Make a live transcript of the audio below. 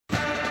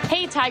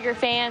Tiger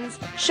fans,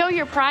 show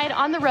your pride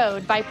on the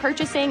road by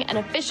purchasing an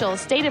official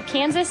State of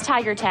Kansas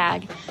Tiger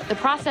tag. The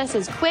process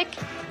is quick,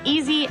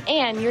 easy,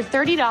 and your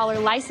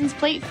 $30 license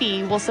plate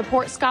fee will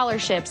support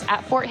scholarships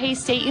at Fort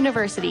Hays State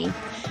University.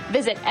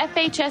 Visit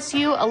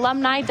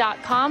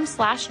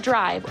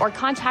fhsualumni.com/drive or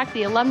contact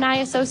the Alumni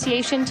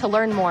Association to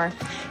learn more.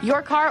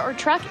 Your car or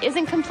truck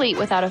isn't complete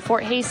without a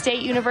Fort Hays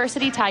State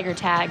University Tiger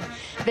tag.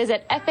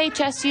 Visit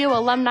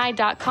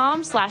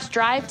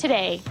fhsualumni.com/drive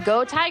today.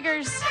 Go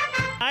Tigers!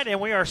 And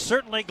we are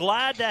certainly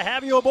glad to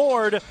have you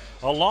aboard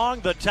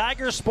along the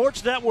Tiger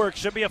Sports Network.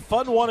 Should be a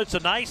fun one. It's a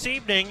nice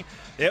evening.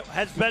 It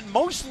has been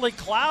mostly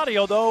cloudy,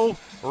 although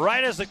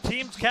right as the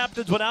team's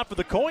captains went out for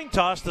the coin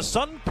toss, the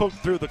sun poked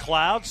through the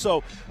clouds.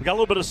 So we got a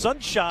little bit of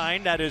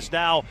sunshine that is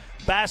now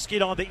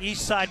basking on the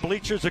east side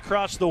bleachers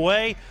across the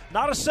way.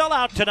 Not a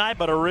sellout tonight,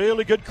 but a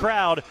really good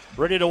crowd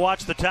ready to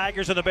watch the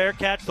Tigers and the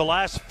Bearcats. The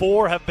last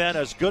four have been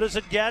as good as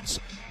it gets.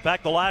 In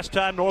fact, the last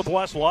time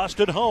Northwest lost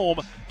at home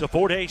to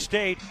Fort Hays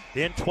State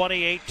in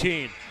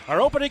 2018.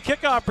 Our opening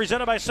kickoff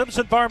presented by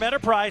Simpson Farm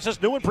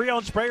Enterprises. New and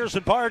pre-owned sprayers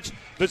and parts.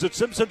 Visit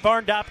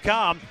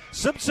SimpsonFarm.com.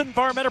 Simpson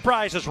Farm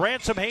Enterprises,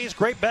 Ransom, Hayes,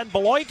 Great Bend,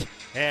 Beloit,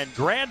 and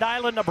Grand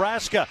Island,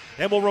 Nebraska.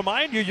 And we'll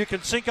remind you, you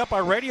can sync up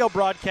our radio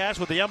broadcast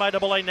with the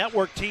MIAA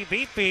Network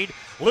TV feed.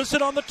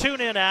 Listen on the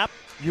TuneIn app.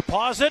 You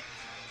pause it.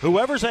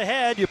 Whoever's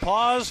ahead, you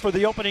pause for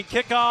the opening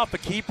kickoff, a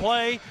key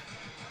play,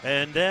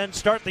 and then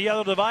start the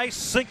other device,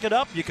 sync it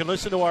up. You can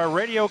listen to our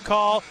radio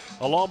call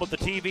along with the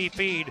TV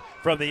feed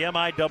from the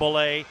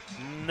MIAA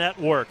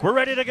Network. We're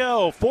ready to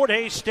go. Fort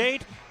Hays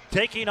State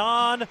taking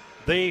on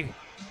the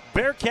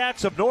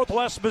Bearcats of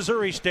Northwest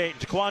Missouri State.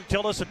 Jaquan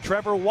Tillis and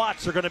Trevor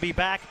Watts are going to be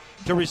back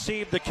to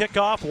receive the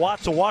kickoff.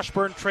 Watts, a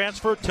Washburn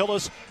transfer.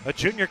 Tillis, a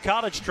junior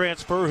college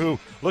transfer who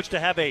looks to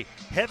have a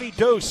heavy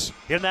dose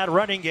in that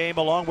running game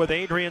along with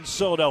Adrian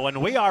Soto. And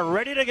we are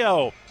ready to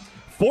go.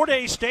 Fort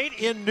Hays State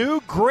in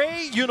new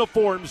gray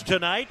uniforms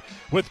tonight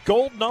with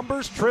gold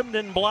numbers trimmed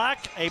in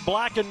black, a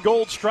black and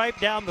gold stripe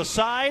down the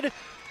side.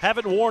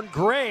 Haven't worn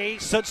gray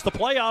since the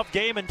playoff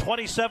game in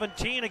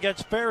 2017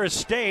 against Ferris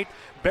State.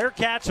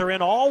 Bearcats are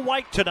in all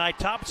white tonight,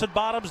 tops and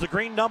bottoms, the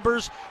green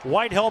numbers,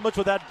 white helmets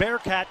with that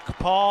Bearcat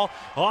paw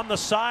on the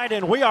side,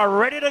 and we are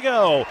ready to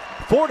go.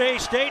 Fort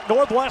Hays State,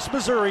 Northwest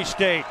Missouri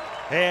State.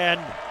 And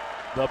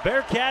the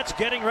Bearcats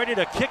getting ready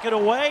to kick it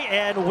away,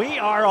 and we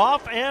are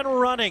off and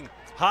running.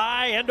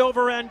 High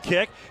end-over-end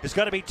kick is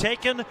going to be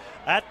taken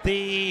at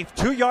the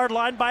 2-yard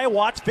line by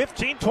Watts.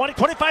 15, 20,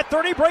 25,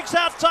 30, breaks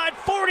outside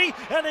 40,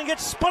 and then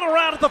gets spun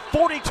around at the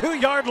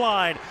 42-yard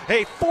line.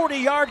 A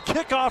 40-yard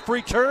kickoff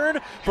return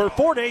for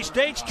Fort Hays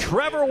State's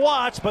Trevor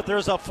Watts, but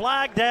there's a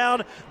flag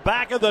down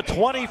back of the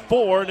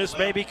 24, and this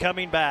may be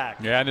coming back.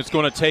 Yeah, and it's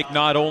going to take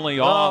not only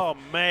off. Oh,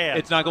 man.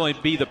 It's not going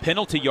to be the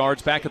penalty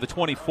yards back of the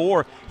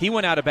 24. He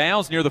went out of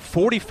bounds near the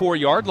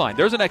 44-yard line.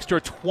 There's an extra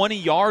 20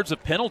 yards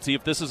of penalty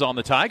if this is on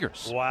the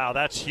Tigers. Wow,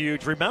 that's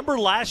huge. Remember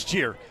last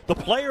year, the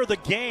player of the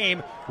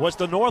game was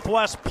the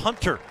Northwest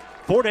punter.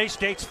 Fort Hays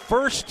State's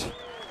first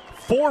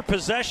 4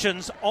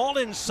 possessions, all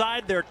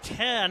inside their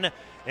 10,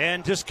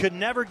 and just could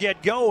never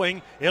get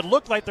going. It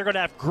looked like they're going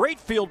to have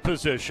great field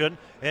position.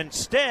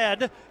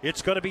 Instead,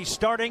 it's going to be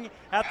starting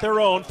at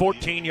their own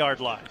 14-yard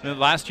line. And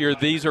last year,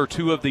 these are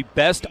 2 of the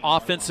best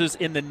offenses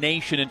in the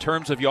nation in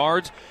terms of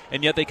yards,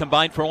 and yet they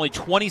combined for only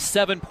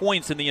 27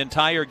 points in the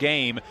entire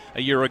game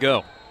a year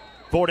ago.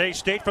 Fort Hays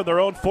State from their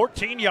own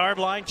 14-yard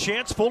line.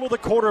 Chance full of the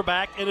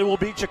quarterback, and it will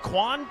be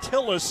Jaquan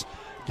Tillis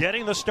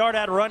getting the start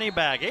at running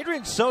back.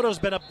 Adrian Soto's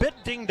been a bit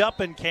dinged up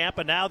in camp,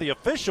 and now the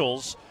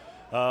officials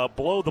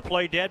blow the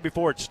play dead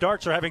before it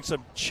starts. They're having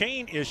some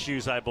chain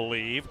issues, I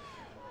believe.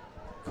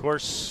 Of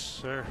course,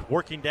 they're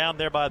working down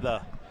there by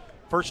the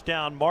first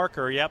down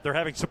marker. Yep, they're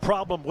having some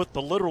problem with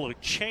the literal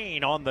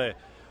chain on the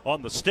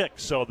stick,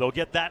 so they'll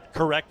get that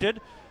corrected.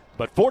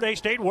 But Fort Hays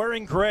State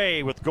wearing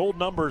gray with gold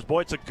numbers.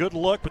 Boy, it's a good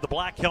look with the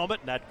black helmet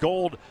and that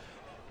gold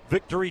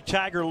Victory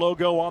Tiger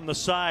logo on the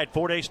side.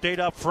 Fort Hays State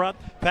up front.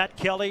 Pat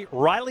Kelly,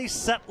 Riley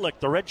Setlick,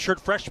 the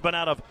redshirt freshman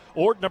out of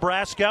Ord,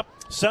 Nebraska.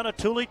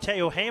 Senatuli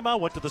Teohema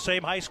went to the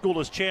same high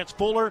school as Chance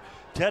Fuller.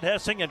 Ted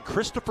Hessing and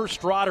Christopher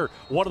Strotter,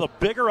 one of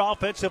the bigger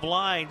offensive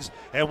lines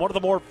and one of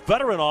the more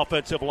veteran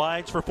offensive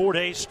lines for Fort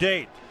Hays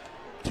State.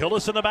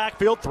 Tillis in the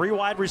backfield, 3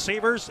 wide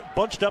receivers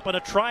bunched up in a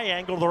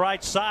triangle to the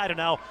right side, and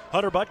now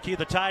Hunter Butke,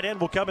 the tight end,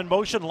 will come in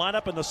motion, line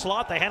up in the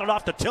slot. They hand it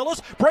off to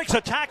Tillis, breaks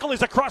a tackle,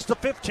 he's across the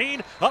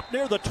 15, up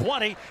near the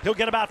 20. He'll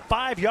get about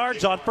 5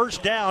 yards on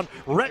first down.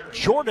 Rhett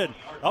Jordan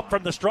up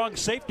from the strong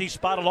safety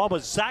spot along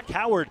with Zach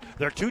Howard,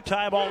 their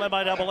 2-time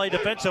All-MIAA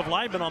defensive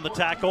lineman on the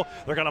tackle.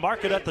 They're going to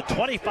mark it at the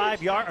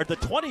 25-yard or the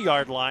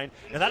 20-yard line,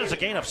 and that is a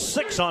gain of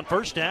 6 on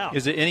first down.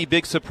 Is it any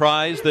big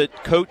surprise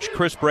that Coach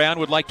Chris Brown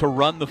would like to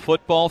run the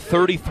football?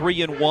 30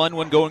 43-1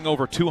 when going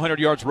over 200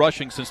 yards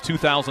rushing since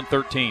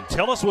 2013.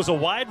 Tillis was a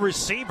wide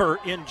receiver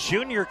in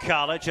junior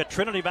college at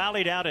Trinity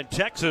Valley down in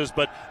Texas,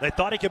 but they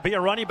thought he could be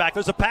a running back.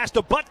 There's a pass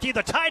to Butke.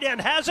 The tight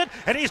end has it,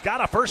 and he's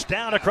got a first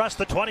down across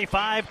the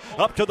 25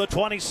 up to the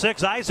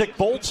 26. Isaac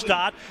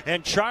Boldstadt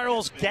and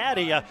Charles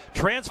Gaddy, a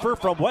transfer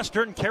from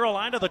Western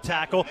Carolina, the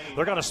tackle.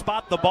 They're going to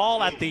spot the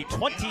ball at the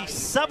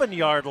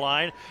 27-yard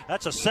line.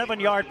 That's a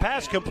 7-yard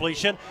pass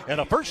completion and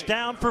a first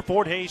down for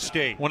Fort Hays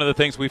State. One of the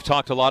things we've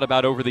talked a lot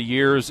about over the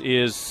years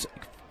is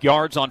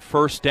yards on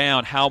first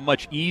down. How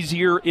much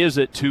easier is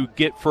it to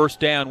get first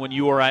down when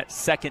you are at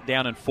 2nd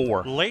down and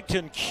 4?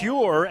 Leighton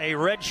Cure, a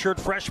redshirt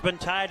freshman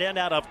tight end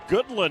out of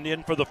Goodland,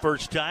 in for the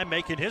first time,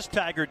 making his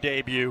Tiger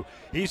debut.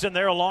 He's in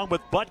there along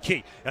with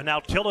Butke. And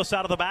now Tillis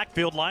out of the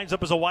backfield, lines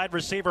up as a wide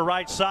receiver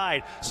right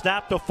side.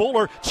 Snap to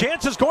Fuller.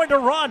 Chance is going to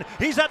run.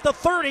 He's at the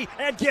 30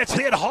 and gets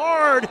hit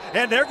hard.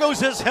 And there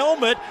goes his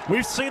helmet.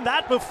 We've seen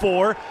that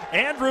before.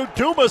 Andrew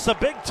Dumas, a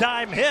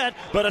big-time hit,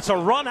 but it's a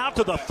run out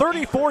to the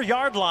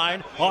 34-yard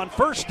line on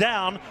first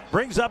down.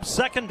 Brings up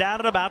 2nd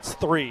down at about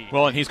 3.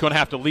 Well, and he's going to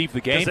have to leave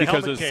the game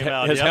because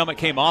his helmet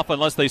came off,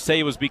 unless they say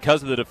it was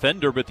because of the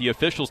defender, but the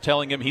official's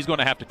telling him he's going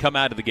to have to come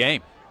out of the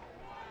game.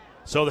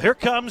 So here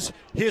comes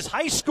his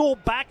high school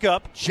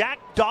backup, Jack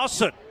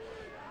Dawson,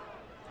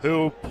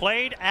 who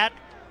played at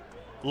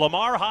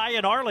Lamar High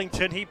in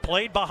Arlington. He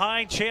played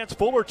behind Chance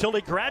Fuller till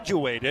he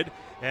graduated,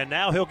 and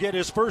now he'll get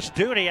his first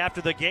duty after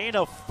the gain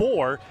of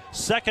 4,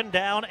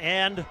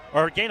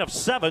 gain of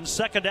 7,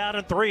 2nd down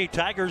and 3.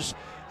 Tigers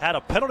had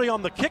a penalty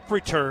on the kick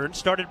return,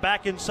 started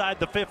back inside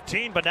the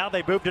 15, but now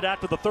they moved it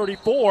out to the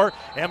 34,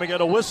 and we got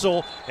a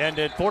whistle, and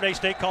did Fort Hays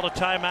State call a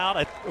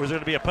timeout? Or was there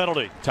going to be a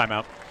penalty?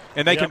 Timeout.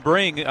 And they can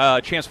bring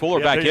Chance Fuller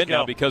back in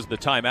now because of the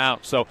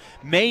timeout. So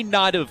may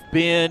not have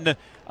been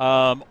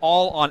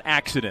all on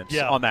accident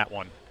on that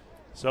one.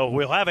 So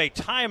we'll have a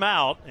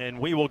timeout, and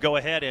we will go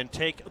ahead and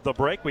take the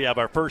break. We have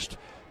our first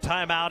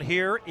timeout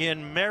here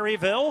in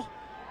Maryville.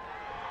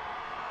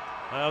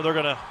 They're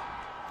going to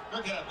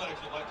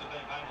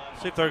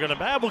see if they're going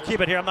to. We'll keep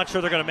it here. I'm not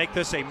sure they're going to make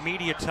this a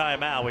media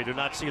timeout. We do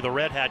not see the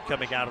red hat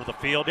coming out of the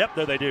field. Yep,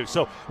 there they do.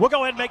 So we'll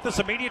go ahead and make this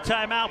a media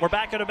timeout. We're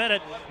back in a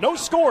minute. No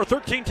score.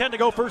 13-10 to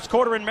go first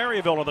quarter in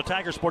Maryville on the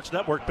Tiger Sports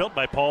Network, built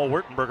by Paul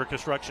Wertenberger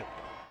Construction.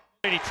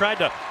 He tried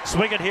to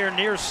swing it here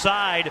near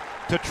side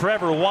to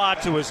Trevor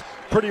Watts, who was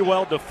pretty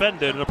well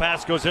defended. And the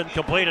pass goes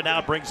incomplete, and now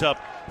it brings up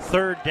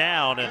 3rd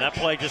down. And that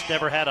play just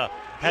never had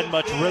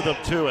much rhythm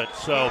to it.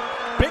 So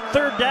big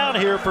 3rd down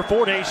here for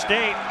Fort Hays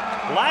State.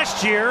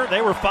 Last year,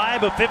 they were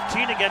 5 of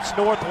 15 against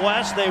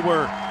Northwest. They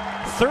were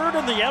 3rd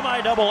in the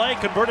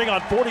MIAA, converting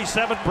on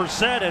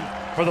 47%.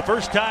 And for the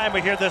first time, we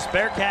hear this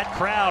Bearcat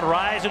crowd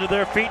rising to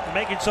their feet and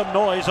making some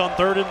noise on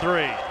 3rd and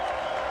 3.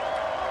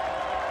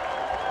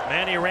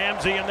 Manny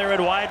Ramsey in there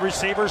at wide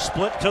receiver,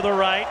 split to the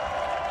right.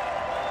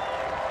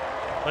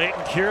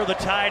 Leighton Cure, the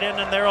tight end,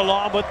 in there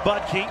along with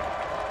Butke.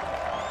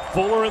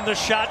 Fuller in the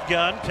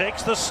shotgun,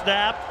 takes the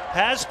snap,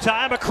 has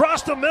time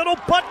across the middle.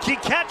 Butke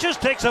catches,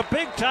 takes a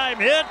big-time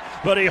hit,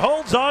 but he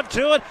holds on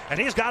to it, and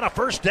he's got a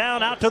first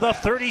down out to the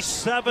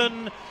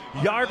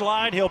 37-yard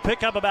line. He'll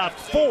pick up about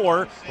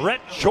 4.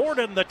 Rhett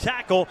Jordan, the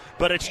tackle,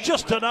 but it's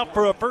just enough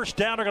for a first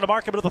down. They're going to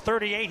mark him to the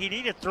 38. He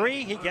needed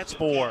 3. He gets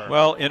 4.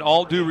 Well, in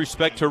all due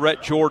respect to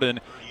Rhett Jordan,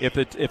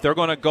 if they're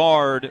going to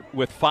guard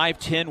with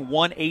 5'10",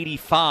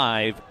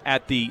 185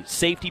 at the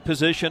safety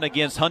position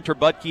against Hunter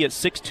Butke at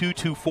 6'2",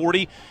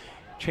 240,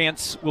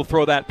 Chance will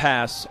throw that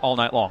pass all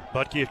night long.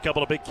 Butke, a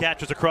couple of big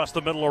catches across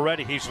the middle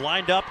already. He's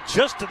lined up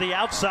just to the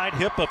outside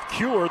hip of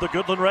Cure, the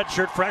Goodland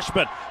redshirt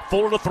freshman.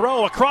 Fuller to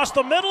throw across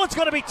the middle. It's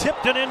going to be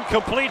tipped and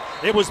incomplete.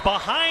 It was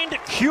behind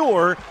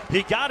Cure.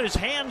 He got his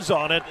hands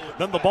on it.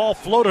 Then the ball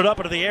floated up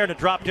into the air and it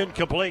dropped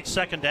incomplete.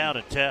 2nd down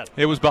and 10.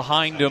 It was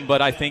behind him,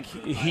 but I think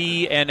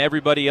he and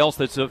everybody else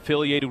that's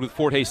affiliated with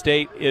Fort Hays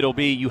State, it'll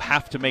be you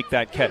have to make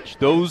that catch.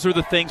 Those are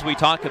the things we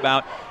talk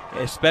about,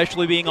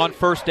 especially being on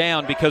first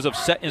down, because of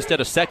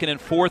instead of 2nd and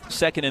 4th,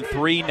 2nd and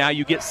 3, now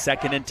you get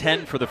 2nd and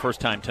 10 for the first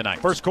time tonight.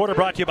 First quarter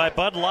brought to you by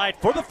Bud Light.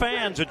 For the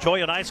fans,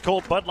 enjoy an ice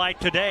cold Bud Light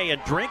today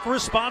and drink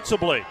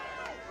responsibly.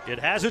 It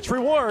has its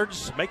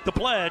rewards. Make the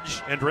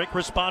pledge and drink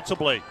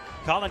responsibly.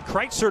 Colin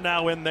Kreitzer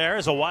now in there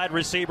as a wide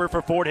receiver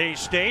for Fort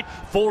Hays State.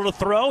 Full to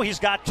throw. He's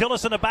got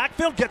Tillis in the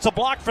backfield. Gets a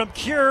block from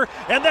Cure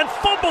and then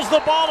fumbles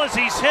the ball as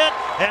he's hit.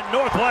 And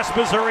Northwest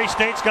Missouri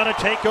State's going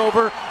to take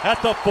over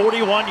at the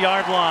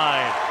 41-yard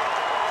line.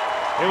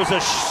 It was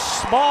a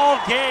small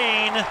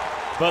gain,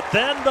 but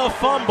then the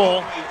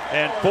fumble,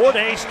 and Fort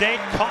Hays State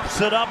coughs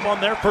it up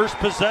on their first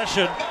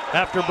possession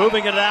after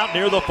moving it out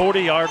near the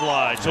 40-yard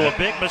line. So a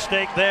big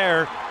mistake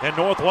there, and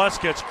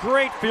Northwest gets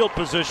great field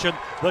position,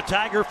 the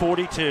Tiger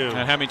 42.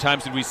 And how many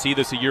times did we see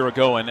this a year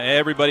ago? And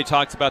everybody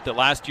talks about that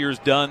last year's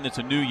done, it's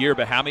a new year,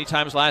 but how many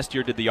times last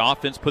year did the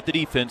offense put the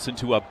defense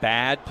into a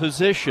bad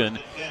position,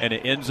 and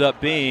it ends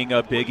up being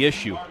a big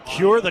issue?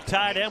 Cure, the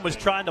tight end, was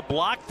trying to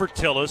block for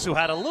Tillis, who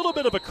had a little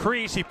bit of a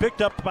crease. He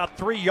picked up about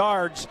 3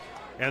 yards,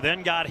 and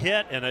then got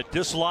hit, and it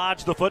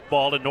dislodged the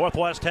football, and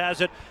Northwest has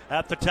it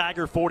at the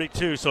Tiger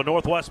 42. So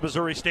Northwest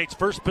Missouri State's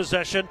first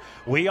possession.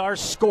 We are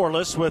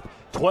scoreless with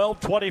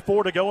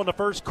 12:24 to go in the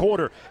first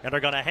quarter, and they're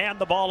going to hand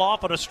the ball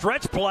off on a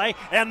stretch play,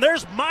 and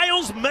there's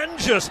Miles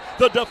Menges,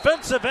 the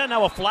defensive end.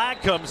 Now a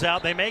flag comes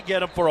out. They may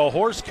get him for a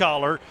horse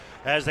collar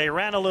as they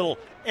ran a little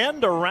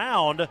end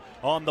around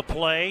on the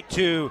play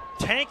to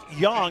Tank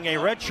Young, a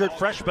redshirt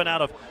freshman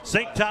out of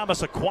St.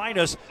 Thomas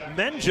Aquinas.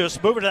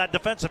 Menges moving to that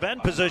defensive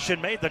end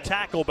position, made the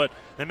tackle, but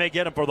they may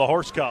get him for the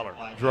horse collar.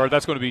 Gerard,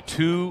 that's going to be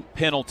 2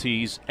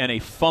 penalties and a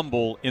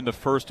fumble in the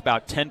first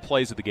about 10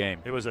 plays of the game.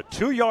 It was a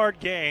 2-yard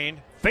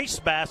gain.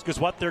 Face mask is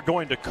what they're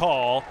going to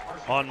call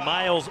on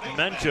Miles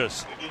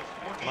Menges.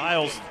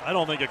 Miles, I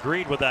don't think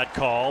agreed with that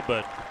call,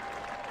 but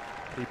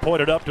he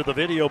pointed up to the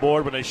video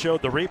board when they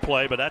showed the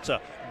replay, but that's a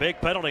big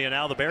penalty, and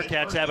now the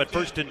Bearcats have it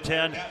 1st and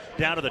 10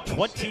 down to the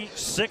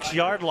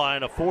 26-yard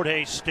line of Fort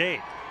Hays State.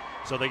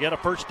 So they get a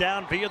first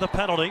down via the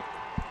penalty.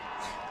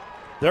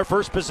 Their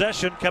first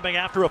possession coming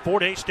after a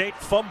Fort Hays State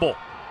fumble.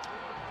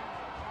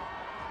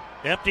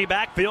 Empty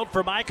backfield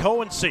for Mike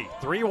Hohensee.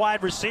 3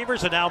 wide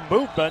receivers and now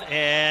movement,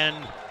 and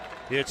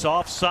it's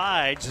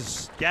offsides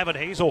as Gavin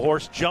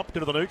Hazelhorst jumped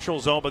into the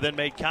neutral zone but then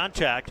made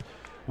contact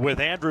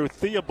with Andrew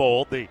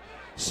Theobald, the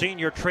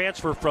senior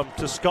transfer from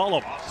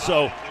Tusculum.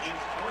 So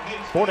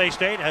Fort Hays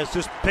State has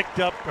just picked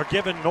up or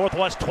given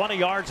Northwest 20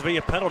 yards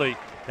via penalty,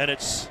 and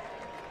it's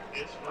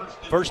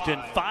 1st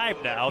and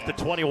 5 now at the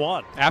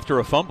 21. After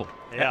a fumble.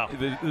 Yeah.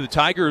 The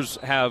Tigers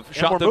have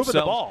shot themselves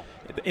the ball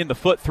in the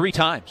foot 3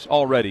 times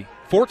already.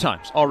 4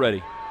 times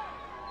already.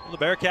 Well,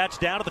 the Bearcats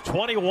down to the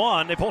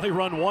 21. They've only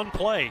run 1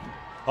 play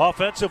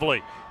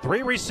offensively.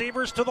 3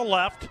 receivers to the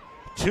left,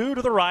 2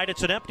 to the right.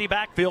 It's an empty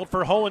backfield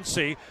for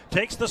Hohensee.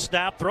 Takes the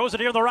snap, throws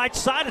it here to the right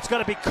side. It's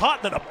going to be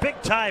caught, and then a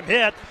big-time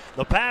hit.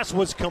 The pass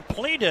was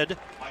completed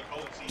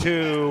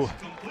to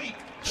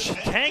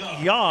Tank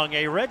Young,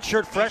 a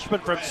redshirt freshman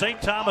from St.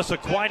 Thomas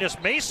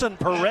Aquinas. Mason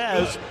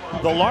Perez,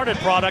 the Lardon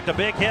product, a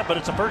big hit, but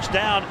it's a first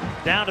down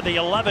to the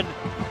 11.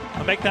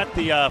 Make that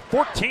the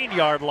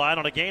 14-yard line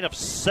on a gain of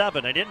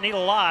 7. They didn't need a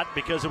lot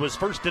because it was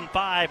 1st and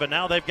 5, and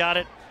now they've got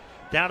it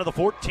down to the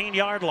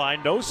 14-yard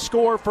line. No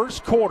score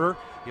first quarter.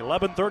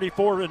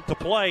 11:34 into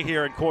play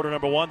here in quarter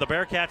number 1. The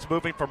Bearcats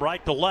moving from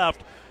right to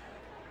left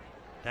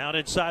down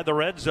inside the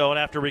red zone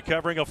after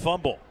recovering a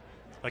fumble.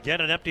 Again,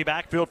 an empty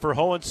backfield for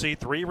Hohensee.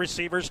 3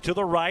 receivers to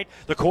the right.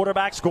 The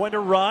quarterback's going to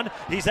run.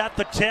 He's at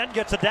the 10,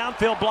 gets a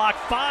downfield block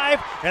 5,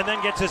 and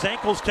then gets his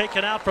ankles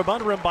taken out from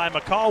under him by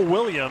McCall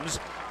Williams,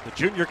 the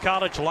junior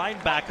college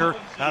linebacker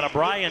out of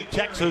Bryan,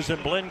 Texas,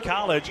 and Blinn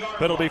College.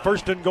 But it'll be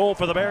 1st and goal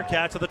for the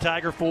Bearcats at the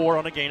Tiger 4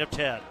 on a gain of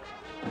 10.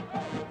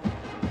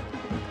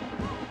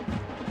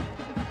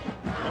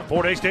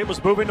 Fort Hays State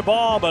was moving the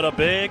ball, but a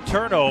big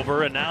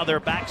turnover, and now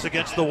their backs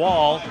against the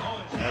wall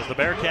as the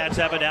Bearcats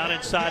have it down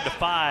inside the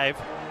 5.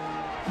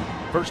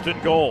 1st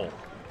and goal.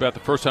 About the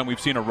first time we've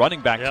seen a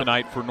running back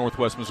tonight for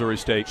Northwest Missouri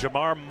State.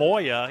 Jamar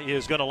Moya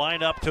is going to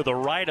line up to the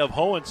right of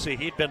Hohensee.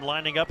 He'd been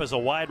lining up as a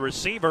wide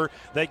receiver.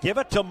 They give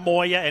it to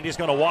Moya, and he's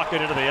going to walk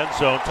it into the end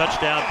zone.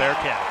 Touchdown,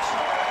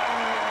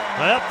 Bearcats.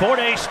 Well, Fort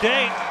Hays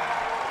State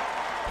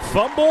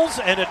fumbles,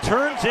 and it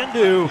turns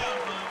into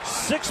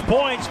 6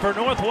 points for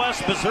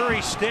Northwest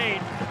Missouri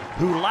State,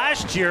 who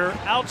last year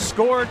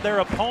outscored their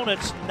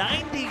opponents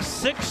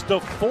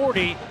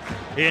 96-40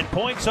 in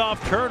points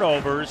off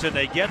turnovers, and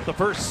they get the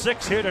first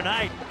 6 here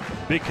tonight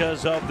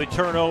because of the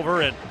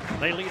turnover, and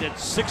they lead it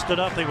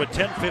 6-0 with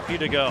 10:50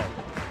 to go.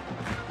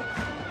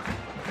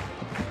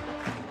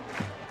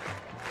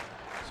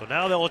 So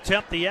now they'll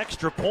attempt the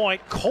extra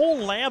point. Cole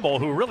Lamble,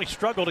 who really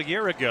struggled a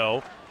year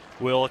ago,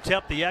 will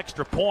attempt the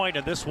extra point,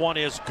 and this one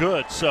is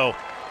good. So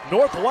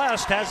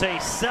Northwest has a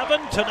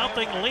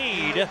 7-0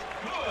 lead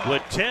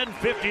with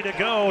 10:50 to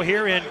go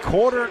here in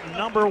quarter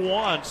number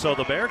 1. So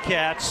the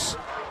Bearcats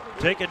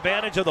take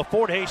advantage of the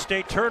Fort Hays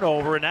State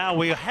turnover, and now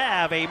we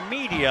have a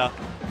media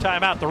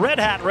timeout. The Red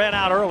Hat ran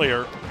out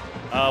earlier.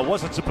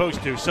 Wasn't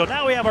supposed to. So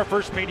now we have our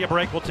first media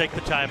break. We'll take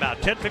the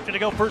timeout. 10:50 to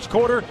go first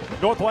quarter.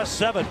 Northwest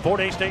 7, Fort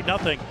Hays State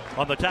nothing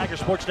on the Tiger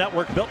Sports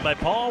Network, built by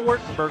Paul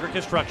Wertenberger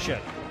Construction.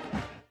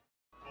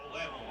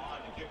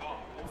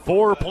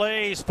 4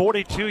 plays,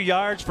 42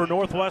 yards for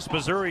Northwest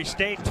Missouri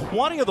State.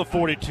 20 of the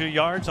 42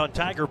 yards on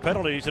Tiger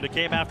penalties, and it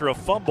came after a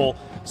fumble.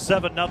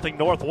 7-0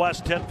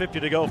 Northwest, 10:50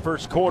 to go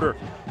first quarter.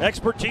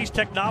 Expertise,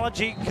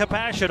 technology,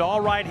 compassion,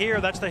 all right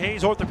here. That's the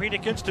Hayes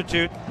Orthopedic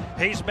Institute.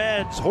 Hayes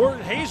Meds,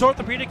 Hayes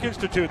Orthopedic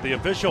Institute, the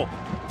official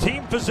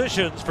team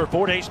physicians for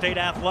Fort Hays State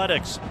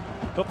Athletics.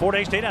 But Fort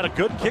Hays State had a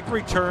good kick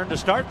return to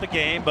start the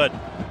game, but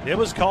it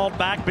was called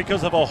back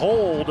because of a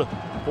hold.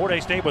 Fort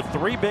Hays State with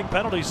 3 big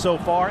penalties so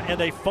far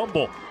and a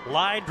fumble.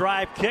 Line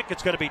drive kick.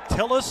 It's going to be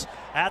Tillis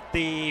at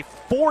the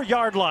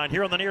 4-yard line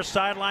here on the near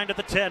sideline to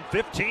the 10.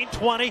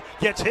 15-20.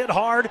 Gets hit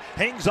hard.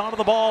 Hangs onto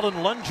the ball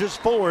and lunges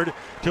forward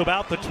to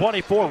about the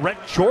 24.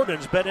 Rhett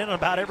Jordan's been in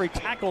about every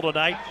tackle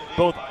tonight,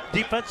 both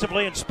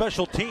defensively and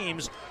special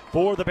teams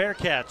for the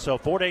Bearcats. So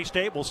Fort Hays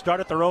State will start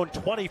at their own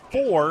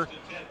 24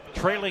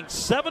 trailing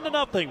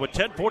 7-0 with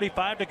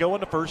 10:45 to go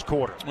in the first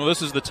quarter. Well,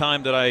 this is the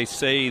time that I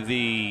say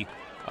the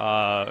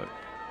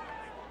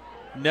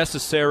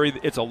necessary.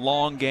 It's a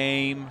long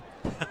game.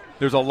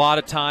 There's a lot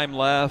of time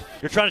left.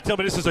 You're trying to tell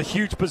me this is a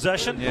huge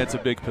possession? Yeah, it's a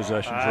big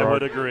possession, I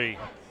Gerard. would agree.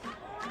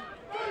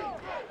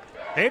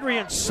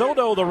 Adrian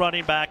Soto, the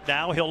running back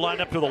now. He'll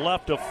line up to the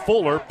left of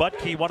Fuller.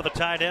 Butke, one of the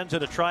tight ends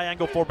in a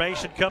triangle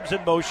formation, comes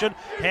in motion.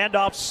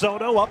 Handoff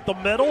Soto up the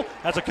middle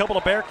as a couple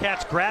of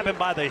Bearcats grab him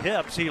by the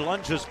hips. He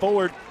lunges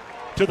forward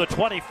to the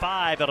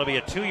 25. That'll be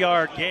a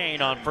 2-yard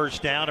gain on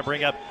first down to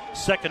bring up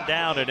second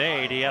down and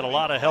 8. He had a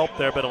lot of help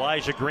there, but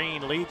Elijah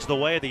Green leads the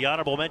way. The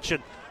honorable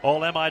mention,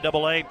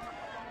 All-MIAA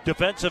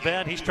defensive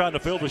end. He's trying to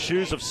fill the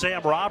shoes of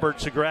Sam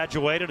Roberts, who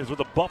graduated as with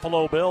the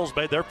Buffalo Bills,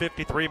 made their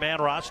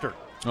 53-man roster.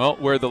 Well,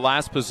 where the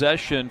last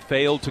possession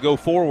failed to go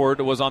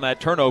forward was on that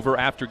turnover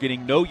after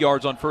getting no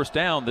yards on first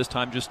down, this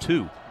time just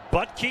 2.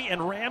 Butke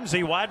and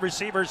Ramsey, wide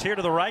receivers here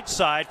to the right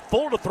side.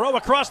 Full to throw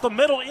across the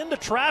middle into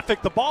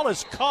traffic. The ball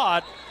is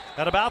caught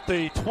at about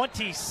the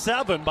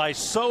 27 by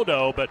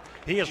Soto, but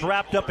he is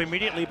wrapped up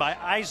immediately by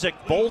Isaac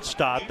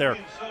Bolstad, their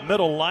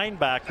middle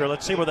linebacker.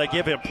 Let's see where they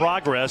give him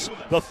progress.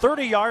 The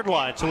 30-yard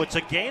line, so it's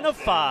a gain of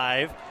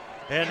 5.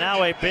 And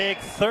now a big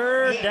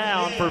third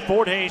down for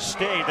Fort Hays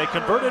State. They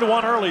converted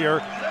one earlier.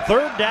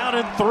 Third down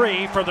and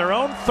 3 from their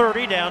own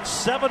 30, down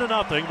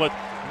 7-0 with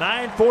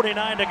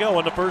 9:49 to go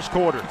in the first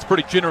quarter. It's a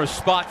pretty generous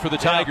spot for the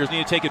Tigers.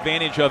 Need to take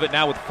advantage of it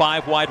now with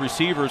 5 wide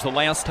receivers. The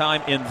last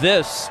time in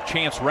this,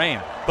 Chance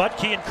ran.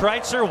 Butke and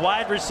Kreitzer,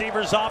 wide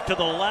receivers off to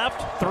the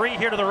left. 3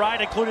 here to the right,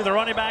 including the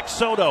running back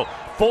Soto.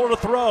 Full to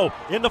throw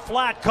in the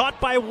flat. Caught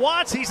by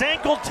Watts. He's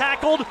ankle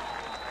tackled.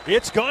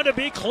 It's going to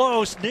be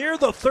close, near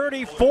the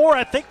 34.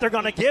 I think they're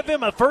going to give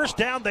him a first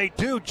down. They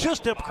do,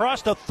 just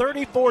across the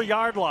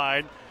 34-yard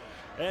line.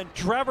 And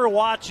Trevor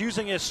Watts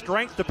using his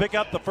strength to pick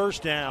up the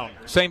first down.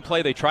 Same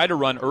play they tried to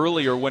run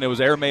earlier when it was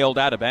airmailed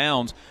out of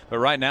bounds. But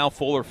right now,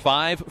 Fuller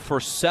 5 for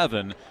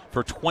 7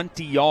 for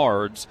 20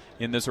 yards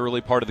in this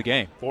early part of the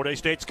game. Fort Hays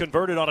State's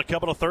converted on a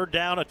couple of third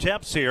down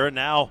attempts here, and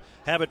now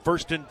have it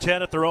first and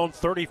 10 at their own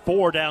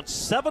 34, down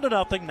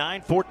 7-0,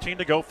 9:14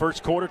 to go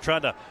first quarter,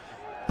 trying to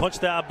punch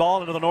that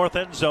ball into the north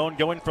end zone,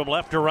 going from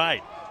left to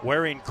right.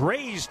 Wearing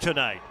grays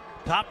tonight,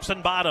 tops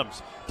and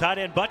bottoms. Tight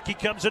end Butke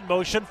comes in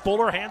motion.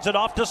 Fuller hands it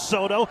off to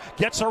Soto.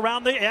 Gets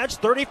around the edge,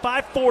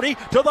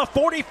 35-40 to the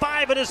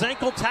 45, and his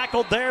ankle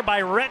tackled there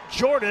by Rhett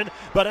Jordan.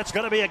 But it's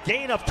going to be a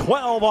gain of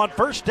 12 on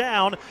first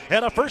down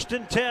and a first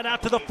and 10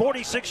 out to the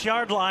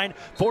 46-yard line.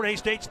 Fort Hays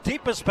State's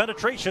deepest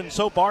penetration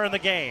so far in the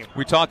game.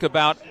 We talk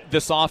about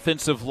this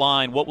offensive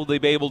line. What will they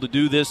be able to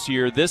do this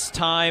year? This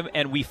time,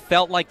 and we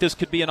felt like this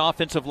could be an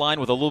offensive line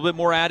with a little bit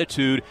more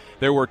attitude.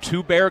 There were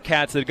 2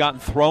 Bearcats that had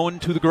gotten thrown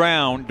to the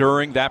ground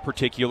during that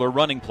particular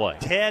running play.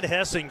 Ted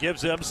Hessing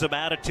gives them some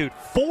attitude.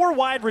 4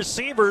 wide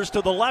receivers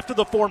to the left of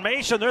the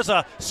formation. There's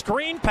a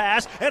screen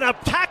pass and a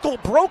tackle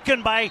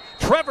broken by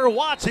Trevor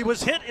Watts. He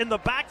was hit in the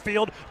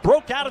backfield,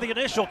 broke out of the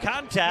initial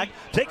contact,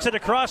 takes it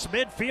across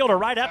midfield or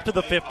right up to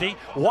the 50.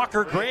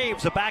 Walker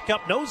Graves, a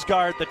backup nose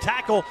guard, the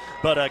tackle,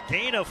 but a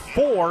gain of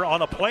 4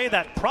 on a play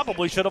that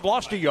probably should have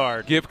lost a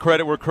yard. Give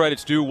credit where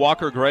credit's due.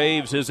 Walker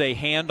Graves is a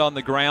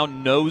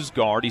hand-on-the-ground nose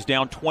guard. He's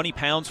down 20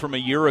 pounds from a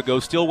year ago,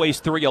 still weighs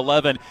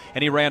 311,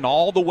 and he ran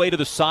all the way to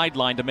the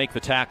sideline to make the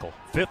tackle.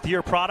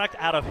 5th-year product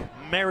out of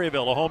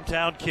Maryville, a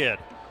hometown kid.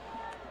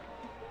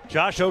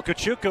 Josh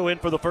Okachuku in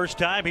for the first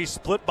time. He's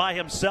split by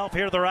himself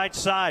here to the right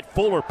side.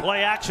 Fuller,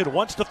 play action,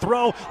 wants to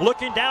throw,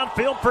 looking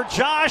downfield for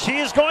Josh. He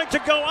is going to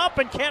go up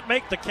and can't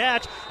make the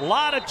catch. A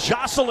lot of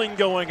jostling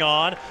going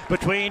on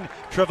between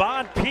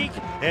Trevon Peak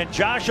and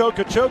Josh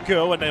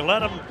Okachuku, and they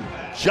let him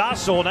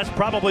jostle, and that's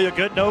probably a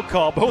good no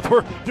call. Both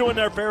were doing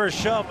their fairest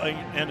shove,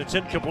 and it's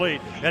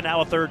incomplete, and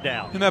now a third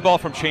down. And that ball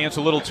from Chance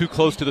a little too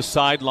close to the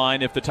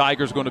sideline if the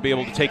Tigers are going to be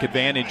able to take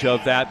advantage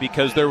of that,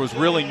 because there was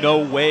really no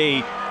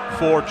way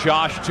for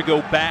Josh to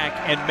go back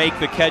and make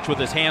the catch with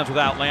his hands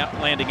without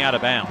landing out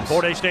of bounds.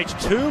 Fort Hays State's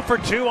 2 for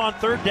 2 on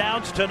third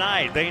downs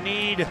tonight. They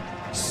need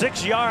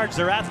 6 yards.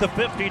 They're at the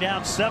 50,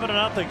 down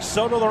 7-0.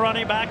 Soto, the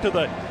running back, to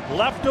the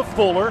left of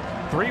Fuller.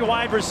 3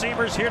 wide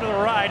receivers here to the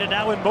right, and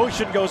now in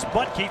motion goes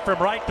Butke from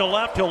right to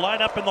left. He'll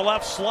line up in the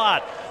left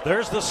slot.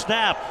 There's the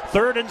snap.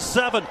 3rd and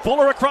 7.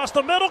 Fuller across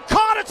the middle.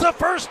 Caught. It's a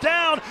first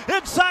down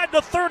inside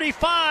the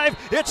 35.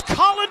 It's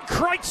Colin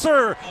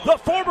Kreitzer, the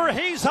former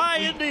Hays High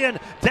Indian,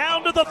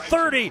 down to the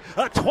 30.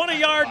 A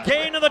 20-yard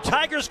gain, and the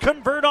Tigers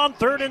convert on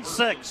 3rd and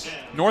 6.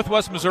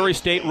 Northwest Missouri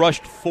State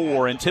rushed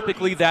 4, and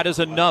typically that is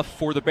enough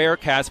for the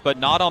Bearcats, but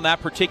not on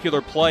that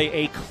particular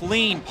play. A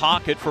clean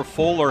pocket for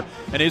Fuller,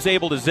 and is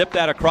able to zip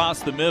that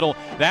across the middle.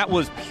 That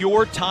was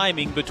pure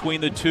timing between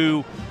the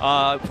 2,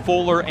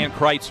 Fuller and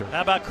Kreitzer.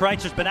 How about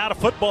Kreitzer's been out of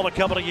football a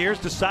couple of years,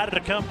 decided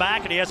to come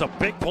back, and he has a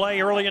big play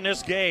early in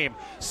this game.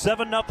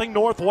 7-0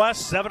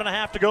 Northwest,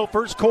 7.5 to go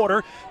first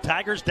quarter.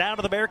 Tigers down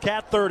to the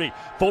Bearcat 30.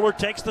 Fuller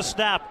takes takes the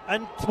snap,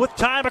 and with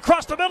time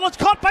across the middle, it's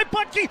caught by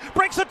Butke.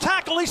 Breaks a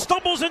tackle. He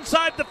stumbles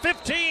inside the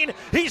 15.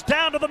 He's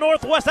down to the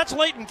Northwest. That's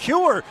Leighton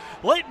Cure.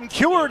 Leighton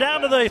Cure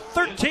down to the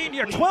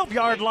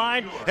 12-yard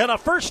line, and a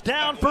first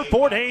down for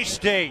Fort Hays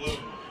State.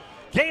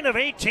 Gain of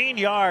 18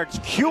 yards.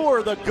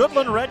 Cure, the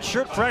Goodland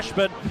redshirt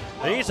freshman.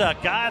 He's a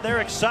guy they're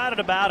excited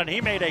about, and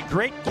he made a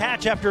great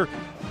catch after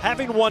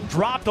having one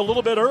dropped a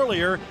little bit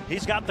earlier.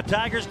 He's got the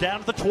Tigers down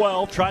to the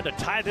 12, trying to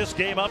tie this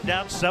game up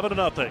down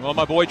 7-0. Well,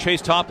 my boy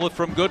Chase Topliff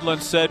from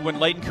Goodland said when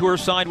Leighton Cure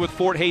signed with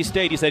Fort Hays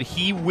State, he said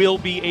he will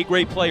be a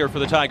great player for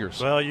the Tigers.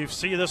 Well, you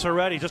see this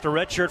already. Just a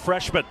redshirt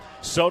freshman.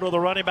 Soto, the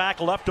running back,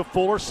 left to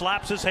Fuller,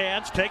 slaps his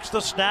hands, takes the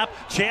snap.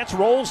 Chance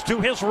rolls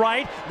to his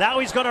right. Now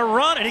he's going to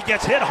run, and he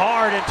gets hit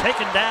hard and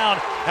taken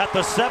down at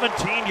the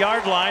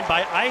 17-yard line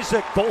by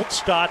Isaac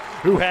Goldstadt,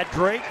 who had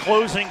great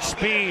closing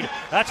speed.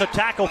 That's a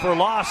tackle for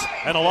loss,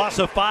 and a loss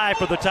of 5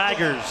 for the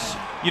Tigers.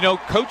 You know,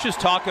 coaches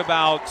talk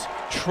about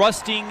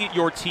trusting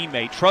your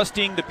teammate,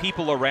 trusting the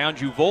people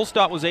around you.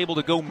 Volstadt was able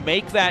to go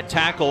make that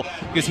tackle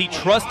because he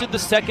trusted the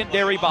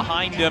secondary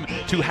behind him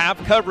to have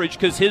coverage,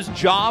 because his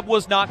job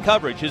was not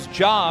coverage. His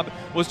job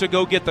was to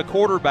go get the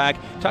quarterback.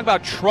 Talk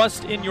about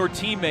trust in your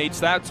teammates.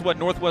 That's what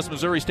Northwest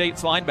Missouri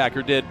State's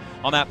linebacker did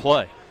on that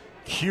play.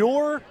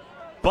 Cure,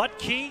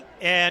 Butke,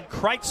 and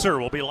Kreitzer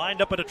will be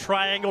lined up in a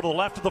triangle to the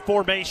left of the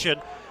formation.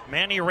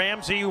 Manny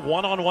Ramsey,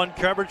 one-on-one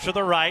coverage to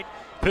the right.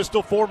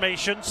 Pistol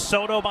formation,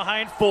 Soto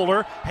behind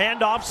Fuller.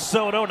 Handoff,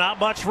 Soto, not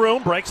much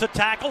room. Breaks a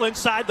tackle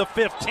inside the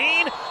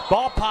 15.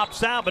 Ball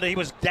pops out, but he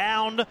was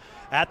down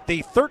at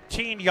the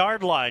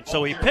 13-yard line.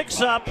 So he picks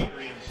up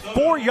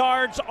 4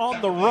 yards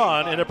on the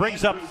run, and it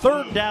brings up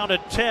 3rd down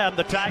and 10.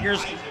 The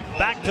Tigers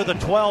back to the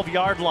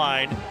 12-yard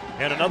line.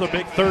 And another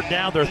big 3rd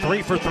down. They're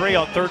 3 for 3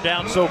 on 3rd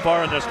down so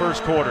far in this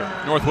first quarter.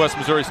 Northwest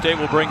Missouri State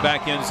will bring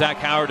back in Zach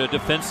Howard, a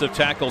defensive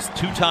tackles,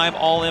 2-time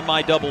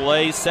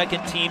All-MIAA,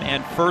 second team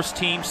and first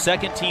team,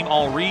 second team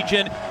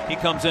All-Region. He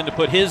comes in to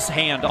put his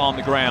hand on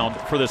the ground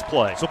for this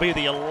play. This will be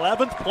the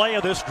 11th play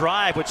of this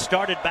drive, which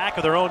started back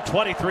at their own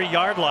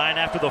 23-yard line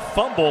after the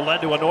fumble led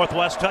to a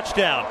Northwest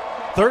touchdown.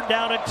 3rd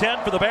down and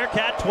 10 for the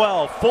Bearcat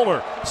 12.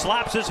 Fuller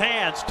slaps his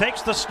hands,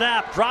 takes the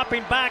snap,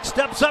 dropping back,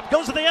 steps up,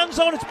 goes to the end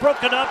zone. It's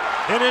broken up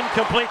and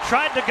incomplete.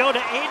 Tried to go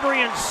to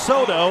Adrian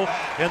Soto,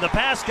 and the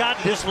pass got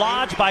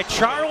dislodged by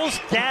Charles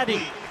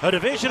Gaddy, a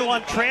Division I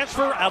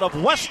transfer out of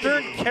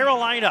Western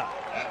Carolina.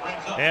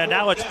 And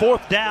now it's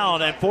 4th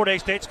down, and Fort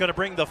Hays State's going to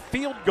bring the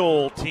field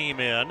goal team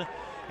in.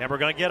 And we're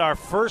going to get our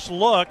first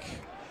look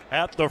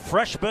at the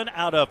freshman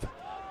out of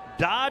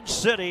Dodge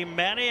City,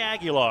 Manny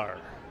Aguilar.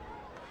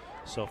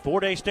 So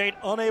Fort Hays State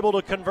unable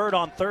to convert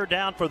on 3rd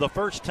down for the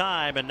first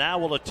time, and now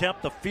will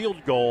attempt the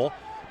field goal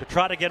to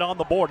try to get on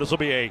the board. This will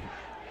be a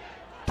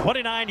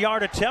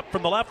 29-yard attempt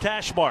from the left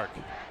hash mark.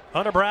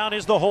 Hunter Brown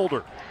is the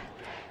holder.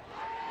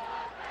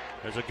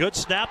 There's a good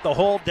snap, the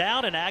hold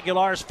down, and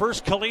Aguilar's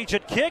first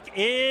collegiate kick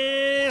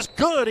is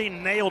good. He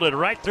nailed it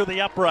right through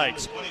the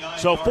uprights.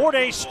 So Fort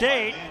Hays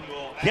State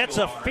gets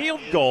a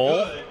field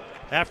goal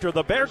after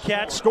the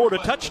Bearcats scored a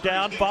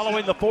touchdown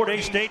following the Fort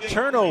Hays State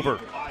turnover.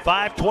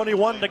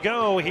 5:21 to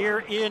go here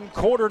in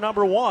quarter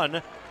number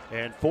 1.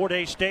 And Fort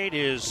Hays State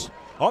is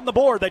on the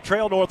board. They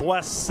trail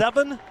Northwest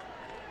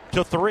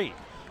 7-3.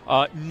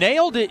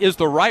 Nailed it is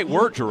the right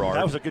word, Gerard.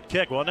 That was a good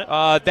kick, wasn't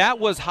it? That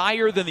was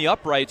higher than the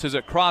uprights as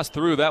it crossed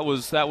through. That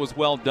was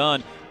well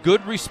done.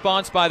 Good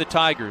response by the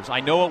Tigers. I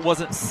know it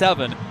wasn't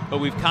 7, but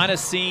we've kind of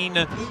seen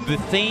the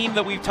theme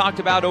that we've talked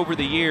about over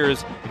the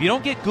years. If you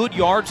don't get good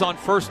yards on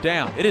first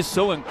down, it is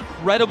so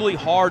incredibly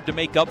hard to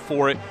make up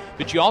for it.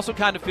 But you also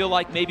kind of feel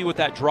like maybe with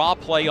that draw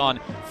play on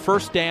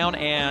first down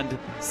and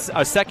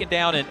second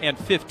down and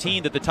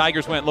 15 that the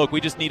Tigers went, look,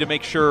 we just need to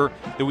make sure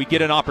that we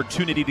get an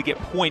opportunity to get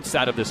points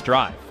out of this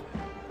drive.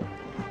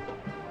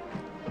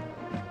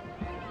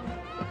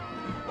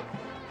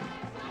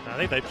 I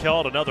think they've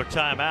called another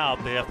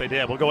timeout. If they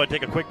did, we'll go ahead and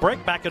take a quick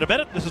break. Back in a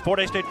minute. This is Fort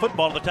Hays State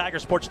football on the Tiger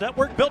Sports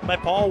Network, built by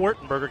Paul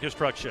Wertenberger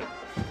Construction.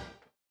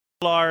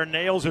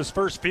 Nails his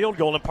first field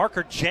goal, and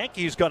Parker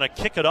Janke's going to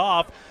kick it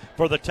off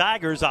for the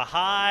Tigers. A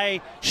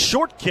high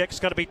short kick's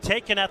going to be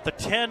taken at the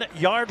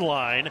 10-yard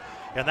line,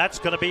 and that's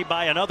going to be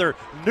by another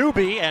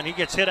newbie, and he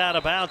gets hit out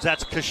of bounds.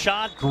 That's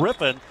Kashad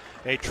Griffin,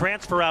 a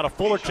transfer out of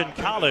Fullerton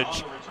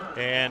College,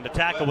 and the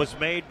tackle was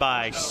made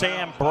by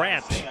Sam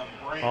Brandt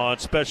on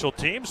special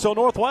teams. So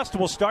Northwest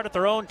will start at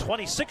their own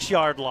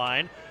 26-yard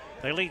line.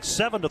 They lead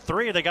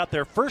 7-3. They got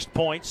their first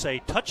points, a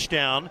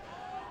touchdown,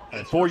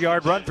 a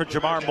 4-yard run for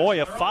Jamar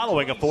Moya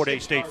following a Fort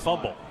Hays State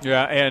fumble.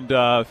 Yeah,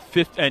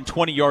 and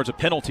 20 yards of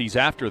penalties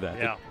after that.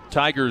 Yeah. The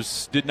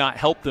Tigers did not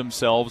help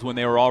themselves when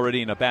they were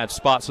already in a bad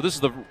spot. So this is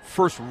the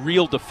first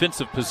real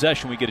defensive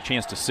possession we get a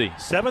chance to see.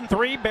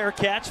 7-3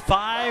 Bearcats,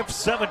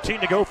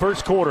 5:17 to go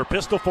first quarter.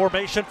 Pistol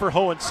formation for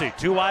Hohensee.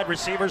 2 wide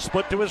receivers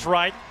split to his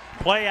right.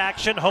 Play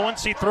action.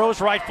 Hohensee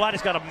throws right flat.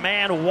 He's got a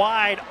man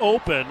wide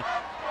open.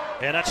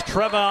 And that's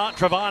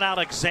Trevon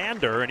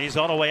Alexander, and he's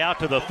on the way out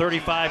to the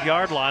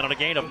 35-yard line on a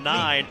gain of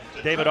 9.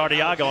 David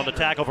Arteaga on the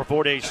tackle for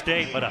Fort Hays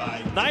State, but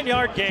a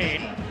 9-yard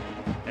gain.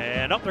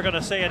 And they're going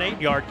to say an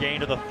 8-yard gain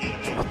to the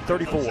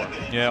 34.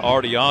 Yeah,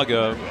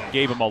 Arteaga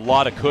gave him a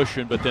lot of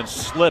cushion, but then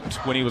slipped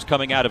when he was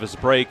coming out of his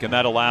break, and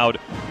that allowed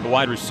the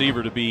wide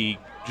receiver to be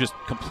just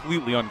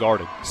completely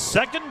unguarded.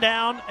 2nd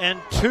down and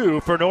 2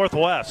 for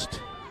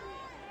Northwest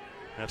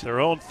at their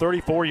own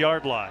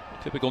 34-yard line.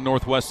 Typical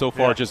Northwest so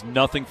far, just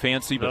nothing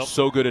fancy, but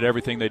so good at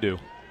everything they do.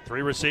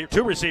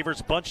 2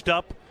 receivers bunched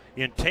up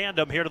in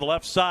tandem here to the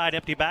left side.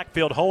 Empty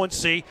backfield.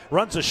 Hohensee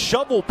runs a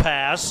shovel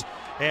pass,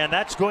 and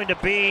that's going to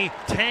be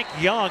Tank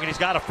Young, and he's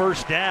got a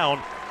 1st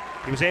down.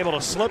 He was able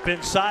to slip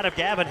inside of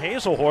Gavin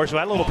Hazelhorst, who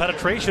had a little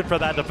penetration for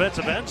that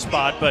defensive end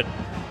spot, but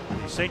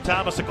St.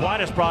 Thomas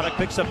Aquinas product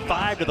picks up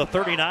 5 to the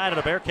 39 and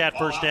a Bearcat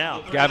 1st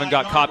down. Gavin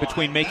got caught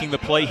between making the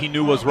play he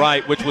knew was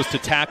right, which was to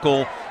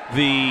tackle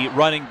the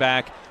running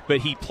back, but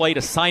he played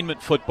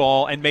assignment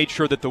football and made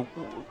sure that the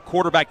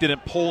quarterback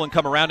didn't pull and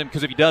come around him,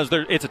 because if he does,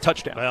 it's a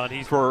touchdown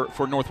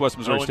for Northwest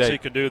Missouri State. He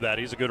can do that.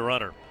 He's a good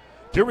runner.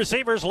 2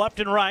 receivers left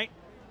and right,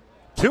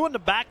 2 in the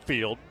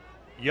backfield.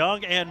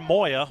 Young and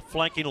Moya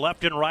flanking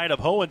left and right of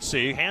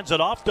Hohensee. Hands it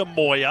off to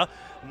Moya.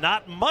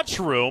 Not much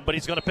room, but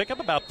he's going to pick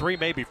up about 3,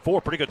 maybe 4.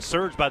 Pretty good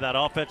surge by that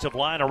offensive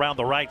line around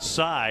the right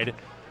side.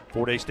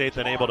 Fort Hays State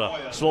then able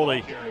to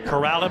slowly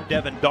corral him.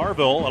 Devin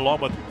Darville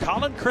along with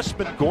Colin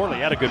Crispin-Gorley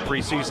had a good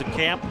preseason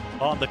camp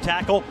on the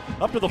tackle.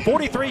 Up to the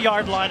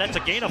 43-yard line. That's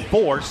a gain of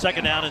 4,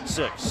 2nd down and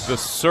 6. The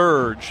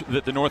surge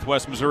that the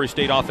Northwest Missouri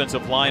State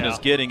offensive line is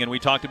getting, and we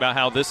talked about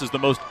how this is the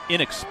most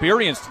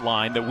inexperienced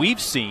line that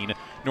we've seen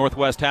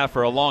Northwest have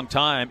for a long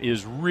time,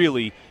 is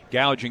really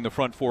gouging the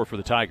front 4 for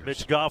the Tigers.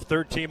 Mitch Goff,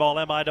 3rd-team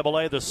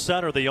All-MIAA, the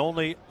center, the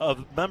only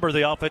member of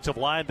the offensive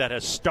line that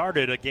has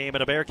started a game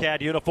in a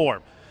Bearcat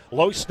uniform.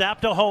 Low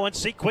snap to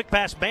Hohensee. Quick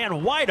pass,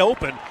 man wide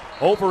open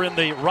over in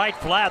the right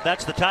flat.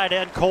 That's the tight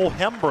end, Cole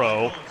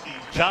Hembrough.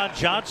 John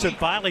Johnson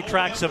finally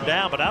tracks him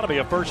down, but that'll be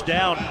a 1st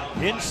down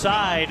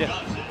inside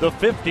the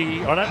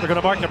 50. Or not, they're going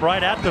to mark him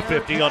right at the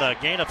 50 on a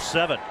gain of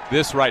 7.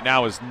 This right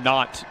now is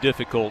not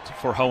difficult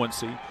for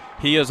Hohensee.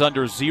 He is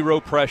under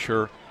 0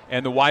 pressure,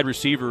 and the wide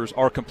receivers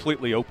are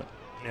completely open.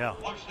 Yeah.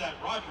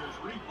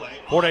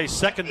 Fort Hays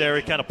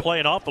secondary kind of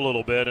playing off a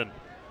little bit, and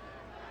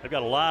they've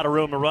got a lot of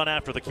room to run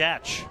after the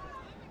catch.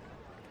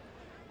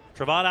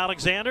 Trevon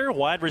Alexander,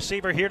 wide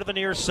receiver here to the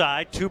near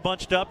side. 2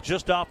 bunched up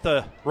just off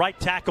the right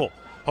tackle.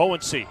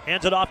 Hohensee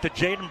hands it off to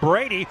Jaden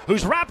Brady,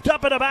 who's wrapped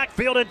up in the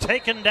backfield and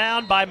taken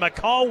down by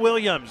McCall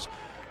Williams.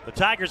 The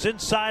Tigers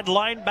inside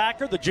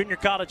linebacker, the junior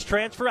college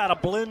transfer out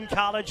of Blinn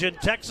College in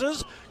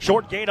Texas.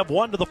 Short gain of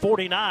 1 to the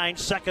 49,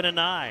 2nd and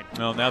 9.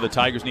 Well, now the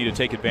Tigers need to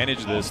take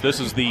advantage of this. This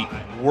is the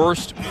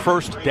worst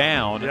 1st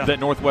down that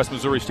Northwest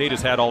Missouri State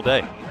has had all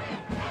day.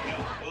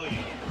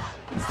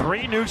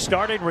 3 new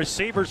starting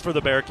receivers for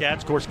the Bearcats.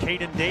 Of course,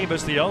 Caden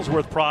Davis, the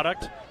Ellsworth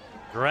product,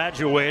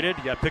 graduated,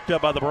 got picked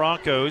up by the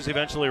Broncos,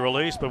 eventually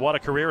released, but what a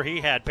career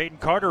he had. Peyton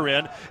Carter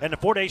in, and the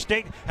Fort Hays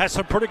State has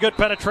some pretty good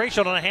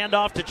penetration on a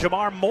handoff to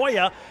Jamar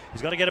Moya.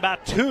 He's going to get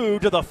about 2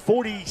 to the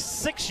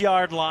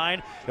 46-yard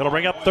line. It'll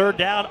bring up 3rd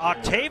down.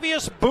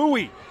 Octavius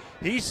Bowie,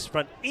 he's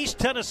from East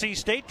Tennessee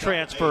State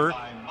transfer,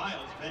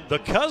 the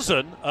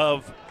cousin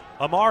of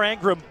Amar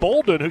Angram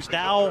Bolden, who's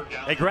now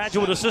a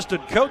graduate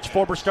assistant coach,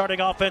 former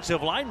starting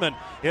offensive lineman,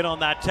 in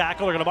on that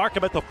tackle. They're going to mark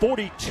him at the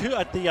 42,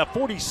 at the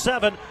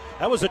 47.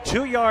 That was a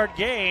 2-yard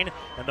gain,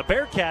 and the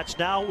Bearcats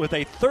now with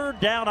a 3rd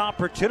down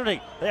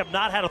opportunity. They have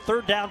not had a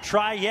 3rd down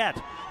try yet.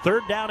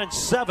 3rd down and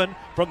 7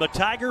 from the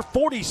Tiger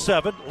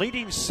 47,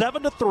 leading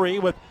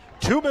 7-3 with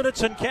 2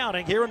 minutes and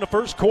counting here in the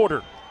 1st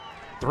quarter.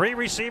 3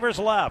 receivers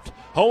left.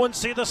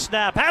 Hohensee the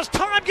snap. Has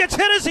time, gets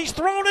hit as he's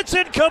thrown. It's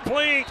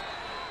incomplete.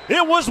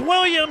 It was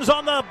Williams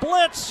on the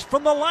blitz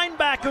from the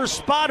linebacker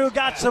spot who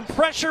got some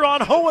pressure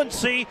on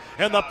Hohensee,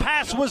 and the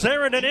pass was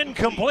errant and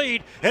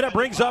incomplete, and it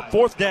brings up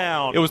 4th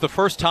down. It was the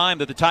first time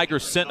that the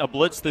Tigers sent a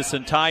blitz this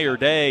entire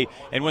day,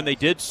 and when they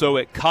did so,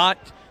 it caught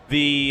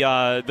the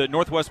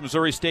Northwest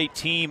Missouri State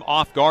team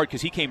off guard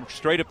because he came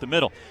straight up the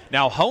middle.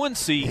 Now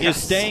Hohensee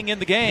is staying in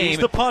the game. He's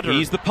the punter.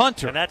 He's the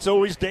punter. And that's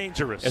always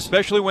dangerous.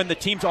 Especially when the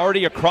team's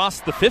already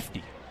across the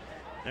 50.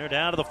 They're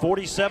down to the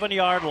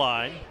 47-yard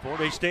line.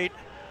 Fort Hays State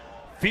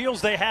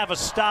feels they have a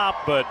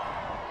stop, but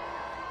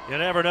you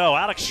never know.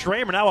 Alex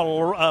Schramer,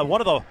 now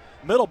one of the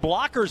middle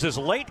blockers, is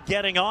late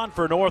getting on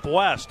for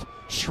Northwest.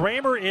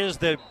 Schramer is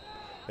and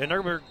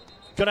they're going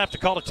to have to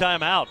call a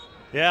timeout.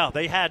 Yeah,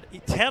 they had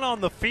 10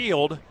 on the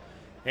field,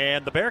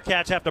 and the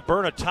Bearcats have to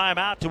burn a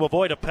timeout to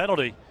avoid a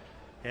penalty,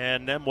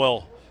 and then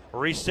we'll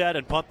reset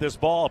and punt this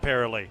ball,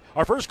 apparently.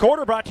 Our 1st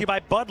quarter brought to you by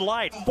Bud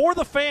Light. For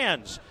the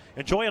fans,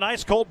 enjoy an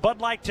ice-cold Bud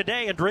Light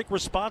today and drink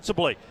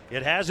responsibly.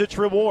 It has its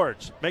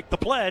rewards. Make the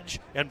pledge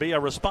and be a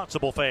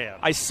responsible fan.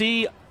 I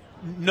see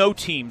no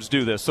teams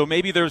do this, so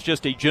maybe there's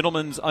just a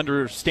gentleman's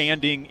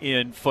understanding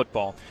in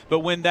football. But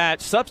when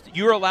that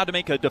you're allowed to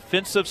make a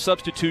defensive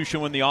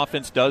substitution when the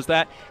offense does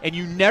that, and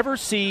you never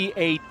see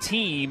a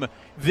team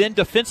then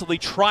defensively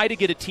try to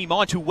get a team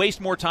on to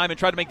waste more time and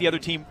try to make the other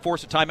team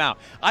force a timeout.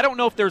 I don't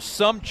know if there's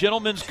some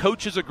gentleman's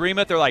coach's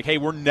agreement. They're like, hey,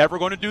 we're never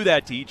going to do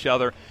that to each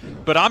other.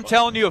 But I'm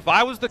telling you, if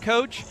I was the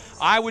coach,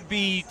 I would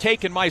be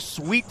taking my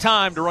sweet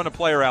time to run a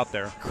player out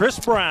there. Chris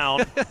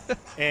Brown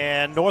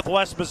and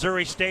Northwest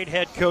Missouri State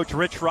head coach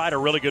Rich Wright are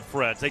really good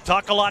friends. They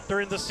talk a lot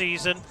during the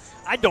season.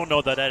 I don't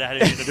know that had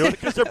anything to do with it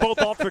because they're both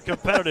ultra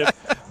competitive.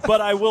 But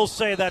I will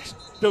say that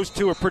those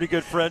two are pretty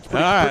good friends,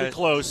 pretty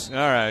close. All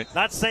right.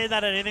 Not saying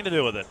that had anything to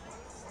do with it.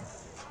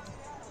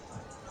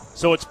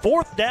 So it's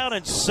 4th down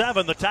and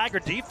 7. The Tiger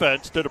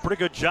defense did a pretty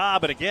good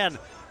job. And, again,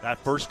 that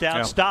first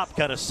down stop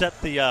kind of set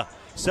the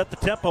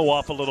tempo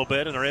off a little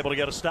bit, and they're able to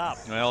get a stop.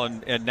 Well,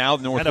 and now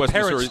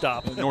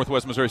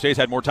Northwest Missouri State's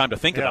had more time to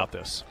think about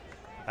this.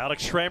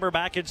 Alex Schramer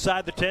back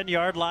inside the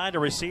 10-yard line to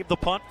receive the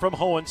punt from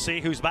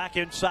Hohensee, who's back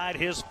inside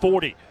his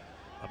 40.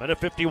 A minute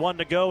 51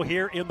 to go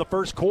here in the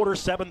first quarter.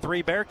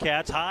 7-3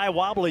 Bearcats. High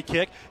wobbly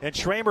kick, and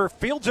Schramer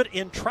fields it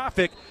in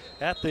traffic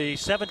at the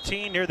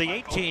 17 near the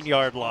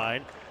 18-yard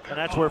line, and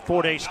that's where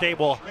Fort Hays State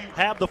will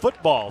have the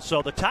football.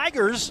 So the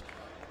Tigers,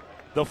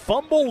 the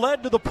fumble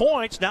led to the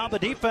points. Now the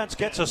defense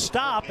gets a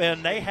stop,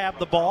 and they have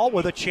the ball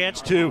with a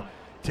chance to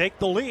take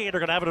the lead. They're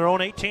going to have it at their own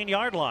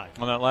 18-yard line.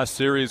 On that last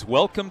series,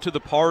 welcome to the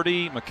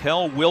party,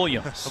 Mikel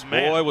Williams.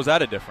 Boy, was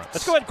that a difference.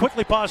 Let's go ahead and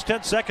quickly pause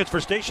 10 seconds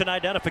for station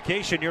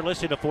identification. You're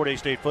listening to Fort Hays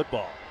State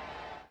football.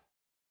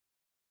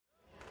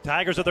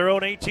 Tigers at their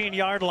own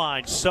 18-yard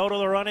line. Soto,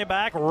 the running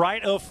back,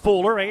 right of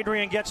Fuller.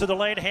 Adrian gets a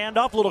delayed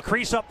handoff. Little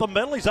crease up the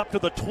middle. He's up to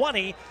the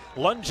 20.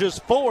 Lunges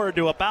forward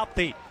to about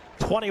the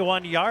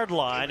 21-yard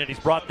line, and he's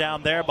brought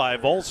down there by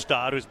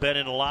Volstad, who's been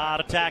in a lot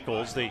of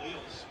tackles. The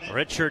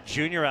redshirt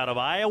junior out of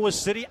Iowa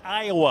City,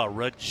 Iowa,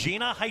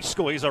 Regina High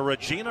School. He's a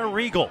Regina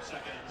Regal.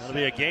 That'll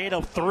be a gain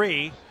of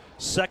 3.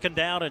 2nd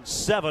down and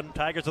 7.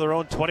 Tigers to their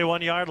own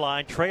 21-yard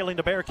line, trailing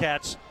the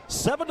Bearcats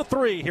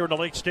 7-3 here in the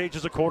late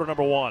stages of quarter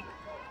number 1.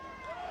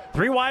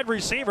 3 wide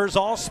receivers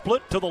all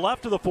split to the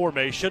left of the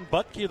formation.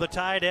 Butke, the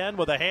tight end,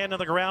 with a hand on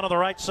the ground on the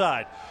right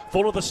side.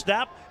 Fuller the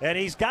snap, and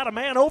he's got a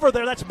man over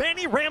there. That's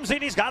Manny Ramsey,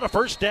 and he's got a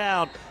first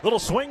down. Little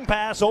swing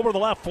pass over the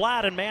left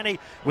flat, and Manny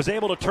was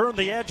able to turn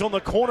the edge on the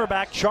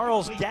cornerback,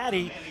 Charles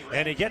Gaddy,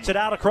 and he gets it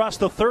out across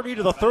the 30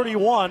 to the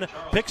 31,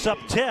 picks up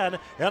 10,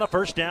 and a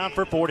first down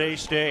for Fort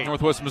Hays State.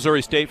 Northwest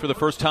Missouri State, for the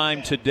first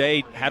time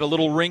today, had a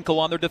little wrinkle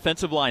on their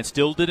defensive line.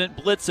 Still didn't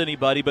blitz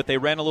anybody, but they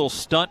ran a little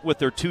stunt with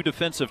their 2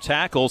 defensive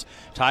tackles.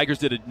 Tigers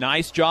did a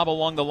nice job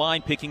along the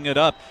line picking it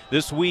up.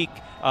 This week,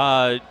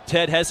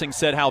 Ted Hessing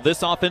said how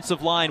this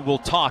offensive line will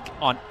talk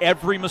on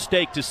every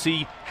mistake to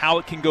see how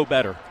it can go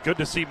better. Good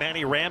to see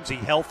Manny Ramsey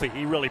healthy.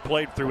 He really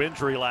played through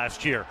injury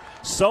last year.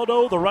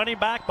 Soto, the running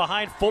back,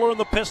 behind Fuller in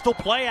the pistol.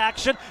 Play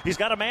action. He's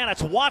got a man.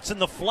 That's Watson,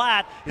 the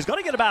flat. He's going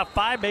to get about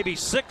 5, maybe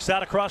 6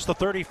 out across the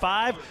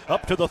 35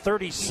 up to the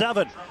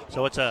 37.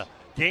 So it's a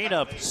gain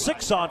of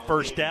 6 on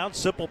first down.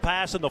 Simple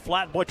pass in the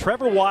flat. Boy,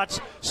 Trevor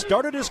Watts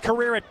started his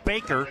career at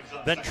Baker,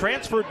 then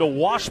transferred to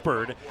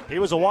Washburn. He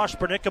was a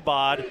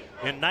Washburn-Ichabod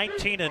in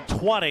 19 and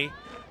 20.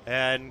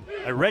 And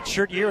a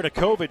redshirt year and a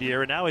COVID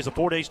year, and now he's a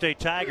Fort Hays State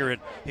Tiger,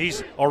 and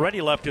he's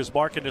already left his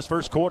mark in his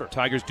first quarter.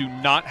 Tigers do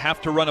not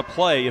have to run a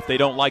play if they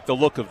don't like the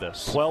look of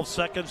this. 12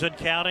 seconds and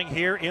counting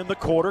here in the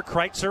quarter.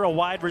 Kreitzer, a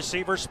wide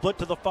receiver, split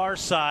to the far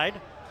side.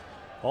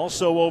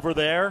 Also over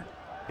there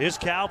is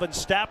Calvin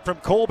Stapp from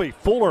Colby.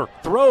 Fuller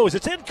throws.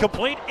 It's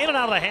incomplete, in and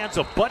out of the hands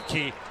of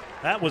Butke.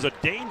 That was a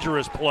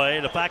dangerous play.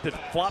 The fact that it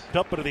flopped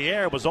up into the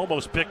air was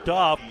almost picked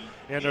off,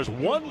 and there's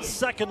 1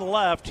 second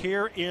left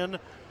here in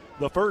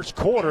the first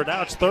quarter.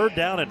 Now it's 3rd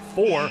down and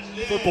 4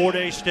 for Fort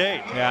Hays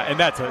State. Yeah, and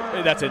that's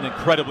an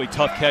incredibly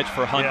tough catch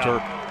for Hunter.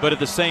 Yeah. But at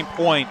the same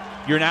point,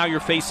 you're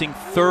facing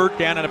 3rd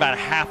down and about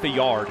half a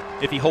yard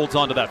if he holds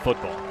on to that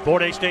football.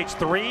 Fort Hays State's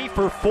 3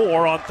 for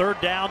 4 on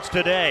 3rd downs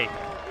today.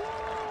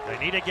 They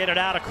need to get it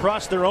out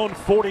across their own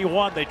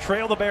 41. They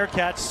trail the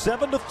Bearcats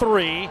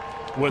 7-3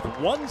 with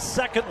 1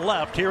 second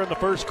left here in the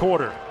first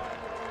quarter.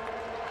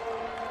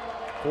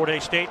 Fort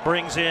Hays State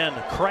brings in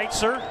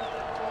Kreitzer,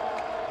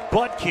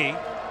 Butke,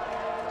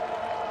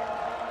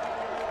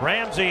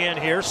 Ramsey in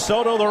here,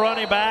 Soto the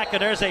running back,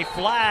 and there's a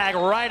flag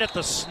right at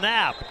the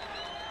snap.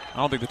 I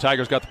don't think the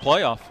Tigers got the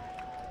playoff.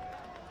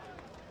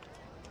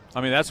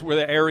 I mean, that's where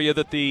the area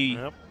that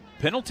the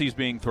penalty's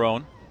being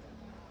thrown.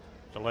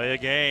 Delay a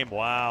game,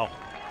 wow.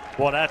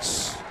 Well,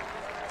 that's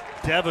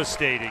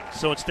devastating.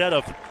 So instead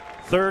of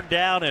 3rd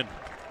down and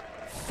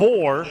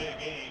 4,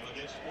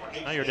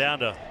 now you're down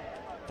to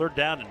 3rd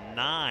down and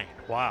 9.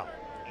 Wow.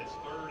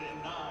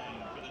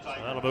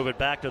 So that'll move it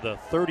back to the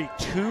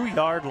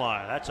 32-yard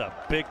line. That's a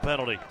big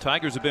penalty.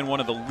 Tigers have been one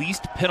of the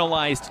least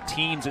penalized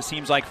teams, it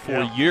seems like,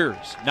 for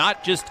years.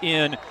 Not just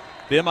in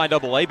the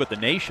MIAA, but the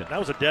nation. That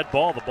was a dead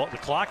ball. The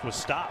clock was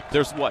stopped.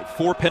 There's,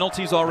 4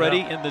 penalties already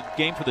in the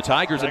game for the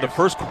Tigers in the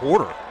first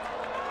quarter.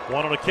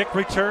 1 on a kick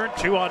return,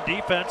 2 on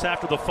defense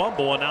after the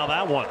fumble, and now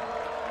that one.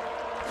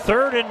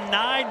 3rd and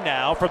 9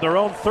 now from their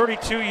own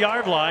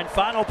 32-yard line.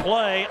 Final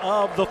play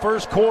of the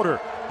first quarter.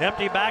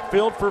 Empty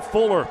backfield for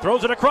Fuller.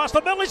 Throws it across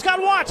the middle. He's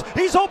got Watts.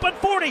 He's open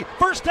 40.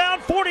 First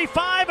down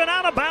 45 and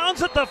out of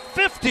bounds at the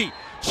 50.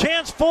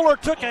 Chance Fuller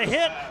took a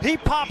hit. He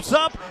pops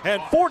up,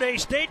 and Fort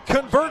Hays State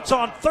converts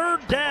on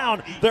 3rd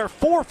down. They're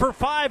 4 for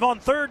 5 on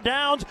 3rd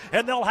downs,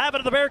 and they'll have it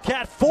at the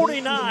Bearcat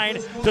 49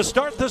 to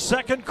start the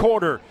second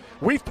quarter.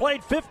 We've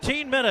played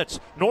 15 minutes.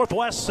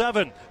 Northwest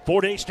 7,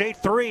 Fort Hays State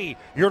 3.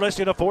 You're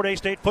listening to Fort Hays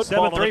State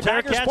football. 7-3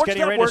 Bearcats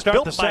getting ready to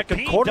start the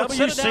second quarter. Let's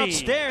send it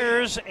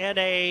downstairs and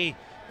a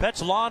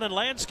Pets Lawn and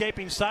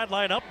Landscaping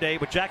sideline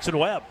update with Jackson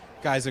Webb.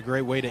 Guys, a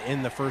great way to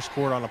end the first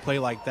quarter on a play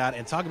like that,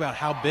 and talk about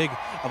how big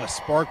of a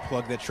spark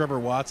plug that Trevor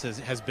Watts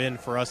has been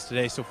for us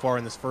today so far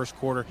in this first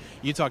quarter.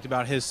 You talked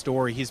about his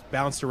story. He's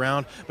bounced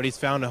around, but he's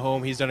found a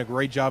home. He's done a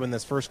great job in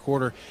this first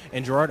quarter.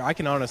 And Gerard, I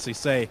can honestly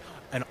say,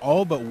 in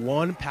all but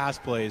one pass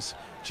plays,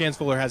 Chance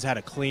Fuller has had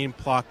a clean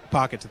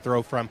pocket to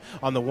throw from.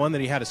 On the one that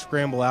he had to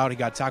scramble out, he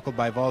got tackled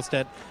by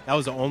Volstead. That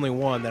was the only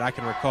one that I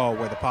can recall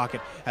where the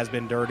pocket has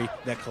been dirty,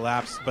 that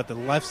collapsed. But the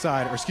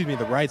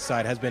the right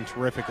side has been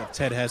terrific of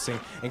Ted Hessing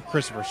and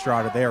Christopher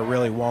Strada. They are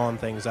really walling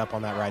things up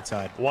on that right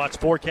side. Watts,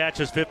 4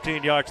 catches,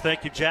 15 yards.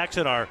 Thank you,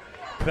 Jackson. Our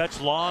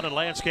Pets Lawn and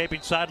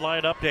Landscaping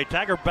sideline update.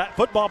 Tiger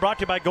football brought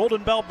to you by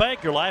Golden Belt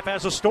Bank. Your life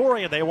has a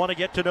story, and they want to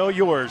get to know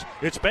yours.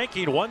 It's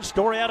banking one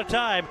story at a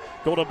time.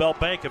 Golden Belt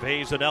Bank of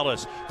Hayes and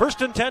Ellis.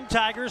 1st and 10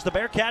 Tigers, the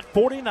Bearcat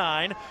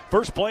 49.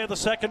 First play of the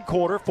second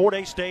quarter. Fort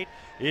Hays State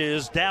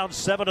is down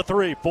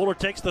 7-3. Fuller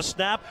takes the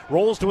snap,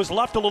 rolls to his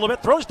left a little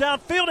bit, throws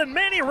downfield, and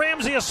Manny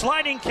Ramsey a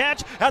sliding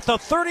catch at the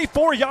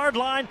 34-yard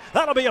line.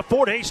 That'll be a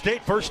Fort Hays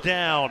State first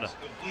down.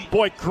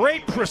 Boy,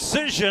 great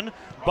precision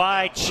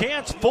by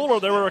Chance Fuller.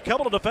 There were a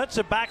couple of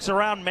defensive backs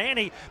around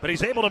Manny, but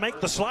he's able to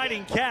make the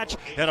sliding catch,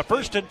 and a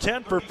 1st and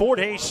 10 for Fort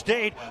Hays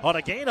State on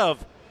a gain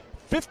of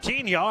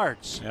 15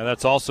 yards. Yeah,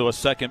 that's also a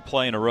second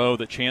play in a row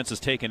that Chance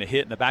has taken a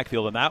hit in the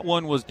backfield, and that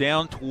one was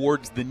down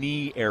towards the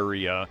knee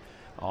area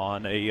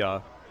on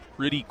a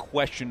pretty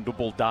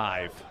questionable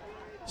dive.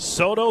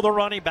 Soto, the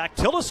running back.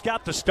 Tillis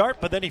got the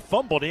start, but then he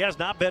fumbled. He has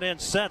not been in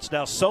since.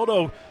 Now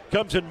Soto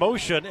comes in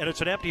motion, and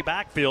it's an empty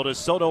backfield as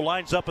Soto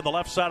lines up in the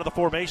left side of the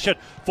formation.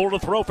 Full to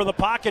throw for the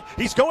pocket.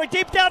 He's going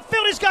deep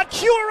downfield. He's got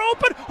Kewer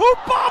open, who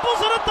bobbles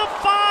it at the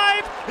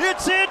 5.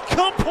 It's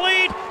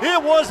incomplete.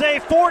 It was a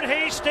Fort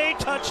Hays State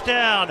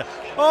touchdown.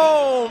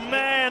 Oh,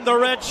 man, the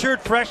redshirt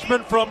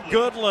freshman from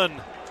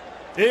Goodland.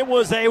 It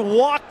was a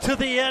walk to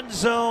the end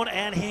zone,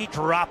 and he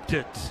dropped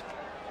it.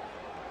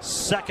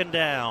 Second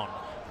down.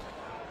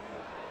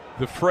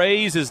 The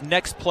phrase is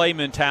next play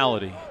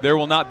mentality. There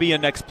will not be a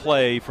next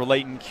play for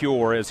Leighton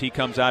Kewer as he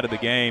comes out of the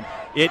game.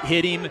 It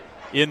hit him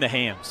in the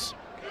hands.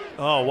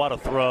 Oh, what a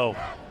throw.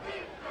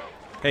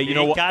 Hey, you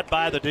know what? He got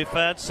by the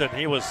defense, and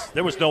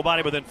there was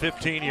nobody within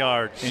 15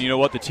 yards. And you know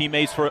what? The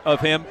teammates of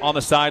him on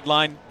the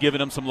sideline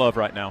giving him some love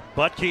right now.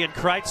 Butke and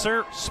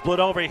Kreitzer split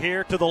over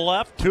here to the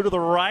left, 2 to the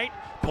right.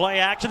 Play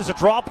action is a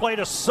draw play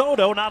to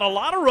Soto. Not a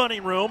lot of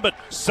running room, but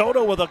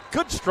Soto with a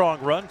good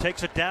strong run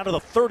takes it down to the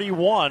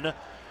 31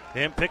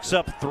 and picks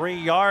up 3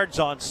 yards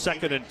on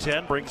 2nd and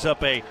 10. Brings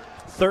up a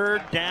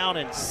 3rd down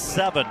and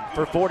 7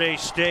 for Fort Hays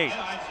State.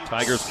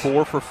 Tigers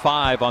 4 for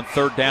 5 on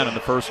 3rd down in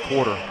the first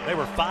quarter. They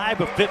were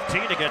 5 of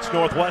 15 against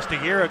Northwest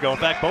a year ago. In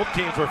fact, both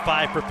teams were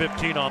 5 for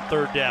 15 on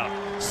 3rd down.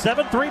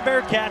 7-3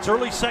 Bearcats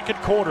early second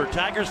quarter.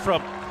 Tigers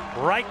from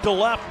right to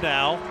left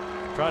now,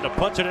 trying to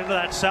punch it into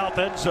that south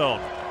end zone.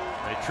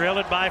 They trail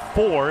it by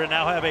 4 and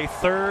now have a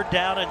 3rd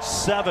down and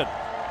 7.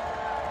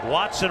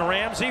 Watson,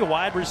 Ramsey,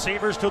 wide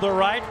receivers to the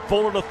right.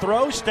 Fuller to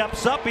throw,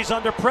 steps up, he's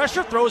under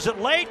pressure, throws it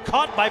late,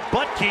 caught by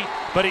Butke,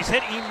 but he's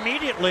hit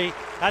immediately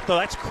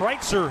that's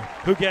Kreitzer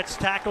who gets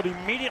tackled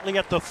immediately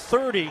at the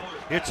 30.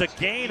 It's a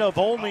gain of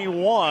only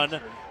 1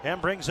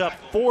 and brings up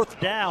 4th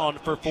down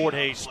for Fort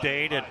Hays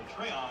State. And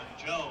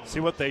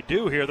see what they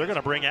do here. They're going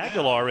to bring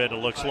Aguilar in, it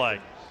looks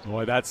like.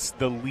 Boy, that's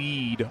the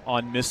lead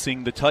on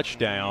missing the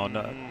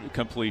touchdown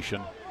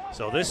completion.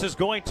 So this is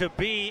going to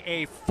be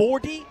a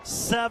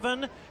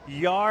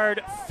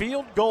 47-yard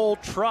field goal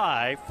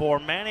try for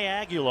Manny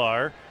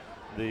Aguilar,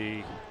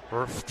 the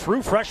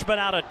true freshman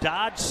out of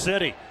Dodge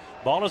City.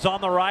 Ball is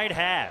on the right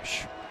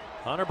hash.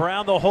 Hunter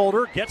Brown, the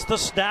holder, gets the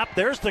snap.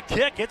 There's the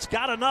kick. It's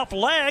got enough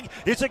leg.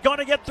 Is it going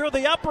to get through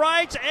the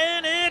uprights?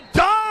 And it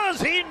does!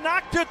 He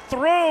knocked it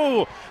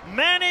through.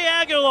 Manny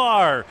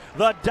Aguilar,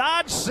 the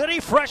Dodge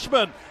City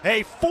freshman,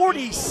 a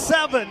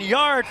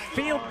 47-yard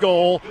field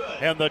goal,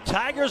 and the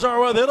Tigers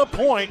are within a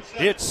point.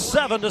 It's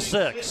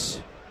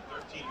 7-6.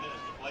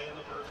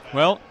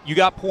 Well, you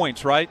got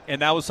points, right?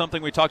 And that was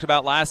something we talked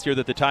about last year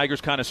that the Tigers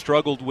kind of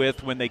struggled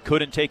with when they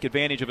couldn't take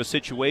advantage of a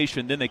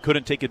situation. Then they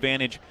couldn't take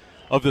advantage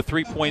of the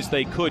 3 points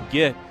they could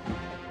get.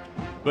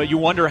 But you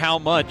wonder how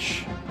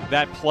much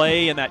that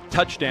play and that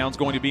touchdown is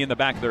going to be in the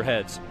back of their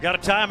heads. Got a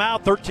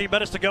timeout, 13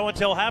 minutes to go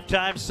until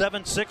halftime,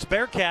 7-6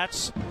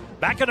 Bearcats.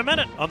 Back in a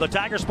minute on the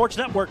Tiger Sports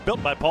Network,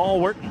 built by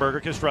Paul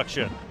Wertenberger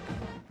Construction.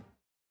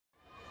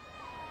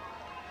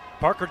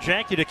 Parker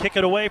Janke to kick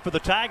it away for the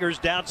Tigers,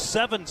 down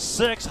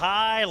 7-6,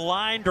 high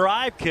line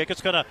drive kick. It's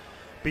going to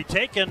be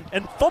taken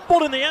and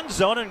fumbled in the end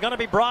zone and going to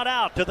be brought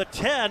out to the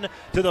 10,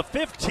 to the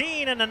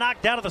 15, and then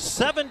knocked down to the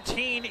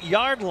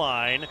 17-yard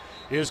line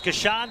is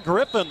Kashawn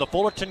Griffin, the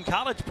Fullerton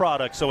College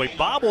product. So he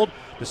bobbled,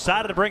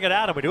 decided to bring it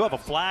out, and we do have a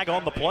flag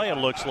on the play, it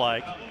looks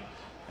like,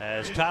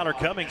 as Tyler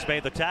Cummings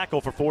made the tackle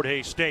for Fort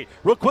Hays State.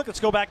 Real quick, let's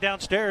go back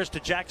downstairs to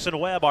Jackson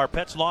Webb, our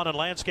Pets Lawn and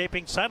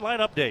Landscaping sideline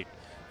update.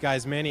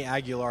 Guys, Manny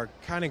Aguilar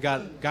kind of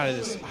got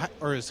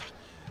his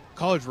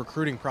college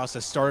recruiting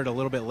process started a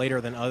little bit later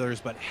than others,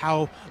 but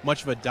how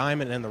much of a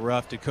diamond in the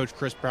rough did Coach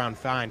Chris Brown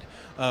find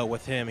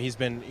with him? He's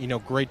been,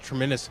 great,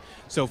 tremendous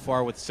so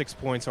far with 6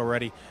 points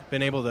already,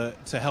 been able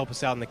to help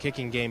us out in the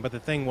kicking game. But the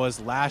thing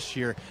was, last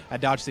year at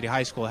Dodge City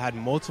High School had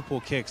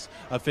multiple kicks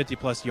of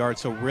 50-plus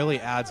yards, so really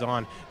adds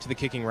on to the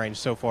kicking range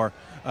so far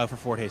for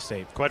Fort Hays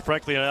State. Quite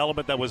frankly, an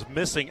element that was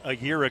missing a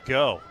year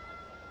ago.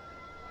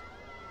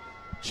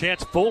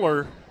 Chance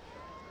Fuller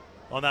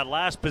on that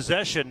last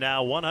possession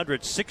now,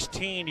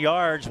 116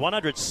 yards,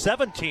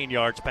 117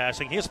 yards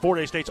passing. He is Fort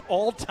Hays State's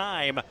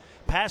all-time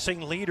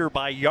passing leader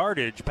by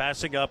yardage,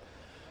 passing up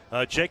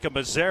Jacob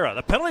Mazzara.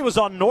 The penalty was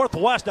on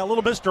Northwest. Now a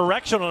little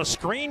misdirection on a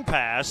screen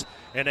pass,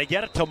 and they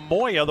get it to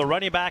Moya, the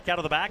running back out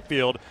of the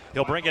backfield.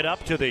 He'll bring it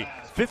up to the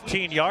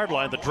 15-yard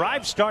line. The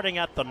drive starting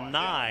at the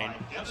 9,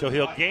 so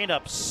he'll gain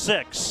up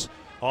 6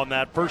 on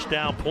that first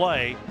down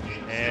play,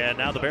 and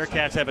now the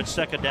Bearcats have it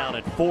second down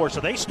and 4,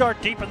 so they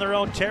start deep in their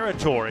own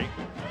territory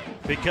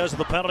because of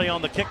the penalty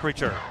on the kick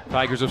return.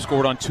 Tigers have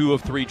scored on 2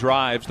 of 3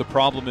 drives. The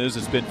problem is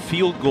it's been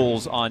field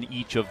goals on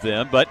each of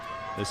them, but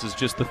this is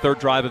just the 3rd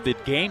drive of the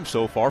game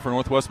so far for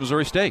Northwest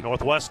Missouri State.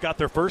 Northwest got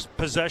their first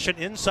possession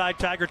inside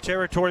Tiger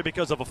territory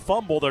because of a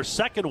fumble. Their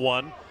second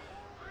one,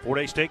 Fort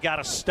Hays State got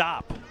a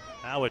stop.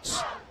 Now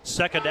it's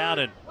second down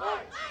and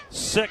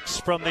 6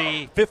 from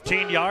the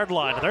 15-yard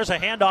line. And there's a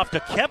handoff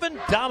to Kevin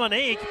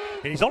Dominique,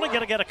 and he's only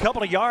going to get a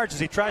couple of yards as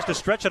he tries to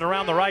stretch it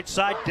around the right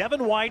side.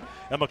 Devin White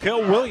and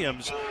Mikael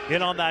Williams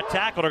in on that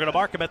tackle. They're going to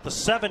mark him at the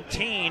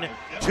 17,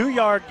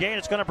 2-yard gain.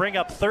 It's going to bring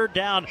up 3rd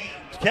down.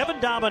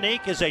 Kevin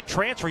Dominique is a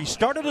transfer. He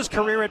started his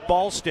career at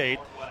Ball State,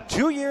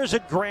 2 years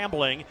at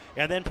Grambling,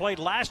 and then played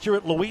last year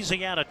at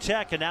Louisiana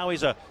Tech, and now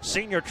he's a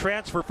senior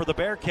transfer for the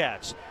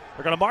Bearcats.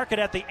 They're going to mark it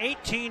at the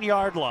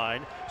 18-yard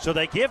line, so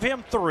they give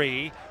him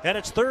 3, and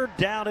it's 3rd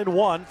down and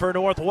 1 for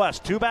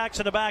Northwest. 2 backs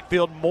in the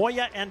backfield,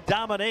 Moya and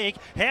Dominique.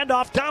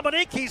 Handoff,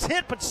 Dominique, he's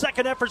hit, but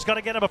second effort's going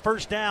to get him a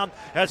first down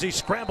as he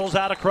scrambles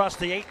out across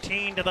the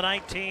 18 to the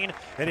 19,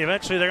 and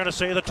eventually they're going to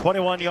say the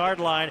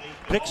 21-yard line.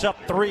 Picks up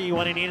 3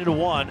 when he needed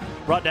 1.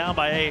 Brought down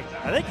by,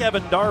 I think,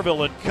 Evan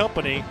Darville and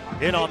company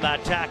in on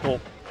that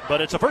tackle. But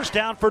it's a first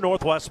down for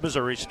Northwest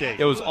Missouri State.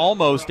 It was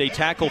almost a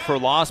tackle for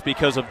loss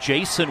because of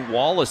Jason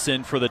Wallace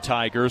in for the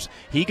Tigers.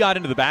 He got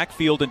into the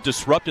backfield and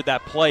disrupted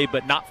that play,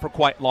 but not for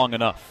quite long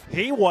enough.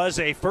 He was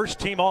a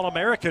first-team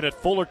All-American at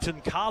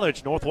Fullerton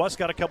College. Northwest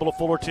got a couple of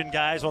Fullerton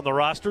guys on the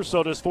roster,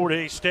 so does Fort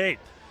Hays State.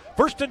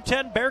 1st and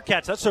 10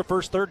 Bearcats. That's their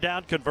first 3rd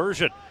down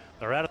conversion.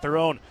 They're out at their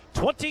own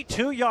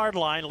 22-yard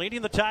line,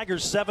 leading the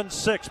Tigers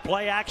 7-6.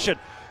 Play action.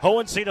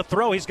 Hohensee to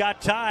throw. He's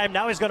got time.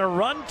 Now he's going to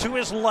run to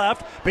his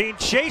left, being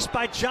chased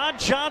by John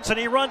Johnson.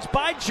 He runs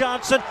by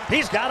Johnson.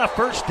 He's got a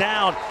first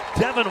down.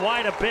 Devin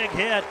White, a big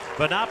hit,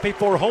 but not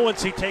before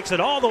Hohensee takes it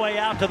all the way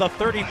out to the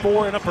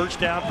 34 and a first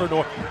down for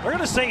North. We're going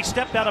to say he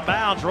stepped out of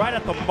bounds right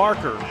at the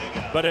marker,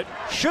 but it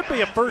should be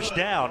a first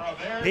down.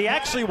 He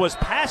actually was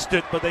past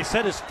it, but they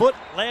said his foot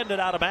landed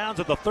out of bounds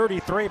at the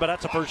 33, but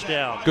that's a first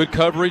down. Good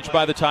coverage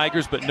by the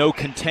Tigers, but no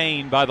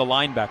contain by the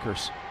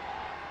linebackers.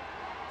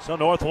 So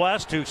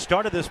Northwest, who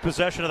started this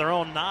possession of their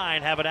own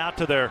 9, have it out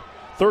to their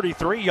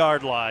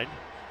 33-yard line,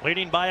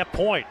 leading by a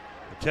point.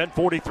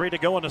 10:43 to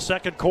go in the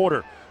second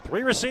quarter.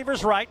 3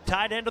 receivers right,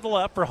 tight end to the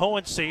left for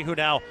Hohensee, who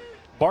now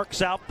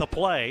barks out the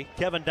play.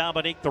 Kevin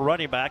Dominique, the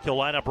running back, he'll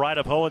line up right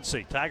of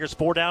Hohensee. Tigers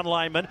 4-down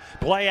linemen,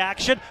 play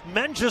action.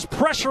 Menges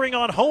pressuring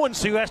on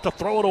Hohensee, who has to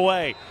throw it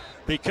away.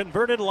 The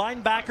converted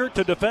linebacker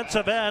to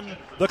defensive end,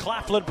 the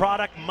Claflin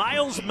product,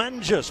 Miles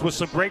Menges, with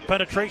some great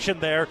penetration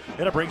there,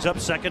 and it brings up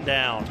second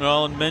down.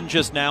 Well, and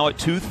Menges now at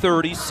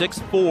 230,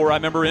 6'4". I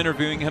remember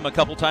interviewing him a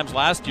couple times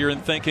last year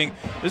and thinking,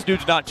 this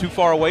dude's not too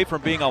far away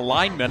from being a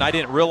lineman. I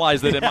didn't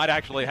realize that it might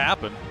actually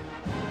happen.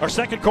 Our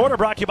second quarter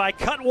brought to you by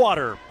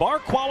Cutwater. Bar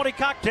quality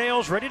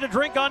cocktails ready to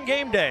drink on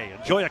game day.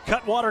 Enjoy a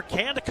Cutwater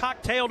canned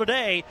cocktail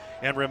today,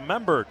 and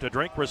remember to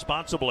drink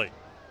responsibly.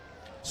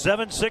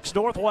 7-6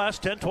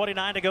 Northwest,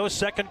 10:29 to go,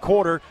 second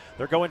quarter.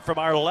 They're going from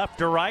our left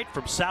to right,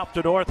 from south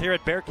to north here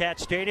at Bearcat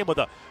Stadium with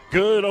a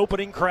good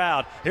opening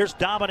crowd. Here's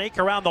Dominique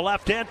around the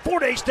left end.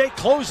 Fort Hays State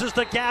closes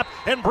the gap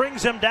and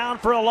brings him down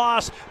for a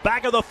loss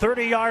back of the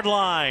 30-yard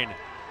line.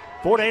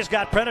 Fort Hays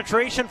got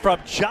penetration from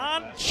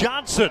John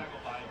Johnson,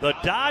 the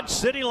Dodge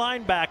City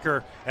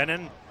linebacker, and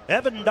then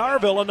Evan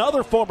Darville,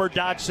 another former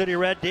Dodge City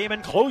Red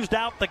Demon, closed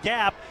out the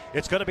gap.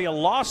 It's going to be a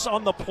loss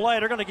on the play.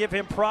 They're going to give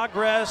him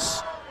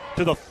progress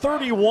to the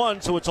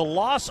 31, so it's a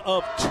loss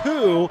of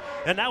 2,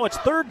 and now it's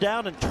 3rd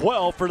down and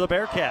 12 for the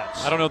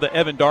Bearcats. I don't know that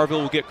Evan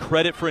Darville will get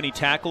credit for any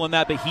tackle in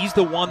that, but he's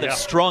the one that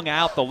strung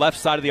out the left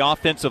side of the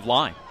offensive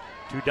line.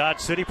 2 Dodge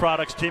City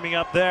products teaming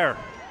up there.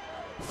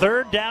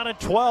 3rd down and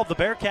 12. The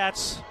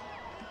Bearcats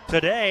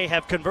today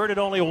have converted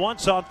only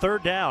once on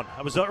 3rd down.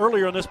 I was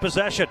earlier in this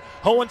possession.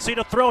 Hohensee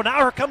to throw. Now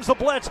here comes the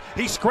blitz.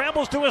 He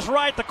scrambles to his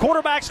right. The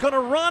quarterback's going to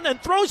run and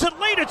throws it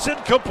late. It's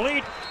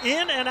incomplete.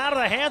 In and out of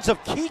the hands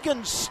of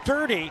Keegan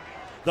Sturdy,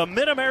 the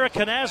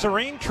Mid-America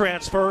Nazarene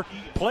transfer.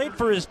 Played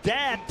for his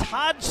dad,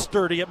 Todd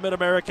Sturdy, at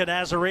Mid-America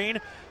Nazarene,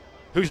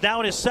 who's now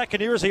in his 2nd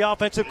year as the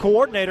offensive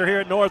coordinator here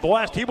at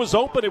Northwest. He was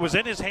open. It was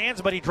in his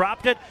hands, but he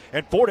dropped it.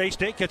 And Fort Hays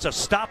State gets a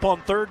stop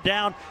on 3rd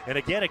down. And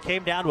again, it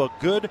came down to a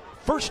good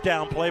 1st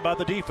down play by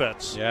the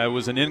defense. Yeah, it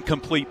was an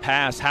incomplete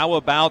pass. How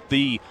about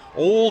the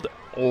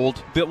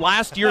the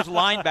last year's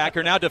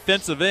linebacker, now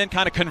defensive end,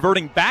 kind of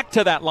converting back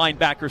to that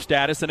linebacker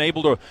status and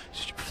able to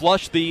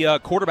flush the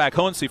quarterback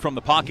Hohensee from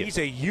the pocket. He's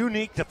a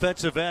unique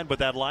defensive end with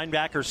that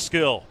linebacker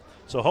skill.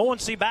 So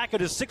Hohensee back at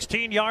his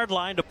 16-yard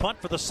line to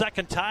punt for the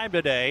 2nd time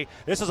today.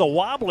 This is a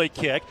wobbly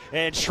kick,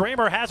 and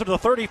Schramer has it to the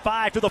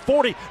 35, to the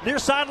 40, near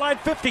sideline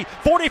 50,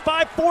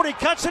 45, 40,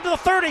 cuts into the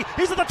 30.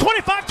 He's at the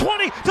 25,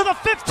 20, to the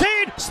 15,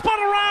 spun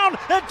around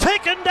and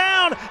taken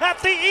down at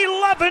the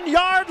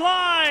 11-yard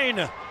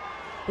line.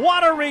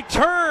 What a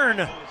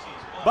return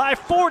by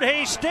Fort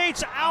Hays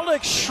State's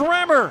Alex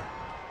Schramer.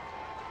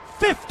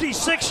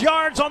 56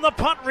 yards on the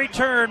punt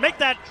return. Make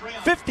that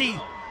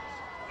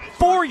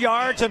 54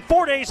 yards, and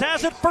Fort Hays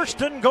has it.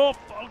 1st and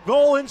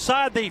goal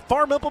inside the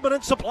Farm Implement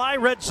and Supply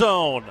red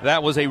zone.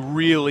 That was a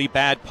really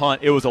bad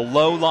punt. It was a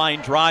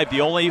low-line drive.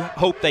 The only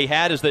hope they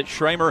had is that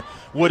Schramer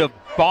would have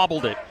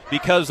bobbled it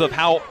because of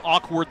how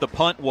awkward the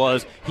punt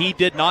was. He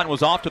did not and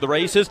was off to the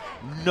races.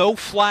 No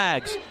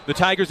flags. The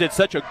Tigers did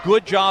such a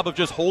good job of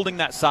just holding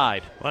that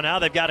side. Well, now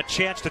they've got a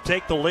chance to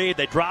take the lead.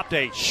 They dropped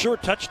a sure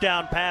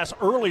touchdown pass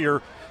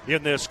earlier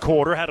in this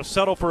quarter. Had to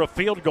settle for a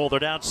field goal. They're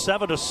down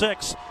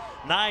 7-6.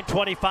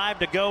 9:25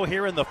 to go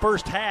here in the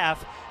first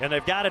half, and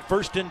they've got it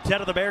 1st and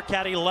 10 of the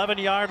Bearcat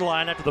 11-yard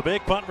line after the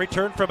big punt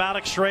return from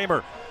Alex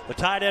Schramer. The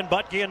tight end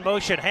Butke in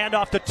motion,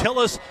 handoff to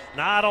Tillis.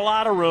 Not a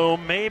lot of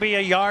room, maybe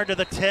a yard to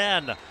the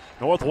 10.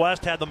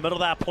 Northwest had the middle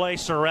of that play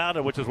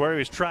surrounded, which is where he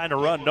was trying to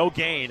run. No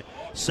gain.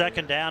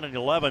 2nd down and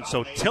 11.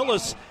 So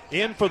Tillis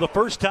in for the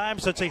first time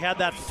since he had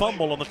that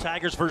fumble on the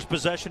Tigers' first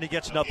possession. He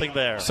gets nothing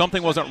there.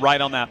 Something wasn't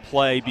right on that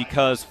play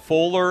because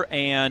Fuller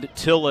and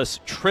Tillis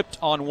tripped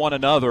on one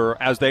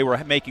another as they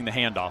were making the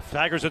handoff.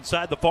 Tigers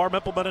inside the Farm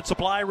Implement and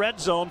Supply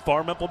red zone.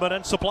 Farm Implement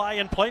and Supply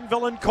in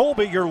Plainville and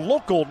Colby, your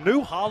local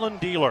New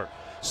Holland dealer.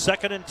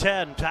 2nd and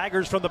 10.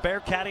 Tigers from the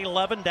Bearcat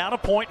 11, down a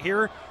point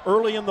here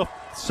early in the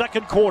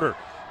 2nd quarter.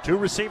 2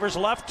 receivers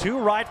left, 2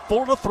 right,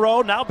 full to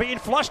throw. Now being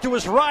flushed to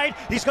his right.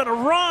 He's going to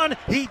run.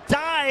 He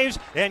dives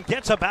and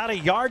gets about a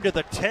yard to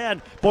the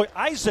 10. Boy,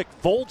 Isaac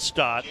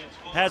Voldstadt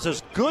has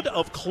as good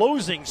of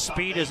closing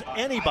speed as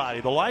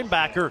anybody. The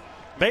linebacker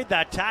made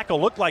that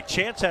tackle. Looked like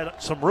Chance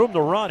had some room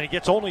to run. He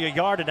gets only a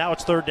yard, and now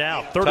it's 3rd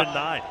down. 3rd and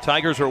 9.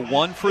 Tigers are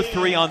 1 for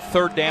 3 on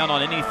 3rd down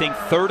on anything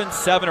 3rd and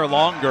 7 or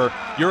longer.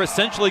 You're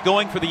essentially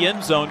going for the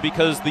end zone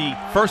because the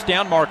 1st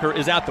down marker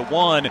is at the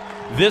 1.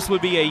 This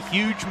would be a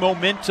huge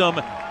momentum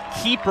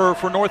keeper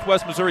for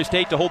Northwest Missouri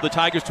State to hold the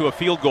Tigers to a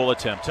field goal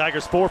attempt.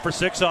 Tigers 4 for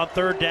 6 on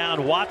 3rd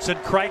down. Watson,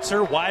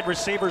 Kreitzer, wide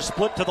receivers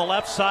split to the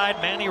left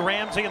side. Manny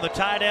Ramsey and the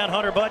tight end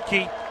Hunter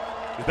Butke.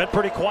 He's been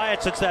pretty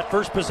quiet since that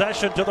first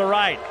possession to the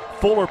right.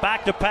 Fuller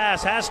back to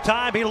pass, has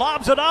time. He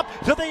lobs it up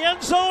to the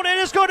end zone. It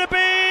is going to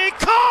be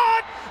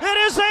caught. It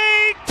is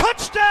a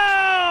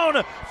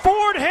touchdown.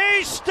 Fort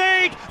Hays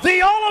State,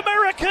 the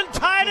All-American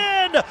tight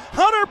end,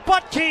 Hunter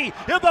Butke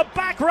in the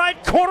back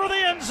right corner of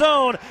the end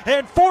zone.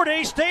 And Fort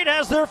Hays State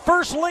has their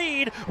first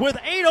lead with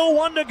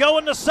 8:01 to go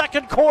in the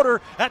 2nd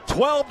quarter at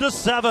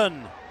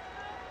 12-7.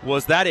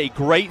 Was that a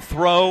great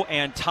throw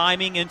and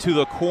timing into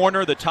the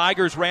corner? The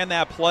Tigers ran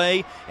that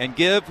play, and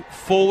give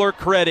Fuller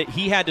credit.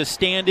 He had to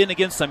stand in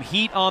against some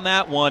heat on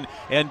that one,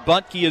 and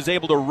Butke is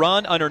able to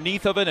run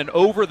underneath of it and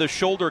over the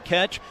shoulder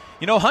catch.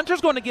 You know, Hunter's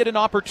going to get an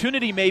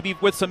opportunity maybe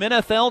with some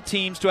NFL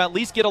teams to at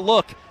least get a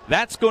look.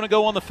 That's going to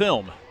go on the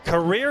film.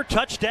 Career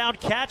touchdown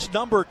catch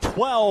number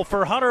 12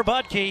 for Hunter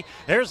Butke.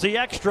 There's the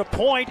extra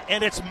point,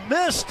 and it's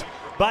missed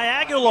by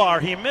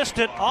Aguilar. He missed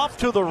it off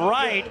to the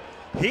right.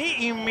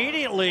 He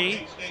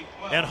immediately,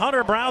 and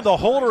Hunter Brown, the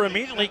holder,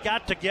 immediately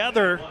got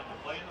together.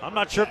 I'm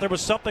not sure if there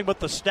was something with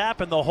the snap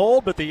and the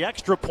hold, but the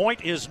extra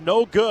point is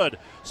no good.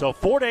 So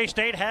Fort Hays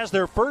State has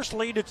their first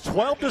lead. It's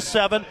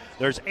 12-7.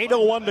 There's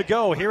 8:01 to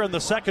go here in the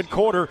 2nd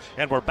quarter,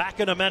 and we're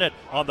back in a minute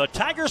on the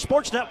Tiger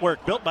Sports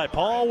Network, built by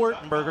Paul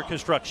Wertenberger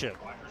Construction.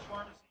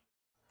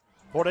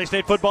 Fort Hays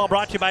State football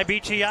brought to you by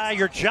BTI,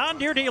 your John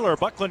Deere dealer.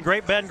 Buckland,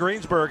 Great Bend,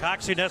 Greensburg,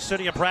 Hoxie, Ness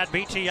City, and Pratt.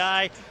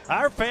 BTI,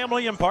 our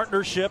family in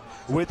partnership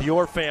with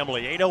your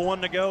family.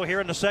 8:01 to go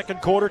here in the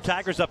second quarter.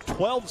 Tigers up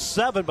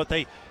 12-7, but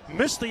they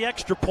missed the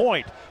extra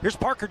point. Here's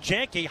Parker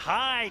Janke,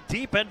 high,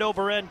 deep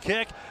end-over-end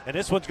kick, and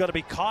this one's going to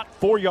be caught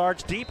 4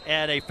 yards deep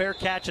and a fair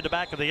catch in the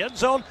back of the end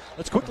zone.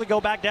 Let's quickly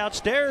go back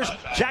downstairs.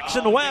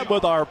 Jackson Webb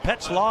with our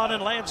Pets Lawn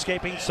and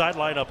Landscaping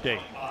sideline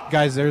update.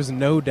 Guys, there's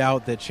no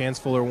doubt that Chance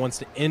Fuller wants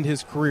to end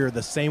his career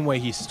the same way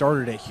he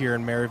started it here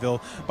in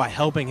Maryville, by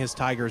helping his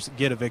Tigers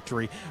get a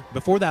victory.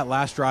 Before that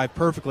last drive,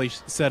 perfectly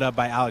set up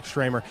by Alex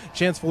Schramer,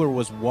 Chance Fuller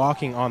was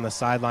walking on the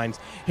sidelines,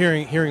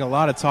 hearing a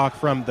lot of talk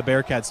from the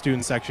Bearcat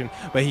student section,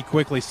 but he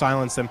quickly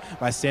silenced them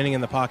by standing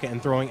in the pocket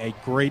and throwing a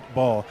great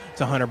ball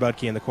to Hunter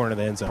Budke in the corner of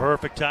the end zone.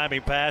 Perfect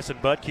timing pass,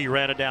 and Budke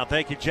ran it down.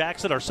 Thank you,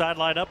 Jackson. Our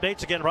sideline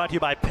updates again brought to you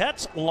by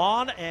Pets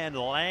Lawn and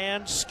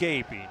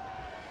Landscaping.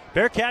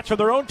 Bearcats from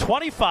their own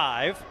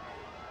 25.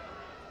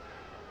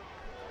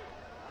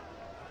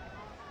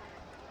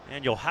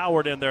 Daniel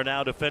Howard in there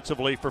now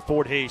defensively for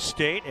Fort Hays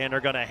State, and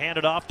they're going to hand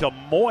it off to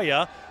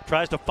Moya.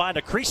 Tries to find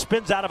a crease,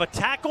 spins out of a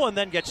tackle, and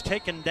then gets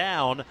taken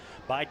down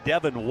by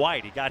Devin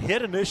White. He got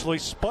hit initially,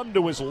 spun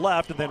to his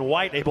left, and then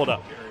White able to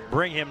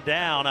bring him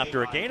down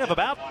after a gain of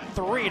about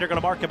 3. They're going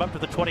to mark him up to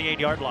the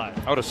 28-yard line.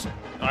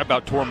 I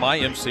about tore my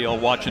MCL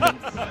watching him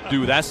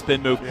do that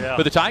spin move. Yeah.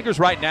 But the Tigers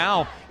right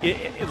now,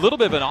 a little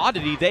bit of an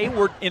oddity. They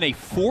were in a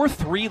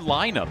 4-3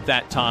 lineup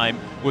that time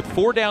with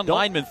 4 down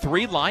linemen,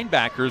 3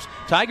 linebackers.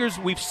 Tigers,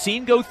 we've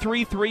seen go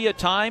 3-3 at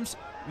times,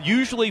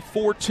 usually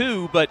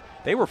 4-2, but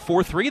they were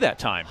 4-3 that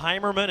time.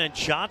 Heimerman and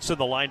Johnson,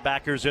 the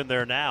linebackers, in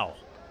there now.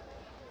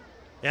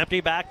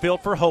 Empty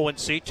backfield for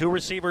Hohensee. 2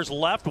 receivers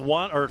left,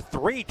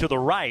 3 to the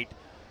right.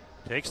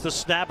 Takes the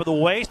snap of the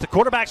waist. The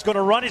quarterback's going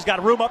to run. He's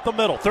got room up the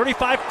middle.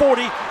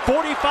 35-40,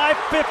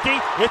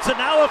 45-50. It's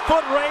now a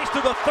foot race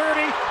to the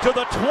 30, to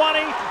the 20,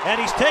 and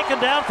he's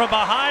taken down from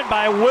behind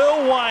by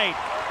Will White.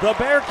 The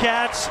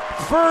Bearcats'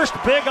 first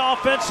big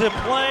offensive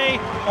play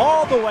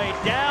all the way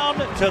down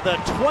to the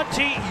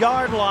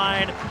 20-yard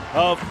line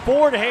of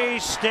Fort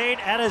Hays State.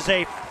 That is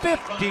a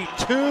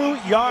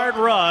 52-yard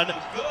run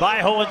by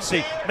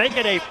Hohensee. Make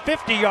it a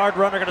 50-yard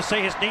run. They're going to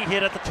say his knee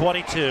hit at the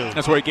 22.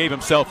 That's where he gave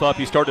himself up.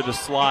 He started to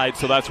slide,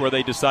 so that's where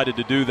they decided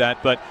to do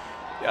that. But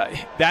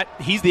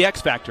he's the X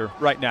factor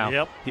right now.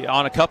 Yep.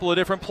 On a couple of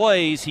different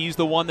plays, he's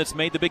the one that's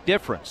made the big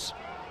difference.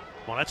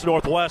 Well, that's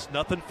Northwest,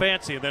 nothing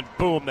fancy, and then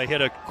boom, they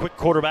hit a quick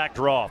quarterback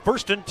draw.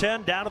 1st and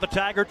 10, down to the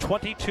Tiger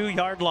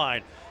 22-yard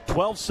line.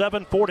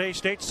 12-7, Fort Hays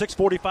State,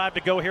 6:45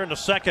 to go here in the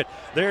second.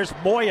 There's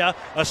Moya,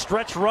 a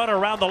stretch run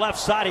around the left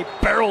side. He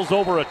barrels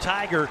over a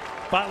Tiger.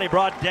 Finally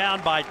brought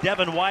down by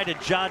Devin White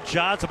and John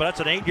Johnson, but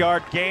that's an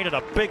 8-yard gain and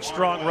a big,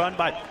 strong run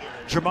by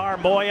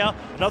Jamar Moya,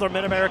 another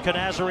Mid-America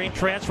Nazarene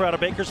transfer out of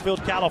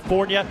Bakersfield,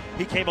 California.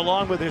 He came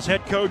along with his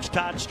head coach,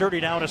 Todd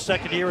Sturdy, now in his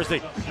second year as the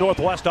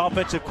Northwest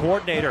offensive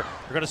coordinator.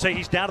 They're going to say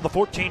he's down to the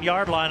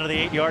 14-yard line of the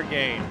 8-yard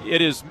gain.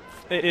 It is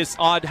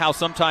odd how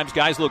sometimes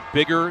guys look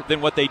bigger than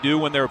what they do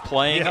when they're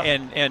playing, yeah.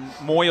 and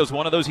Moya's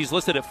one of those. He's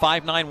listed at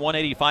 5'9",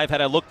 185.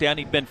 Had I looked down,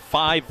 he'd been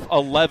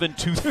 5'11",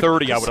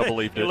 230, I would have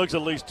believed it. He looks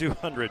at least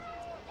 200.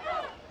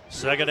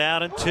 Second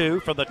down and 2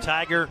 from the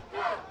Tiger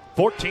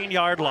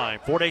 14-yard line.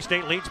 Fort Hays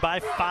State leads by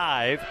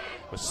 5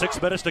 with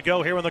 6 minutes to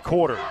go here in the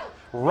quarter.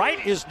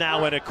 Wright is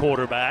now in at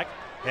quarterback,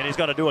 and he's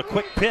going to do a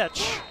quick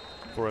pitch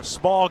for a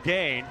small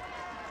gain.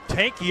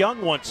 Tank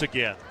Young once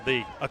again,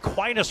 the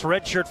Aquinas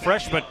redshirt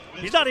freshman.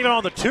 He's not even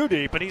on the 2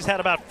 deep, and he's had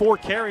about 4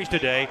 carries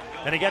today,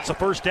 and he gets a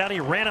first down. He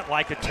ran it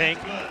like a tank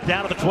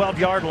down to the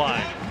 12-yard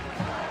line.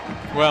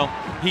 Well,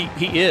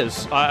 he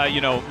is,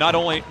 not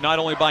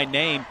only by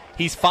name,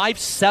 he's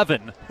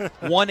 5'7",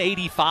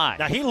 185.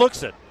 Now he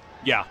looks it.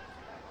 Yeah.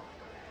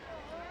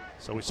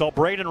 So we saw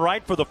Braden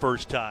Wright for the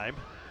first time,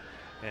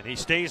 and he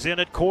stays in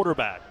at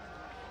quarterback.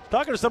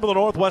 Talking to some of the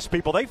Northwest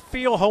people, they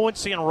feel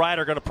Hohensee and Wright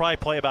are going to probably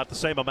play about the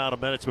same amount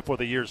of minutes before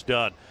the year's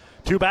done.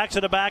 2 backs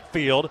in the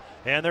backfield,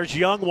 and there's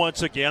Young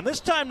once again.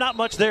 This time not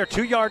much there.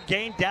 2-yard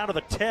gain down to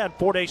the 10.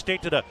 Fort Hays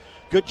State did a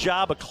good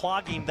job of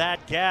clogging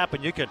that gap,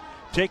 and you can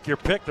take your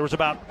pick. There was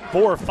about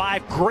 4 or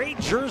 5 great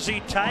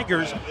Jersey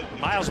Tigers.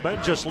 Miles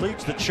Men just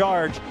leads the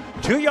charge.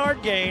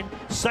 2-yard gain,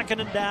 2nd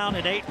and down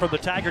and 8 from the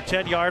Tiger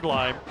 10-yard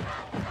line.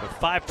 With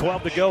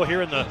 5:12 to go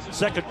here in the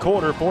second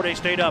quarter, Fort Hays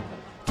State up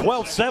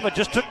 12-7,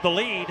 just took the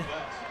lead.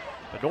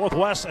 The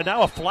Northwest, and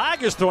now a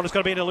flag is thrown. It's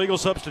going to be an illegal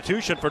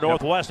substitution for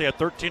Northwest. They had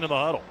 13 in the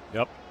huddle.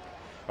 Yep.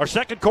 Our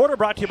second quarter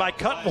brought to you by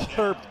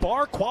Cutwater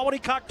Bar Quality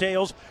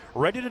Cocktails,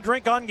 ready to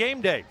drink on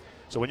game day.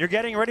 So when you're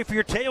getting ready for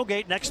your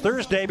tailgate next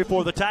Thursday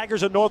before the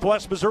Tigers in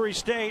Northwest Missouri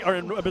State, or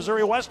in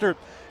Missouri Western,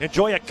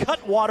 enjoy a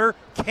Cutwater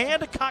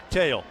canned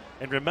cocktail.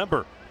 And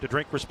remember to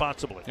drink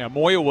responsibly. Yeah,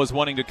 Moya was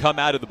wanting to come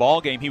out of the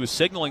ball game. He was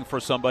signaling for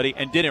somebody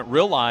and didn't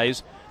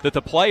realize that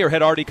the player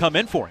had already come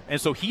in for him.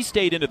 And so he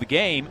stayed into the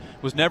game,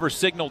 was never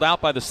signaled out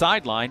by the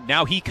sideline.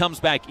 Now he comes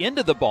back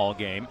into the ball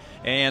game,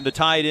 and the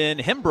tight end,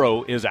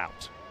 Hembro, is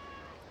out.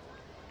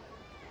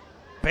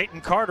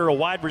 Peyton Carter, a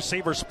wide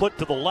receiver, split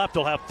to the left.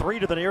 He'll have 3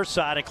 to the near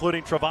side,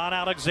 including Trevon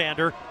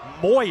Alexander,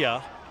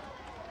 Moya,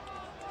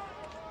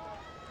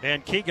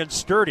 and Keegan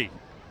Sturdy.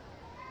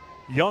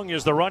 Young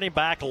is the running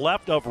back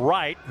left of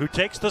right, who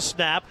takes the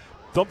snap,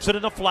 thumps it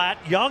in the flat.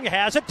 Young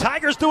has it.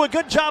 Tigers do a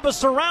good job of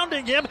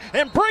surrounding him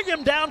and bring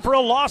him down for a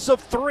loss of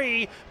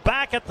 3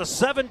 back at the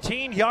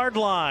 17-yard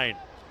line.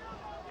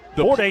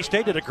 Fort Hays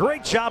State did a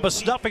great job of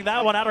stuffing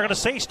that one out. They're going to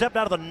say he stepped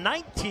out of the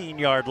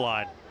 19-yard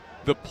line.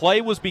 The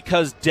play was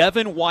because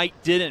Devin White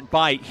didn't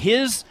bite.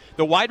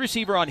 The wide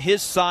receiver on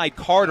his side,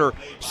 Carter,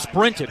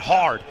 sprinted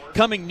hard,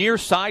 coming near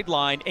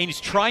sideline, and he's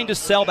trying to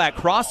sell that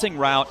crossing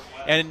route.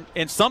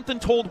 And something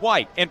told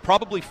White, and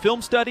probably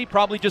film study,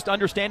 probably just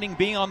understanding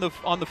being on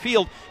the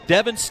field,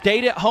 Devin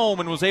stayed at home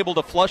and was able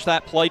to flush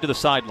that play to the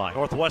sideline.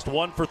 Northwest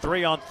 1 for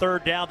 3 on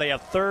third down. They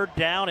have third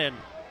down and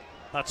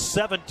that's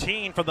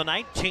 17 from the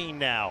 19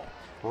 now.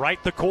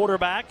 Wright, the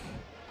quarterback,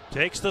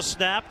 takes the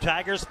snap.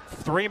 Tigers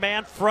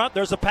 3-man front.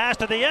 There's a pass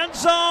to the end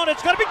zone.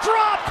 It's going to be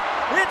dropped.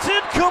 It's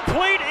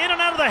incomplete. In and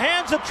out of the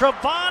hands of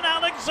Trevon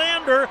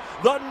Alexander,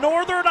 the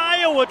Northern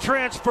Iowa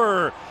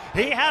transfer.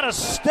 He had a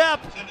step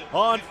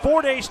on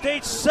Fort Hays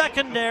State's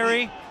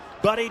secondary,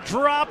 but he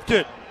dropped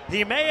it.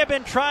 He may have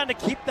been trying to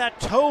keep that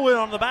toe in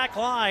on the back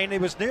line. He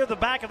was near the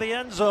back of the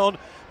end zone,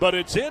 but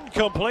it's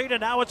incomplete,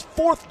 and now it's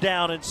 4th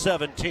down and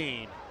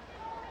 17.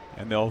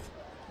 And they'll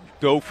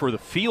go for the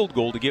field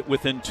goal to get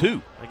within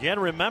 2. Again,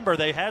 remember,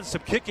 they had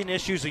some kicking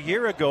issues a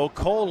year ago.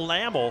 Cole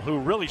Lammel, who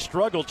really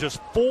struggled,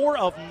 just 4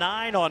 of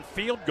 9 on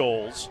field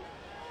goals.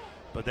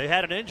 But they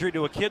had an injury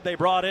to a kid they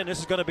brought in. This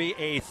is going to be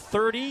a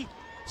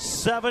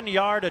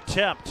 37-yard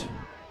attempt.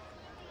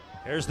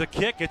 Here's the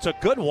kick. It's a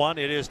good one.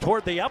 It is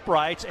toward the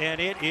uprights, and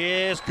it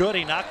is good.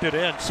 He knocked it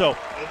in. So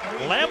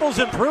Lammel's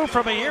improved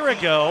from a year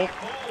ago,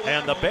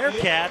 and the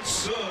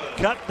Bearcats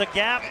cut the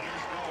gap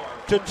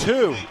to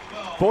 2.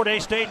 Fort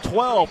Hays State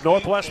 12,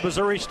 Northwest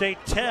Missouri State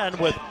 10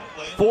 with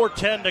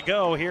 4:10 to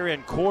go here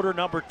in quarter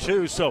number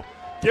 2. So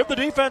give the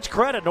defense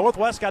credit.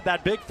 Northwest got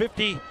that big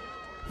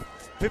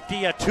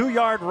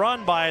 52-yard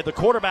run by the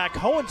quarterback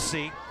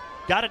Hohensee.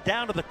 Got it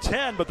down to the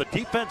 10, but the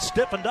defense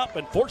stiffened up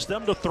and forced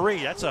them to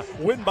 3. That's a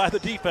win by the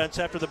defense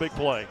after the big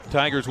play.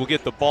 Tigers will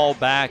get the ball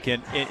back,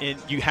 and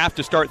you have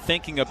to start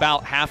thinking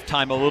about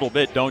halftime a little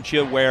bit, don't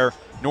you, where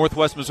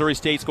Northwest Missouri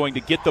State's going to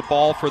get the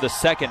ball for the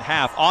second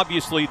half.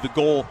 Obviously, the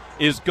goal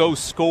is go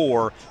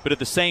score, but at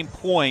the same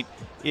point,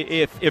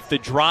 if the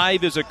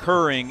drive is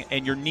occurring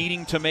and you're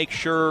needing to make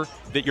sure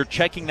that you're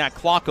checking that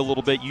clock a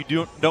little bit,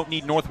 you don't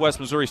need Northwest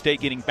Missouri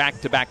State getting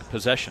back-to-back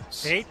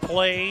possessions. 8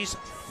 plays,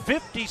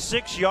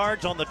 56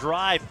 yards on the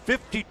drive,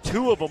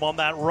 52 of them on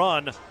that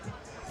run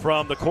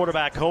from the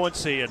quarterback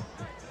Hohensee. And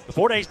the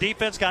Fort Hays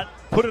defense got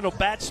put in a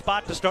bad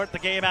spot to start the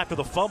game after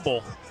the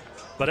fumble.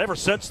 But ever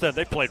since then,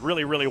 they played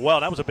really, really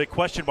well. That was a big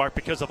question mark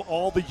because of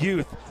all the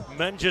youth.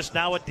 Menges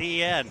now a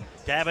DN.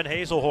 Gavin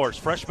Hazelhorst,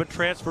 freshman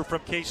transfer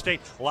from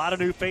K-State. A lot of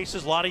new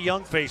faces, a lot of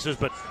young faces,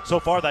 but so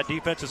far that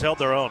defense has held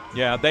their own.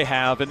 Yeah, they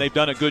have, and they've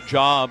done a good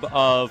job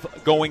of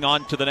going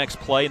on to the next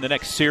play in the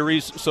next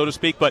series, so to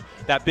speak. But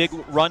that big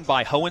run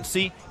by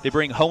Hohensee, they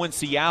bring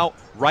Hohensee out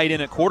right in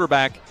at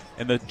quarterback,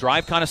 and the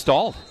drive kind of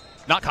stalled.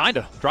 Not kind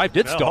of. Drive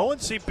did stall.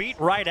 Hohensee beat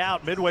right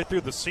out midway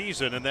through the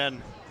season, and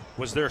then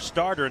was their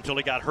starter until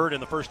he got hurt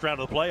in the first round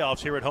of the playoffs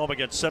here at home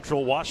against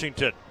Central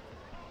Washington.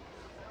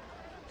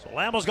 So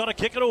Lammel's going to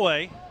kick it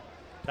away.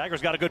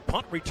 Tigers got a good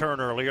punt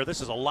return earlier.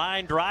 This is a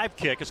line drive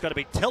kick. It's going to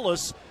be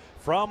Tillis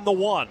from the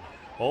 1.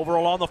 Over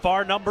along the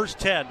far numbers,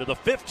 10 to the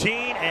 15,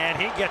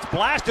 and he gets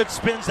blasted,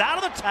 spins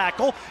out of the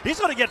tackle. He's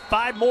going to get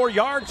 5 more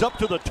yards up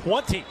to the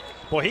 20.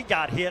 Boy, he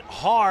got hit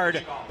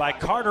hard by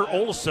Carter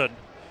Olson,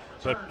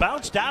 but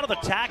bounced out of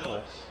the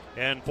tackle,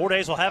 and Fort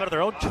Hays will have it at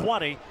their own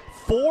 20.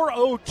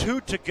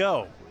 4:02 to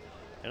go.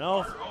 You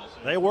know,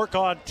 they work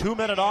on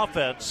 2-minute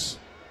offense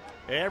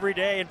every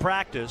day in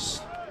practice.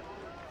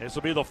 This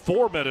will be the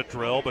 4-minute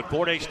drill, but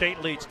Fort Hays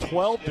State leads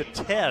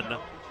 12-10,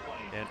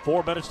 and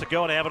 4 minutes to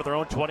go, and they have it at their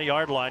own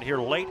 20-yard line here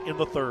late in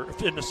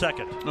the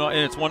second. Well, and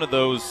it's one of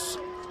those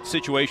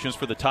situations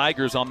for the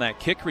Tigers on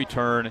that kick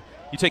return.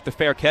 You take the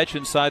fair catch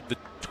inside the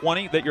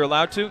 20 that you're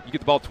allowed to, you get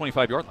the ball at the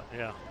 25-yard line.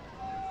 Yeah.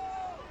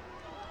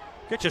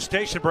 Get your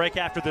station break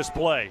after this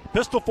play.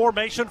 Pistol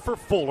formation for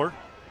Fuller.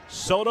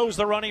 Soto's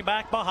the running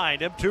back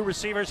behind him. 2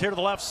 receivers here to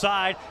the left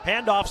side.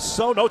 Handoff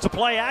Soto to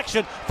play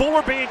action.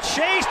 Fuller being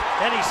chased,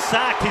 and he's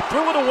sacked. He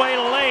threw it away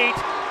late.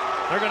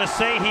 They're going to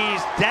say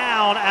he's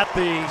down at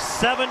the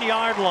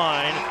 7-yard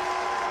line.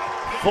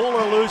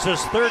 Fuller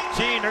loses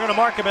 13. They're going to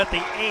mark him at the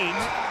 8.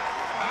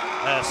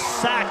 A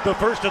sack, the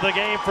first of the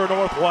game for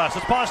Northwest.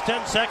 Let's pause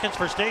 10 seconds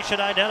for station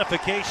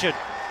identification.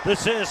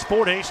 This is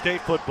Fort Hays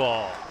State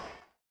football.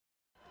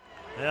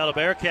 Now the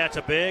Bearcats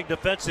a big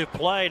defensive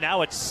play.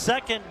 Now it's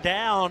 2nd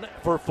down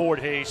for Fort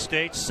Hays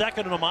State.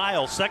 2nd and a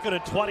mile. 2nd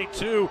and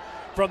 22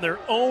 from their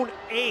own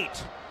 8.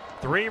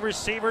 3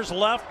 receivers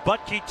left.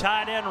 Butke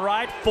tight end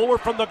right. Fuller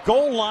from the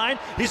goal line.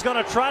 He's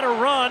going to try to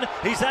run.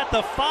 He's at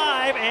the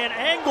 5 and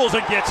angles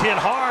and gets hit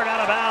hard out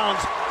of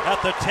bounds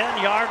at the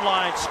 10-yard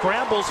line.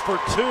 Scrambles for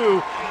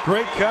 2.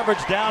 Great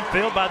coverage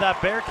downfield by that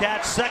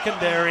Bearcats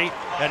secondary.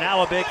 And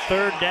now a big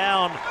 3rd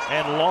down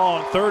and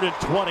long. 3rd and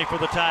 20 for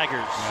the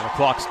Tigers. And the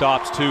clock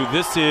stops too.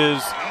 This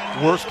is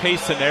worst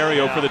case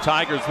scenario for the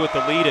Tigers with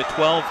the lead at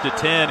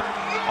 12-10.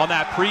 On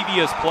that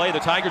previous play, the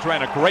Tigers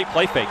ran a great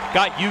play fake.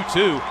 Got you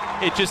too.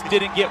 It just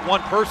didn't get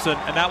one person,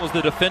 and that was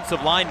the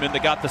defensive lineman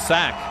that got the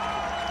sack.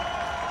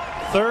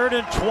 3rd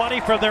and 20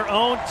 from their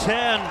own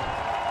 10.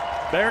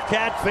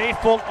 Bearcat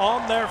faithful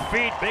on their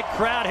feet. Big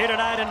crowd here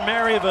tonight in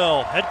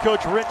Maryville. Head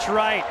coach Rich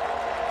Wright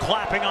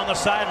clapping on the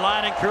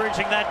sideline,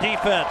 encouraging that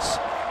defense.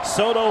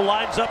 Soto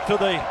lines up to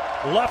the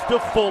left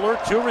of Fuller.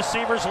 2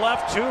 receivers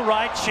left, 2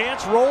 right.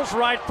 Chance rolls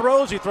right,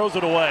 throws. He throws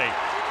it away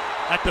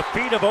at the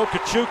feet of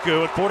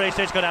Okechukwu, and Fort Hays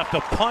State's going to have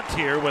to punt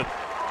here with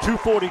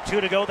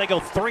 2:42 to go. They go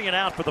 3 and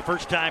out for the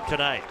first time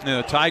tonight.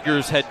 The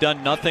Tigers had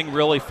done nothing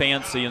really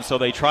fancy, and so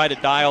they try to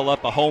dial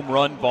up a home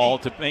run ball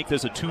to make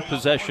this a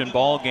 2-possession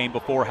ball game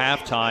before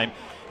halftime,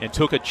 and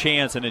took a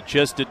chance, and it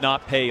just did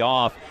not pay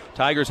off.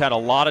 Tigers had a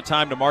lot of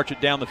time to march it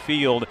down the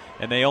field,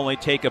 and they only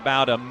take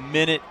about a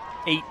minute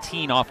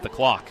 18 off the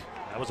clock.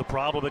 That was a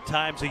problem at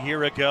times a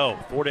year ago.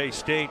 Fort Hays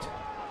State,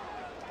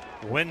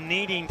 when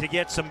needing to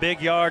get some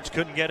big yards,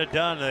 couldn't get it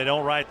done, and they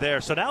don't right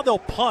there. So now they'll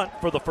punt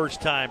for the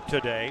first time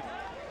today.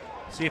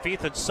 See if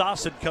Ethan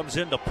Sosson comes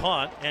in to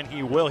punt, and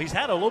he will. He's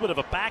had a little bit of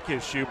a back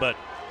issue, but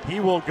he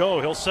will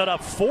go. He'll set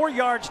up 4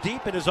 yards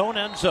deep in his own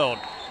end zone.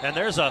 And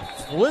there's a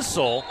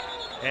whistle,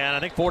 and I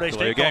think Fort Hays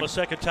State called a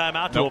second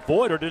timeout to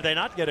avoid, or did they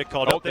not get it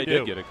called? They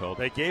did get it called.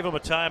 They gave him a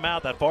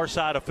timeout, that far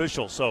side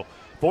official. So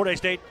Fort Hays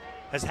State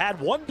has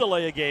had 1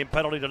 delay a game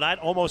penalty tonight,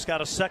 almost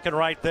got a second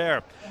right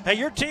there. Hey,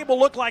 your team will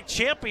look like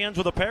champions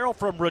with apparel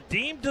from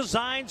Redeem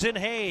Designs in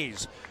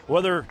Hays.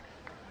 Whether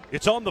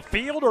it's on the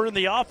field or in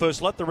the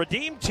office, let the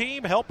Redeem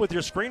team help with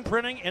your screen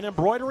printing and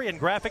embroidery and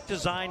graphic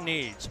design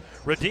needs.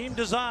 Redeem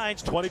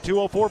Designs,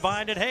 2204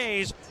 Vine in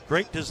Hays.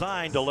 Great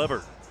design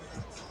delivered.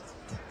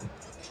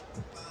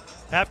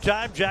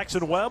 Halftime,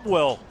 Jackson Webb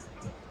will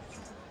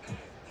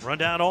run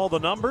down all the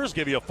numbers,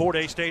 give you a Fort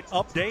Hays State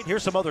update.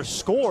 Here's some other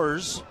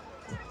scores.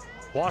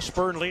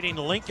 Washburn leading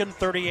Lincoln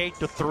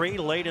 38-3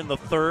 late in the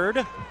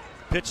 3rd.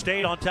 Pitt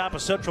State on top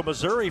of Central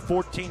Missouri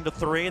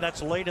 14-3.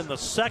 That's late in the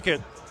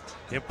 2nd.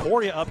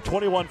 Emporia up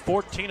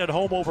 21-14 at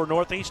home over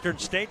Northeastern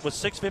State with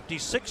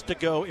 6:56 to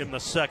go in the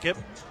 2nd.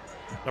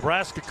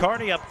 Nebraska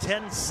Kearney up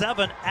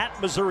 10-7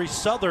 at Missouri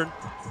Southern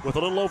with a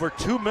little over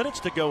 2 minutes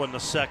to go in the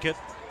 2nd.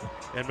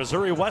 And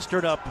Missouri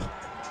Western up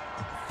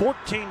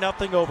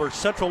 14-0 over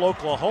Central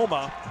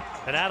Oklahoma.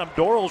 And Adam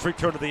Dorrell's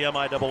return to the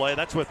MIAA.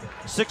 That's with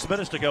 6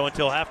 minutes to go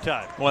until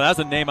halftime. Well, that's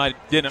a name I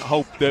didn't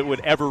hope that would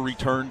ever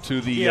return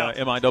to the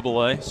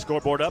MIAA.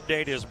 Scoreboard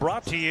update is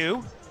brought to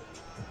you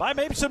by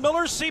Mason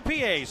Miller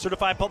CPA,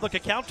 certified public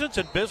accountants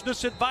and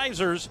business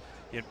advisors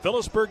in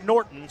Phillipsburg,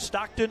 Norton,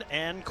 Stockton,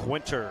 and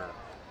Quinter.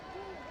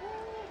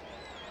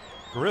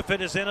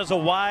 Griffin is in as a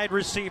wide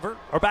receiver,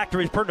 or back to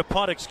return to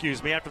punt,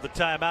 after the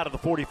timeout of the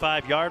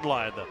 45-yard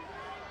line. The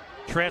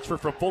transfer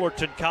from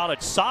Fullerton College.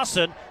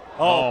 Sosson.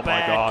 Oh,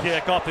 bad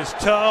kick off his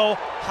toe,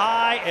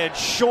 high and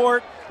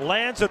short,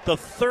 lands at the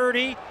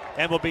 30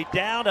 and will be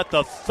down at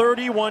the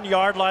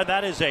 31-yard line.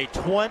 That is a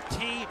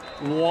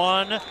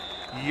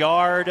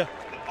 21-yard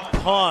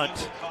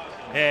punt,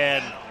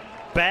 and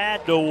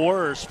bad to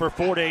worse for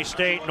Fort Hays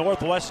State.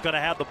 Northwest is going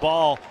to have the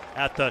ball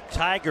at the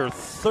Tiger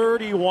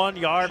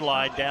 31-yard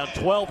line, down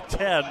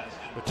 12-10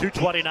 with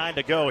 2:29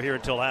 to go here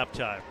until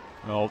halftime.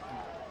 Well,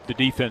 the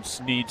defense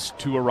needs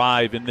to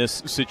arrive in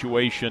this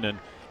situation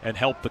and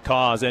help the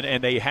cause,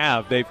 and they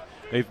have. They've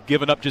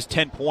given up just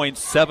 10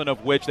 points, 7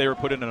 of which they were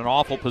put in an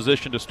awful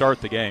position to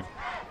start the game.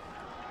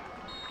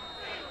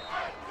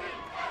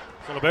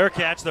 So the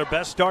Bearcats, their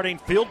best starting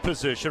field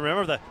position.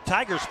 Remember, the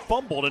Tigers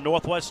fumbled and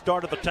Northwest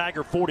started the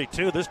Tiger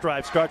 42. This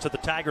drive starts at the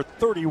Tiger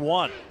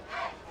 31.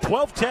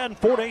 12-10,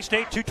 Fort Hays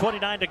State,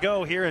 2:29 to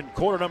go here in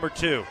quarter number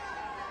 2.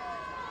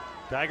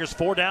 Tigers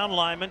 4 down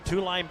linemen, 2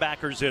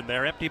 linebackers in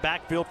there. Empty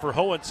backfield for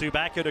Hohensee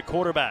back at a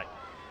quarterback.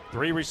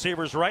 3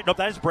 receivers right. Nope,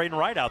 that is Braden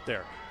Wright out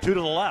there. 2 to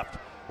the left.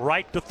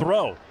 Wright to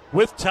throw.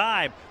 With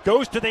time.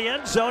 Goes to the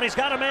end zone. He's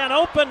got a man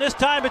open. This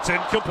time it's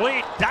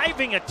incomplete.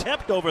 Diving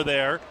attempt over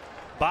there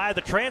by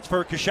the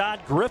transfer,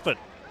 Kashad Griffin.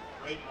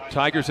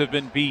 Tigers have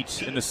been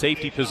beat in the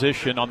safety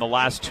position on the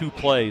last 2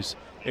 plays.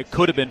 It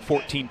could have been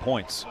 14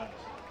 points.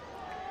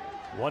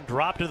 One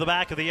drop to the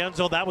back of the end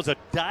zone. That was a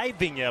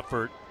diving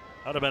effort.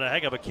 That would have been a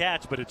heck of a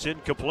catch, but it's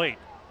incomplete.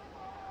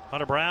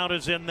 Hunter Brown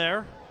is in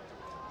there.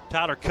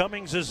 Tyler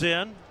Cummings is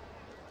in.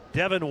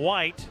 Devin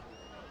White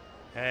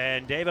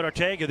and David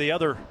Ortega, the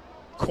other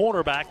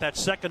cornerback. That's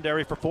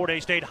secondary for Fort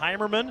Hays State.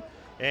 Heimerman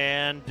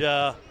and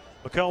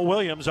McCall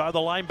Williams are the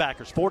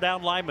linebackers. 4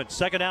 down linemen.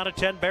 2nd down and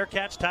 10.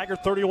 Bearcats, Tiger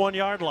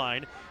 31-yard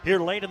line. Here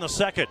late in the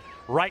second.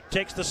 Wright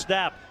takes the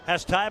snap.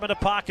 Has time in the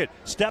pocket.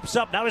 Steps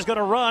up. Now he's going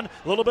to run.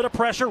 A little bit of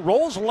pressure.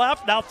 Rolls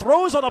left. Now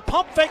throws on a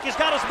pump fake. He's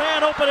got his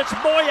man open. It's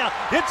Moya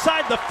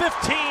inside the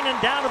 15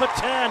 and down to the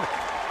 10.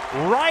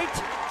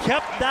 Wright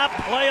kept that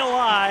play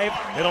alive.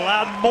 It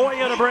allowed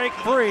Moya to break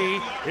free.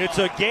 It's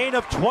a gain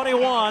of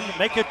 21.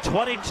 Make it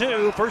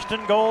 22. 1st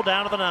and goal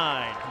down to the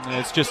 9.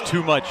 It's just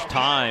too much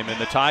time, and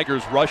the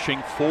Tigers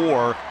rushing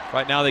 4.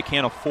 Right now they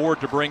can't afford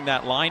to bring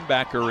that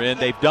linebacker in.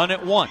 They've done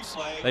it once.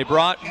 They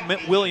brought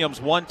Williams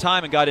one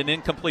time and got an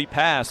incomplete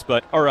pass,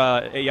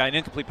 an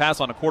incomplete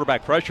pass on a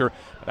quarterback pressure.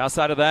 But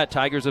outside of that,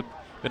 Tigers have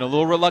been a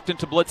little reluctant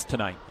to blitz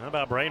tonight. How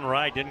about Braden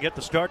Wright? Didn't get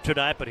the start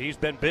tonight, but he's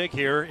been big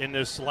here in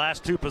this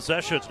last 2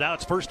 possessions. Now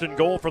it's 1st and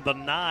goal from the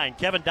 9.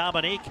 Kevin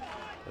Dominique,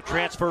 a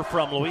transfer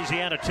from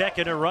Louisiana Tech,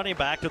 in a running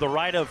back to the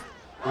right of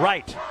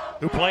Wright,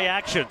 who play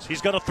actions.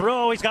 He's going to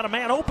throw. He's got a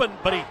man open,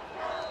 but he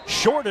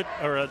shorted,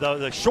 or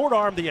the short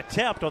arm the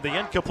attempt on the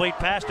incomplete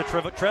pass to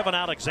Trevin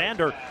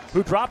Alexander,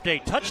 who dropped a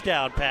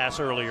touchdown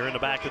pass earlier in the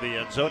back of the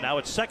end zone. Now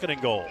it's 2nd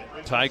and goal.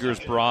 Tigers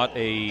brought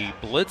a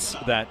blitz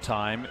that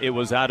time. It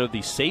was out of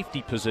the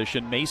safety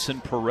position,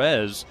 Mason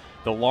Perez,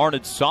 the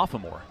Larned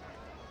sophomore.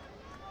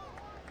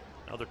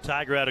 Another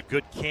Tiger had a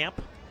good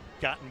camp.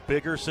 Gotten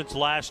bigger since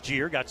last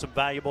year. Got some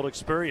valuable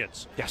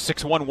experience. Yeah,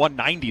 6'1",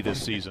 190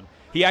 this season.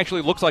 He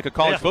actually looks like a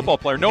college football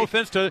player. No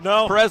offense to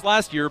Perez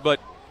last year, but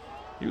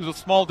he was a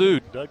small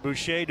dude. Doug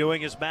Boucher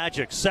doing his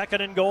magic.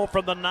 2nd and goal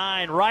from the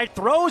 9. Wright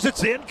throws.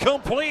 It's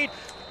incomplete.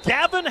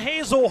 Gavin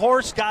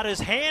Hazelhorst got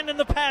his hand in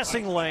the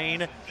passing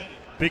lane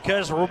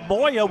because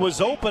Moya was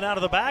open out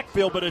of the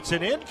backfield, but it's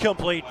an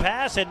incomplete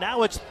pass, and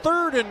now it's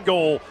 3rd and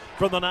goal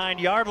from the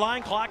 9-yard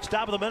line. Clock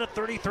stop of the minute,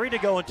 33 to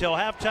go until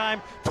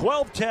halftime.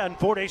 12-10,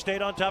 Fort Hays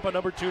State on top of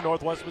number 2,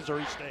 Northwest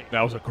Missouri State.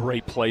 That was a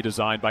great play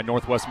designed by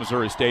Northwest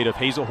Missouri State. If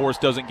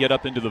Hazelhorst doesn't get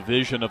up into the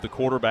vision of the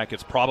quarterback,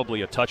 it's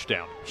probably a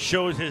touchdown.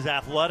 Shows his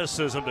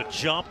athleticism to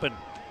jump and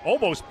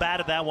almost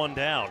batted that one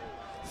down.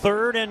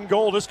 3rd and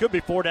goal. This could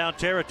be 4-down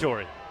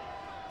territory.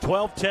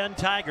 12-10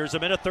 Tigers, a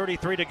minute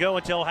 33 to go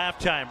until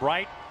halftime.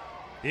 Wright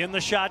in the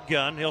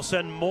shotgun. He'll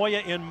send Moya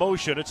in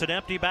motion. It's an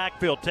empty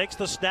backfield. Takes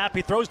the snap.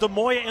 He throws to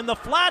Moya in the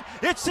flat.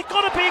 It's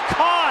going to be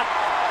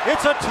caught.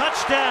 It's a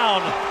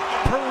touchdown.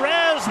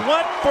 Perez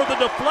went for the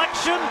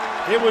deflection.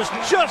 It was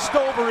just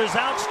over his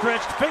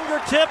outstretched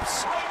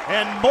fingertips,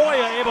 and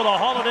Moya able to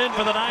haul it in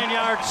for the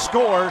 9-yard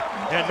score.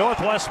 And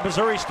Northwest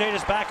Missouri State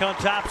is back on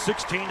top,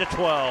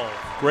 16-12.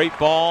 Great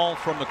ball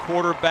from the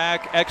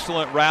quarterback.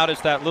 Excellent route.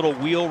 It's that little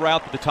wheel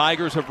route that the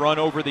Tigers have run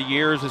over the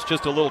years. It's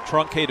just a little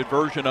truncated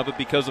version of it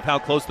because of how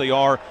close they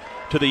are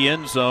to the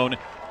end zone.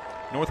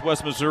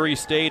 Northwest Missouri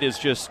State is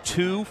just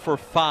 2 for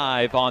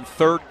 5 on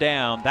 3rd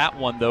down. That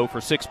one, though, for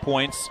 6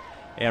 points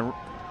and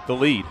the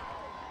lead.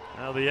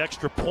 Now the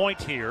extra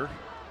point here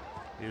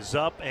is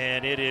up,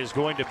 and it is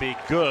going to be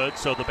good.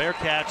 So the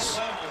Bearcats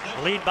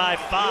lead by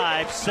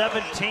 5,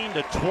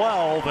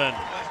 17-12. And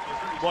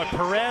what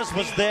Perez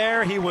was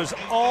there, he was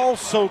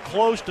also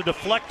close to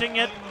deflecting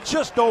it,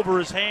 just over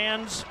his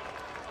hands.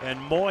 And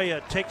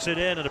Moya takes it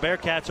in, and the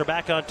Bearcats are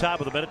back on top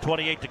with a minute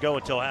 28 to go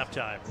until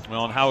halftime.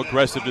 Well, and how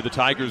aggressive do the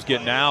Tigers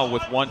get now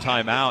with one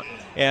timeout?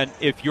 And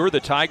if you're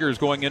the Tigers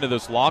going into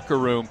this locker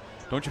room,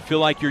 don't you feel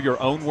like you're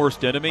your own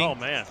worst enemy? Oh,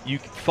 man. You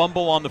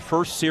fumble on the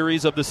first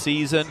series of the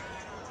season,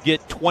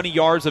 get 20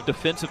 yards of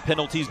defensive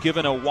penalties,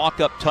 given a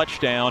walk-up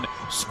touchdown,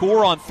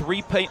 score on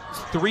three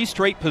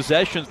straight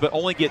possessions but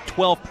only get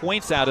 12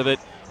 points out of it,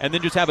 and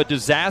then just have a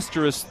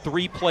disastrous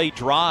 3-play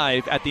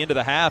drive at the end of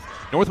the half.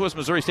 Northwest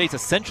Missouri State's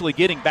essentially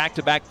getting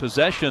back-to-back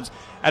possessions.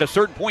 At a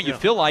certain point, you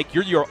feel like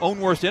you're your own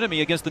worst enemy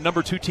against the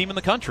number 2 team in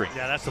the country.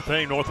 Yeah, that's the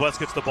thing. Northwest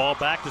gets the ball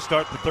back to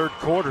start the 3rd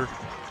quarter.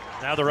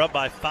 Now they're up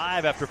by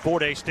 5 after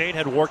Fort Hays State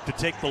had worked to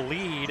take the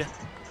lead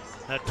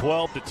at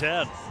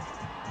 12-10.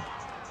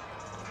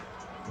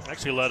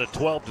 Actually led at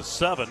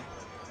 12-7. And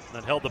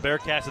then held the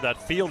Bearcats to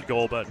that field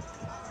goal, but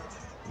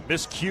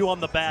miscue on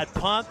the bad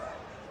punt.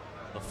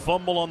 The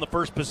fumble on the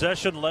first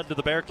possession led to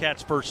the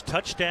Bearcats' first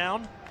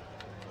touchdown.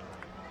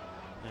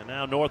 And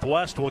now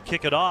Northwest will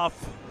kick it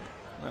off.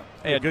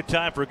 A good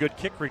time for a good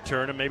kick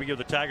return and maybe give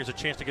the Tigers a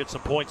chance to get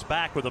some points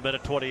back with a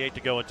minute 28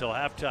 to go until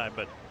halftime.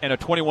 And a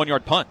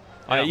 21-yard punt.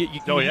 Yeah.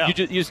 You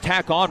just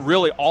tack on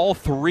really all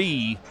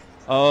 3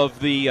 of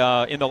the,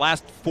 in the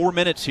last 4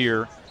 minutes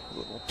here,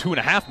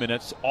 2.5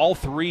 minutes, all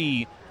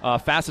 3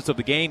 facets of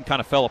the game kind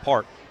of fell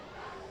apart.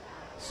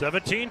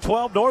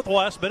 17-12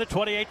 Northwest, minute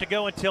 28 to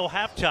go until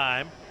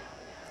halftime.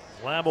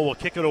 Lambo will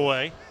kick it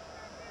away.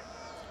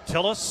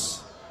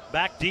 Tillis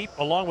back deep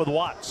along with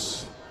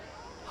Watts.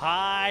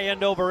 High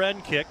end over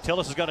end kick.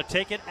 Tillis is going to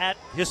take it at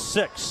his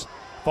 6.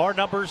 Far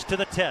numbers to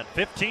the 10,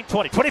 15,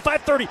 20,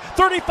 25, 30,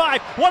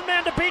 35. One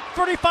man to beat,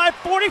 35,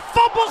 40.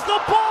 Fumbles the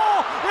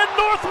ball, and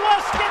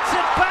Northwest gets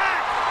it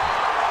back.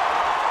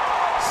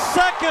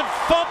 second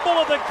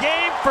fumble of the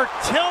game for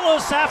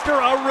Tillis after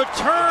a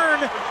return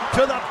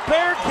to the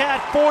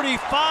Bearcat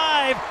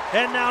 45,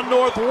 and now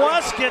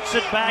Northwest gets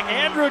it back.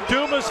 Andrew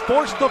Dumas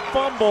forced the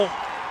fumble.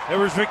 It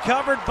was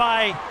recovered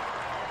by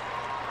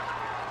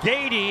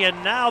Gady,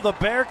 and now the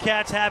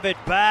Bearcats have it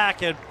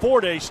back, and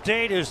Fort Hays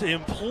State is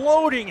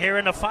imploding here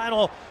in the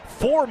final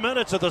 4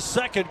 minutes of the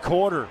second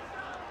quarter.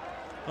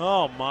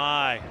 Oh,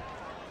 my.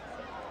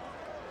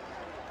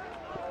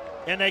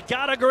 And they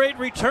got a great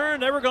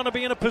return. They were going to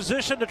be in a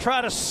position to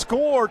try to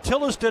score.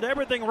 Tillis did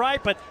everything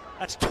right, but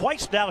that's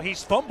twice now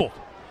he's fumbled.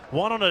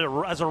 One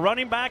as a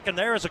running back, and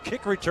there as a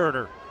kick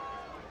returner.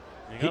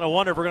 You're going to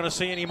wonder if we're going to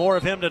see any more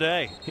of him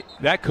today.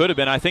 That could have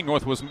been. I think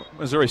Northwest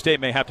Missouri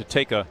State may have to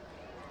take a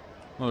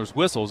 – well, there's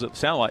whistles. It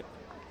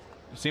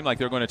seemed like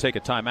they're going to take a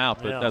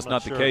timeout, but that's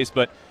not the case.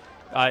 But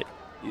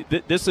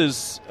this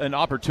is an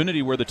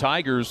opportunity where the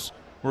Tigers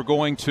were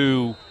going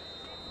to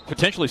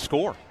potentially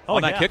score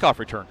on that kickoff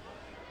return.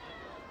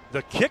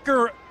 The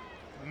kicker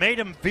made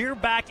him veer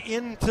back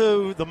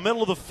into the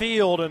middle of the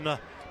field, and the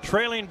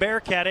trailing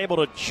Bearcat able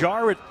to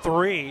jar it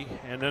 3,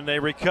 and then they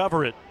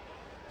recover it.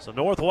 So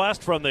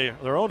Northwest from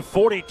their own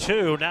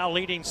 42, now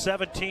leading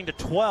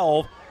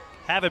 17-12.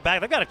 Have it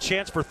back. They've got a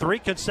chance for 3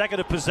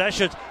 consecutive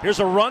possessions. Here's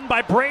a run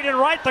by Braden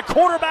Wright, the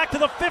quarterback to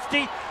the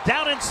 50,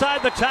 down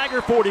inside the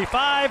Tiger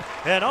 45,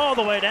 and all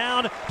the way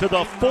down to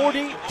the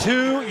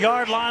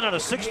 42-yard line on a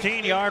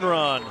 16-yard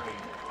run.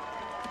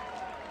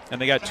 And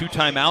they got 2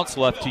 timeouts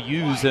left to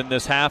use in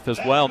this half as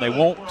well, and they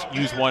won't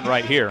use one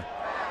right here.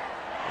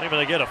 Maybe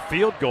they get a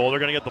field goal, they're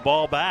going to get the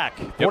ball back.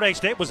 Fort Hays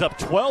State was up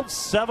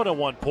 12-7 at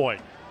one point.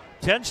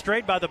 10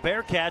 straight by the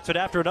Bearcats, and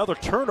after another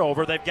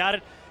turnover, they've got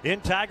it in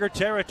Tiger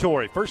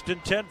territory. 1st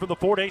and 10 from the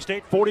Fort Hays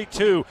State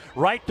 42.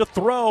 Right to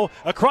throw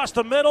across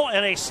the middle,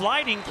 and a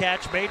sliding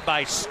catch made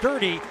by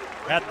Sturdy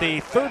at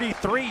the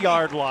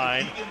 33-yard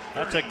line.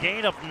 That's a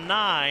gain of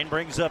 9,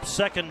 brings up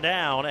 2nd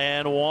down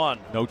and 1.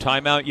 No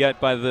timeout yet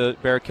by the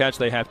Bearcats.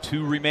 They have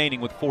 2 remaining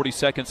with 40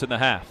 seconds in the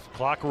half.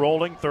 Clock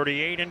rolling,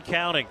 38 and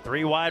counting.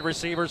 3 wide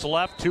receivers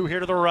left, 2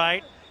 here to the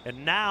right,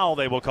 and now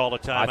they will call a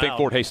timeout. I think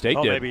Fort Hays State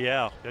did. Maybe,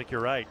 yeah. I think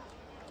you're right.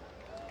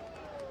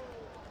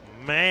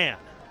 Man,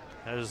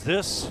 as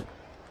this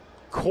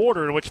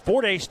quarter in which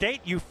Fort Hays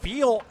State, you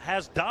feel,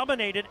 has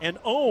dominated and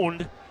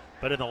owned,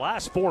 but in the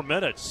last 4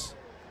 minutes,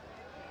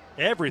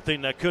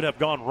 everything that could have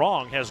gone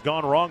wrong has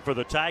gone wrong for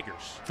the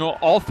Tigers. Well,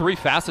 all 3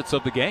 facets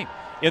of the game.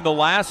 In the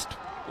last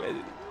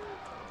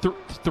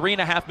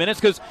 3.5 minutes,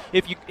 because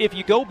if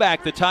you go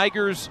back, the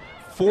Tigers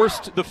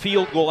forced the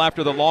field goal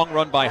after the long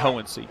run by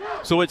Hohensee.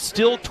 So it's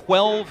still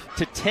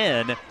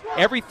 12-10.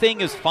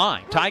 Everything is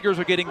fine. Tigers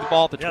are getting the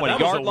ball at the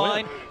 20-yard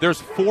line.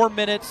 There's 4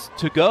 minutes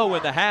to go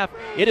in the half.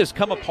 It has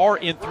come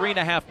apart in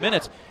 3.5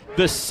 minutes.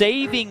 The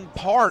saving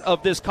part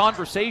of this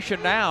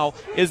conversation now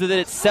is that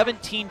it's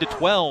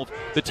 17-12.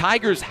 The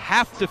Tigers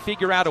have to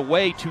figure out a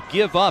way to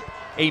give up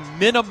a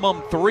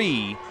minimum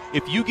 3.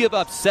 If you give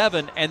up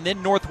 7 and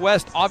then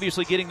Northwest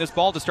obviously getting this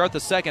ball to start the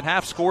second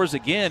half scores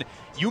again,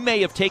 you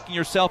may have taken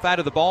yourself out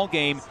of the ball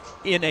game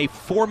in a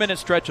 4-minute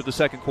stretch of the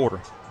second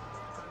quarter.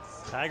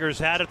 Tigers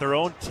had it their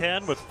own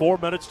 10 with 4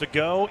 minutes to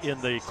go in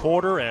the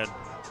quarter and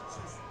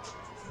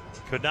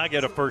could not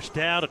get a first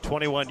down. A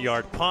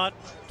 21-yard punt,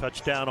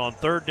 touchdown on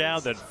 3rd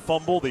down, then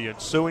fumble the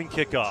ensuing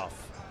kickoff.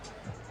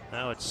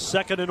 Now it's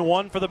 2nd and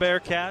 1 for the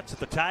Bearcats at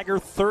the Tiger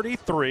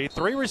 33.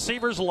 3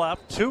 receivers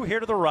left, 2 here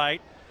to the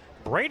right.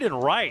 Braden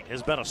Wright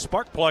has been a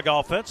spark plug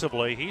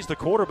offensively. He's the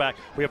quarterback.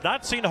 We have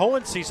not seen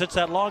Hohensee since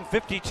that long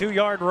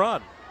 52-yard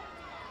run.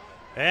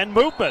 And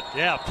movement.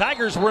 Yeah,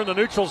 Tigers were in the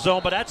neutral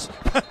zone, but that's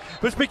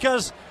it's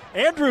because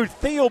Andrew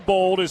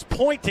Theobald is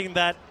pointing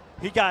that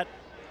he got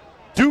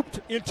duped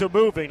into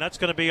moving. That's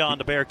going to be on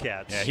the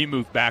Bearcats. Yeah, he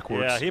moved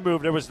backwards. Yeah, he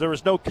moved. There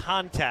was no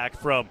contact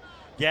from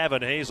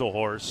Gavin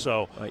Hazelhorse,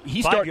 so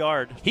 5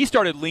 yards. He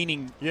started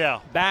leaning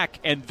back,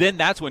 and then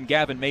that's when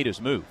Gavin made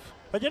his move.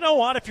 But you know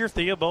what? If you're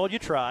Theobald, you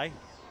try.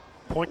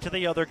 Point to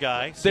the other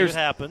guy, see what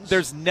happens.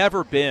 There's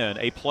never been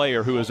a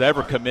player who has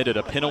ever committed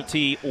a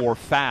penalty or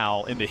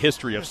foul in the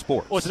history of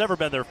sports. Well, it's never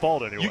been their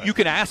fault anyway. You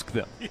can ask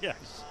them.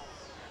 Yes.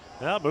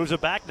 Well, moves it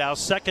back now.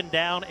 2nd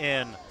down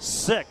and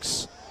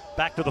 6.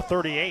 Back to the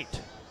 38.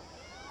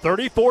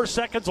 34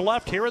 seconds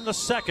left here in the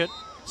second.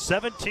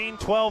 17-12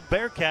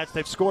 Bearcats.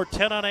 They've scored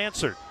 10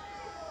 unanswered.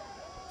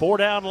 4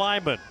 down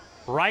lineman.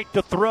 Right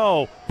to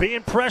throw,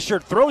 being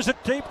pressured, throws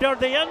it deep down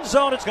the end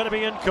zone. It's going to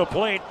be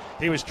incomplete.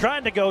 He was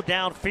trying to go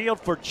downfield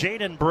for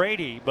Jaden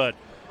Brady, but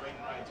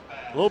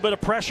a little bit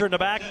of pressure in the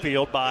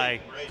backfield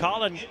by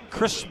Colin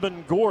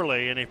Crispin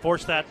Gorley, and he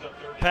forced that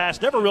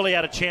pass. Never really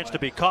had a chance to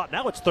be caught.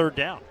 Now it's 3rd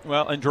down.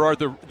 Well, and Gerard,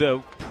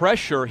 the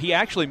pressure, he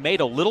actually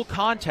made a little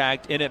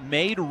contact, and it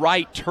made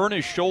Wright turn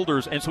his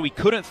shoulders, and so he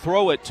couldn't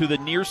throw it to the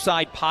near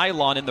side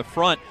pylon in the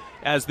front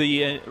as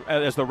the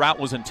route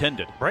was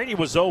intended. Brady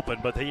was open,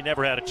 but he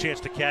never had a chance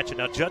to catch it.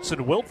 Now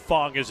Judson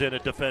Wiltfong is in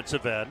at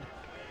defensive end.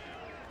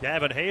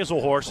 Gavin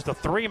Hazelhorse, the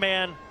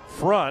 3-man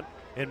front,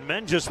 and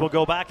Menges will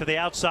go back to the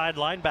outside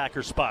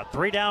linebacker spot.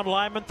 3 down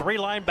linemen, 3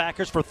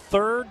 linebackers for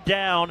 3rd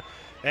down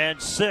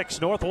and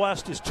 6.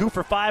 Northwest is 2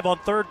 for 5 on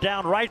third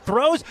down. Right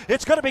throws.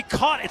 It's going to be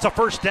caught. It's a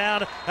first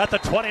down at the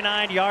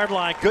 29-yard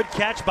line. Good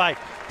catch by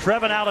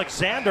Trevin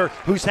Alexander,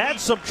 who's had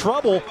some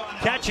trouble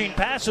catching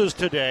passes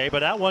today,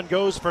 but that one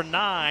goes for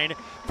 9.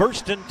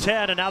 First and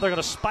 10, and now they're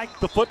going to spike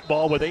the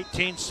football with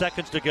 18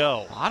 seconds to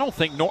go. I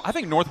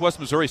think Northwest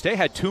Missouri State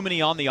had too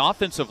many on the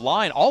offensive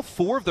line. All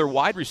 4 of their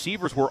wide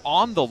receivers were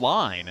on the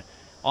line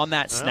on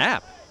that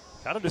snap.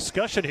 Got a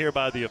discussion here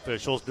by the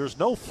officials. There's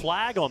no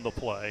flag on the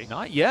play.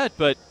 Not yet,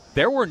 but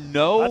there were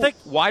no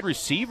wide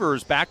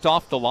receivers backed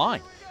off the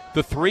line.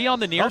 The 3 on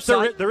the near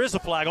side. There is a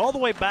flag all the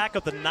way back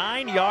at the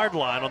 9-yard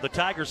line on the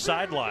Tigers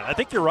sideline. I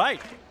think you're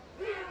right.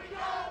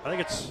 I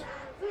think it's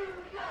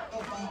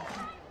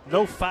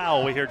no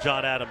foul, we hear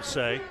John Adams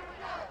say.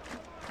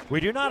 We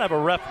do not have a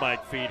ref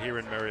mic feed here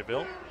in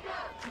Maryville.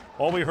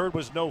 All we heard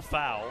was no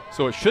foul.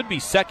 So it should be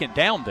second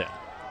down then.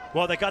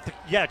 Well,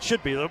 it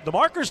should be. The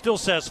marker still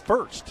says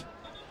first.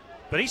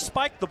 But he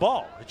spiked the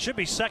ball. It should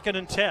be 2nd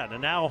and 10.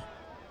 And now,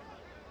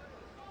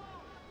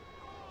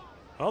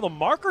 the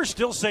markers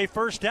still say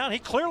first down. He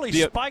clearly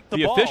spiked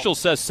the ball. The official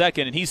says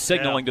second, and he's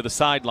signaling to the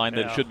sideline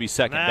that it should be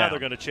second down. Now they're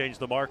going to change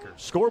the markers.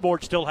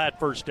 Scoreboard still had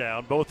first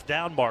down, both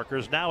down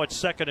markers. Now it's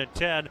 2nd and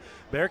 10.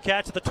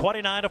 Bearcats at the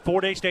 29 of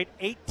Fort Hays State.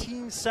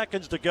 18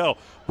 seconds to go.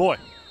 Boy,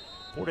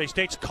 Fort Hays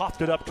State's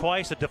coughed it up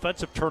twice. A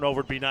defensive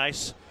turnover would be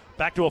nice.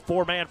 Back to a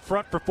 4-man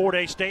front for Fort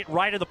Hays State.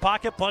 Right in the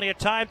pocket, plenty of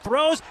time.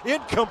 Throws,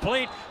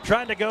 incomplete.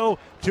 Trying to go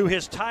to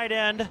his tight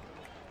end.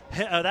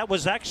 That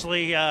was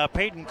actually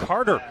Peyton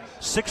Carter,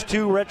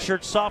 6'2",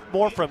 redshirt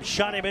sophomore from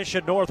Shawnee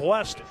Mission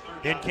Northwest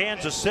in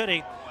Kansas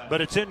City.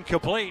 But it's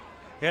incomplete.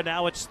 And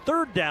now it's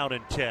 3rd down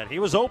and 10. He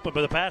was open,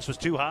 but the pass was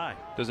too high.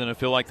 Doesn't it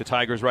feel like the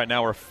Tigers right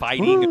now are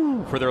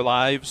fighting for their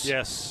lives?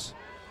 Yes.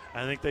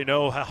 I think they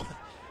know how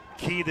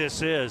key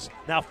this is.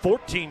 Now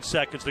 14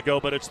 seconds to go,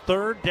 but it's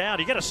 3rd down.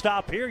 You got to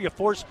stop here. You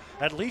force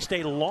at least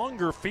a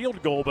longer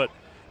field goal, but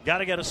got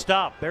to get a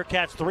stop.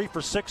 Bearcats 3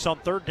 for 6 on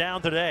 3rd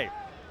down today.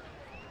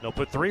 They'll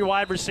put 3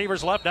 wide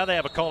receivers left. Now they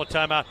have a call of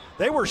timeout.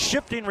 They were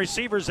shifting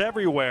receivers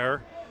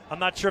everywhere. I'm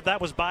not sure if that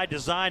was by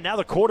design. Now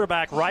the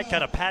quarterback right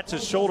kind of pats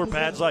his shoulder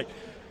pads like,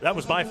 that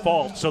was my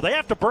fault. So they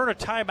have to burn a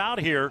timeout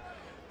here.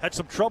 Had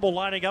some trouble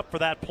lining up for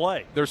that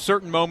play. There's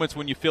certain moments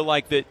when you feel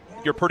like that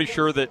you're pretty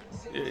sure that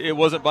it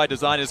wasn't by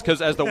design. It's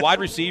because as the wide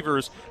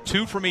receivers,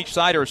 2 from each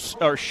side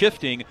are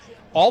shifting,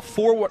 all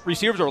 4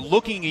 receivers are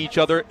looking at each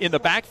other in the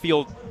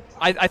backfield,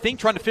 I think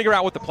trying to figure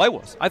out what the play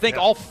was. I think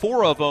all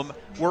 4 of them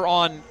were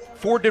on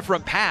 4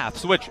 different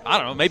paths, which, I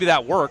don't know, maybe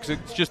that works.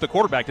 It's just the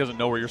quarterback doesn't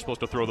know where you're supposed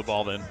to throw the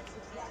ball then.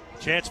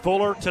 Chance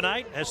Fuller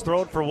tonight has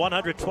thrown for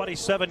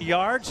 127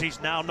 yards. He's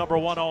now number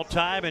 1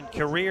 all-time in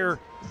career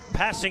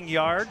passing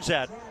yards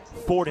at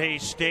Fort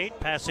Hays State,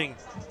 passing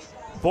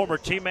former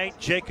teammate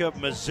Jacob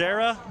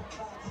Mazzara.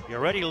 He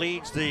already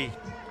leads the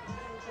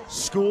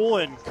school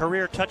in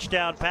career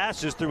touchdown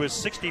passes through his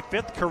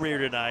 65th career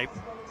tonight.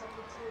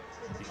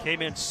 He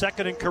came in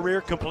 2nd in career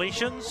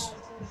completions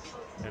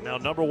and now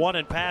number 1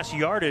 in pass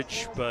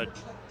yardage, but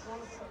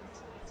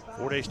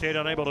Fort Hays State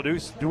unable to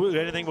do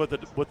anything with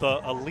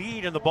a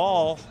lead in the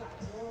ball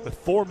with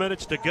 4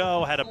 minutes to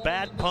go. Had a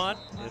bad punt.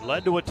 It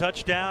led to a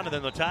touchdown, and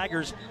then the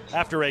Tigers,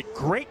 after a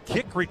great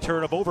kick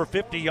return of over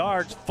 50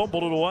 yards,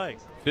 fumbled it away.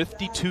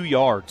 52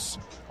 yards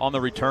on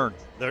the return.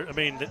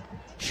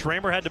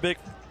 Schramer had the big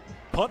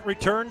punt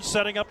return,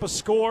 setting up a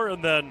score,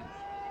 and then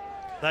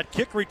that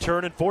kick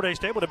return, and Fort Hays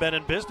State would have been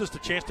in business, the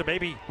chance to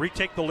maybe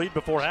retake the lead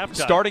before halftime.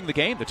 Starting the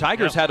game, the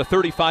Tigers had a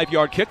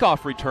 35-yard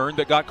kickoff return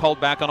that got called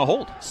back on a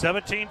hold.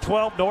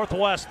 17-12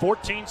 Northwest,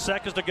 14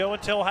 seconds to go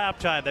until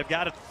halftime. They've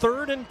got it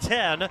 3rd and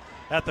 10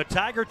 at the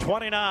Tiger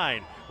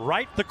 29.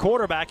 Wright, the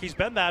quarterback, he's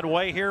been that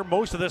way here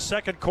most of the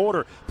second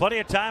quarter. Plenty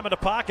of time in the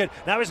pocket.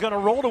 Now he's going to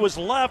roll to his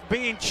left,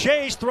 being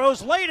chased,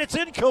 throws late, it's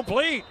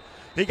incomplete.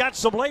 He got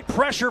some late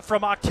pressure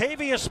from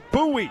Octavius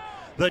Bowie,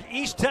 the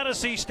East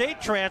Tennessee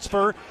State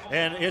transfer,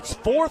 and it's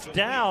 4th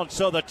down.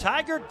 So the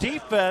Tiger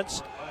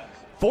defense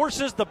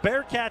forces the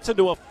Bearcats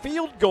into a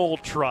field goal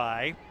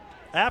try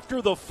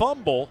after the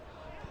fumble,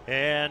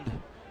 and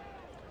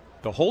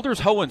the holder's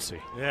Hohensee.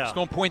 Yeah. Just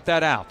going to point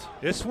that out.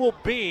 This will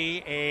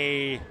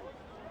be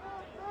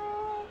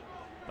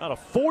about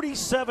a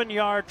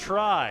 47-yard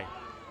try.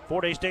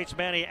 Fort Hays State's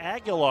Manny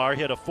Aguilar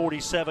hit a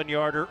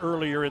 47-yarder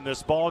earlier in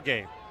this ball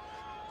game.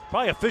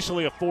 Probably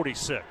officially a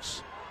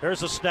 46.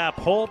 There's a snap,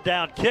 hold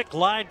down, kick,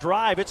 line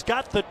drive. It's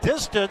got the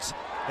distance,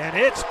 and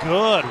it's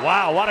good.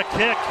 Wow, what a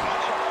kick.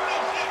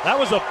 That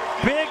was a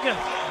big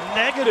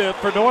negative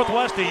for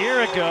Northwest a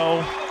year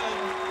ago,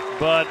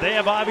 but they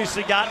have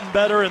obviously gotten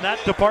better in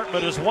that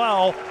department as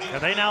well,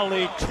 and they now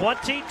lead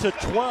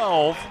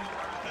 20-12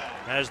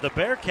 as the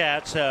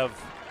Bearcats have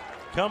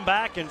come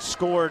back and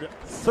scored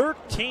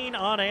 13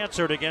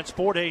 unanswered against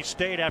Fort Hays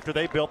State after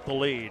they built the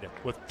lead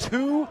with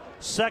 2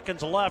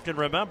 seconds left. And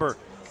remember,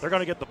 they're going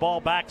to get the ball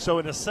back. So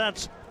in a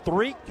sense,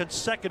 3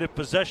 consecutive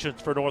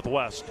possessions for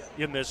Northwest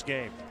in this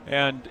game.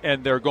 And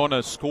they're going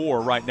to score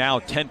right now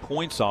 10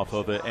 points off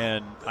of it.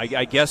 And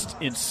I guess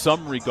in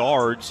some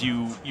regards,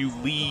 you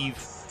leave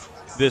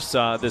this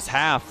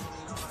half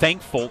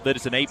thankful that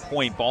it's an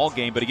 8-point ball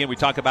game. But again, we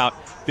talk about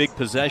big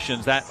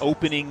possessions. That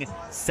opening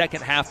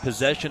second half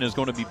possession is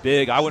going to be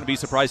big. I wouldn't be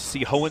surprised to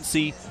see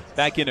Hohensee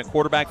back in at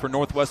quarterback for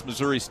Northwest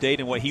Missouri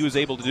State and what he was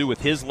able to do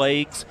with his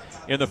legs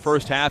in the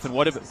first half, and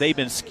what have they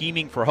been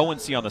scheming for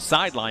Hohensee on the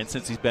sideline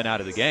since he's been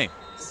out of the game.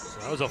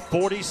 That was a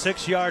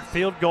 46-yard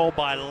field goal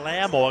by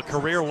Lamel, a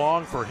career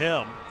long for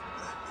him.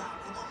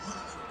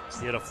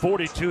 He had a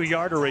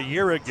 42-yarder a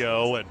year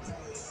ago, and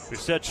we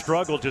said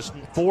struggled, just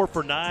 4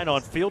 for 9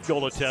 on field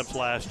goal attempts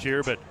last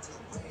year, but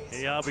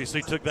he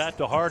obviously took that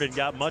to heart and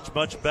got much,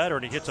 much better,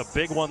 and he hits a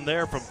big one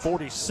there from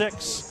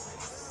 46.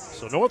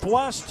 So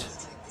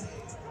Northwest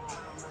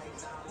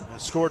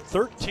has scored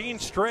 13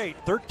 straight,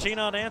 13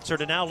 unanswered,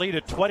 and now lead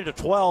at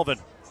 20-12,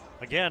 and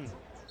again,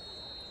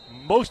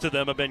 most of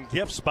them have been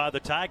gifts by the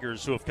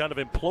Tigers, who have kind of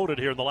imploded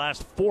here in the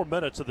last 4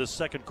 minutes of this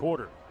second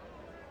quarter.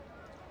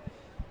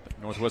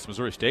 Northwest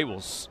Missouri State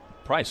will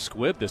probably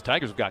squib this.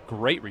 Tigers have got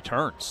great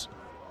returns.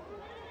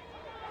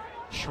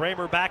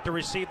 Schramer back to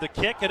receive the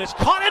kick, and it's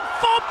caught and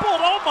fumbled.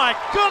 Oh, my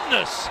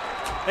goodness.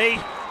 A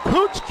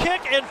hooch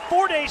kick, and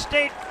Fort Hays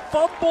State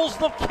fumbles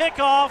the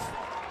kickoff.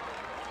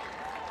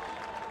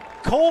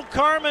 Cole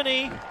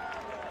Carmody,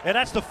 and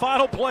that's the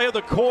final play of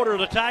the quarter.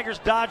 The Tigers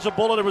dodged a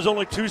bullet. There was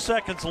only 2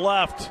 seconds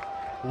left.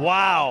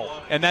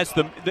 Wow. And that's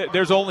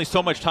there's only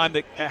so much time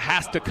that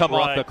has to come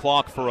off the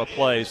clock for a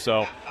play.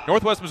 So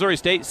Northwest Missouri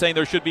State saying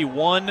there should be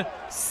 1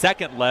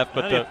 second left,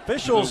 but the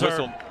officials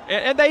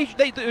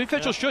the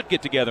officials should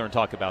get together and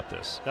talk about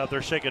this. Now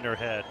they're shaking their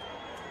head.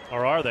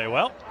 Or are they?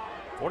 Well,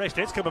 Fort Hays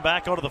State's coming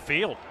back onto the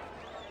field.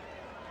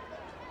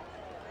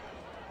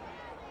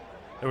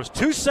 There was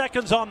 2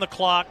 seconds on the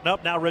clock.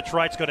 Nope, now Rich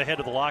Wright's going to head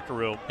to the locker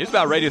room. He's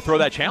about ready to throw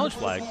that challenge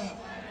flag.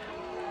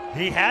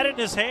 He had it in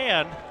his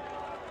hand.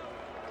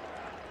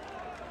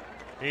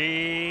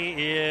 He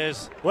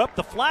is, well,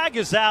 the flag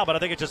is out, but I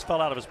think it just fell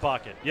out of his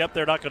pocket. Yep,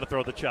 they're not going to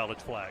throw the challenge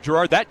flag.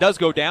 Gerard, that does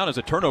go down as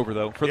a turnover,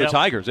 though, for the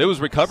Tigers. It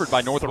was recovered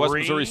by Northwest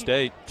Missouri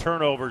State.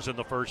 Turnovers in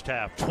the first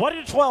half.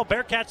 20-12,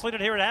 Bearcats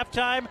leading here at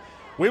halftime.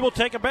 We will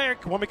take a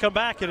break. When we come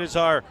back, it is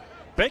our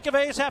Bank of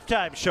A's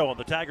halftime show on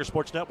the Tiger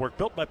Sports Network,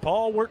 built by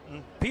Paul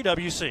Wharton,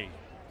 PWC.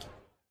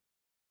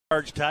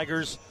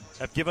 Tigers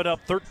have given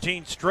up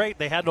 13 straight.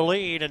 They had the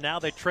lead, and now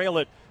they trail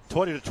it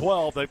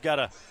 20-12. They've got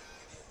to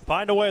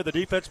find a way. The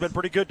defense has been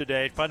pretty good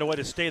today. Find a way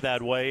to stay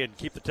that way and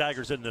keep the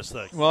Tigers in this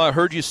thing. Well, I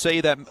heard you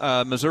say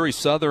that Missouri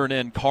Southern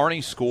and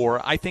Kearney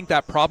score. I think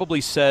that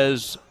probably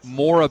says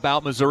more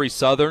about Missouri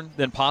Southern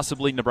than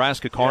possibly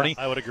Nebraska Kearney.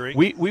 Yeah, I would agree.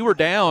 We were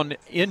down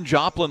in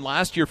Joplin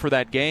last year for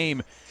that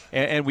game,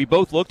 and we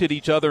both looked at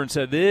each other and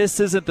said,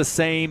 this isn't the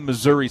same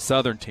Missouri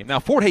Southern team. Now,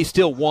 Fort Hays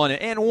still won,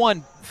 and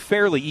won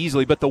fairly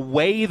easily, but the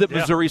way that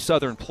Missouri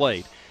Southern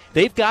played,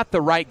 they've got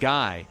the right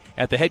guy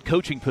at the head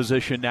coaching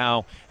position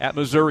now at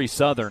Missouri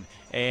Southern,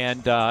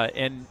 and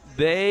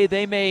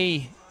they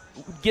may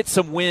get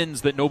some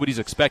wins that nobody's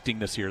expecting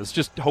this year. Let's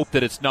just hope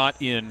that it's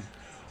not in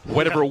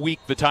whatever week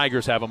the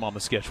Tigers have them on the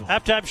schedule.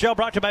 Halftime show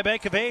brought to you by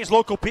Bank of A's.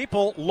 Local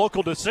people,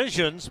 local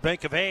decisions.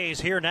 Bank of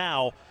A's here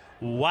now.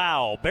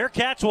 Wow.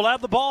 Bearcats will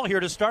have the ball here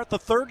to start the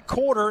third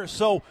quarter.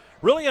 So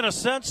really, in a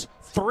sense,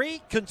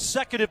 3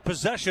 consecutive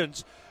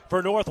possessions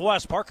for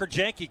Northwest. Parker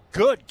Janke,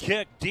 good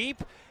kick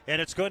deep, and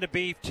it's going to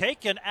be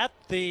taken at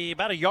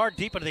about a yard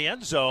deep into the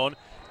end zone,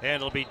 and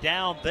it'll be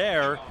down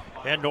there,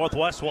 and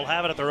Northwest will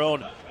have it at their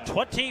own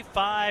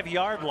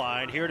 25-yard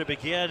line here to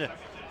begin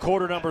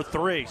quarter number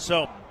 3.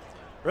 So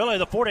really,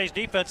 the Fort Hays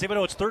defense, even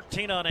though it's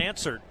 13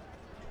 unanswered,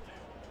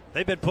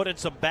 they've been put in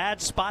some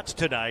bad spots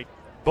tonight.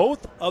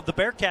 Both of the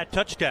Bearcat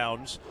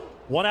touchdowns,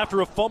 one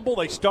after a fumble,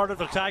 they started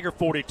the Tiger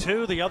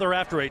 42, the other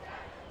after a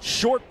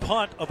short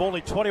punt of only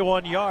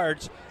 21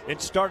 yards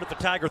and started the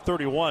Tiger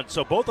 31.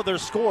 So both of their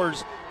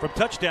scores from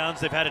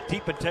touchdowns, they've had it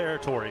deep in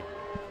territory.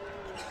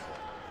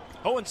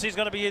 Hohensee's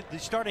going to be the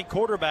starting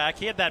quarterback.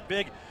 He had that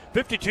big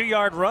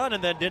 52-yard run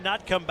and then did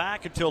not come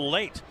back until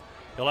late.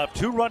 He'll have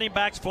 2 running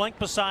backs flanked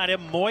beside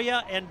him,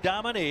 Moya and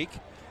Dominique.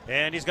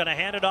 And he's going to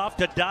hand it off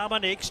to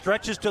Dominique.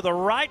 Stretches to the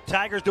right.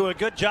 Tigers do a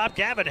good job.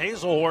 Gavin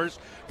Hazelhorst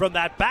from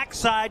that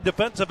backside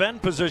defensive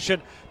end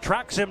position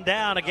tracks him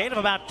down. A gain of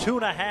about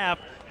 2.5,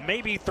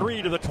 maybe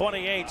 3 to the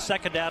 28.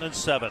 Second down and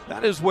 7.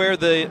 That is where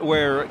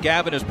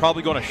Gavin is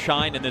probably going to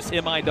shine in this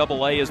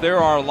MIAA. Is there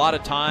are a lot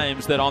of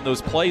times that on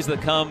those plays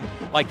that come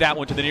like that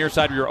one to the near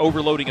side where you're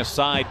overloading a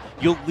side,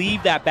 you'll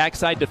leave that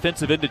backside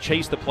defensive end to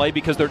chase the play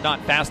because they're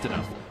not fast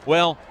enough.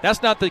 Well,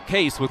 that's not the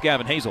case with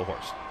Gavin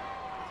Hazelhorst.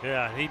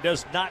 Yeah, he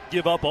does not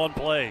give up on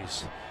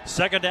plays.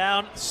 Second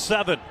down,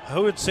 7.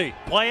 Hohensee.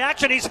 Play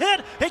action. He's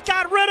hit. He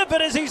got rid of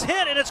it as he's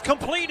hit, and it's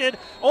completed.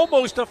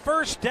 Almost a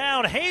first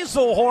down.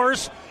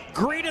 Hazelhorst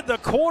greeted the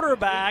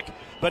quarterback,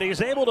 but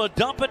he's able to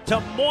dump it to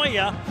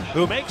Moya,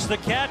 who makes the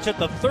catch at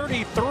the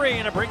 33,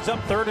 and it brings up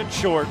 3rd and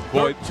short.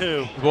 Boy,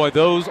 2. Boy,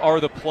 those are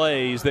the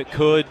plays that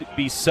could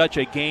be such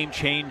a game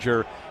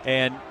changer.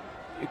 And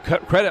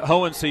credit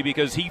Hohensee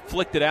because he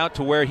flicked it out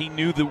to where he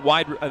knew the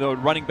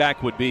running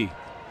back would be.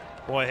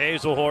 Boy,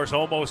 Hazelhorst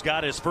almost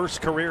got his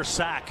first career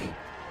sack.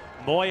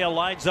 Moya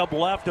lines up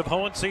left of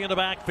Hohensee in the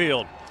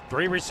backfield.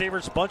 Three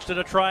receivers bunched in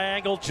a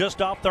triangle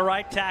just off the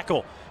right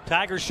tackle.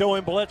 Tigers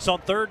showing blitz on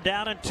 3rd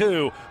down and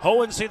 2.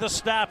 Hohensee the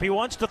snap. He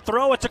wants to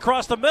throw. It's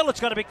across the middle. It's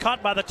going to be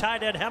caught by the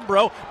tight end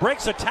Hembro.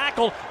 Breaks a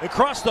tackle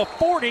across the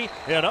 40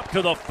 and up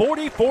to the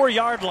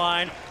 44-yard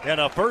line.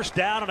 And a first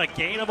down and a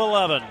gain of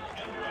 11.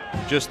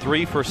 Just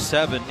 3 for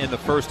 7 in the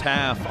first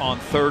half on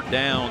 3rd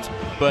downs.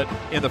 But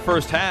in the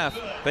first half,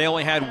 they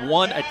only had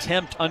 1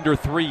 attempt under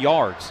 3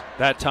 yards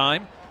that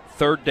time.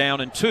 3rd down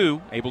and 2,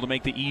 able to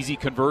make the easy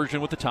conversion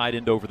with the tight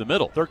end over the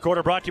middle. Third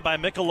quarter brought to you by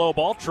Michelob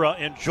Ultra.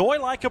 Enjoy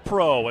like a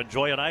pro.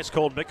 Enjoy an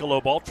ice-cold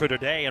Michelob Ultra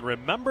today, and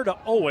remember to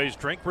always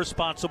drink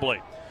responsibly.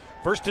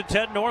 1st and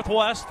 10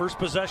 Northwest. First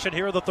possession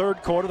here in the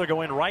third quarter. They're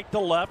going right to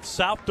left,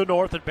 south to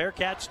north at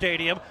Bearcat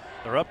Stadium.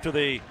 They're up to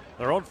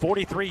their own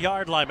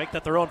 43-yard line. Make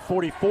that their own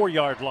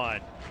 44-yard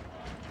line.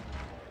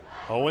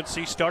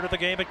 Hohensee started the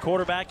game at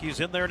quarterback.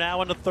 He's in there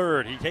now in the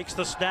third. He takes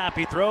the snap.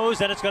 He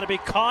throws, and it's going to be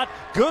caught.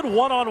 Good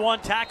one-on-one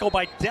tackle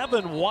by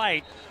Devin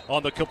White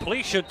on the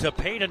completion to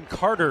Peyton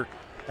Carter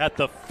at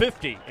the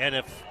 50. And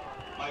if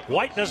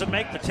White doesn't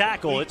make the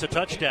tackle, it's a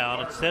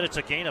touchdown. Instead, it's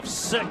a gain of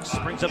 6.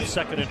 Brings up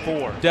 2nd and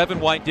 4.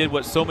 Devin White did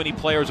what so many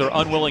players are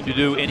unwilling to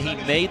do, and he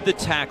made the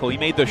tackle. He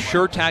made the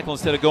sure tackle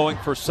instead of going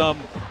for some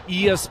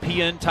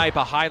ESPN type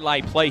of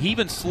highlight play. He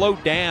even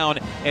slowed down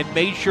and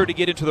made sure to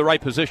get into the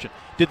right position.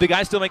 Did the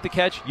guy still make the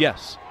catch?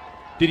 Yes.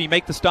 Did he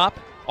make the stop?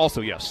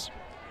 Also yes.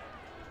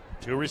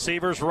 2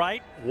 receivers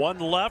right, 1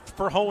 left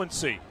for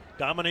Hohensee.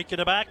 Dominique in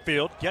the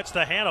backfield, gets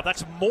the handoff.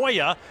 That's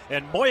Moya,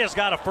 and Moya's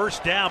got a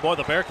first down. Boy,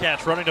 the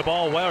Bearcats running the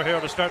ball well here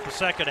to start the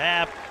second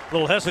half.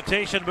 Little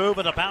hesitation move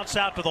and a bounce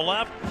out to the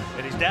left,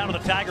 and he's down to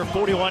the Tiger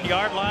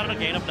 41-yard line and a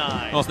gain of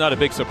 9. Well, it's not a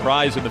big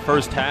surprise. In the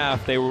first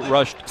half, they were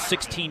rushed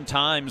 16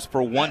 times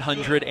for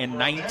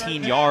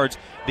 119 yards.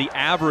 The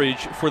average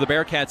for the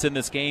Bearcats in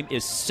this game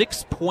is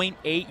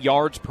 6.8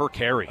 yards per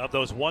carry. Of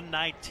those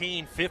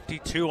 119,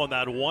 52 on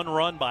that one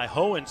run by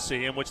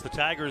Hohensee, in which the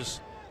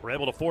Tigers were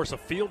able to force a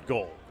field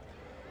goal.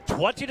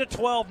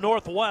 20-12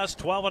 Northwest,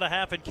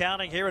 12.5 and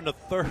counting here in the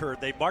third.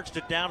 They marched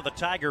it down to the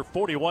Tiger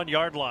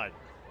 41-yard line.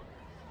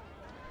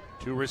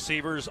 2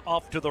 receivers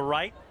off to the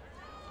right.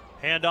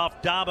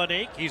 Handoff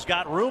Dominique. He's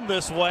got room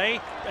this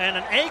way, and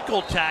an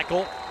ankle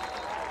tackle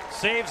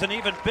saves an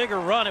even bigger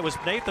run. It was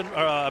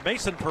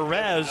Mason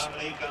Perez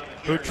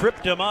who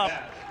tripped him up,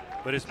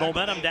 but his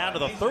momentum down to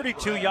the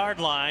 32-yard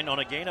line on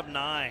a gain of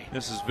 9.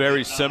 This is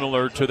very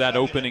similar to that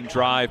opening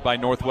drive by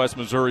Northwest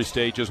Missouri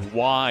State, just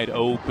wide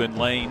open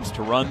lanes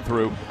to run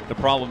through. The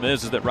problem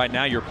is that right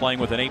now you're playing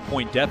with an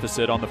 8-point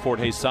deficit on the Fort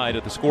Hays side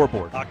of the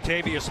scoreboard.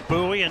 Octavius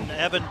Bowie and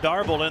Evan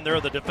Darble in there,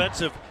 the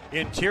defensive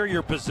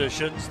interior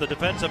positions. The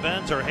defensive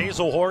ends are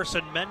Hazelhorse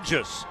and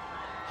Menges.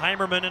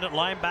 Heimerman in at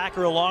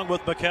linebacker along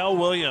with Mikael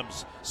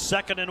Williams.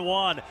 2nd and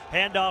 1.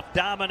 Handoff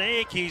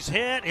Dominique. He's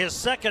hit his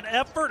second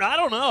effort. I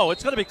don't know.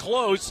 It's going to be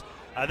close.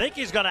 I think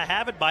he's going to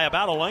have it by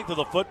about a length of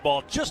the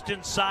football, just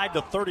inside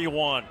the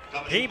 31.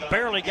 He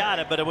barely got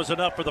it, but it was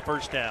enough for the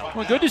first down.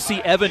 Well, good to see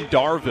Evan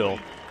Darville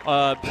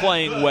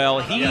playing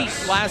well. He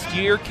last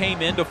year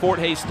came into Fort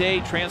Hays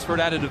State, transferred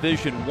out of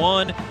Division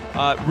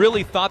I.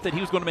 Really thought that he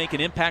was going to make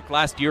an impact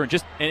last year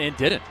and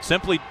didn't.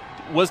 Simply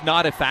was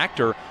not a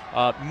factor.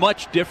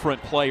 Much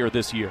different player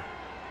this year.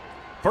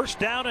 First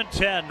down and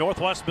 10.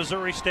 Northwest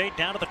Missouri State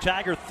down to the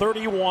Tiger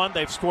 31.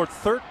 They've scored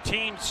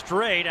 13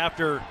 straight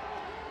after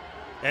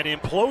an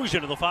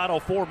implosion in the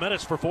final 4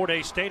 minutes for Fort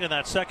Hays State in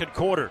that second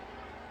quarter.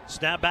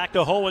 Snap back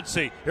to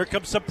Hohensee. Here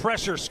comes some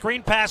pressure.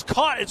 Screen pass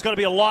caught. It's going to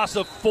be a loss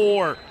of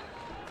 4.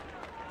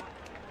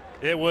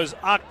 It was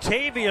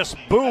Octavius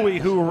Bowie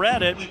who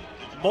read it.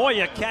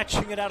 Moya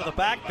catching it out of the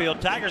backfield.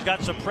 Tigers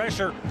got some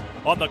pressure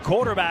on the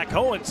quarterback,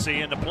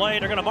 Hohensee, into play.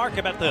 They're going to mark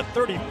him at the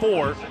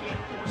 34.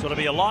 So it'll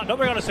be a loss. No,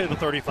 they're going to say the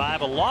 35.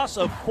 A loss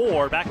of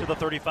 4 back to the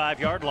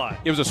 35-yard line.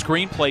 It was a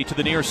screen play to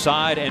the near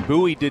side, and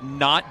Bowie did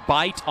not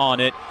bite on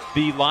it.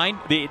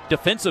 The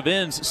defensive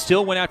ends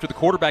still went after the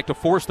quarterback to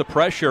force the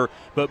pressure,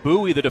 but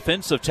Bowie, the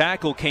defensive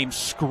tackle, came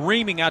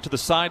screaming out to the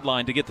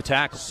sideline to get the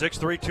tackle. 6'3",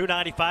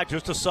 295,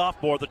 just a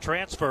sophomore, the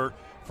transfer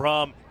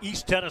from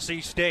East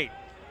Tennessee State.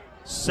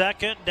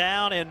 2nd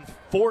down and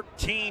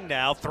 14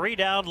 now. 3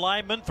 down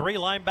linemen, 3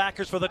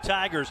 linebackers for the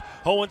Tigers.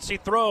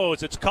 Hohensee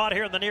throws. It's caught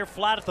here in the near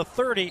flat at the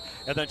 30,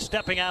 and then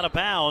stepping out of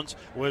bounds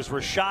was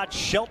Rashad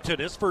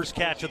Shelton, his first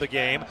catch of the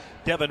game.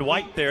 Devin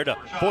White there to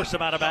force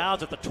him out of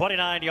bounds at the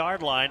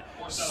 29-yard line.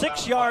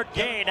 6-yard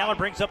gain. Now it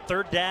brings up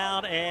 3rd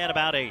down and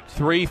about 8.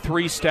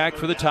 3-3 stack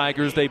for the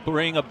Tigers. They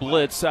bring a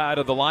blitz out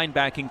of the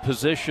linebacking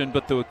position,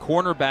 but the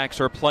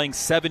cornerbacks are playing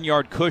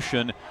 7-yard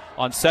cushion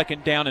on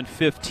 2nd down and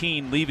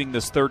 15, leaving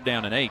this 3rd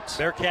down and 8.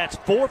 Bearcats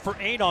 4 for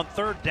 8 on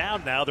 3rd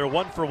down now. They're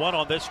 1 for 1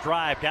 on this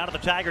drive. Down to the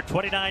Tiger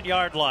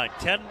 29-yard line.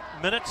 10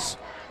 minutes,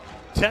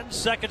 10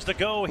 seconds to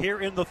go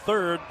here in the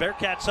third.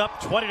 Bearcats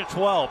up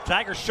 20-12.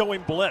 Tigers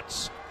showing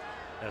blitz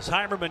as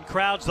Heimerman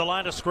crowds the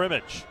line of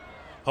scrimmage.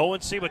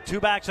 Hohensee with 2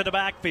 backs in the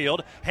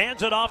backfield.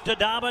 Hands it off to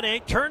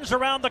Dominique. Turns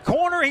around the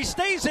corner. He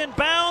stays in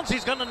bounds.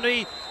 He's going to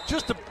be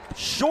just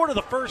short of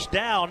the first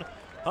down.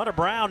 Hunter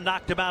Brown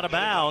knocked him out of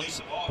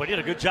bounds, but he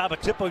did a good job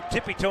of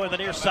tippy-toeing the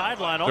near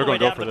sideline all the way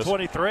down to the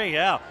 23.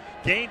 Yeah,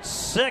 gained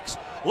 6.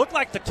 Looked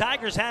like the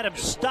Tigers had him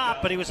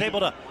stopped, but he was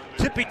able to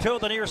tippy-toe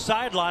the near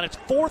sideline. It's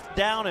 4th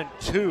down and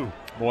 2.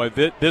 Boy,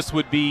 this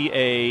would be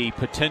a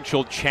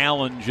potential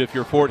challenge if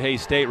you're Fort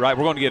Hays State, right?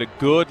 We're going to get a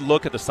good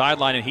look at the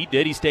sideline, and he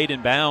did. He stayed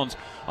in bounds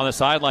on the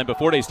sideline, but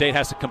Fort Hays State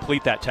has to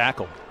complete that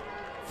tackle.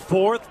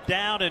 4th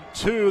down and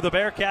 2. The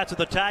Bearcats at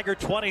the Tiger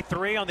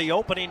 23 on the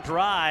opening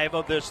drive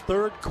of this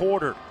third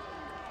quarter.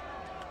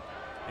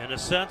 In a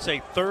sense, a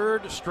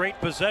third straight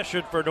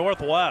possession for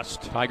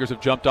Northwest. Tigers have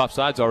jumped off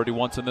sides already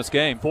once in this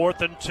game.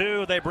 4th and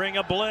 2. They bring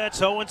a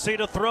blitz. ONC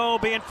to throw,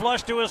 being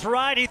flushed to his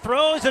right. He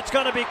throws. It's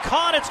going to be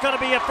caught. It's going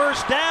to be a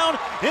first down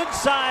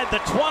inside the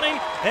 20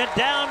 and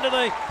down to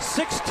the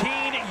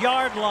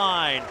 16-yard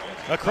line.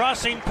 A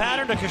crossing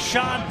pattern to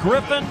Kashawn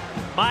Griffin.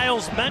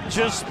 Miles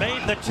Menges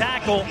made the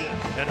tackle,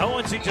 and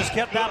ONC just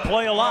kept that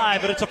play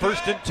alive, and it's a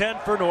 1st and 10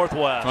 for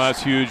Northwest. Well,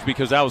 that's huge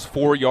because that was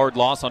 4-yard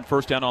loss on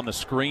first down on the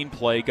screen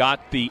play.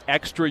 Got the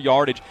extra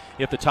yardage.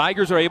 If the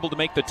Tigers are able to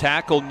make the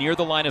tackle near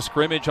the line of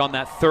scrimmage on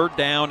that 3rd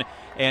down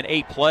and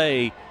 8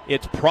 play,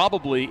 it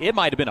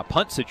might have been a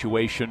punt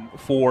situation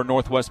for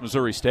Northwest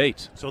Missouri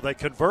State. So they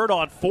convert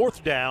on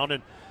 4th down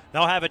and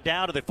now have it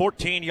down to the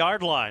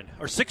 14-yard line,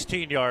 or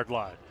 16-yard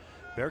line.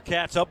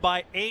 Bearcats up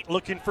by 8,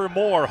 looking for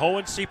more.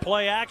 Hohensee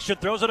play action,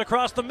 throws it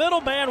across the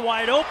middle, man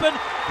wide open.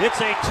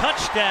 It's a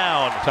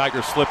touchdown.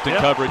 Tigers slipped in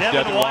coverage.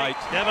 Devin White.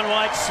 Devin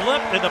White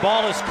slipped, and the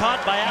ball is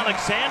caught by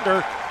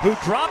Alexander, who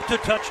dropped a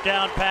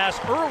touchdown pass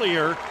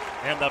earlier.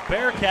 And the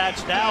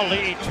Bearcats now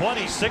lead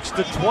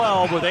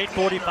 26-12 with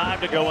 8:45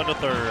 to go in the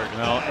third.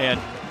 Well, and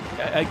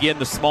again,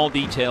 the small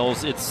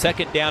details. It's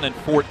 2nd down and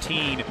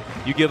 14.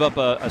 You give up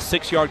a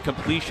 6-yard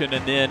completion,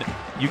 and then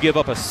you give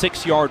up a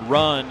 6-yard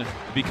run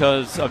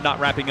because of not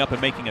wrapping up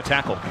and making a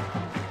tackle.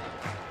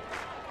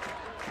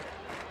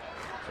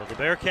 So the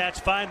Bearcats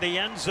find the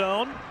end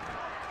zone.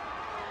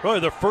 Really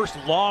their first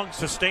long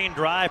sustained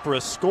drive for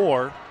a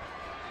score.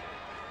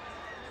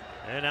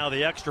 And now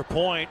the extra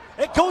point.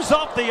 It goes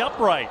off the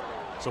upright.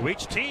 So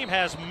each team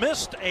has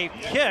missed a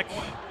kick.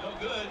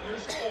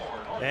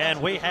 And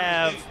we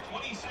have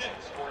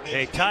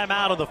a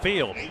timeout on the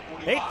field.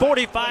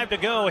 8:45 to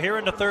go here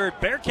in the third.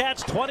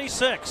 Bearcats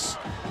 26,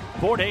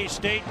 Fort Hays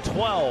State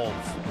 12.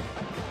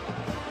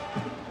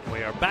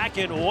 We are back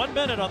in 1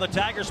 minute on the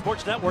Tiger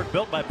Sports Network,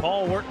 built by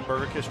Paul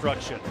Wurtenberg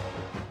Construction.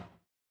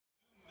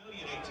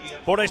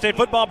 Fort Hays State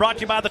football brought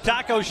to you by the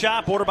Taco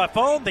Shop. Order by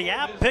phone, the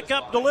app, pick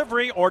up,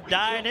 delivery, or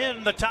dine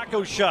in the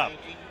Taco Shop.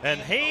 And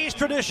Hays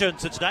tradition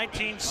since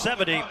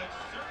 1970.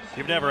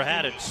 You've never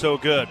had it so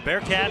good.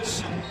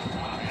 Bearcats,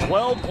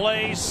 12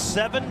 plays,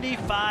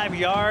 75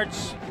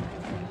 yards.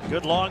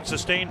 Good long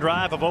sustained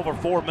drive of over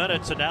 4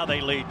 minutes, and now they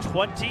lead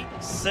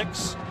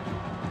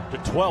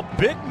 26-12.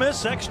 Big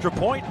miss extra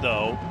point,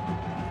 though.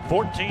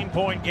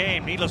 14-point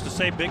game. Needless to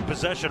say, big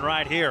possession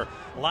right here.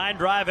 Line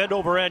drive, end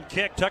over end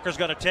kick. Tucker's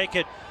going to take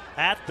it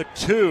at the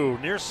 2,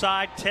 near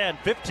side 10,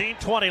 15,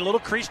 20,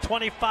 little crease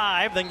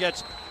 25, then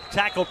gets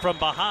tackled from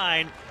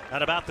behind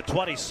at about the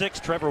 26.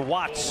 Trevor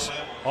Watts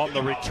on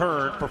the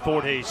return for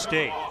Fort Hays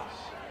State.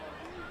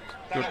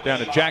 Goes down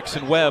to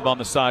Jackson Webb on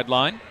the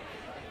sideline.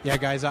 Yeah,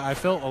 guys, I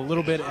felt a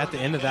little bit at the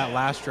end of that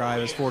last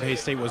drive as Fort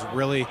Hays State was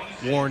really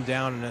worn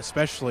down and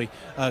especially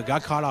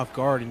got caught off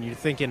guard. And you're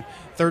thinking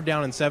 3rd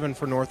down and 7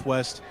 for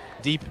Northwest,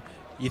 deep.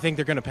 You think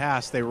they're going to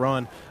pass, they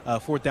run.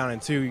 4th down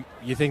and 2,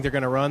 you think they're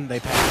going to run, they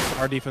pass.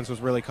 Our defense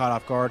was really caught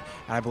off guard,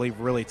 and I believe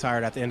really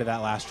tired at the end of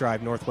that last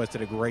drive. Northwest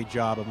did a great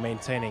job of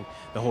maintaining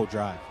the whole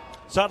drive.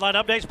 Sideline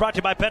updates brought to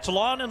you by Pets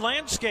Lawn and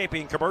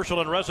Landscaping, commercial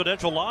and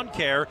residential lawn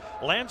care,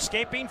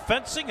 landscaping,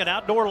 fencing, and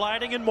outdoor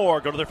lighting, and more.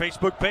 Go to their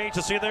Facebook page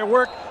to see their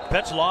work.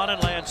 Pets Lawn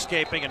and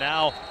Landscaping, and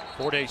now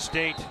Fort Hays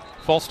State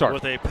false start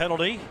with a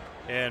penalty.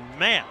 And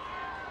man,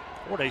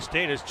 Fort Hays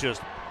State is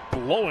just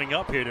blowing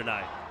up here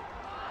tonight.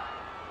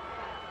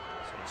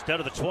 So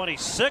instead of the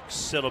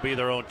 26, it'll be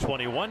their own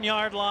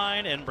 21-yard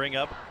line and bring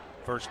up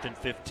 1st and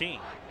 15.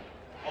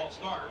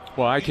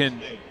 Well,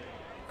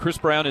 Chris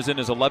Brown is in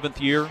his 11th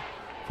year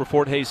for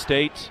Fort Hays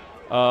State.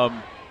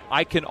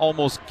 I can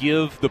almost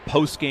give the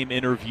post-game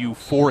interview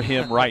for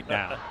him right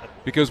now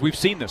because we've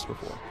seen this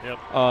before. Yep.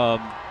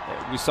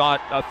 We saw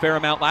it a fair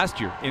amount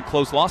last year in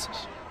close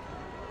losses.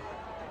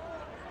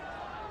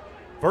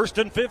 1st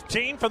and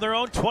 15 from their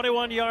own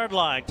 21-yard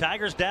line.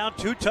 Tigers down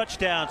 2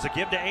 touchdowns. A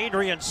give to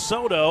Adrian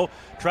Soto.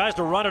 Tries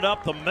to run it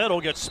up the middle,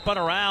 gets spun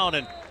around,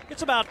 and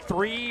it's about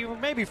 3,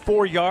 maybe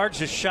 4 yards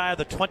just shy of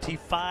the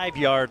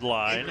 25-yard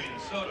line.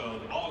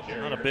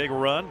 Not a big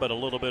run, but a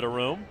little bit of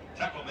room.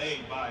 Tackle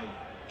made by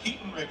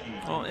Keaton Ricky.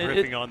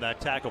 Ripping on that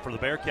tackle for the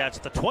Bearcats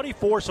at the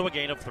 24, so a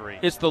gain of 3.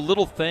 It's the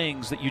little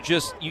things that you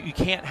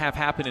can't have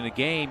happen in a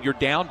game. You're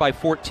down by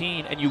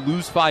 14, and you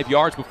lose 5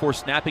 yards before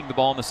snapping the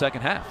ball in the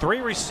second half.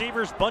 3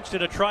 receivers bunched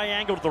in a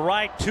triangle to the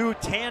right, 2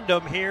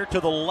 tandem here to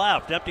the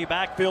left. Empty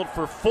backfield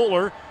for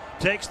Fuller.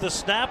 Takes the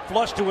snap,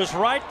 flush to his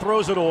right,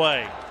 throws it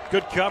away.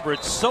 Good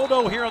coverage.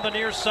 Soto here on the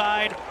near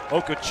side.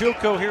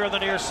 Okachuko here on the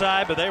near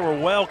side, but they were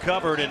well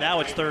covered, and now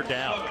it's third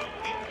down.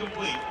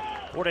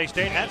 Fort Hays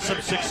State had some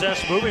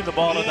success moving the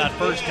ball in that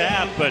first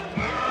half, but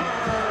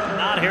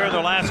not here in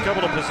their last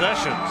couple of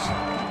possessions,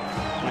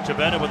 which have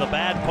ended with a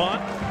bad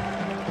punt,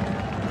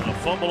 a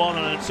fumble on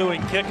an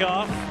ensuing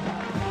kickoff.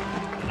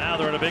 And now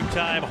they're in a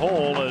big-time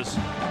hole as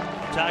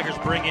Tigers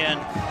bring in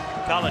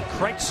Colin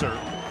Kreitzer.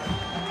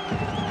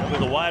 With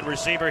the wide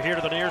receiver here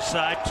to the near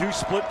side, two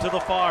split to the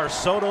far.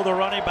 Soto, the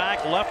running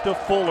back, left of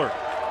Fuller.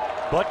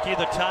 Butke,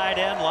 the tight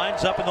end,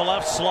 lines up in the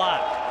left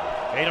slot.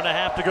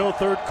 8.5 to go,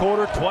 third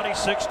quarter,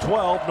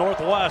 26-12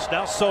 Northwest.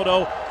 Now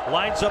Soto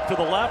lines up to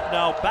the left,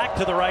 now back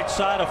to the right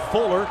side of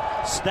Fuller.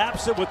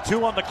 Snaps it with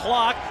 2 on the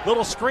clock.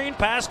 Little screen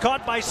pass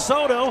caught by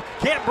Soto.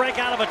 Can't break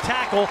out of a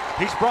tackle.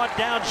 He's brought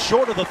down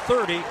short of the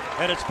 30,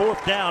 and it's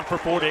fourth down for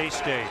Fort Hays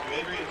State.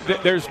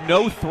 There's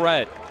no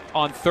threat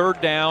on third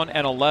down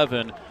and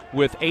 11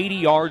 with 80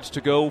 yards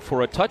to go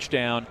for a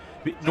touchdown.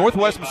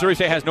 Northwest Missouri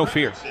State has no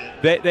fear.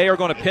 They are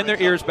going to pin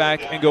their ears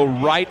back and go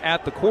right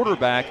at the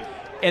quarterback,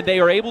 and they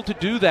are able to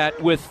do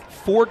that with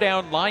 4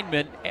 down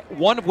linemen,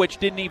 one of which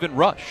didn't even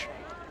rush.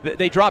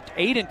 They dropped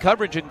 8 in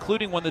coverage,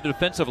 including one of the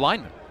defensive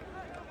linemen.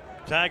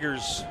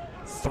 Tigers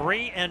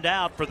 3 and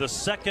out for the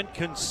second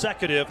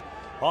consecutive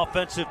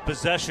offensive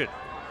possession.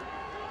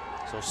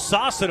 So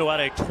Saucedo had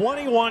a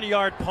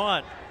 21-yard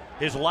punt,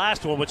 his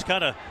last one, which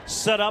kind of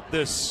set up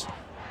this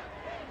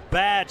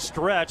bad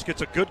stretch.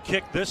 Gets a good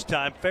kick this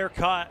time. Fair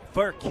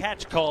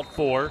catch called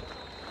for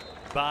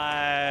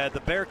by the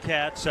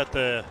Bearcats at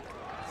the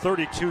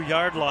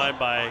 32-yard line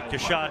by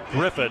Keshawn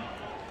Griffin.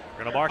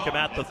 We're going to mark him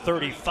at the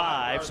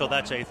 35, so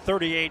that's a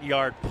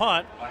 38-yard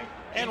punt.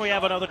 And we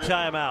have another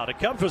timeout. It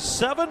comes with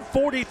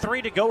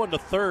 7:43 to go in the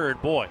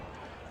third. Boy,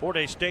 Fort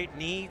Hays State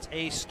needs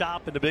a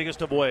stop in the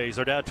biggest of ways.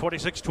 They're down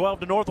 26-12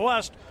 to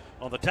Northwest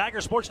on the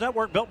Tiger Sports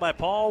Network, built by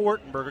Paul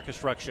Wertenberger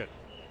Construction.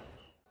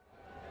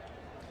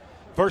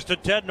 First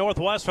and 10,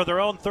 Northwest for their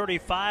own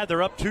 35.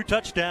 They're up 2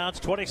 touchdowns,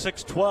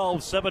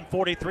 26-12,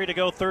 7:43 to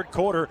go, third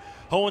quarter.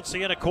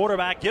 Hohensee in a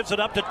quarterback, gives it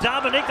up to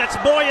Dominique. That's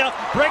Moya,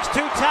 breaks 2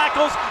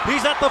 tackles.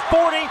 He's at the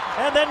 40,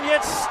 and then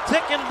gets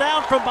taken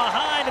down from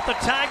behind at the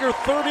Tiger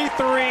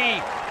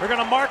 33. They're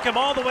going to mark him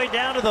all the way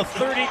down to the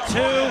 32.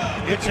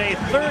 It's a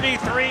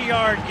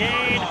 33-yard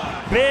gain.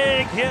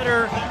 Big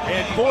hitter,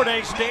 and Fort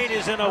Hays State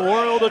is in a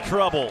world of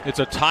trouble. It's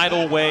a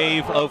tidal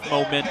wave of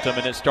momentum,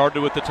 and it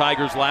started with the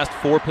Tigers' last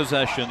 4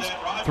 possessions.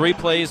 3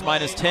 plays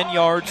minus 10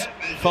 yards,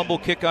 fumble,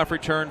 kickoff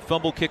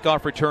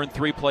return,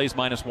 3 plays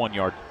minus 1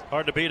 yard.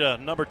 Hard to beat a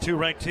number 2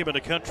 ranked team in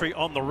the country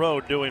on the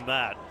road doing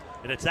that.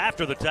 And it's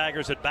after the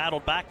Tigers had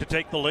battled back to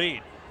take the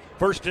lead.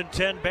 First and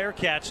 10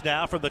 Bearcats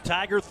now from the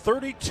Tiger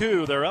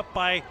 32. They're up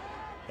by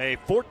a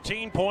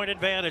 14-point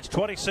advantage,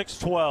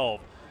 26-12.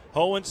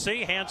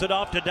 Hohensee hands it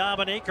off to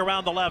Dominique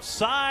around the left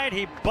side.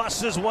 He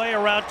busts his way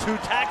around 2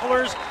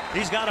 tacklers.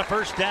 He's got a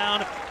first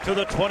down to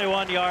the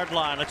 21-yard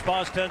line. Let's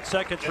pause 10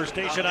 seconds for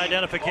station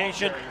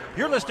identification.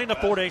 You're listening to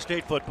Fort Hays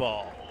State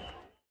football.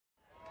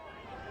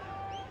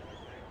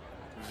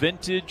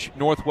 Vintage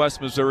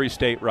Northwest Missouri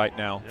State right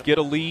now. Get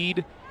a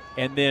lead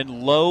and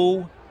then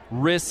low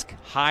risk,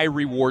 high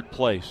reward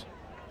plays.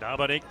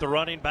 Dominique, the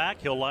running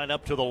back, he'll line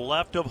up to the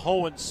left of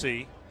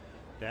Hohensee.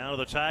 Down to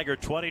the Tiger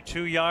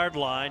 22-yard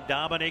line.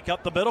 Dominique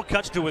up the middle,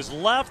 cuts to his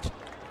left.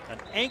 An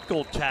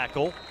ankle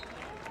tackle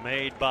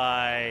made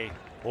by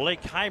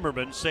Blake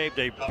Heimerman saved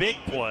a big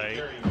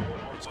play.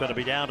 It's going to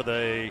be down to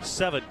the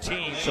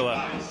 17, so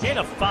a gain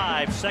of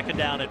 5, second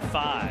down at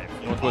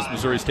 5. Northwest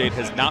Missouri State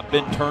has not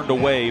been turned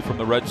away from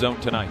the red zone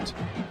tonight.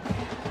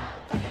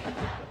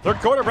 Third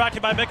quarter brought to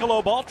you by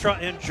Michelob Ultra.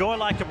 Enjoy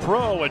like a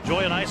pro. Enjoy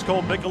an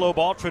ice-cold Michelob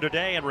Ultra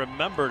today, and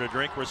remember to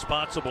drink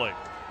responsibly.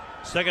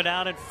 Second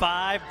down and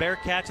 5.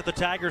 Bearcats at the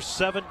Tigers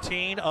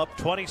 17, up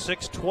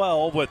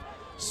 26-12 with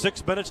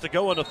 6 minutes to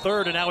go in the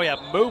third, and now we have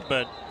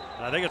movement.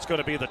 And I think it's going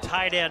to be the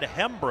tight end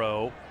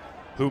Hembro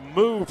who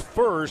moved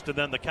first, and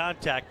then the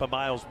contact by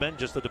Miles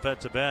Menges, the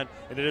defensive end,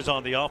 and it is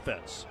on the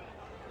offense.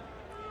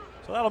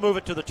 So that'll move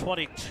it to the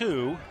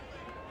 22,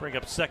 bring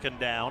up second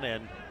down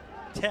and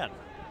 10.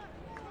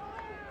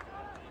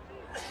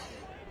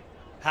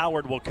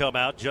 Howard will come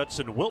out.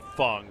 Judson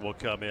Wiltfong will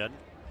come in.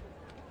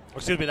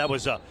 Excuse me, that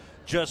was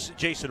just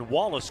Jason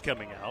Wallace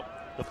coming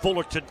out, the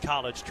Fullerton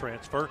College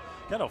transfer.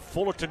 Got a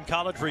Fullerton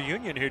College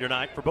reunion here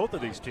tonight for both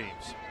of these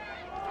teams.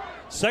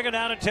 Second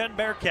down and 10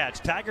 Bearcats.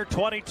 Tiger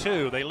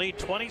 22. They lead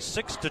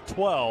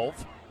 26-12.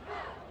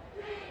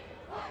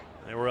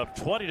 They were up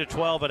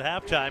 20-12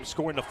 at halftime,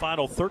 scoring the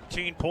final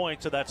 13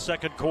 points of that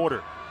second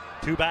quarter.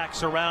 2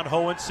 backs around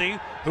Hohensee,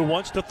 who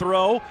wants to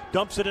throw,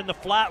 dumps it in the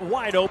flat.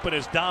 Wide open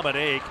is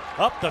Dominique.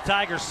 Up the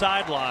Tigers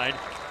sideline.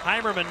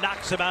 Heimerman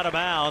knocks him out of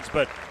bounds,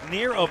 but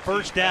near a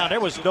first down. There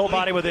was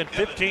nobody within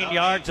 15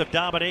 yards of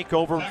Dominique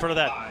over in front of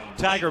that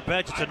Tiger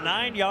bench. It's a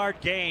 9-yard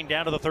gain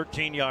down to the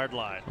 13-yard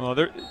line. Well,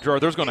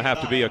 there's going to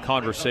have to be a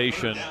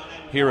conversation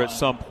here at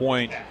some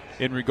point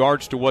in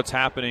regards to what's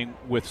happening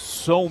with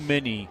so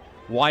many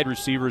wide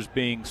receivers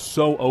being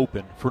so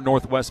open for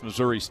Northwest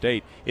Missouri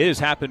State. It has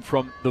happened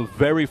from the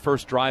very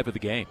first drive of the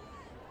game.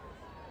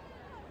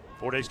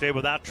 Fort Hays State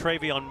without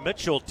Travion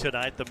Mitchell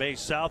tonight. The May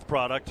South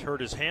product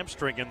hurt his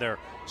hamstring in their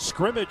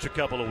scrimmage a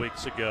couple of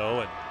weeks ago,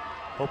 and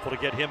hopeful to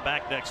get him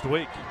back next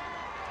week.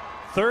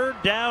 Third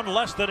down,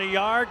 less than a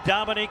yard.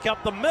 Dominique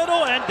up the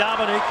middle, and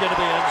Dominique into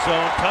the end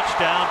zone.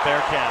 Touchdown,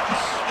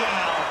 Bearcats.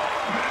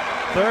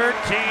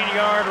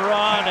 13-yard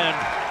run, and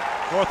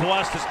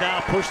Northwest has now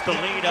pushed the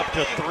lead up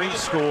to 3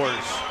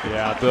 scores.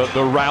 Yeah,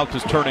 the route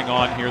is turning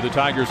on here. The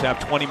Tigers have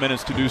 20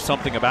 minutes to do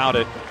something about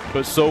it,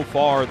 but so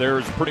far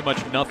there's pretty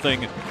much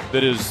nothing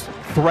that is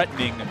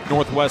threatening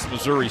Northwest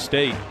Missouri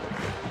State.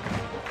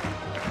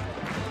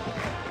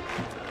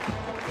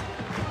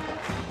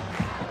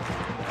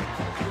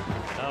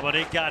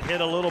 Dominique got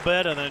hit a little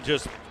bit and then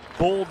just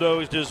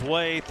bulldozed his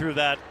way through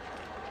that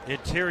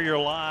interior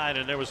line,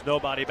 and there was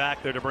nobody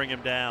back there to bring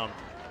him down.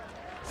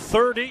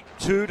 32-12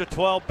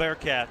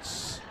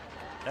 Bearcats.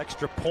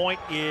 Extra point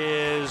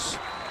is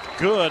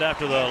good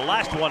after the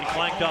last one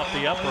clanked off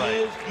the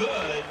upright.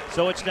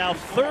 So it's now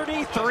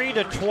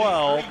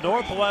 33-12.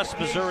 Northwest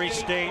Missouri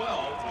State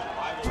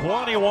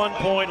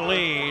 21-point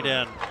lead,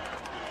 and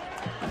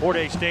Fort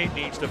Hays State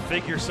needs to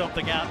figure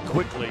something out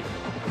quickly,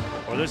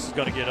 or this is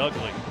going to get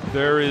ugly.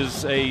 There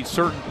is a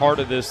certain part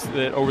of this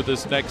that over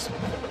this next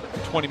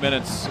 20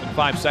 minutes and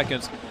 5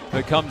 seconds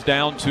that comes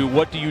down to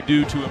what do you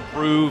do to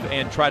improve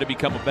and try to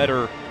become a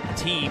better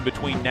team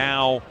between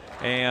now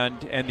and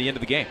the end of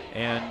the game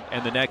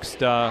and the next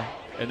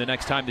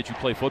time that you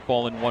play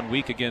football in 1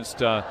 week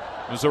against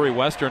Missouri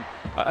Western.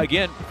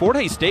 Again, Fort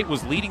Hays State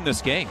was leading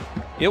this game.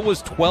 It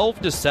was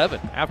 12-7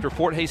 after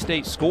Fort Hays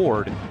State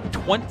scored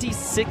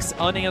 26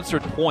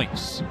 unanswered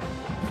points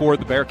for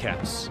the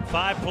Bearcats.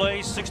 5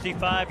 plays,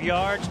 65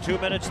 yards, 2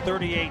 minutes,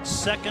 38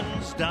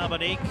 seconds.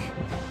 Dominique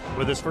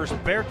with his first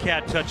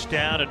Bearcat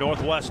touchdown, and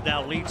Northwest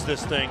now leads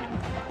this thing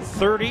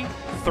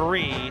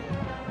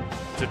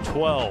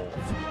 33-12.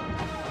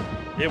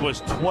 It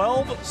was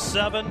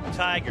 12-7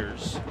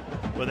 Tigers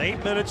with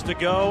 8 minutes to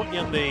go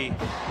in the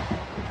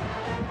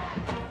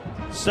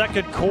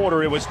second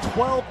quarter. It was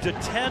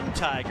 12-10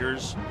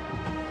 Tigers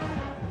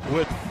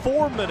with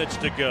 4 minutes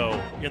to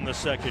go in the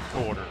second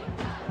quarter.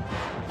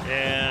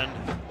 And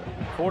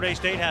Fort Hays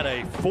State had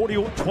a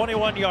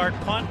 21-yard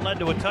punt, led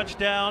to a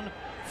touchdown,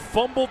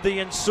 fumbled the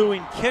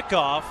ensuing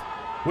kickoff,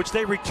 which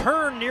they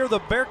returned near the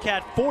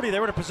Bearcat 40. They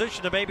were in a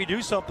position to maybe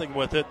do something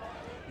with it.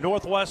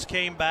 Northwest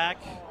came back,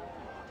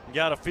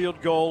 got a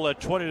field goal at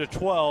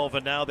 20-12,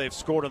 and now they've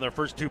scored on their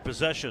first 2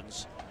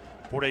 possessions.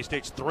 Fort Hays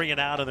State's 3 and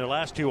out in their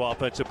last 2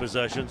 offensive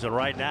possessions, and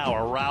right now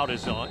a rout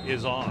is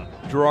on.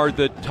 Gerard,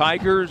 the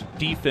Tigers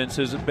defense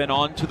has been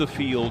onto the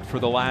field for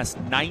the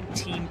last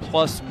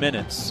 19-plus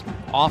minutes.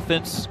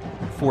 Offense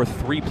for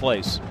 3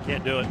 plays.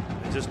 Can't do it.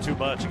 It's just too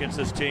much against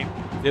this team.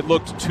 It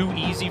looked too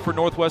easy for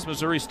Northwest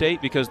Missouri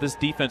State because this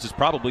defense is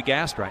probably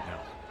gassed right now.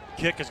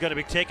 Kick is going to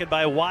be taken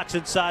by Watts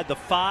inside the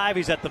 5.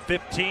 He's at the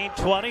 15,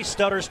 20.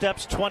 Stutter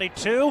steps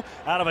 22.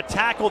 Out of a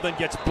tackle, then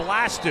gets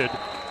blasted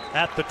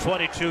at the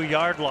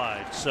 22-yard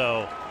line.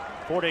 So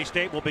Fort Hays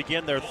State will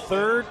begin their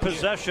 3rd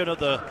possession of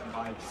the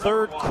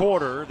 3rd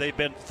quarter. They've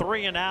been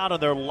 3 and out on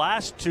their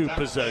last 2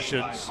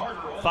 possessions.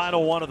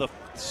 Final one of the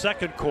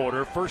 2nd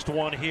quarter. First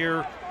one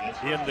here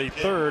in the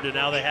 3rd, and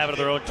now they have it at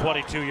their own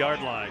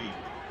 22-yard line.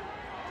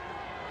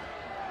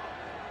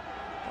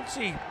 Let's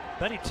see.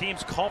 Many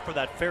teams call for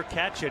that fair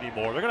catch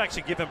anymore. They're going to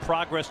actually give him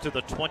progress to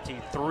the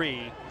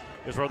 23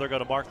 is where they're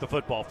going to mark the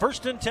football.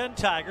 1st and 10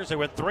 Tigers. They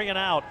went 3 and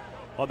out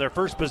on their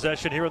first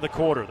possession here in the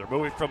quarter. They're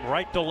moving from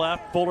right to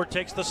left. Fuller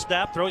takes the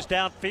snap, throws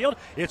downfield.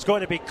 It's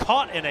going to be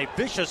caught in a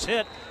vicious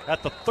hit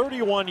at the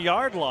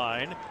 31-yard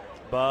line,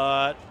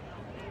 but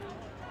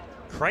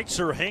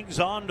Kreitzer hangs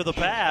on to the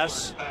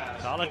pass.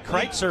 Colin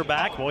Kreitzer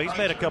back. Well, he's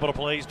made a couple of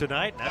plays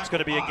tonight. That's going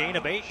to be a gain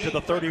of 8 to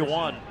the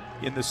 31.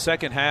 In the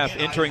second half,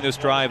 entering this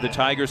drive, the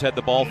Tigers had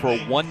the ball for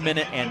 1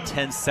 minute and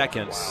 10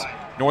 seconds.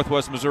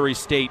 Northwest Missouri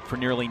State for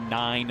nearly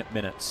 9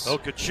 minutes.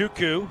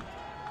 Okechukwu,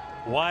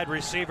 wide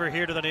receiver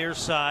here to the near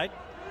side.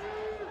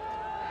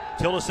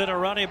 Tillison, a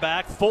running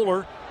back.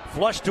 Fuller,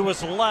 flush to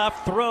his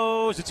left,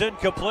 throws. It's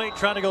incomplete,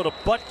 trying to go to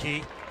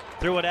Butke.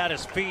 Threw it at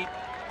his feet.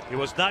 He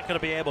was not going to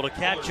be able to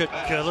catch it.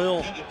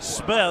 Khalil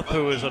Smith,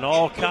 who is an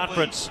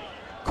all-conference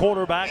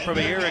quarterback from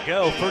a year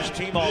ago, first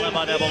team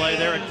All-MIAA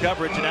there in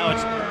coverage, and now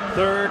it's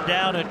 3rd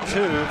down and 2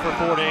 for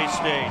Fort Hays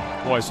State.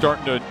 Boy,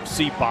 starting to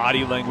see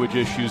body language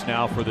issues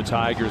now for the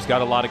Tigers.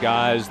 Got a lot of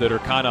guys that are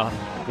kind of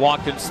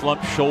walking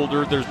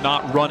slump-shouldered. There's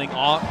not running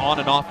on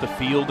and off the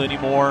field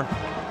anymore.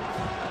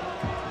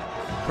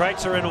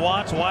 Kreitzer and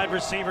Watts, wide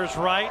receivers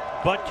right.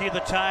 Butke, the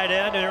tight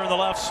end, and here in the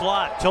left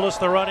slot. Tillis,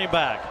 the running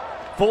back.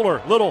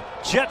 Fuller, little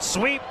jet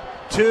sweep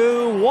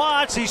to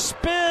Watts. He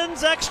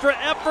spins, extra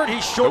effort.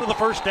 He's short of the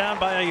first down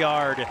by a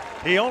yard.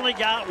 He only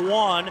got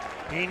 1.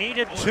 He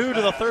needed 2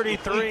 to the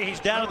 33. He's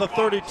down to the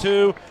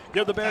 32.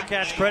 Give the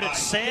Bearcats credit.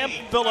 Sam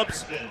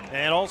Phillips,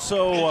 and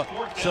also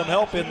some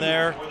help in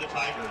there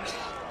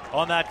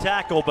on that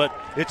tackle, but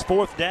it's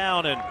 4th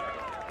down, and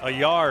a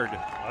yard.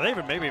 They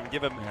maybe even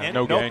give him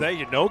no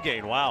gain. No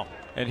gain. Wow.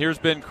 And here's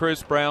been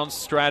Chris Brown's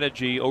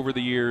strategy over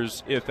the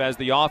years. If, as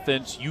the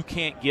offense, you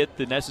can't get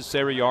the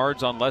necessary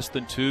yards on less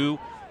than 2,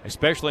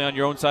 especially on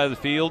your own side of the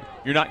field,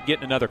 you're not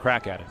getting another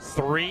crack at it.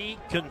 3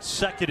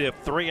 consecutive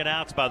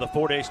 3-and-outs by the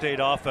Fort Hays State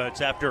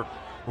offense after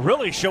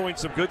really showing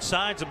some good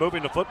signs of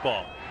moving the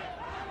football.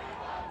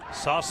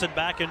 Sawson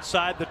back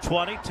inside the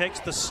 20, takes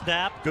the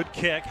snap. Good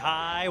kick,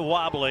 high,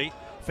 wobbly.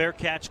 Fair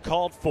catch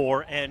called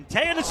for, and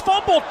Tayan is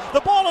fumbled.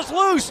 The ball is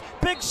loose.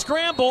 Big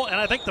scramble, and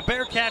I think the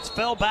Bearcats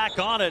fell back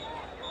on it.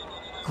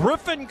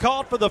 Griffin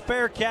called for the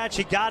fair catch.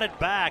 He got it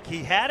back.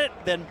 He had it,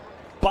 then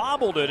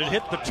bobbled it and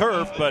hit the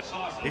turf, but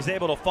he's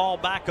able to fall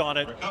back on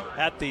it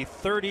at the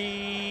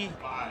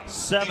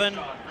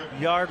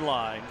 37-yard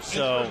line.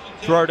 So,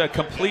 Gerard, a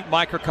complete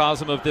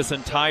microcosm of this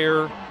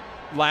entire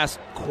last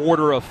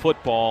quarter of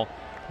football.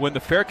 When the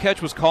fair catch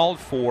was called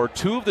for,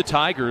 2 of the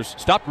Tigers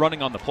stopped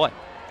running on the play.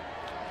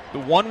 The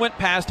one went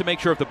past to make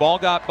sure if the ball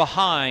got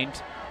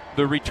behind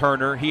the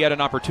returner, he had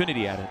an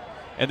opportunity at it.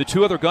 And the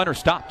 2 other gunners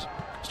stopped,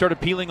 started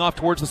peeling off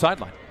towards the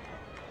sideline.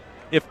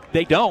 If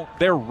they don't,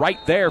 they're right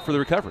there for the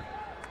recovery.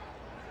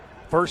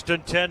 1st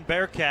and 10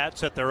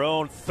 Bearcats at their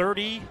own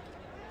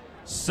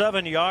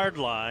 37-yard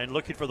line,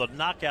 looking for the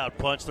knockout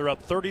punch. They're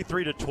up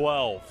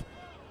 33-12.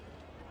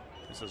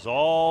 This is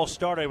all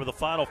starting with the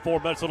final 4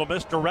 minutes. Little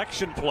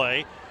misdirection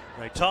play.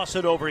 They toss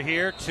it over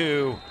here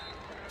to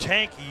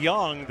Tank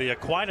Young, the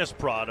Aquinas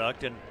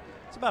product, and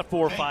it's about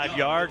 4 or 5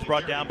 yards,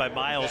 brought down by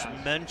Miles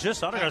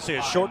Menges. I'm not going to say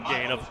a short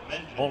gain of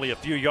only a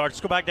few yards.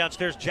 Let's go back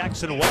downstairs.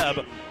 Jackson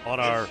Webb on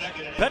our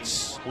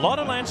Pets Lawn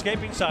and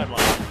Landscaping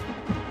sideline.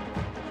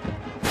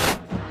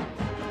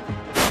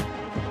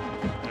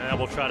 And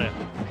we'll try to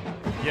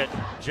get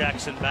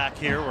Jackson back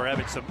here. We're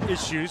having some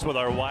issues with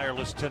our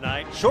wireless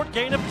tonight. Short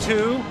gain of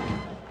 2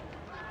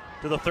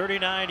 to the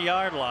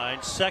 39-yard line.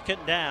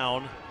 2nd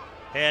down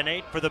and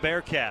 8 for the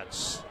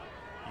Bearcats.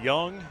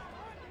 Young,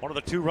 one of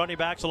the 2 running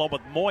backs, along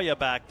with Moya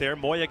back there.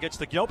 Moya gets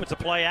the nope. It's a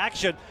play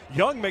action.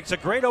 Young makes a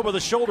great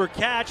over-the-shoulder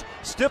catch.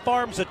 Stiff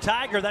arms a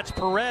Tiger. That's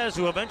Perez,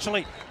 who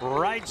eventually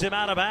rides him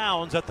out of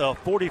bounds at the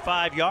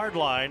 45-yard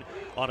line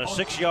on a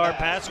 6-yard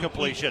pass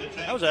completion.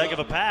 That was a heck of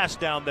a pass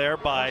down there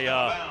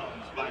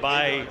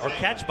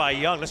catch by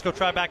Young. Let's go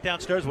try back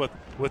downstairs with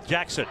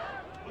Jackson.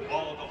 The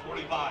ball at the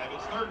 45.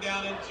 It's 3rd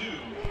down and 2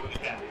 for the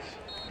Cats.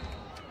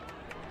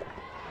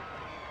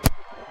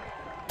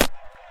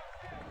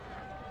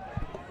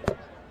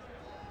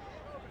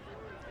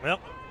 Well,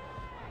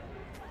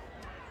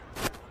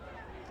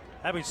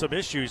 having some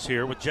issues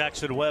here with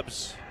Jackson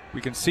Webb's. We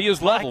can see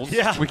his levels.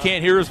 Yeah. We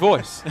can't hear his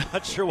voice.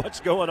 Not sure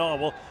what's going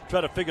on. We'll try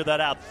to figure that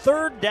out.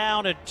 3rd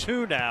down and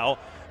 2 now.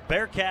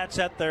 Bearcats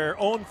at their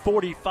own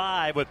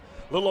 45 with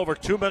a little over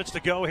 2 minutes to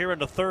go here in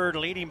the 3rd,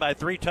 leading by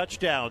 3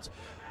 touchdowns.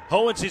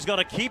 Hohens, he's going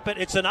to keep it.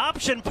 It's an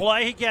option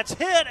play. He gets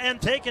hit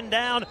and taken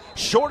down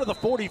short of the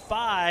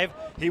 45.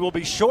 He will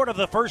be short of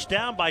the 1st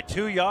down by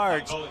 2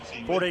 yards.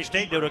 Fort Hays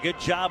State did a good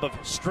job of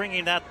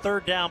stringing that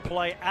 3rd down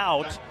play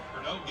out.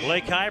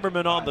 Blake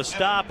Heiberman on the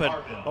stop, and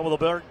what will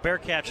the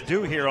Bearcats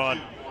do here on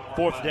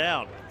 4th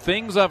down?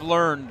 Things I've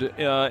learned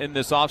in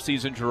this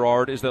offseason,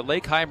 Gerard, is that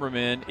Lake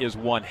Heiberman is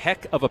one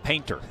heck of a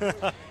painter.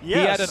 Yes. He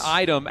had an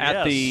item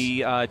at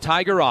the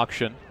Tiger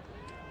auction,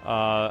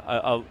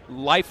 a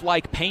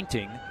lifelike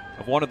painting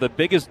of one of the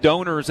biggest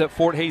donors at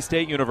Fort Hays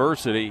State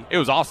University. It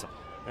was awesome.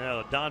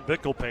 Yeah, the Don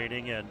Bickle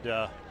painting,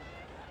 and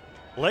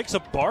Lake's a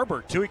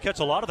barber, too. He cuts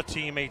a lot of the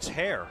teammates'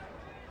 hair.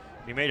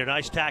 He made a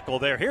nice tackle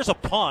there. Here's a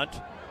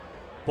punt.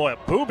 Boy, a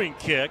booming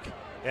kick.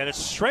 And it's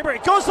Schraber.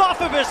 It goes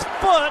off of his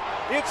foot.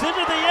 It's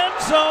into the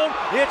end zone.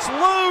 It's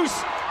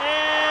loose.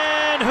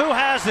 And who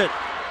has it?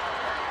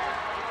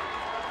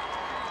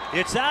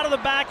 It's out of the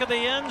back of the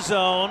end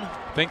zone.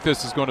 I think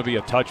this is going to be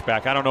a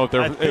touchback. I don't know if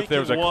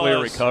there's a clear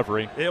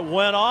recovery. It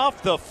went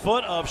off the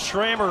foot of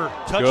Schramer.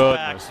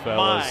 Touchback. Goodness,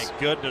 fellas. My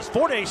goodness.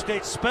 Fort Hays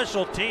State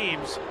special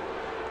teams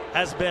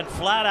has been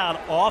flat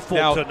out awful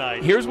now,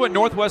 tonight. Here's what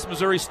Northwest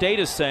Missouri State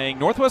is saying.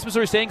 Northwest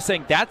Missouri State is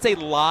saying that's a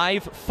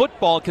live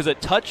football because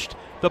it touched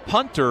the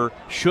punter.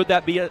 Should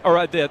that be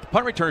the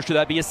punt return? Should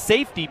that be a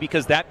safety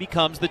because that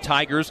becomes the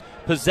Tigers'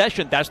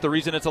 possession? That's the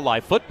reason it's a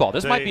live football.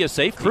 This might be a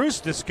safety. Cruz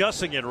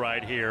discussing it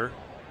right here.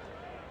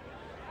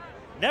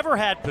 Never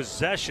had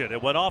possession.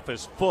 It went off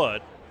his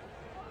foot.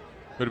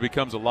 But it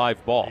becomes a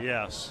live ball.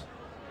 Yes.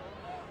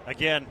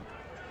 Again,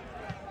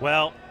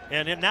 well,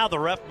 and now the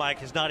ref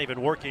mic is not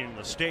even working in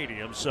the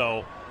stadium,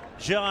 so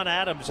John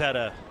Adams had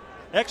an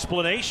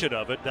explanation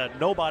of it that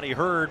nobody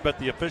heard but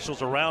the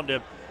officials around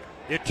him.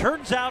 It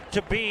turns out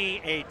to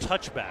be a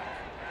touchback.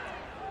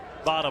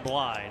 Bottom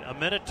line.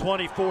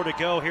 1:24 to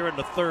go here in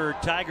the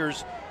 3rd.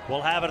 Tigers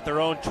will have it at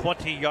their own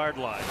 20-yard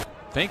line.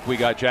 I think we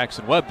got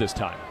Jackson Webb this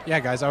time.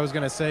 Yeah, guys, I was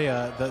going to say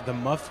the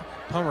muff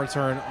punt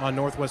return on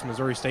Northwest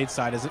Missouri State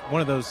side is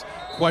one of those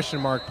question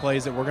mark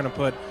plays that we're going to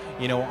put,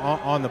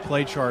 on the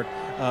play chart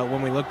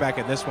when we look back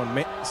at this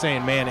one,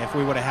 saying, man, if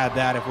we would have had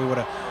that, if we would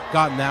have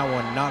gotten that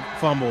one, not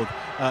fumbled,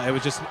 it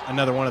was just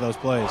another one of those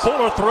plays.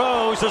 Fuller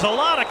throws. There's a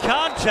lot of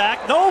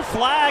contact. No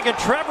flag, and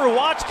Trevor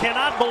Watts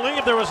cannot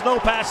believe there was no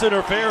pass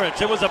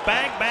interference. It was a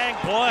bang-bang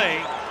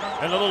play,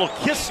 and a little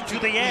kiss to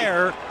the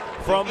air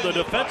from the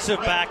defensive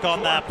back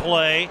on that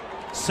play,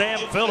 Sam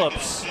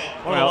Phillips,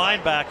 one of the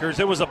linebackers.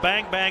 It was a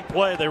bang-bang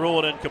play. They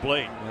rule it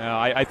incomplete. Yeah,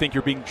 I think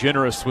you're being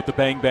generous with the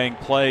bang-bang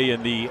play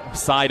and the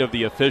side of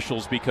the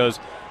officials, because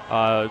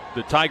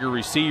the Tiger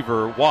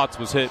receiver, Watts,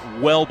 was hit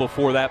well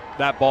before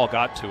that ball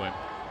got to him.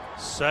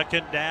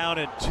 2nd down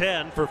and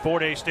 10 for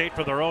Fort Hays State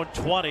for their own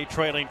 20,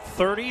 trailing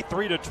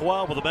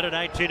 33-12 with a minute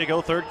 19 to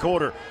go, third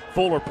quarter.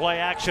 Fuller play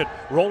action,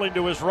 rolling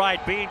to his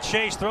right, being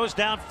chased, throws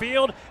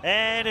downfield,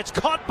 and it's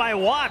caught by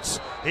Watts.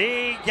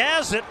 He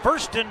has it,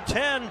 1st and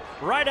 10,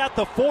 right at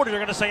the 40. They're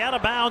going to say out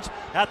of bounds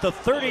at the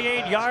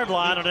 38-yard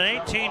line on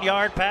an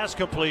 18-yard pass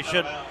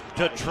completion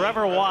to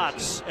Trevor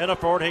Watts and a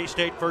Fort Hays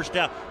State first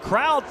down.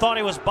 Crowd thought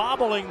he was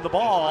bobbling the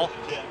ball.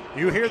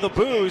 You hear the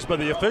boos, but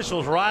the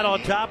officials right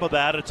on top of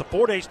that. It's a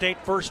Fort Hays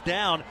State first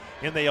down,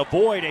 and they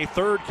avoid a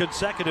third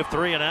consecutive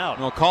 3 and out.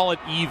 We'll call it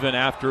even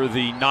after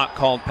the not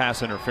called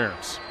pass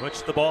interference.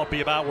 Which the ball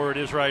be about where it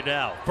is right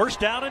now. 1st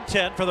down and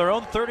 10 for their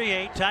own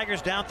 38.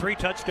 Tigers down 3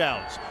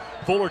 touchdowns.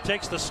 Fuller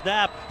takes the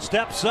snap,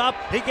 steps up,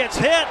 he gets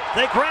hit,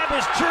 they grab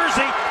his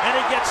jersey,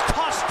 and he gets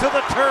tossed to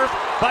the turf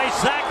by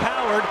Zach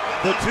Howard,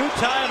 the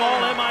 2-time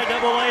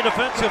All-MIAA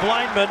defensive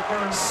lineman.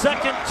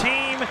 2nd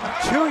team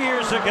 2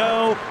 years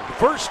ago,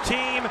 1st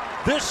team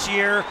this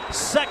year,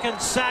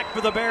 2nd sack for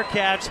the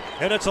Bearcats,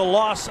 and it's a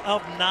loss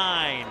of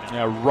 9.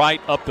 Yeah,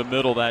 right up the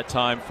middle that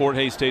time. Fort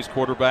Hays State's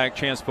quarterback,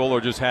 Chance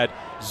Fuller, just had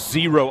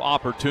zero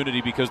opportunity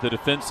because the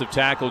defensive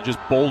tackle just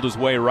bowled his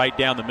way right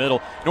down the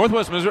middle.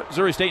 Northwest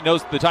Missouri State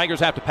knows the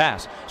Tigers have to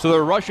pass, so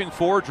they're rushing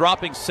 4,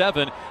 dropping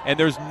 7, and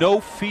there's no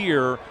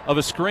fear of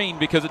a screen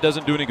because it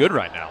doesn't do any good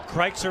right now.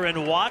 Kreitzer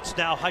and Watts,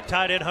 now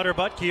tight end Hunter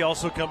Butke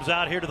also comes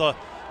out here to the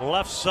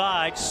left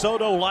side.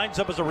 Soto lines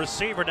up as a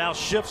receiver, now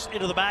shifts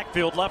into the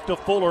backfield left of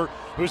Fuller,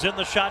 who's in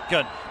the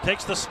shotgun.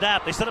 Takes the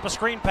snap. They set up a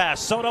screen pass.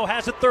 Soto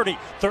has it 30,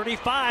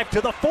 35 to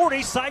the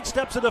 40,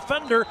 sidesteps a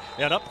defender,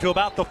 and up to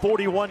about the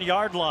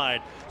 41-yard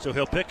line. So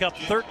he'll pick up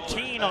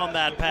 13 on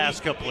that pass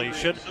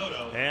completion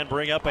and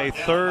bring up a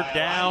 3rd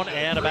down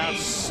and about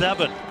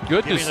 7.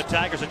 Giving the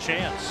Tigers a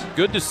chance.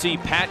 Good to see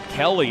Pat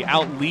Kelly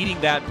out leading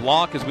that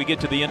block as we get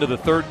to the end of the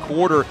 3rd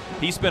quarter.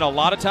 He spent a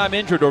lot of time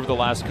injured over the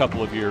last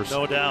couple of years.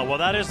 No doubt. Well,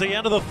 that is the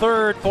end of the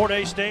 3rd. Fort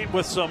Hays State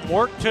with some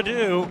work to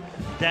do,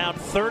 down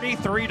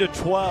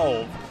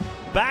 33-12.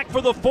 Back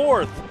for the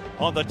 4th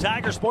on the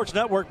Tiger Sports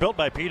Network, built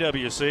by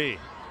PwC.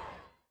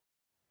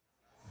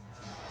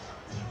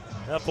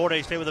 Fort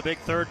Hays State with a big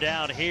 3rd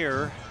down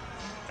here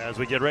as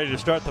we get ready to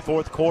start the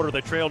 4th quarter.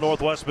 They trail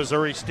Northwest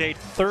Missouri State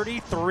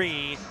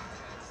 33-12.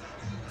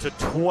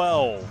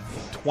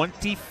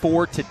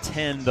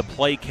 24-10 the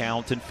play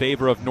count in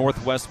favor of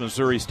Northwest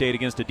Missouri State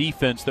against a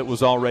defense that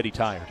was already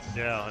tired.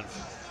 Yeah, and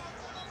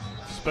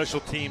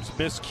special teams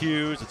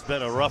miscues. It's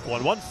been a rough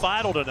one. One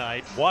final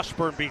tonight.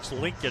 Washburn beats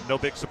Lincoln. No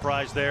big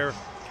surprise there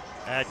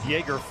at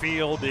Yeager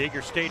Field, the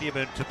Yeager Stadium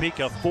in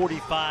Topeka,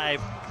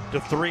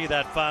 45-3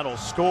 that final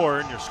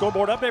score. And your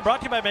scoreboard update brought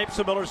to you by Mapes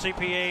 & Miller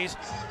CPAs,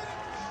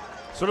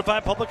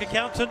 certified public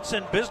accountants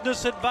and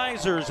business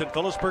advisors in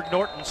Phillipsburg,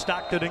 Norton,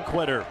 Stockton, and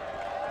Quitter.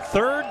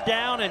 3rd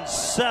down and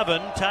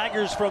 7.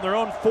 Tigers from their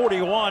own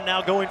 41,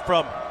 now going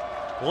from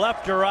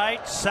left to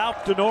right,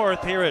 south to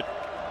north here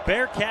at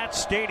Bearcat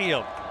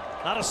Stadium.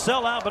 Not a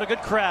sellout, but a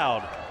good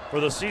crowd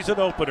for the season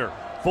opener.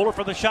 Fuller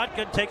from the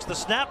shotgun takes the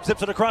snap,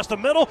 zips it across the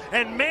middle,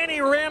 and Manny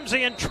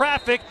Ramsey in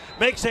traffic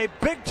makes a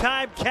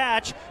big-time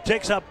catch,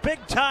 takes a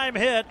big-time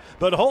hit,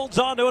 but holds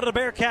on to it at the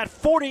Bearcat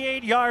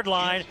 48-yard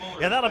line,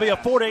 and that'll be a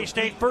Fort Hays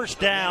State first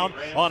down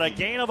on a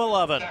gain of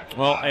 11.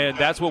 Well, and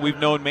that's what we've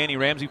known Manny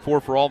Ramsey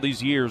for all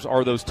these years,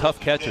 are those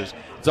tough catches.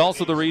 It's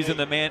also the reason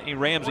that Manny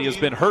Ramsey has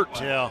been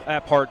hurt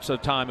at parts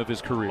of time of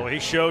his career. Well, he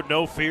showed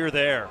no fear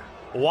there.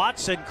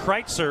 Watts and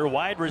Kreitzer,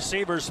 wide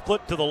receivers,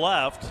 split to the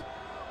left.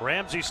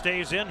 Ramsey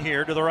stays in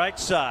here to the right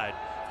side.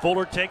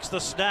 Fuller takes the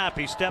snap.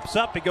 He steps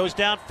up. He goes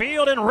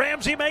downfield, and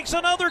Ramsey makes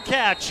another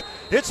catch.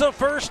 It's a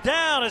first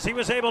down as he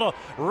was able to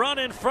run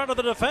in front of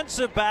the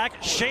defensive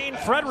back, Shane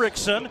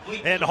Fredrickson,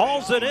 and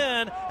hauls it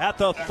in at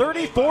the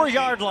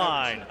 34-yard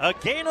line. A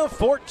gain of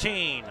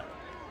 14.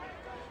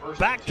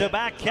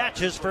 Back-to-back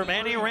catches for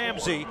Manny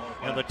Ramsey,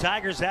 and the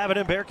Tigers have it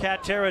in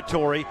Bearcat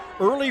territory.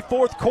 Early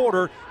 4th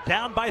quarter,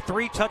 down by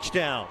 3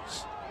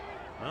 touchdowns.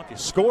 Well, if you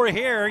score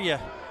here, you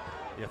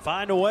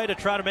find a way to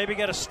try to maybe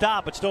get a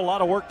stop, but still a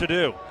lot of work to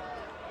do.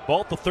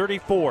 Ball to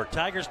 34.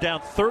 Tigers down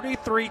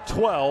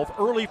 33-12,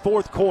 early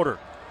 4th quarter.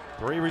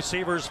 3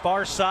 receivers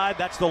far side.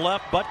 That's the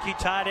left. Butke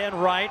tight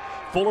end right.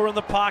 Fuller in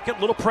the pocket.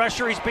 Little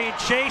pressure. He's being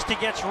chased. He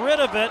gets rid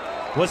of it.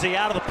 Was he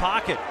out of the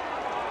pocket?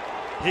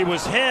 He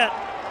was hit.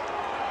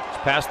 It's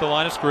past the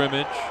line of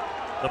scrimmage.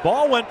 The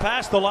ball went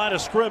past the line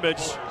of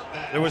scrimmage.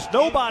 There was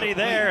nobody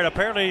there, and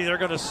apparently they're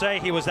going to say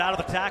he was out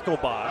of the tackle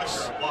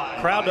box.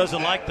 Crowd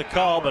doesn't like the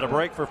call, but a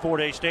break for Fort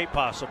Hays State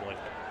possibly.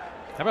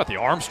 How about the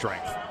arm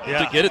strength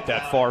Yeah. to get it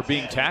that far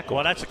being tackled?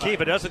 Well, that's the key. If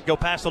it doesn't go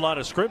past the line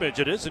of scrimmage,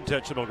 it is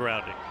intentional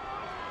grounding.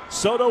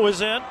 Soto is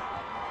in.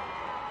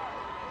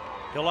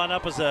 He'll line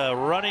up as a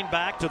running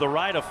back to the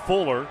right of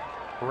Fuller.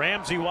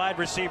 Ramsey wide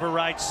receiver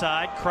right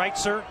side.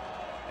 Kreitzer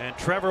and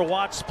Trevor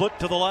Watts split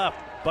to the left.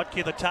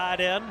 Butke, the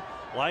tight end,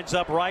 lines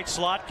up right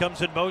slot,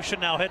 comes in motion,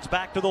 now heads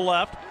back to the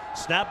left.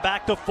 Snap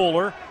back to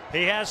Fuller.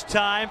 He has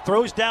time,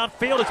 throws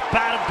downfield. It's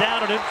batted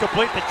down and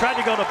incomplete. They tried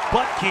to go to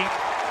Butke,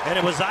 and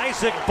it was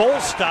Isaac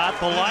Volstadt,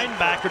 the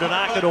linebacker, to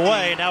knock it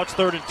away. Now it's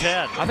 3rd and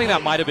 10. I think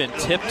that might have been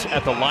tipped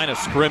at the line of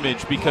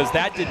scrimmage because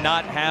that did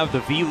not have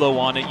the velo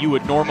on it you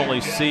would normally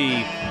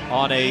see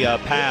on a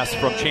pass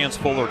from Chance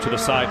Fuller to the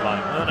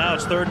sideline. Well, now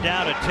it's 3rd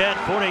down and 10.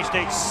 Fort Hays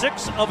State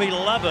 6 of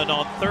 11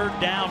 on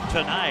 3rd down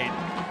tonight.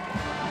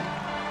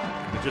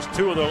 Just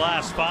 2 of their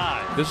last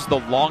 5. This is the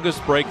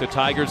longest break the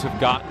Tigers have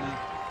gotten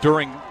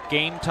during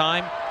game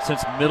time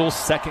since middle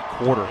second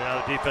quarter.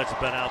 Yeah, the defense has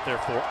been out there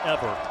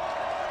forever.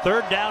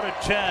 3rd down and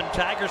 10.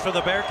 Tigers for the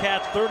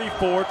Bearcats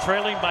 34,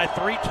 trailing by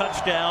 3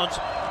 touchdowns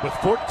with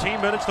 14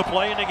 minutes to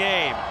play in the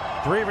game.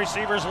 3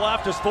 receivers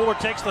left as Fuller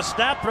takes the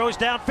snap, throws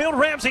downfield.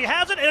 Ramsey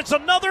has it, and it's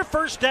another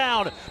first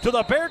down to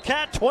the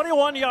Bearcat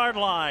 21-yard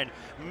line.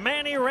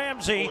 Manny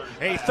Ramsey,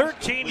 a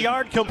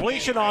 13-yard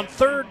completion on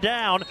 3rd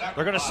down.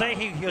 They're going to say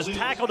he was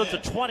tackled at the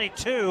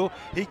 22.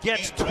 He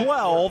gets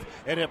 12,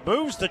 and it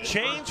moves the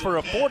chains for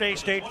a Fort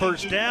Hays State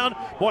first down.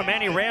 Boy,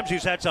 Manny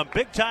Ramsey's had some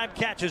big-time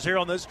catches here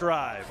on this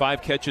drive.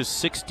 5 catches,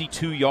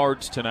 62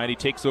 yards tonight. He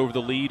takes over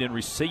the lead in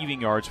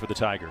receiving yards for the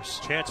Tigers.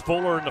 Chance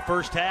Fuller in the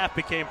first half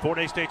became Fort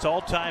Hays State's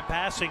all-time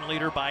passing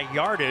leader by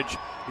yardage.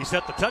 He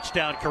set the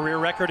touchdown career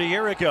record a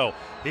year ago.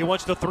 He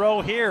wants to throw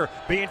here,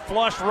 being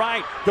flushed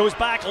right, goes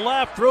back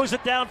left, throws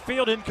it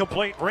downfield,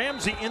 incomplete.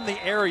 Ramsey in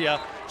the area.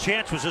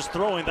 Chance was just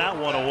throwing that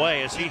one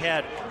away as he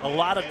had a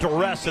lot of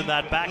duress in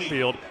that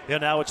backfield,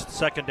 and now it's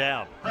 2nd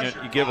down.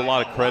 You give a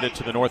lot of credit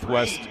to the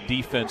Northwest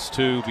defense,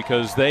 too,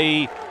 because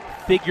they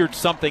figured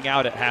something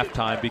out at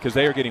halftime because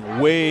they are getting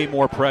way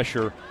more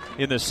pressure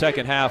in the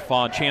second half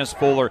on Chance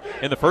Fuller.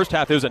 In the first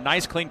half, there was a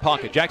nice clean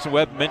pocket. Jackson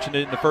Webb mentioned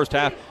it in the first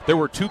half. There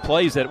were 2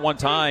 plays at one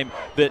time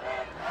that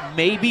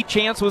maybe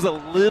Chance was a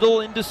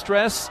little in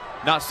distress.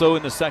 Not so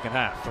in the second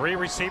half. 3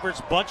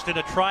 receivers bunched in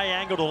a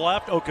triangle to the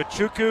left.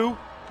 Okechukwu,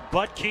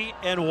 Butke,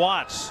 and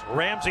Watts.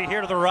 Ramsey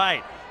here to the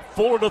right.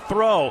 Fuller to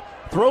throw.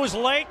 Throws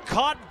late,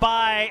 caught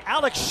by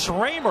Alex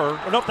Schramer.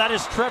 Nope, that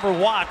is Trevor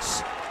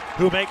Watts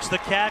who makes the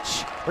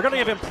catch. We're going to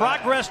give him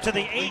progress to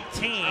the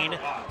 18,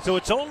 so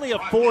it's only a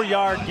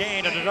 4-yard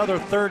gain and another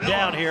 3rd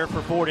down here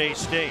for Fort Hays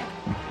State.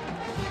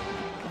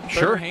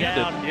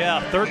 Sure-handed.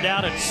 Yeah, 3rd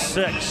down and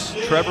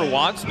 6. Trevor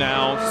Watts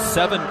now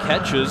 7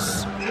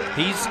 catches.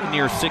 He's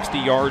near 60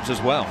 yards as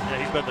well.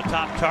 Yeah, he's been the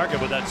top target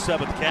with that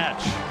 7th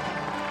catch.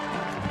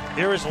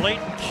 Here is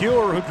Leighton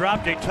Cure, who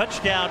dropped a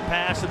touchdown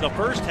pass in the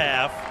first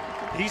half.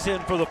 He's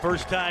in for the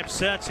first time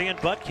since. He and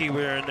Butke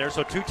were in there,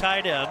 so 2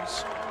 tight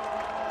ends.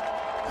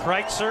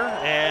 Kreitzer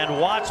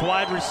and Watts,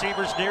 wide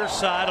receivers near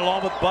side,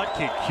 along with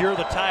Butke. Cure,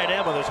 the tight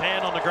end, with his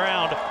hand on the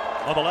ground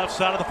on the left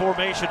side of the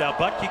formation. Now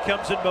Butke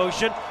comes in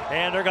motion,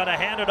 and they're going to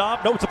hand it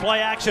off. No, it's a play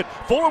action.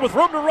 Fuller with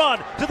room to run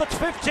to the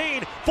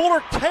 15.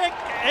 Fuller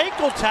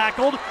ankle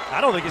tackled. I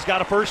don't think he's got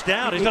a first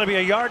down. He's going to be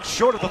a yard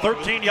short of the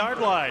 13-yard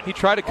line. He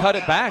tried to cut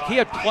it back. He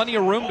had plenty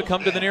of room to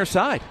come to the near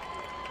side.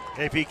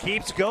 If he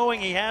keeps going,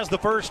 he has the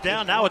first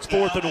down. Now it's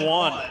 4th and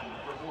 1.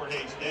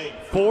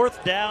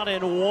 4th down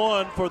and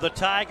 1 for the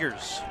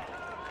Tigers.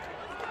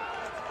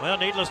 Well,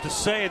 needless to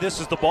say, this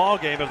is the ball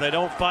game if they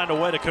don't find a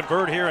way to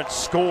convert here and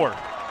score.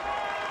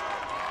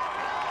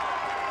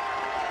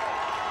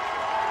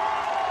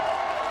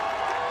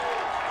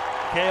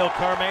 Kale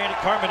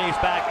Carmony's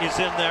back is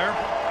in there.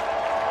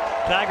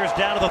 Tigers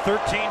down to the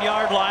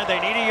 13-yard line. They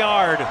need a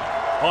yard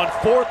on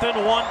 4th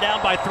and 1,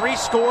 down by 3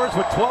 scores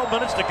with 12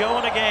 minutes to go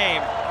in the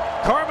game.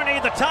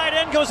 Carmony, the tight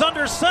end, goes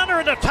under center,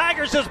 and the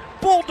Tigers just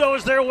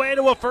bulldoze their way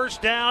to a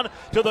first down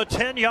to the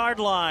 10-yard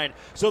line.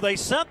 So they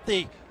sent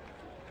the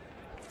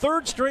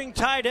 3rd-string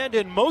tight end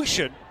in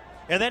motion,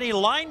 and then he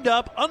lined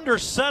up under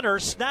center,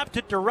 snapped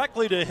it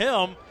directly to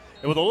him,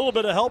 and with a little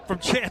bit of help from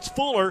Chance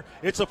Fuller,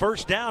 it's a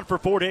first down for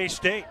Fort Hays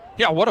State.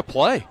 Yeah, what a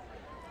play.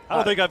 I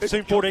don't think I've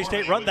seen Fort Hays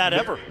State run that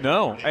ever.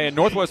 No, and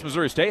Northwest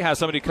Missouri State has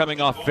somebody coming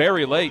off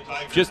very late,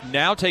 just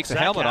now takes the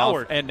helmet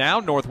off, and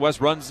now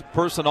Northwest runs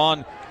person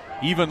on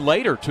even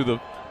later to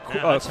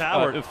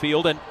the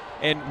field,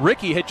 and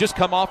Ricky had just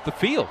come off the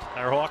field.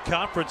 Our Hawk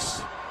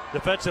Conference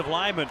defensive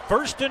lineman.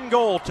 1st and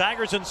goal.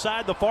 Tigers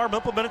inside the Farm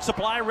Implemented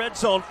Supply red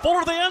zone.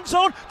 Fuller to the end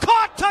zone.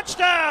 Caught!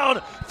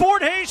 Touchdown!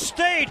 Fort Hays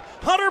State.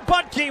 Hunter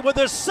Butke with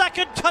his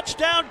 2nd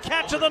touchdown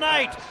catch of the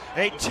night.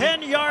 A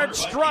 10-yard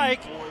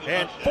strike,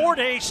 and Fort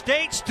Hays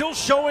State still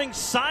showing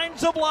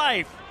signs of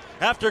life.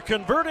 After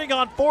converting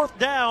on 4th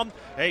down,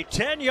 a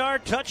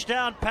 10-yard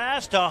touchdown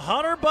pass to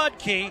Hunter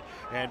Butke,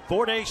 and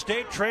Fort Hays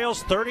State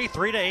trails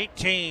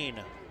 33-18.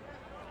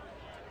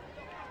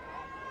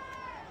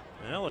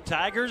 Well, the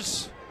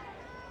Tigers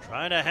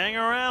trying to hang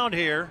around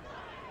here.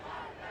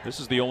 This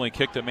is the only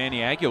kick that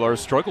Manny Aguilar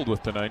struggled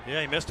with tonight.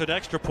 Yeah, he missed an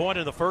extra point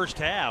in the first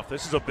half.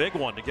 This is a big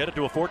one to get it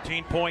to a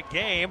 14-point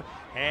game.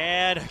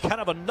 And kind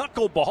of a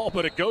knuckleball,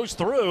 but it goes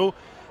through.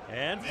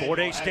 And Fort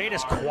Hays State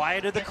has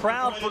quieted the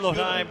crowd for the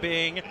time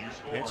being.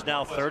 It's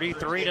now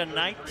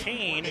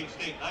 33-19.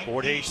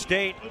 Fort Hays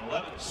State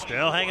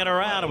still hanging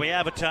around, and we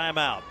have a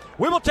timeout.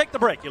 We will take the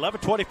break.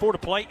 11:24 to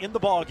play in the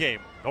ball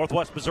game.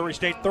 Northwest Missouri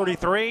State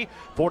 33,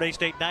 Fort Hays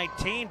State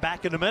 19.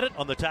 Back in a minute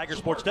on the Tiger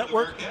Sports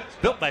Network,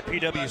 built by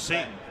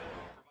PwC.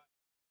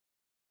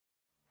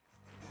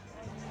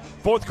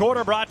 Fourth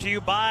quarter brought to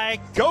you by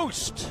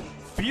Ghost.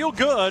 Feel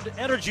good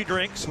energy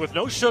drinks with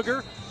no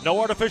sugar, no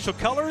artificial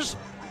colors,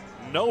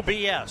 no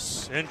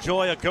BS.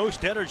 Enjoy a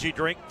Ghost energy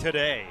drink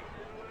today.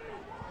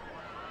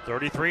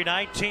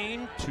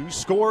 33-19,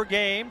 two-score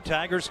game.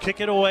 Tigers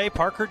kick it away.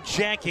 Parker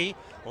Janke,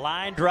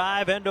 line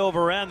drive, end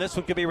over end. This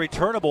one could be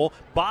returnable,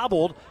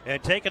 bobbled,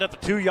 and taken at the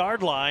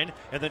 2-yard line,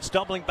 and then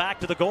stumbling back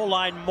to the goal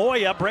line.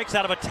 Moya breaks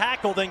out of a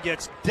tackle, then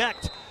gets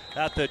decked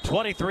at the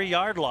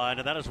 23-yard line,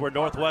 and that is where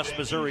Northwest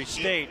Missouri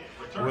State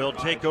will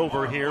take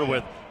over here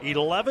with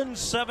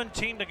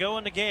 11:17 to go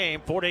in the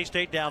game. Fort Hays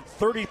State down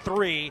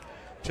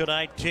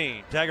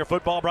 33-19. Tiger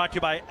football brought to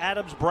you by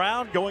Adams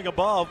Brown, going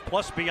above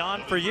plus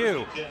beyond for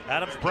you.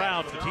 Adams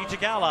Brown,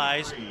 strategic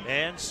allies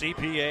and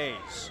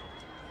CPAs.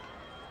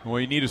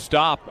 Well, you need to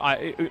stop,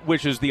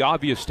 which is the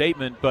obvious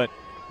statement, but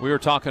we were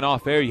talking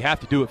off air. You have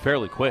to do it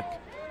fairly quick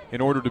in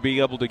order to be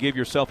able to give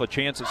yourself a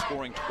chance at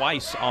scoring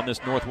twice on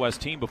this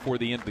Northwest team before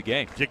the end of the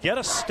game. To get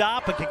a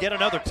stop and to get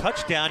another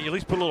touchdown, you at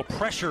least put a little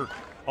pressure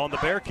on the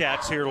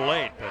Bearcats here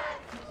late.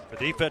 But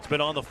the defense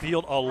been on the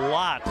field a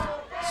lot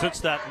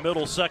since that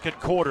middle second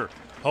quarter.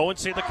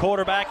 Hohensee, the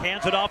quarterback,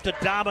 hands it off to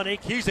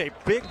Dominique. He's a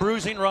big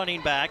bruising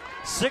running back.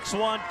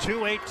 6'1",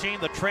 218,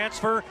 the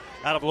transfer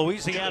out of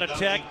Louisiana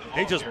Tech.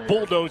 He just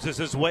bulldozes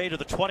his way to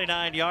the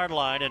 29-yard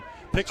line and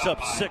picks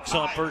up 6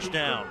 on first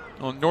down.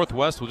 Well,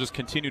 Northwest will just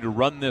continue to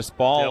run this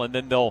ball, and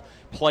then they'll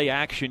play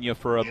action you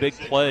for a big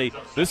play.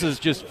 This is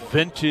just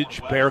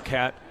vintage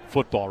Bearcat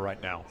football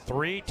right now.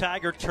 3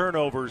 Tiger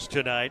turnovers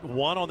tonight,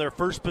 1 on their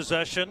first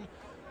possession,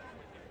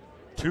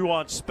 2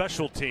 on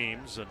special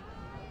teams, and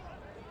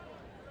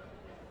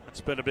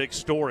that's been a big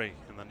story.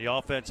 And then the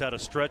offense had a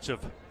stretch of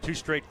 2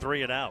 straight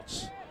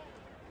 3-and-outs.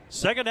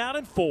 Second down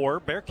and 4.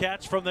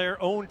 Bearcats from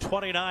their own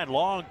 29.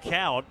 Long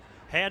count.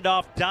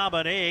 Handoff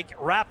Dominique,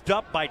 wrapped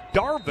up by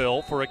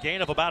Darville for a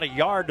gain of about a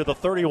yard to the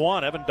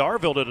 31. Evan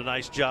Darville did a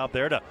nice job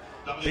there to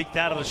beat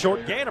that of the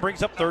short gain. It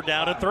brings up third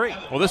down and 3.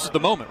 Well, this is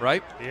the moment,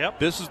 right? Yep.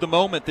 This is the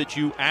moment that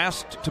you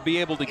asked to be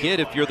able to get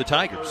if you're the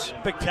Tigers.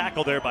 Big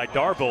tackle there by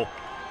Darville.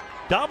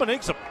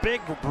 Dominique's a big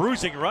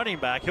bruising running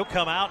back. He'll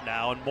come out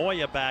now, and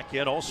Moya back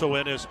in. Also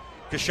in is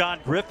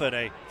Kashawn Griffin,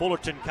 a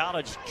Fullerton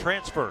College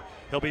transfer.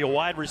 He'll be a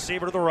wide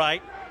receiver to the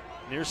right.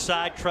 Near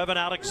side, Trevin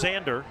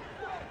Alexander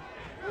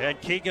and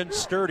Keegan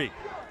Sturdy.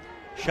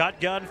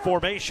 Shotgun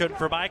formation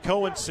for Mike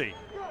Hohensee.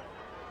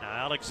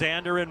 Now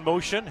Alexander in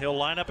motion. He'll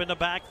line up in the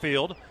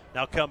backfield.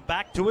 Now come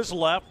back to his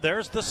left.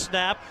 There's the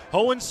snap.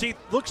 Hohensee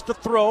looks to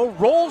throw,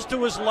 rolls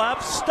to his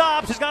left,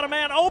 stops. He's got a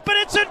man open.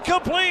 It's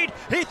incomplete.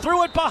 He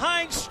threw it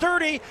behind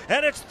Sturdy,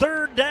 and it's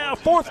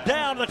fourth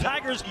down. The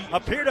Tigers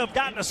appear to have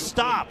gotten a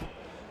stop.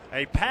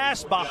 A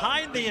pass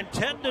behind the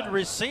intended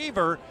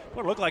receiver.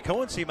 Well, it looked like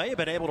Hohensee may have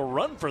been able to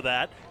run for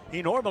that.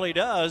 He normally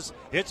does.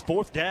 It's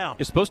fourth down.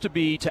 It's supposed to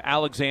be to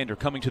Alexander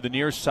coming to the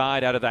near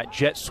side out of that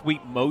jet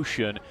sweep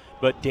motion.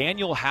 But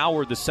Daniel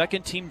Howard, the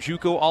second-team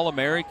JUCO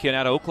All-American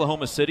out of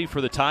Oklahoma City for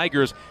the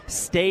Tigers,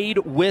 stayed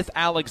with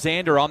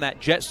Alexander on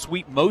that jet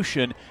sweep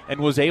motion and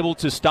was able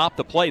to stop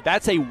the play.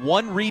 That's a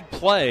one-read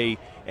play,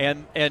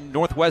 and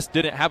Northwest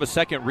didn't have a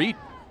second read.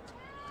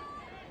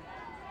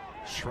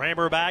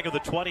 Schramer back at the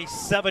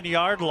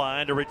 27-yard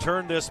line to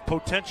return this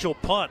potential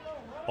punt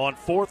on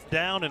fourth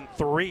down and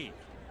 3.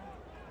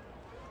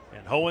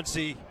 And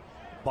Hohensee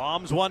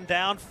bombs one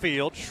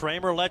downfield.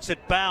 Schramer lets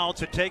it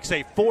bounce. It takes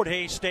a Fort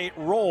Hays State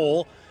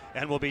roll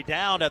and will be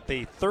down at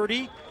the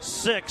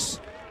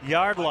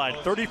 36-yard line.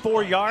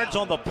 34 yards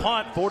on the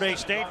punt. Fort Hays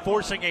State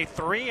forcing a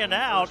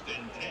 3-and-out.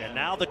 And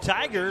now the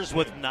Tigers,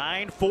 with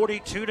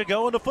 9:42 to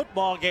go in the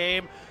football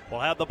game, will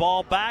have the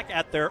ball back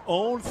at their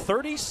own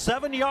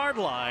 37-yard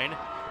line,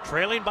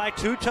 trailing by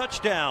 2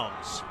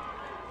 touchdowns.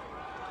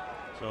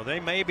 So they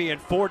may be in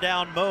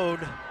 4-down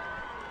mode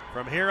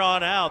from here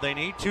on out. They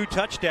need 2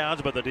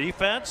 touchdowns, but the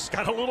defense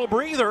got a little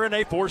breather, and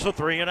they force a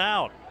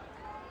 3-and-out.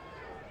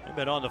 They've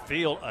been on the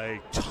field a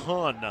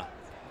ton.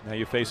 Now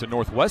you face a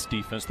Northwest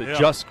defense that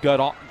just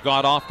got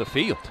off the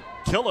field.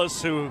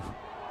 Tillis, who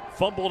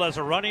fumbled as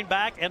a running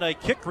back and a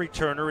kick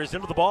returner, is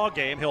into the ball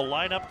game. He'll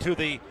line up to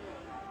the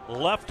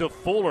left of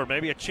Fuller,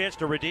 maybe a chance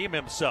to redeem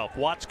himself.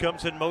 Watts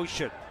comes in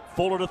motion.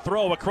 Fuller to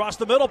throw across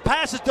the middle.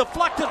 Pass is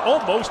deflected,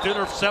 almost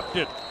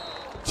intercepted.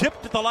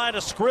 Tipped at the line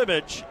of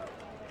scrimmage,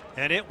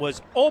 and it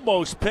was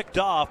almost picked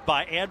off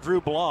by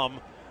Andrew Blum,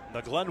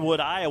 the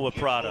Glenwood, Iowa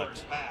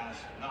product.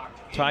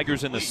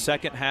 Tigers in the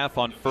second half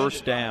on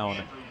first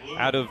down.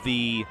 Out of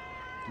the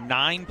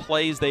 9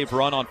 plays they've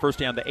run on first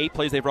down. The 8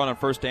 plays they've run on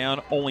first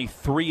down, only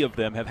 3 of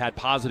them have had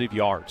positive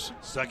yards.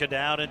 Second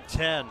down and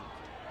 10.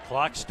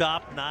 Clock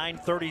stopped,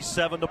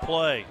 9:37 to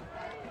play.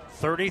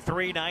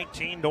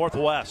 33-19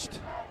 Northwest.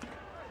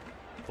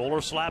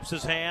 Fuller slaps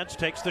his hands,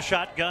 takes the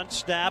shotgun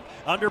snap,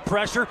 under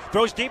pressure,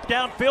 throws deep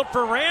downfield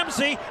for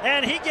Ramsey,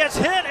 and he gets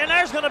hit, and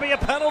there's going to be a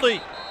penalty.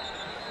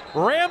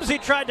 Ramsey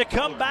tried to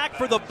come back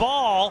for the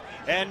ball,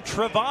 and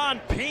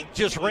Trevon Peak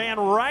just ran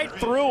right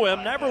through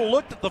him, never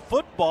looked at the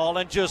football,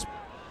 and just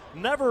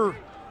never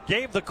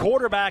gave the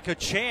quarterback a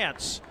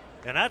chance.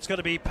 And that's going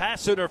to be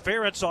pass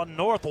interference on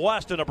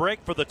Northwest and a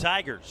break for the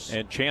Tigers.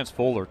 And Chance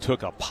Fuller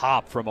took a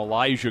pop from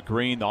Elijah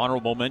Green, the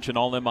honorable mention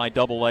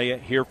All-MIAA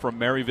here from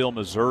Maryville,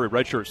 Missouri.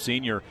 Redshirt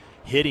senior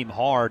hit him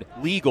hard,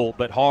 legal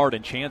but hard,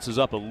 and Chance is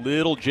up a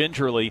little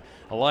gingerly.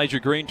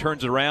 Elijah Green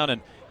turns it around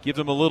and gives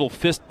him a little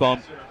fist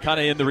bump, kind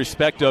of in the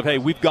respect of, hey,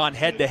 we've gone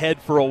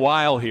head-to-head for a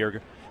while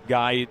here,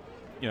 guy.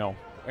 You know,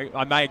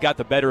 I might have got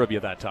the better of you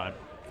that time.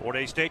 Fort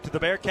Hays State to the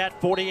Bearcat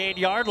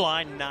 48-yard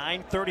line,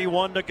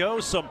 9:31 to go.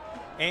 Some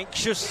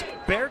anxious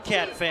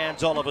Bearcat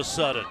fans all of a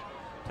sudden.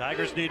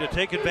 Tigers need to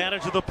take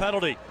advantage of the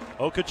penalty.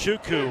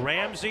 Okechukwu,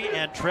 Ramsey,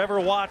 and Trevor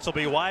Watts will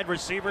be wide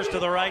receivers to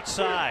the right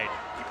side.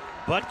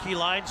 Butke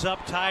lines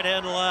up tight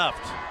end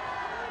left.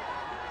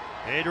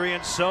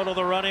 Adrian Soto,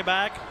 the running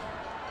back.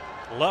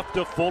 Left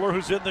to Fuller,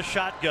 who's in the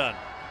shotgun.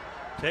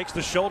 Takes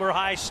the shoulder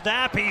high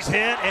snap. He's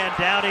hit, and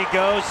down he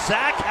goes.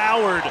 Zach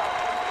Howard.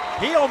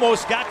 He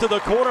almost got to the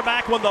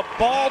quarterback when the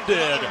ball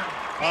did.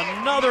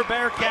 Another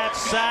Bearcat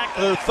sack,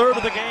 their third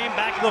of the game,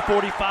 back to the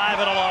 45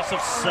 and a loss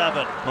of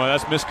 7. Well,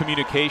 that's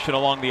miscommunication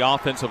along the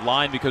offensive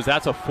line because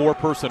that's a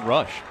 4-person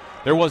rush.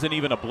 There wasn't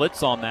even a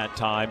blitz on that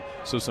time,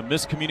 so some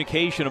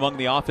miscommunication among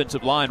the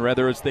offensive line,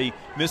 whether it's they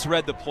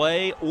misread the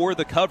play or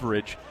the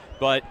coverage.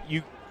 But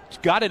you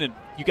got an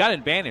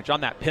advantage on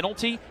that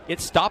penalty.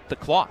 It stopped the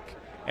clock,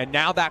 and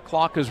now that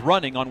clock is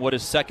running on what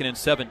is 2nd and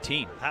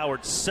 17.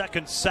 Howard's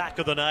second sack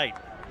of the night.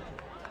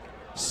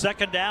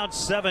 Second down,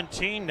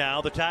 17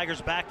 now. The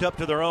Tigers backed up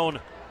to their own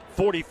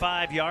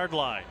 45-yard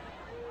line.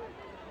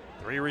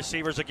 3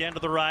 receivers again to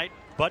the right.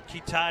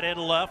 Butke tight end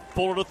left.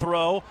 Fuller to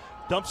throw.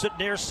 Dumps it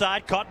near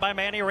side. Caught by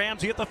Manny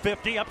Ramsey at the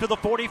 50. Up to the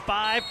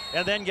 45.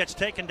 And then gets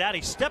taken down.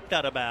 He stepped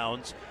out of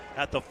bounds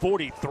at the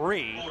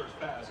 43.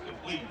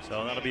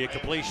 So that'll be a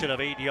completion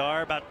of 8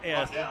 yards.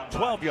 About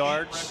 12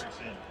 yards.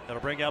 That'll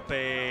bring up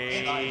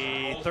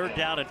a third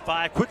down and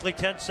 5. Quickly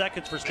 10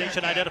 seconds for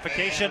station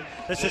identification.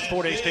 This is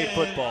Fort Hays State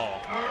football.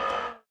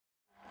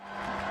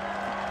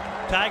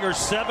 Tigers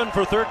 7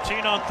 for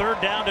 13 on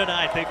third down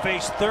tonight. They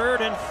face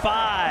 3rd and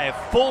 5.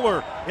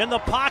 Fuller in the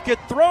pocket,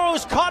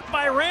 throws, caught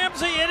by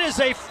Ramsey. It is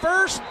a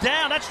first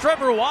down. That's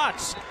Trevor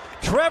Watts.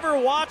 Trevor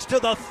Watts to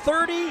the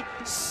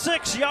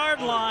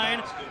 36-yard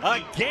line, a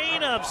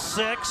gain of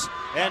 6,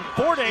 and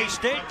Fort Hays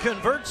State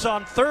converts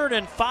on 3rd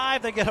and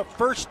 5. They get a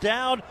first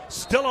down,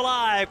 still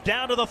alive,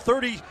 down to the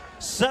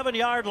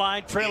 37-yard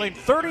line, trailing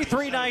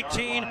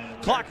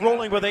 33-19, clock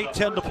rolling with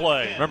 8:10 to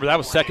play. Remember, that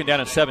was 2nd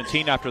down and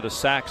 17 after the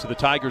sack, so the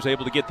Tigers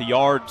able to get the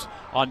yards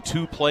on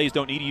 2 plays,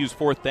 don't need to use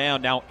 4th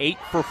down. Now 8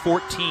 for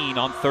 14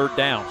 on 3rd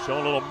down.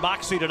 Showing a little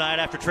moxie tonight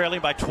after trailing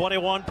by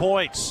 21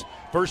 points.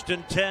 1st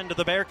and 10 to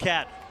the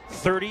Bearcat.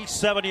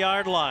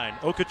 37-yard line.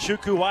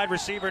 Okechukwu wide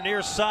receiver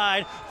near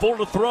side. Full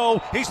to throw.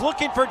 He's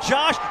looking for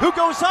Josh, who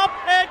goes up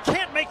and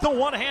can't make the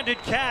one-handed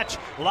catch.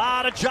 A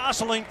lot of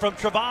jostling from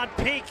Trevon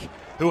Peak,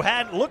 who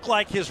had looked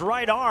like his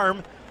right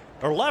arm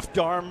or left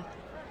arm.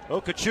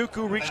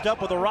 Okechukwu reached up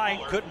with the right,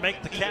 couldn't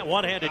make the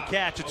one-handed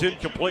catch. It's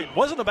incomplete.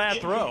 Wasn't a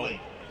bad throw.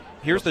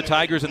 Here's the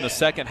Tigers in the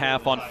second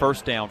half on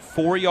first down.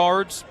 4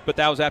 yards, but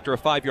that was after a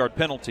 5-yard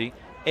penalty.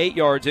 8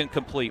 yards,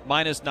 incomplete,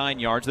 minus 9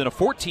 yards. Then a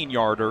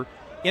 14-yarder.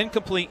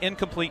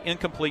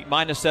 Incomplete,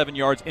 minus 7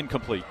 yards,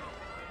 incomplete.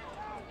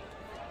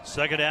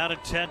 Second down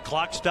and 10.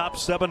 Clock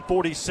stops,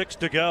 7:46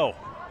 to go.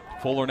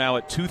 Fuller now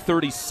at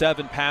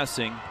 237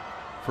 passing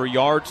for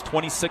yards,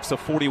 26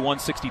 of 41,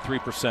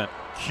 63%.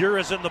 Cure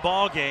is in the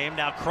ball game.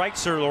 Now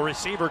Kreitzer, the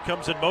receiver,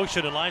 comes in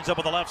motion and lines up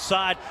on the left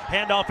side.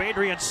 Handoff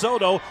Adrian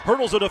Soto,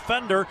 hurdles a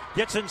defender,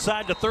 gets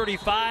inside the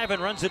 35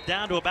 and runs it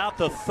down to about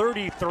the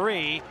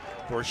 33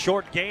 for a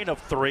short gain of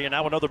 3. And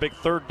now another big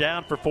third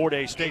down for Fort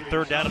Hays State,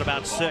 third down at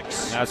about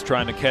 6. That's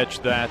trying to catch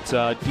that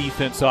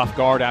defense off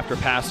guard after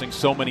passing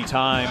so many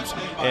times.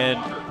 And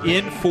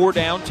in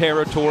 4-down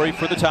territory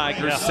for the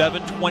Tigers,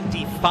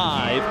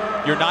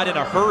 7:25. You're not in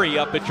a hurry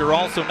up, but you're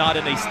also not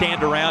in a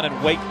stand around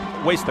and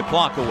waste the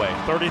clock away.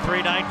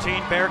 33-19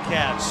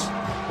 Bearcats.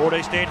 Fort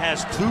Hays State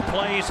has 2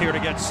 plays here to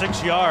get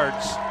 6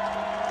 yards.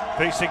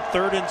 Facing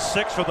 3rd and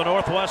 6 for the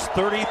Northwest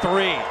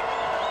 33.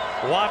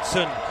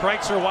 Watson,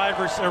 Kreitzer wide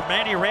receiver,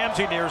 Manny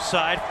Ramsey near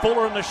side.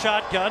 Fuller in the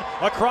shotgun.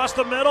 Across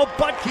the middle,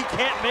 Butke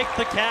can't make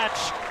the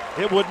catch.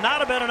 It would not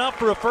have been enough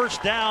for a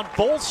first down.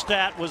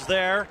 Volstat was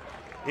there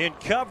in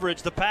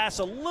coverage. The pass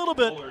a little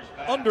bit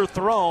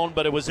underthrown,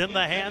 but it was in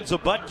the hands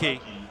of Butke.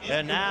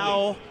 and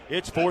now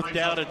it's 4th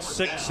down and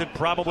 6 and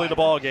probably the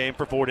ball game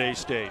for Fort Hays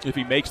State. If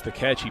he makes the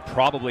catch, he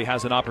probably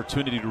has an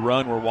opportunity to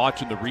run. We're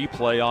watching the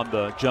replay on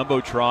the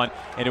Jumbotron,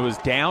 and it was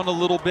down a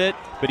little bit,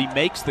 but he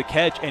makes the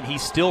catch, and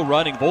he's still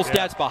running.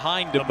 Volstad's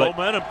behind him. The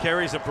momentum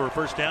carries him for a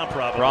first down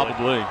probably.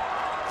 Probably.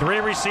 3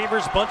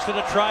 receivers bunched in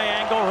a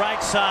triangle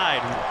right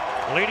side.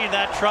 Leading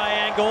that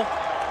triangle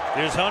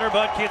is Hunter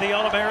Butke, the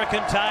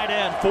All-American tight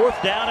end.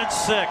 4th down and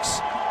 6.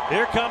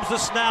 Here comes the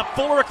snap.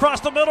 Fuller across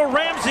the middle.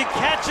 Ramsey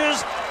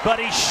catches, but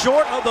he's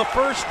short of the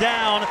first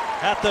down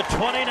at the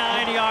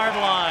 29-yard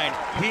line.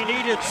 He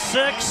needed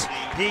 6.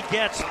 He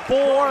gets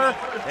 4,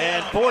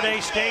 and Fort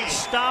Hays State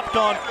stopped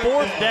on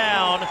 4th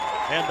down,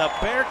 and the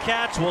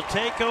Bearcats will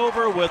take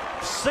over with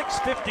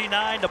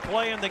 6:59 to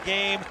play in the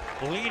game,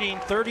 leading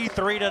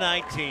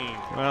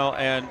 33-19. Well,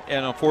 and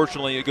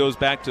unfortunately, it goes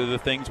back to the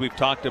things we've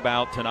talked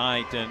about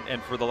tonight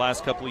and for the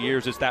last couple of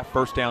years. It's that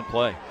first down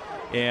play.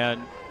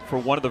 And for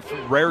one of the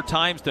rare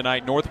times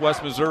tonight,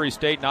 Northwest Missouri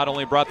State not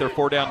only brought their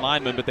 4-down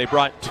linemen, but they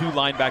brought 2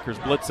 linebackers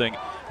blitzing.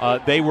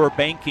 They were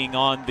banking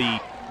on the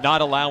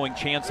not allowing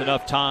Chance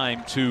enough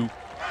time to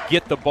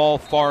get the ball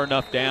far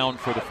enough down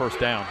for the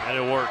first down. And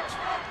it worked.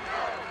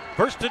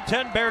 1st and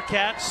 10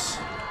 Bearcats.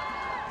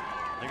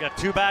 They got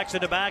 2 backs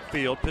in the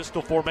backfield.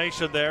 Pistol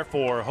formation there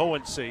for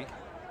Hohensee.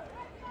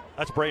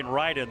 That's Braden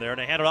Wright in there, and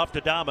they hand it off to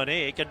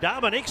Dominique. And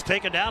Dominique's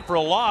taken down for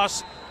a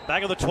loss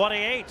back of the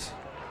 28.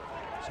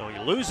 So he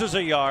loses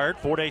a yard.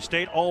 Fort Hays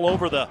State all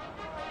over the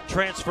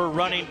transfer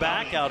running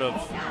back out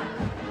of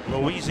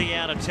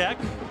Louisiana Tech.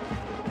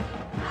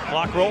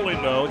 Clock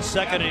rolling, though. It's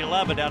 2nd and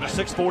 11, down to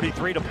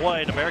 6:43 to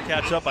play. The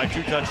Bearcats up by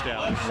 2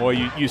 touchdowns.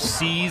 Boy, you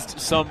seized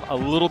a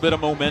little bit of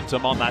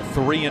momentum on that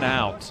 3 and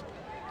out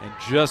and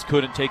just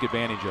couldn't take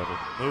advantage of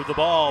it. Moved the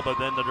ball, but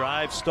then the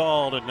drive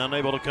stalled and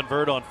unable to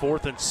convert on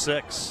 4th and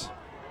 6.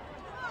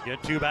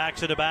 Get 2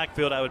 backs in the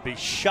backfield. I would be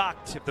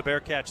shocked if the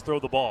Bearcats throw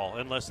the ball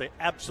unless they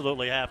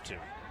absolutely have to.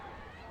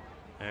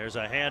 There's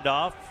a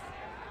handoff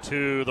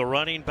to the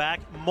running back,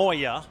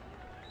 Moya.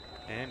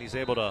 And he's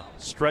able to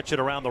stretch it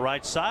around the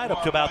right side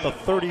up to about the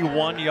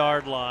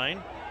 31-yard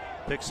line.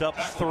 Picks up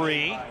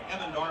 3.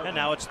 And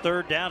now it's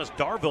 3rd down as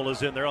Darville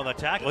is in there on the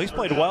tackle. He's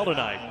played well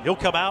tonight. He'll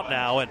come out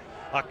now, and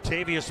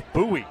Octavius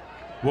Bowie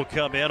will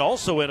come in.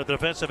 Also in at the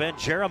defensive end,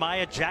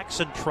 Jeremiah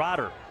Jackson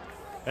Trotter.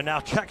 And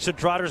now Jackson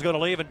Trotter is going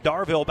to leave, and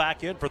Darville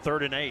back in for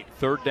 3rd and 8.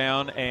 3rd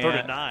down and 3rd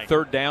and 9.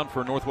 3rd down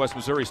for Northwest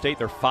Missouri State.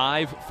 They're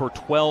 5 for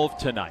 12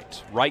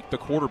 tonight. Wright, the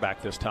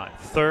quarterback this time.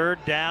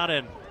 3rd down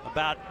and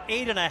about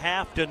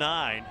 8.5 to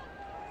 9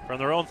 from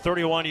their own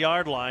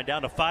 31-yard line,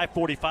 down to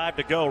 5:45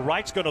 to go.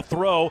 Wright's going to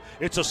throw.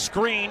 It's a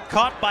screen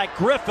caught by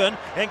Griffin,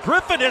 and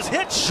Griffin is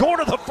hit short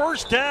of the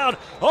first down.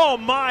 Oh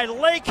my,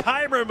 Lake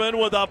Heimerman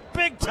with a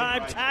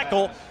big-time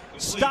tackle,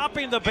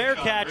 stopping the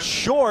Bearcats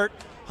short.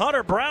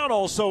 Hunter Brown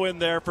also in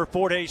there for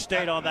Fort Hays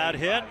State on that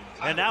hit.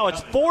 And now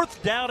it's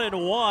 4th down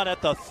and 1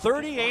 at the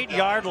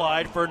 38-yard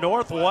line for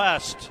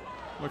Northwest.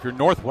 Well, if you're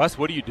Northwest,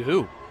 what do you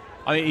do?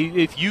 I mean,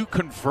 if you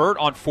convert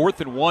on 4th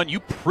and 1, you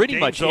pretty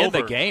much end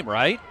the game,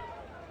 right?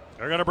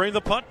 They're going to bring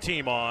the punt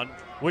team on,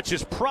 which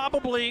is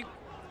probably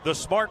the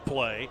smart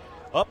play.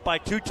 Up by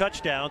 2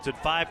 touchdowns and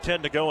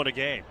 5:10 to go in a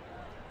game.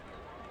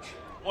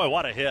 Boy,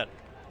 what a hit.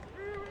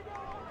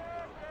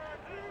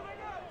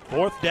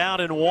 4th down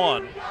and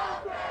 1.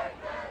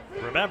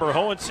 Remember,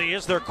 Hohensee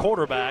is their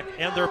quarterback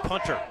and their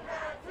punter.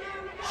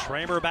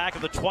 Schramer back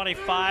at the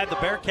 25. The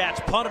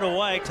Bearcats punted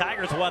away.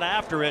 Tigers went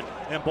after it.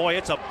 And boy,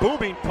 it's a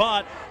booming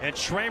punt. And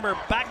Schramer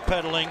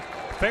backpedaling.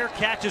 Fair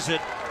catches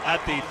it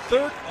at the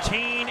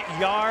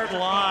 13-yard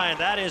line.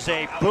 That is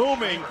a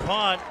booming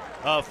punt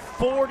of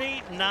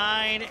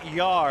 49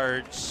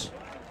 yards.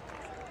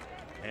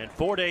 And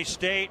Fort Hays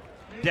State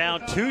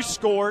down 2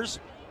 scores.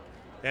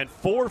 And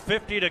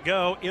 4:50 to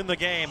go in the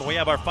game. We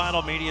have our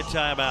final media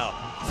timeout.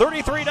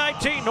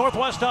 33-19,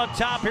 Northwest on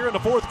top here in the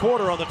 4th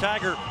quarter on the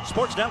Tiger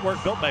Sports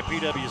Network, built by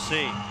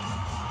PwC.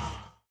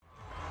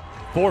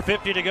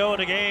 4:50 to go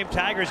in the game.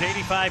 Tigers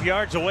 85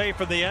 yards away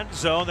from the end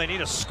zone. They need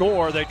a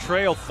score. They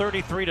trail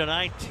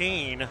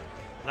 33-19.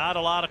 Not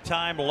a lot of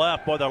time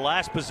left. Boy, their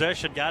last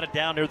possession got it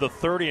down near the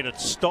 30 and it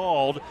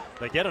stalled.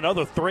 They get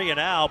another 3 and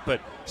out,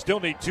 but still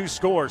need 2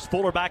 scores.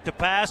 Fuller back to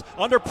pass.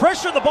 Under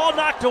pressure, the ball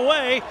knocked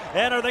away.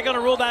 And are they going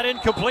to rule that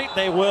incomplete?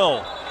 They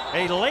will.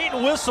 A late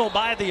whistle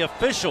by the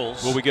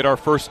officials. Will we get our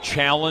first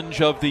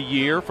challenge of the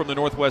year from the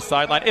Northwest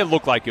sideline? It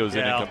looked like it was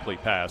an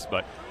incomplete pass,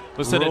 but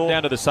let's send it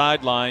down to the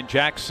sideline.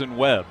 Jackson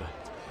Webb.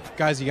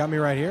 Guys, you got me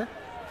right here?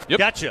 Yep.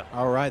 Gotcha.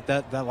 All right,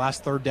 that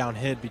last 3rd down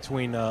hit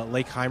between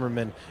Lake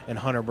Heimerman and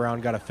Hunter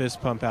Brown got a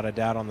fist pump out of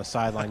Dad on the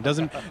sideline.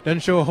 Doesn't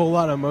show a whole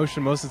lot of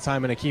emotion most of the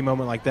time in a key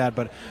moment like that,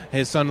 but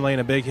his son laying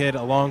a big hit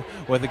along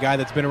with a guy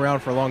that's been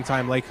around for a long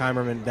time, Lake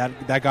Heimerman,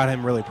 that got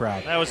him really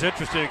proud. That was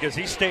interesting because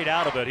he stayed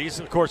out of it. He's,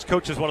 of course,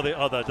 coaches one of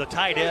the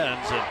tight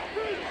ends,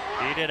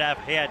 and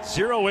he had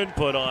 0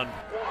 input on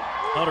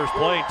Hunter's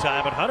playing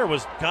time, but Hunter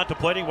was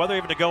contemplating whether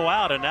even to go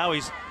out, and now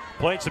he's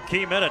playing some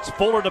key minutes.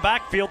 Fuller in the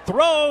backfield,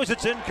 throws,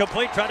 it's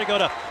incomplete, trying to go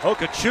to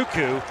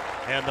Okechukwu,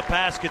 and the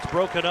pass gets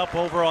broken up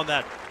over on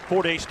that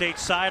Fort Hays State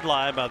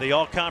sideline by the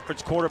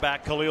all-conference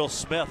quarterback Khalil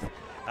Smith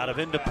out of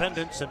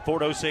Independence and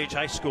Fort Osage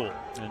High School.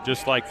 And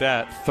just like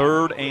that,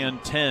 3rd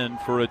and 10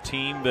 for a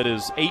team that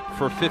is 8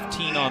 for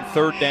 15 on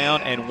 3rd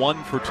down and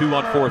 1 for 2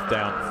 on 4th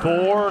down.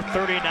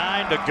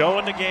 4:39 to go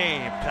in the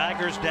game.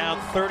 Tigers down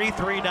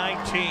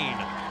 33-19.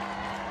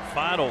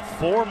 Final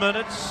 4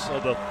 minutes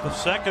of the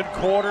second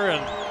quarter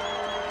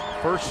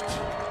and first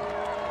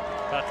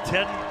about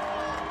 10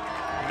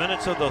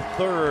 minutes of the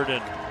third,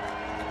 and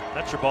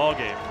that's your ball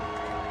game.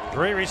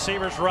 3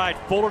 receivers right,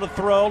 Fuller to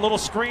throw, little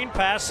screen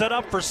pass set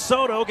up for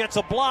Soto, gets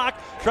a block,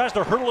 tries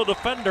to hurdle a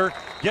defender,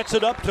 gets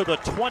it up to the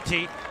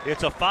 20.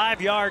 It's a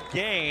 5-yard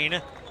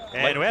gain,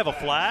 and we have a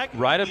flag.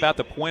 Right about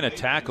the point of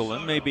tackle,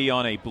 and maybe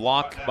on a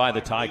block by the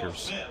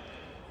Tigers.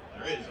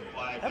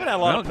 Haven't had a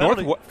lot of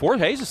penalties. Fort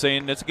Hays is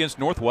saying it's against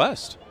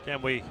Northwest.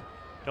 And we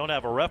don't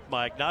have a ref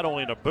mic, not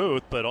only in the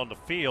booth, but on the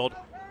field.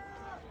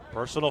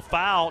 Personal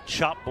foul,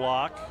 chop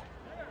block.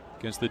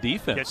 Against the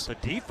defense. Against the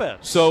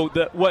defense. So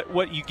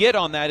what you get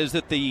on that is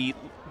that the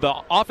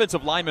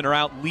offensive linemen are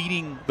out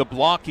leading the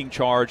blocking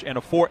charge, and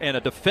a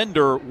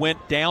defender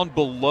went down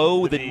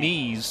below the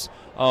knees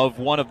of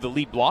one of the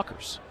lead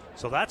blockers.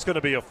 So that's going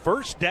to be a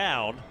first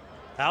down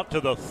out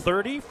to the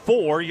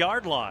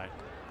 34-yard line.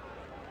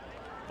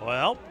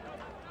 Well,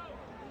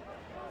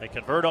 they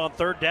convert on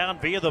 3rd down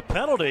via the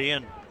penalty,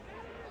 and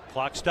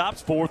clock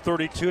stops,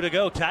 4:32 to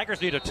go.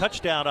 Tigers need a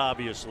touchdown,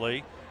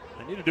 obviously.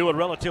 They need to do it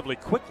relatively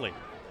quickly.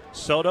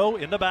 Soto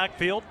in the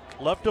backfield,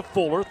 left to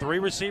Fuller, 3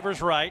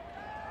 receivers right,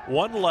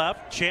 1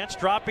 left. Chance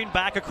dropping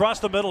back across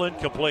the middle,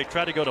 incomplete.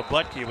 Tried to go to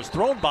Butke. It was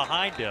thrown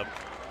behind him.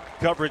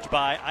 Coverage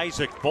by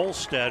Isaac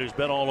Volstead, who's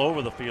been all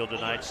over the field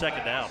tonight.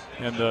 2nd down.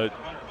 And the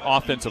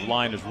offensive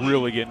line is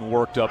really getting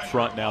worked up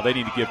front now. They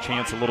need to give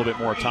Chance a little bit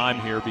more time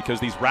here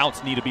because these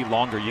routes need to be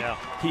longer.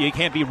 You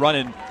can't be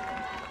running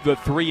the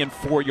 3- and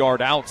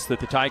 4-yard outs that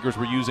the Tigers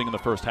were using in the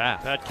first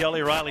half. Pat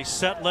Kelly, Riley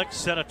Setlick,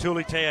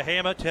 Senatuli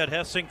Teahama, Ted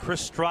Hessing,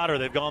 Chris Strotter.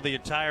 They've gone the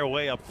entire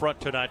way up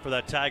front tonight for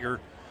that Tiger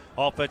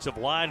offensive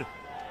line.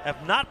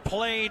 Have not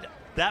played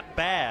that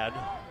bad,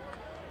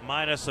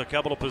 minus a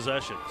couple of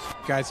possessions.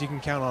 Guys, you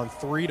can count on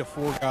 3 to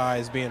 4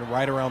 guys being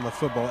right around the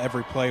football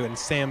every play, and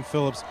Sam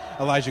Phillips,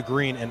 Elijah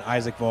Green, and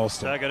Isaac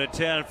Volstead. 2nd and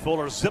 10.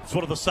 Fuller zips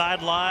one to the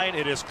sideline.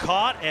 It is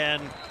caught,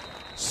 and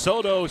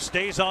Soto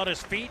stays on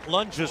his feet,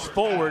 lunges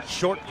forward,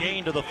 short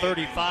gain to the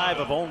 35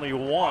 of only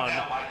 1.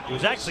 He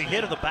was actually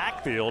hit in the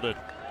backfield and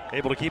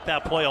able to keep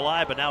that play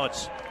alive, but now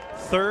it's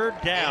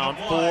 3rd down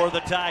for the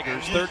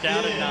Tigers. 3rd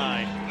down and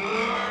 9.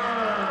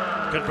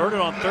 Converted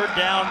on 3rd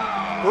down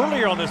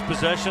earlier on this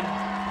possession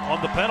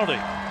on the penalty.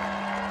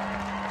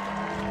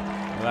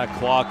 Well, that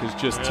clock is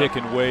just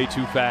ticking way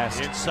too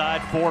fast.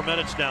 Inside 4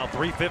 minutes now,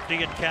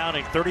 3:50 and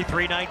counting.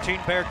 33-19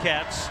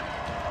 Bearcats.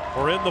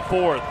 We're in the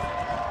 4th.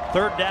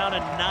 3rd down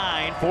and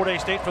 9. Fort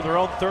Hays State for their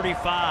own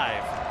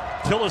 35.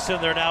 Tillis in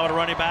there now at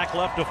running back,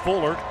 left to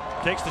Fuller.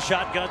 Takes the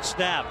shotgun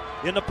snap.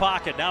 In the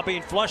pocket, now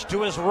being flushed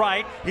to his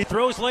right. He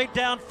throws late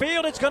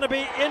downfield. It's going to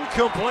be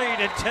incomplete.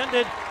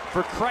 Intended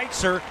for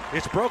Kreitzer.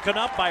 It's broken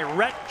up by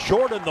Rhett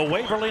Jordan, the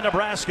Waverly,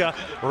 Nebraska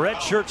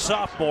redshirt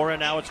sophomore,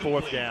 and now it's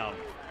 4th down.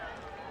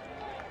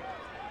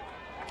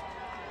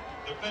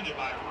 Defended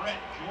by Rhett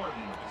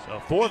Jordan.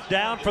 So 4th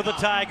down for the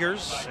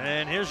Tigers,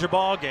 and here's your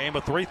ball game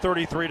with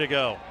 3:33 to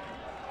go.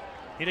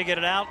 Need to get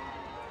it out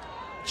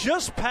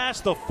just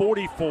past the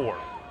 44.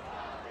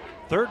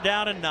 3rd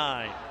down and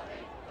 9.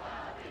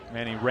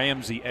 Manny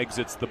Ramsey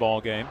exits the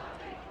ball game.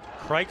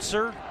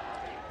 Kreitzer,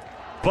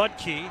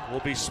 Budke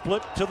will be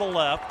split to the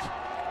left.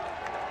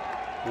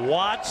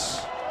 Watts,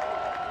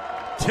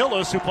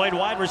 Tillis, who played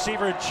wide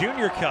receiver in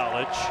junior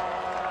college.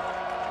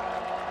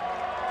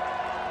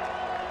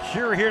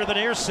 Cure here to the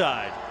near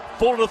side.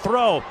 Full to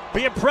throw,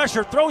 being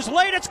pressured, throws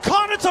late, it's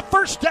caught, it's a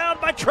first down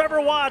by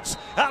Trevor Watts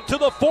out to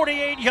the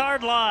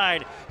 48-yard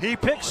line. He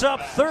picks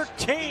up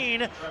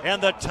 13, and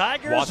the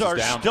Tigers are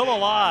still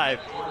alive.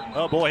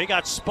 Oh boy, he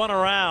got spun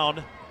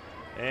around,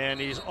 and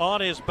he's on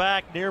his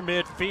back near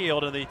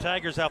midfield, and the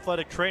Tigers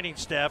athletic training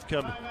staff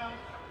come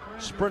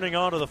sprinting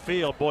onto the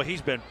field. Boy,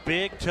 he's been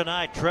big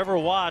tonight. Trevor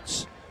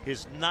Watts,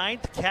 his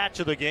 9th catch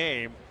of the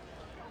game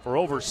for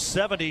over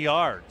 70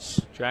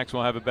 yards. Jackson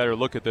will have a better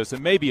look at this,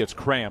 and maybe it's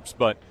cramps,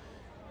 but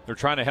they're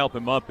trying to help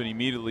him up, and he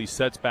immediately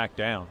sets back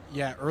down.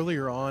 Yeah,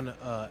 earlier on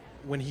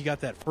when he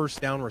got that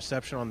first down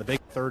reception on the big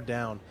 3rd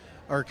down,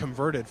 or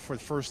converted for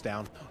the first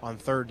down on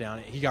 3rd down,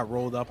 he got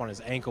rolled up on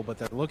his ankle, but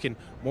they're looking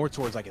more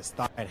towards like his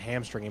thigh and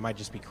hamstring. He might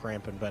just be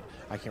cramping, but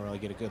I can't really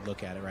get a good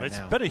look at it now. It's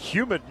been a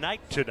humid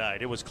night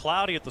tonight. It was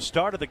cloudy at the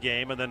start of the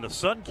game, and then the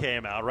sun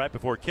came out right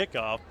before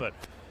kickoff, but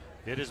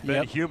it has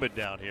been humid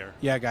down here.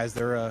 Yeah, guys,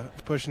 they're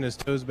pushing his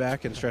toes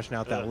back and stretching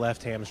out that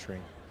left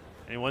hamstring.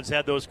 Anyone's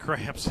had those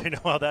cramps, they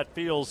know how that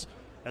feels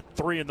at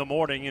 3 in the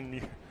morning, and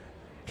you're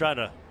trying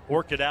to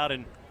work it out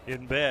in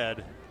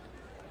bed.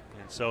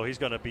 And so he's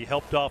going to be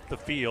helped off the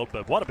field,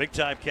 but what a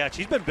big-time catch.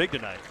 He's been big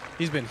tonight.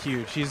 He's been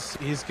huge. He's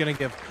going to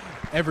give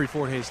every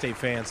Fort Hays State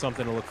fan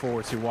something to look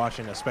forward to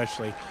watching,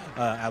 especially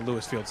at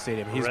Lewis Field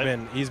Stadium.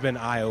 He's been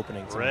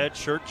eye-opening tonight. Red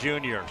shirt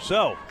junior.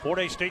 So Fort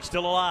Hays State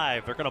still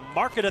alive. They're going to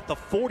mark it at the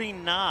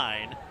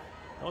 49.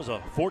 That was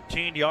a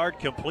 14-yard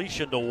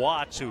completion to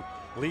Watts, who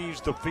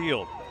leaves the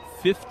field.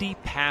 50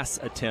 pass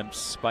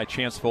attempts by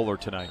Chance Fuller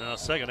tonight.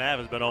 Second half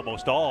has been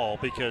almost all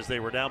because they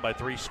were down by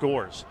 3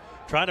 scores.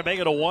 Trying to make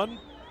it a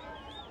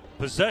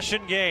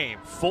one-possession game.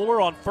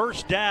 Fuller on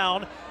first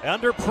down,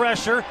 under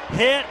pressure,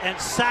 hit, and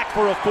sacked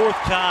for a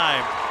 4th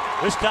time.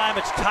 This time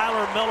it's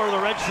Tyler Miller, the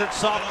redshirt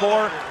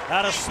sophomore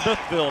out of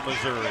Smithville,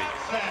 Missouri.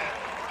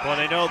 Well,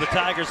 they know the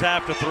Tigers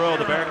have to throw.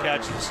 The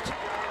Bearcats just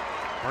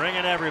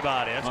bringing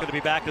everybody. That's going to be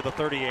back to the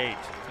 38.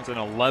 It's an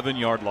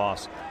 11-yard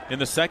loss. In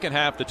the second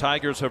half, the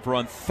Tigers have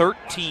run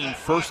 13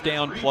 first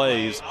down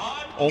plays.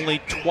 Only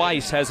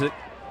twice has it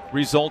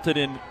resulted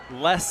in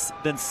less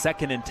than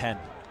 2nd and 10.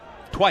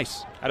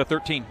 Twice out of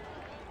 13.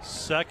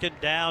 Second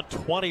down,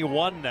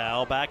 21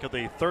 now, back at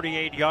the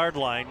 38-yard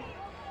line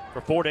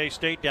for Fort Hays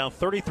State, down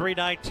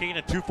 33-19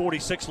 and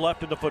 2:46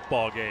 left in the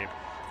football game.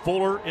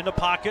 Fuller in the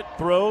pocket,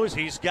 throws.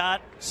 He's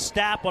got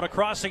Stapp on a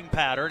crossing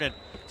pattern, and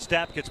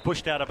Stapp gets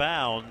pushed out of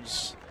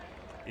bounds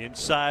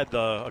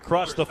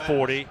across the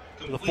 40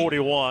 to the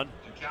 41.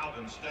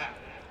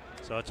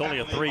 So it's only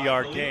a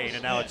 3-yard gain,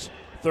 and now it's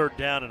 3rd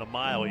down and a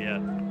mile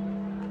yet.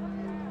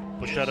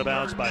 Pushed out of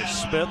bounds by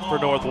Smith for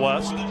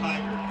Northwest.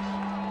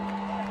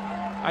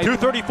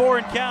 2:34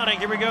 and counting.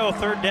 Here we go.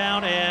 3rd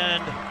down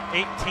and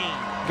 18.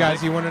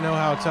 Guys, you want to know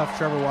how tough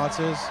Trevor Watts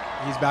is?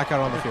 He's back out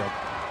on the field.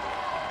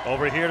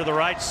 Over here to the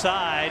right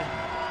side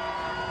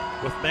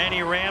with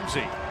Manny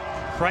Ramsey.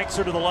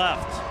 Kreitzer to the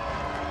left.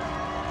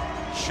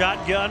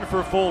 Shotgun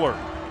for Fuller.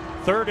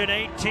 3rd and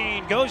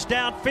 18. Goes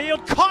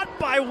downfield. Caught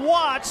by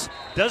Watts.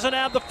 Doesn't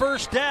have the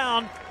first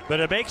down, but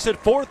it makes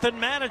it 4th and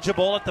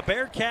manageable at the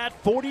Bearcat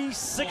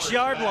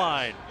 46-yard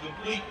line.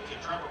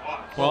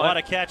 Well, a lot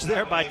of catch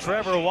there by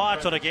Trevor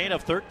Watts on a gain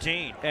of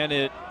 13.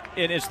 And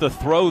it's the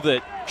throw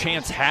that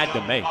Chance had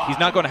to make. He's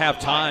not going to have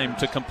time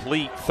to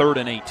complete 3rd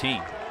and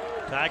 18.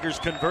 Tigers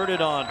converted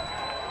on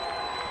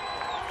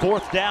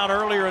 4th down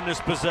earlier in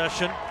this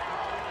possession.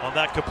 On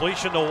that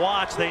completion to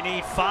Watts, they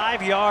need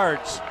 5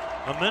 yards.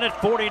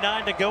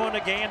 1:49 to go in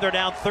the game. They're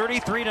down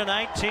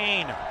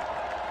 33-19.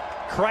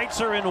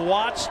 Kreitzer and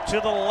Watts to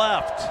the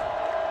left.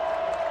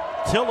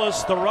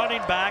 Tillis, the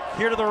running back,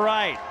 here to the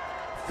right.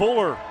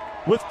 Fuller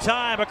with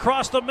time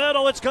across the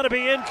middle. It's going to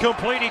be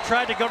incomplete. He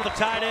tried to go to the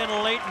tight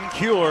end, Leighton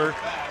Cure.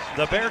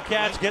 The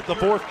Bearcats get the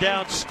 4th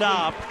down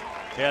stop.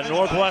 And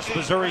Northwest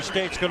Missouri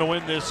State's going to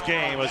win this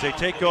game as they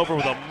take over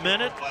with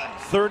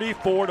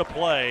 1:34 to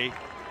play.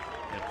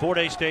 And Fort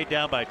Hays State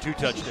down by 2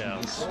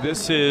 touchdowns.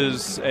 This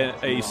is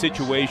a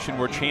situation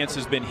where Chance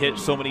has been hit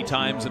so many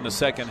times in the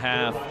second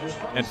half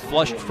and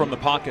flushed from the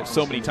pocket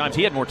so many times.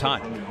 He had more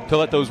time to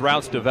let those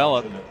routes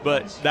develop,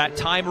 but that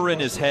timer in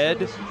his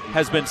head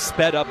has been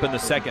sped up in the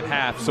second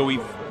half, so he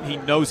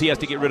knows he has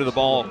to get rid of the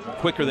ball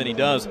quicker than he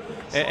does.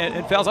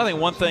 And Fals, I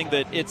think one thing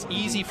that it's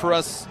easy for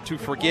us to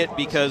forget,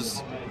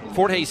 because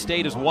Fort Hays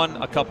State has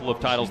won a couple of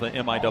titles in the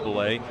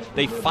MIAA.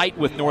 They fight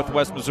with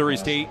Northwest Missouri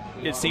State,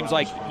 it seems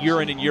like,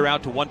 year in and year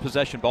out to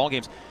one-possession ball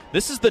games.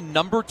 This is the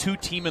number 2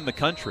 team in the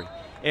country.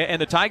 And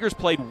the Tigers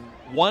played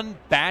one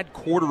bad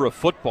quarter of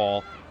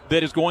football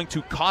that is going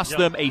to cost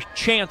them a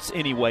chance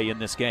anyway in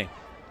this game.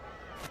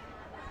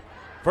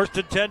 1st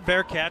and 10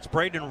 Bearcats.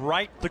 Braden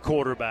Wright, the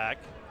quarterback.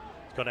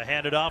 He's going to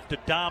hand it off to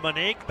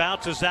Dominique.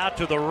 Bounces out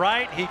to the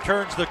right. He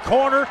turns the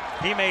corner.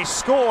 He may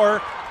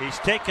score. He's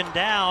taken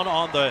down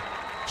on the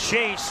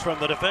chase from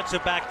the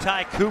defensive back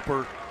Ty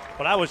Cooper,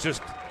 but I was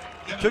just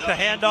took the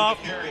handoff,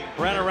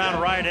 ran around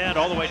right end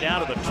all the way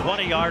down to the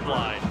 20-yard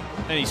line.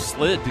 And he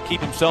slid to keep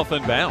himself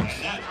in bounds.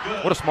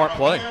 What a smart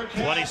play.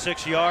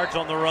 26 yards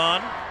on the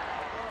run.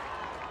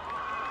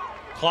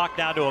 Clock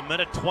down to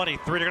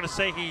 1:23. They're going to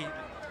say he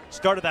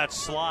started that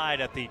slide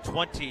at the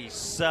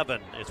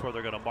 27. It's where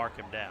they're going to mark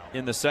him down.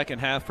 In the second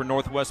half for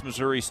Northwest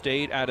Missouri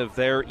State, out of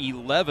their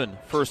 11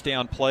 first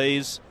down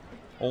plays,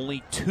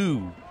 only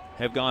 2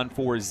 have gone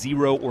for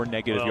 0 or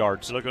negative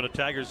yards. Look, when the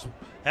Tigers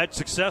had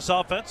success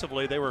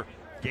offensively, they were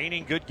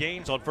gaining good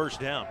gains on first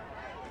down.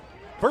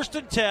 1st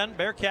and 10,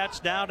 Bearcats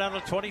down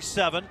to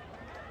 27.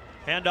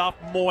 Handoff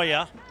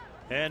Moya,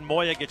 and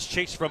Moya gets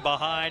chased from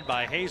behind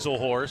by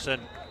Hazelhorse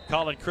and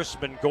Colin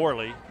Crispin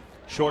Gorley.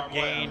 Short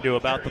gain to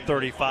about the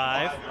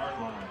 35,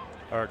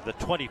 or the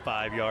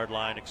 25-yard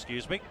line,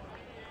 excuse me.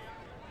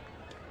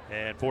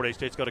 And Fort Hays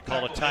State's going to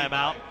call a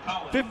timeout.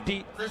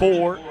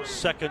 54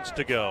 seconds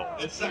to go.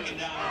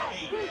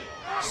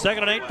 2nd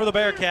and 8 for the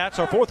Bearcats.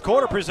 Our 4th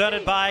quarter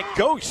presented by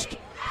Ghost.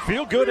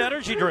 Feel good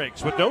energy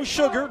drinks with no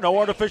sugar, no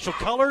artificial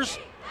colors,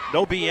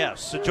 no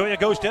BS. Enjoy a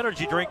Ghost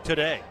energy drink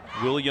today.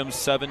 Williams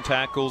 7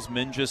 tackles,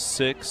 Mingus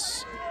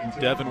 6,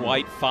 Devin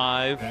White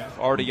 5,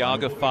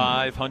 Arteaga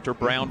 5, Hunter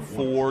Brown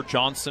 4,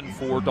 Johnson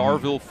 4,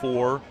 Darville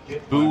 4,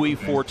 Bowie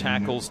 4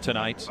 tackles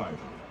tonight.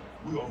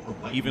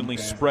 Evenly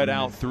spread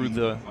out through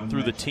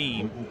the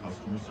team.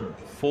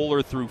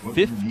 Fuller threw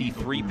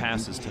 53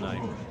 passes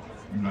tonight.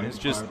 It's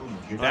just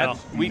that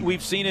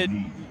we've seen it,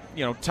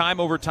 time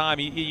over time.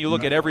 You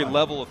look at every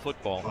level of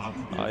football.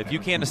 If you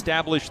can't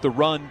establish the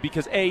run,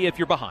 because if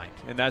you're behind,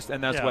 and that's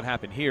what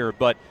happened here.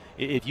 But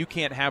if you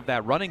can't have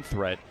that running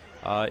threat,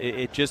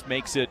 it just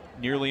makes it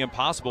nearly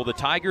impossible. The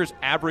Tigers'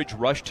 average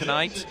rush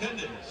tonight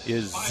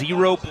is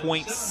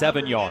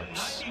 0.7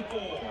 yards.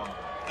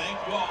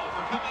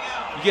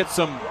 You get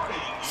some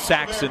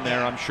sacks in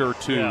there, I'm sure,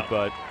 too,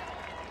 but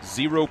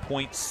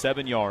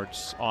 0.7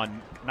 yards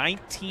on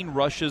 19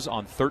 rushes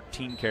on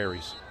 13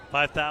 carries.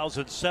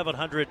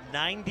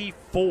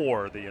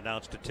 5,794 the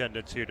announced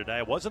attendance here today.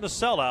 It wasn't a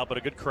sellout, but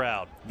a good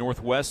crowd.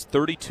 Northwest,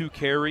 32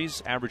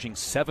 carries, averaging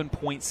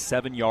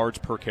 7.7 yards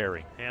per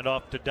carry. Hand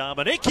off to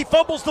Dominique. He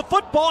fumbles the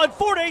football, and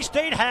Fort Hays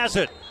State has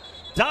it.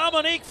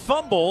 Dominique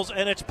fumbles,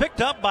 and it's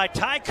picked up by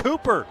Ty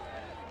Cooper.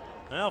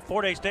 Well,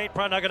 Fort Hays State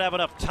probably not going to have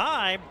enough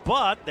time,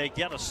 but they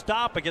get a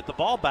stop and get the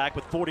ball back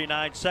with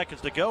 49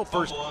 seconds to go.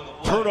 First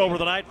turnover of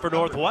the night for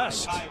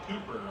Northwest.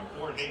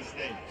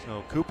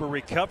 So Cooper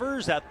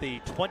recovers at the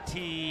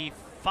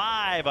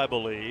 25, I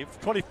believe.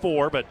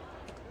 24, but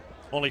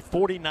only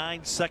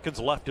 49 seconds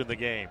left in the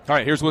game. All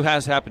right, here's what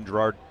has happened,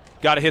 Gerard.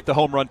 Got to hit the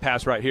home run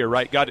pass right here,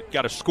 right? Got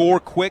to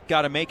score quick,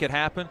 got to make it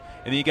happen,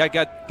 and then you got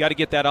to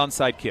get that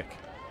onside kick.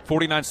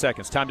 49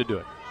 seconds, time to do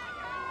it.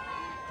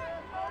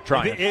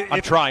 Trying.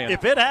 I'm trying.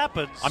 If it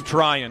happens, I'm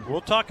trying.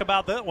 We'll talk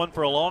about that one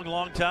for a long,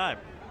 long time.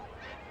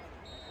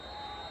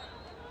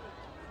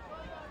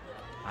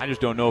 I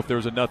just don't know if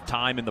there's enough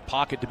time in the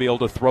pocket to be able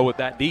to throw it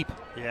that deep.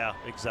 Yeah,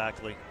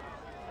 exactly.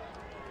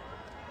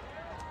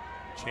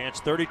 Chance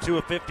 32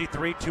 of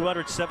 53,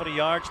 270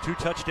 yards, 2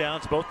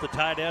 touchdowns, both the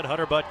tight end,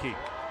 Hunter Butke.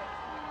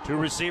 2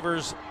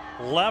 receivers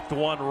left,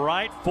 1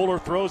 right. Fuller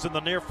throws in the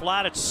near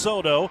flat. It's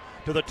Soto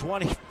to the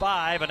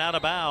 25 and out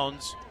of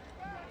bounds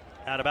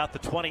at about the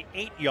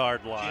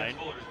 28-yard line.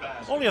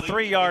 Only a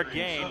 3-yard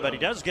gain, but he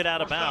does get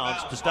out of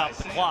bounds to stop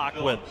the clock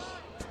with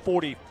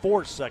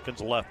 44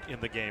 seconds left in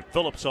the game.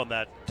 Phillips on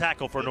that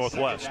tackle for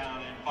Northwest.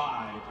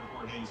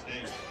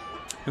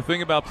 The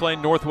thing about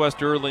playing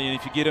Northwest early, and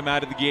if you get him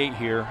out of the gate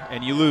here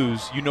and you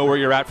lose, you know where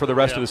you're at for the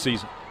rest of the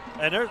season.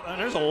 And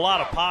there's a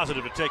lot of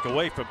positive to take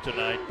away from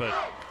tonight, but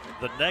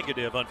the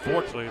negative,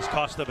 unfortunately, has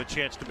cost them a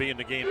chance to be in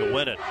the game to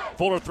win it.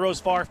 Fuller throws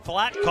far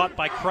flat, caught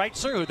by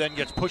Kreitzer, who then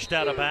gets pushed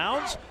out of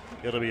bounds.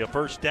 It'll be a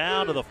first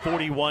down to the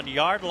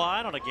 41-yard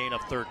line on a gain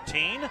of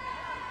 13. So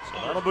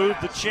that'll move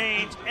the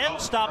chains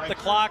and stop the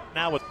clock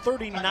now with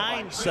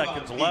 39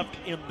 seconds left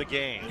in the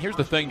game. Here's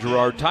the thing,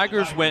 Gerard.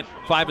 Tigers went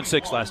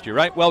 5-6 last year,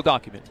 right? Well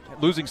documented.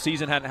 Losing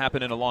season hadn't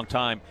happened in a long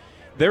time.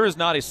 There is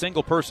not a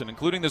single person,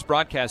 including this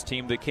broadcast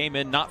team, that came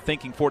in not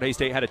thinking Fort Hays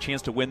State had a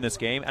chance to win this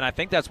game. And I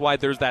think that's why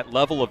there's that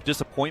level of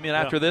disappointment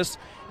after this,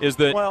 is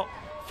that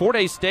Fort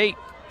Hays State,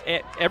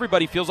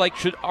 everybody feels like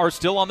are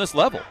still on this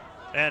level.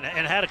 And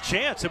had a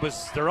chance. It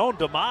was their own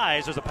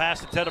demise. There's a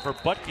pass intended for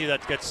Butke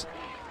that gets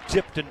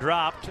tipped and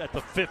dropped at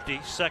the 50,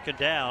 second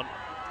down.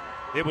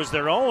 It was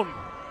their own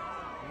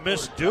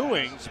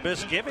misgivings,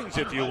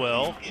 if you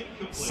will,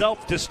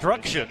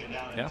 self-destruction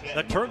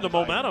that turned the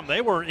momentum.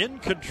 They were in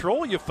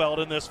control, you felt,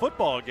 in this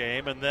football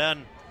game, and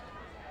then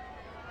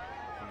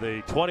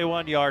the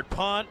 21-yard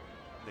punt,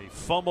 the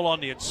fumble on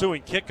the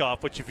ensuing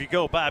kickoff, which if you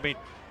go back, I mean,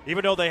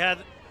 even though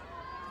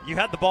you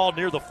had the ball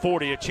near the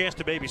 40, a chance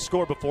to maybe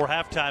score before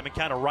halftime and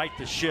kind of right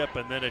the ship,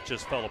 and then it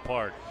just fell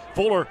apart.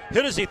 Fuller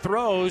hit as he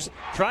throws,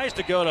 tries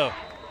to go to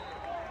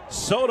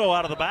Soto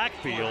out of the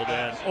backfield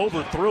and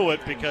overthrew it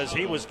because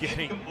he was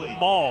getting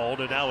mauled,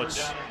 and now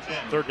it's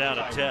third down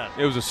and 10.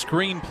 It was a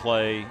screen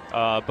play,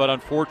 but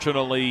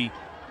unfortunately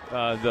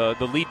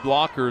the lead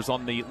blockers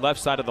on the left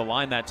side of the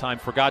line that time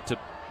forgot to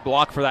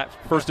block for that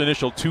first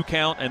initial 2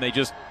 count, and they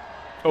just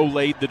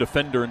olayed the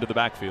defender into the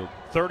backfield.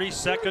 30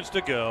 seconds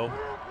to go.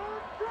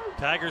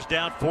 Tigers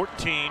down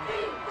 14,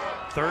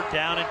 third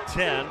down and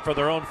 10 for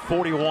their own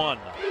 41.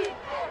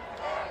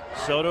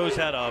 Soto's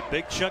had a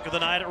big chunk of the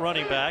night at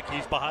running back.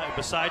 He's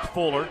beside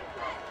Fuller.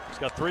 He's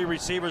got 3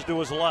 receivers to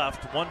his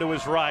left, 1 to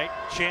his right.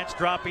 Chance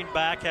dropping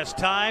back, has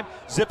time,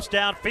 zips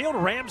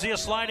downfield. Ramsey a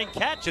sliding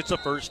catch. It's a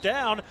first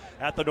down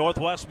at the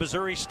Northwest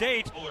Missouri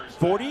State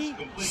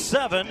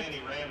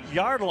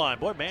 47-yard line.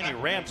 Boy, Manny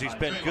Ramsey's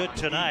been good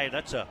tonight.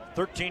 That's a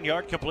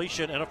 13-yard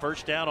completion and a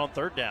first down on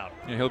third down.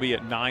 And he'll be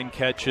at 9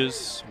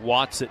 catches.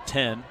 Watts at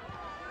 10.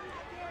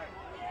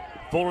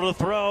 Fuller to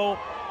throw.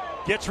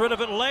 Gets rid of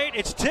it late.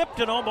 It's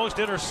tipped and almost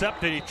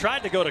intercepted. He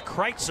tried to go to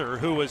Kreitzer,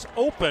 who was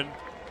open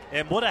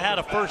and would have had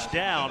a first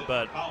down,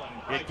 but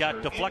it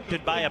got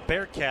deflected by a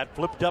Bearcat,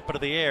 flipped up into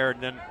the air, and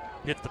then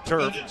hit the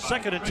turf.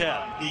 Second and 10.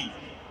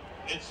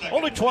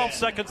 Only 12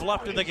 seconds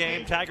left in the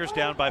game. Tigers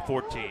down by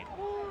 14.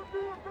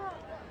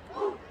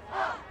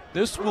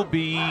 This will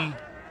be an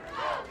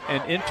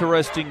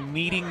interesting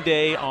meeting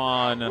day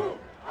on.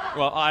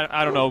 Well,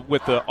 I don't know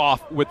with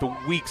the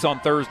weeks on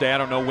Thursday. I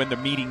don't know when the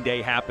meeting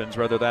day happens.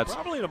 Whether that's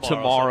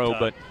tomorrow,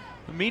 but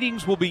the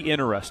meetings will be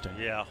interesting.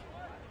 Yeah.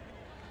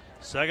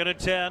 Second and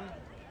 10.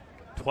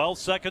 12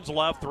 seconds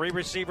left. 3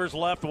 receivers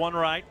left. 1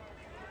 right.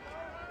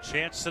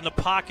 Chance in the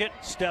pocket.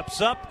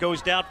 Steps up.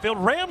 Goes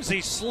downfield. Ramsey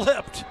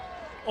slipped.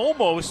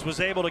 almost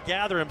was able to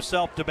gather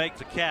himself to make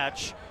the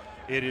catch.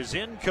 It is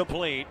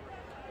incomplete.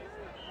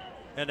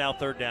 And now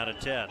 3rd down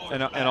and 10.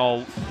 And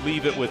I'll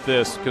leave it with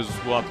this because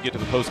we'll have to get to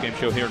the postgame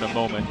show here in a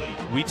moment.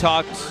 We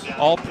talked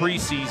all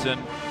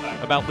preseason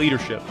about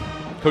leadership.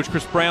 Coach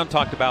Chris Brown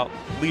talked about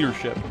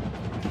leadership.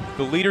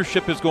 The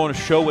leadership is going to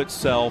show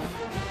itself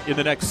in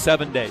the next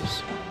 7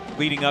 days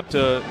leading up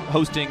to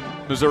hosting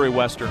Missouri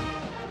Western.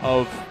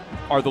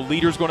 Are the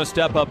leaders going to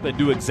step up and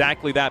do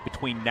exactly that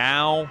between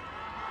now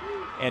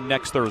and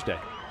next Thursday?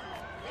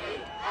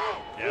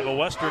 Yeah, the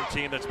Western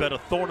team that's been a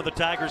thorn in the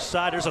Tigers'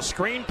 side. There's a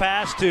screen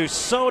pass to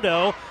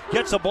Soto.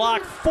 Gets a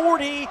block,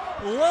 40,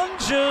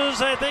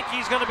 lunges. I think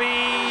he's going to be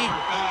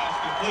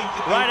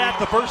right at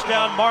the first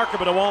down marker,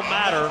 but it won't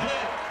matter.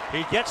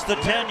 He gets the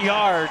 10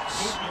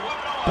 yards,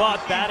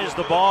 but that is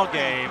the ball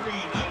game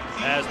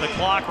as the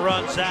clock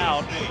runs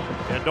out.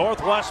 And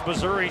Northwest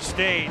Missouri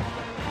State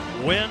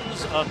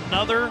wins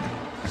another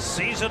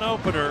season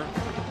opener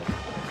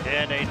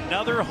and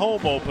another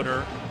home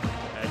opener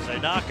as they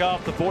knock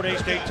off the Fort Hays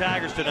State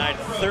Tigers tonight,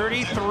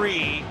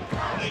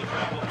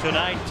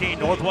 33-19.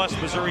 Northwest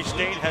Missouri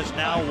State has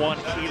now won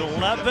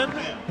 11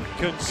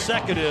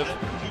 consecutive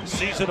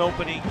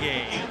season-opening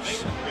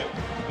games.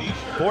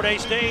 Fort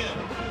Hays State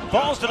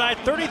falls tonight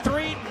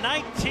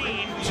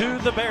 33-19 to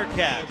the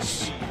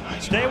Bearcats.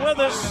 Stay with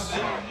us.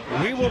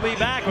 We will be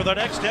back with our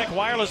Next Tech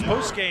Wireless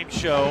postgame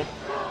show.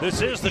 This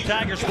is the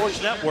Tiger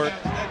Sports Network,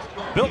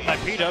 built by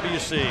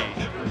PwC.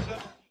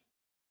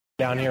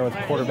 Down here with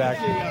quarterback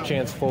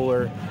Chance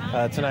Fuller.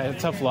 Tonight, a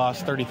tough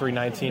loss,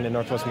 33-19 to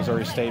Northwest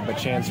Missouri State, but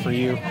Chance, for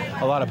you,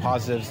 a lot of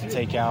positives to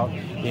take out.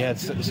 You had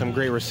some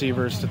great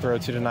receivers to throw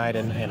to tonight,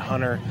 and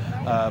Hunter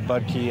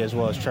Budke as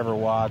well as Trevor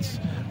Watts.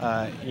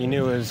 You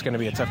knew it was going to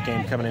be a tough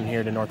game coming in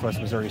here to Northwest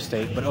Missouri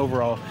State, but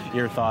overall,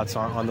 your thoughts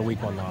on the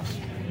Week 1 loss?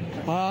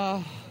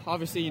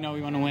 Obviously,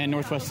 we want to win.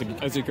 Northwest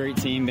is a great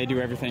team. They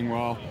do everything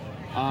well.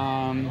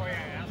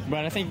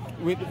 But I think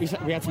we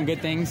had some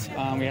good things.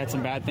 We had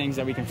some bad things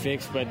that we can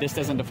fix, but this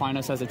doesn't define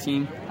us as a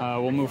team.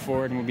 We'll move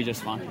forward and we'll be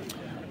just fine.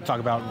 Talk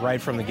about right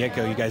from the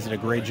get-go, you guys did a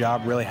great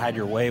job, really had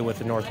your way with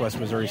the Northwest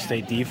Missouri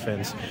State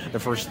defense. The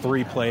first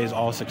 3 plays,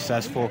 all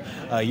successful.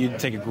 You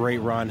take a great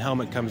run,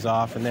 helmet comes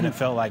off, and then it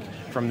felt like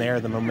from there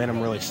the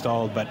momentum really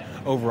stalled. But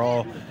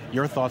overall,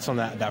 your thoughts on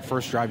that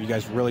first drive? You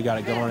guys really got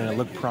it going, and it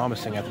looked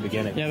promising at the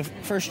beginning. Yeah, the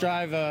first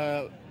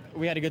drive,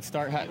 we had a good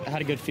start,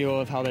 had a good feel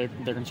of how they're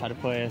going to try to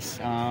play us.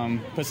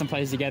 Put some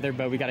plays together,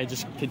 but we got to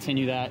just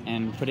continue that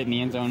and put it in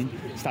the end zone,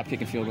 stop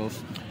kicking field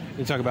goals.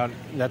 You talk about,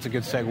 that's a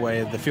good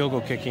segue, the field goal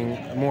kicking,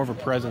 more of a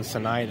presence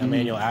tonight.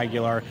 Emmanuel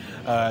Aguilar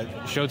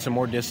showed some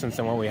more distance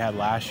than what we had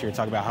last year.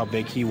 Talk about how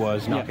big he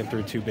was, knocking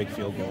through 2 big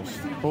field goals.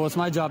 Well, it's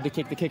my job to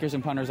kick the kickers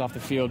and punters off the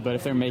field, but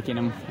if they're making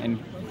them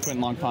and putting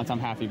long punts, I'm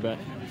happy. But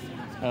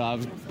I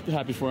was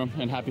happy for them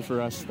and happy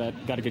for us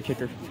that got a good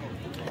kicker.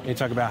 You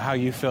talk about how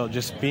you felt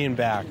just being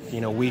back.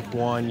 Week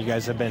 1, you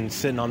guys have been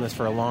sitting on this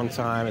for a long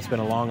time. It's been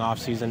a long off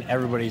season.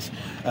 Everybody's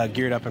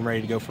geared up and ready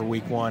to go for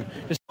Week 1.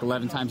 Just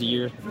 11 times a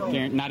year,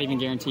 not even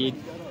guaranteed.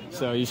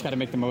 So you just got to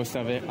make the most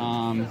of it.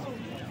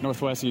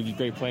 Northwest is a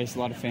great place, a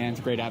lot of fans,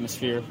 great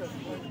atmosphere.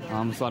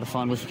 It's a lot of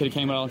fun. Wish we could have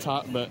came out on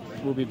top, but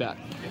we'll be back.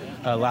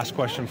 Last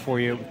question for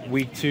you.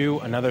 Week 2,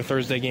 another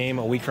Thursday game,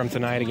 a week from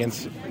tonight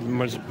against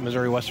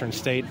Missouri Western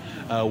State.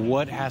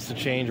 What has to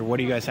change, or what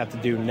do you guys have to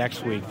do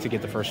next week to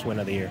get the first win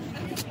of the year?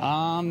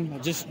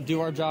 Just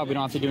do our job. We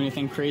don't have to do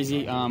anything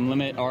crazy.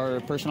 Limit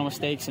our personal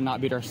mistakes and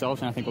not beat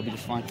ourselves, and I think we'll be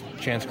just fine.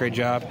 Chance, great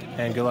job,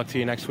 and good luck to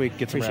you next week.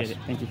 Get some Appreciate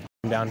rest. it. Thank you.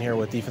 I'm down here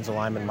with defensive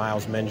lineman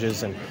Miles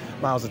Menges, and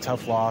Miles, a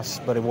tough loss,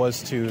 but it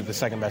was to the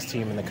second best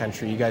team in the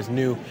country. You guys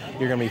knew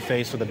you're going to be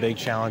faced with a big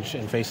challenge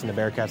in facing the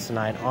Bearcats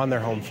tonight on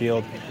their home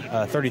field,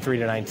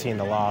 33-19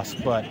 the loss,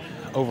 but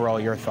overall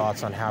your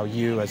thoughts on how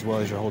you as well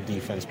as your whole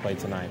defense played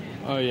tonight?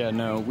 Oh yeah,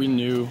 no, we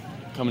knew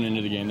coming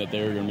into the game that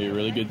they were going to be a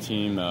really good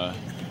team.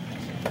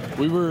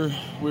 We were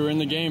in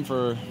the game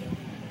for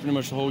pretty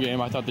much the whole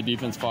game. I thought the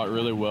defense fought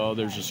really well.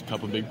 There's just a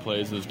couple big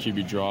plays, those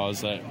QB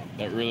draws that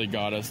really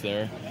got us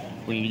there.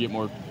 We need to get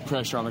more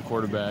pressure on the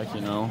quarterback,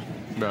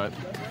 but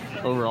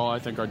overall I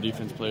think our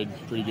defense played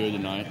pretty good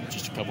tonight,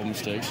 just a couple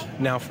mistakes.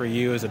 Now for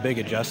you, as a big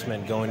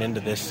adjustment going into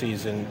this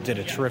season, did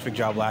a terrific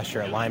job last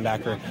year at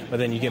linebacker, but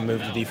then you get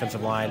moved to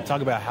defensive line.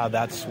 Talk about how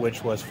that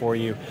switch was for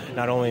you,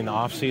 not only in the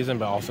offseason,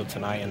 but also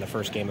tonight in the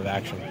first game of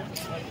action.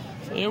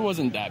 It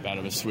wasn't that bad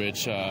of a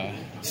switch. I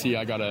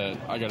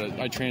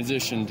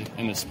transitioned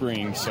in the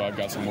spring, so I've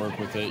got some work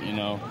with it,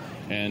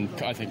 and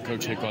I think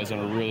Coach Hickle has done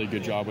a really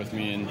good job with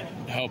me in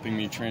helping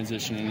me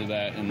transition into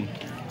that and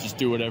just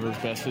do whatever's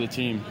best for the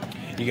team.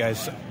 You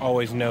guys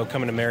always know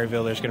coming to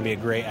Maryville, there's going to be a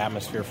great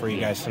atmosphere for you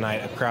guys tonight.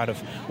 A crowd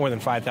of more than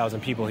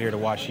 5,000 people here to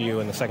watch you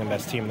and the second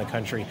best team in the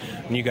country.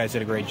 And you guys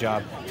did a great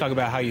job. Talk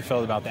about how you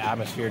felt about the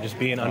atmosphere, just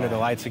being under the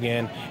lights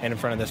again and in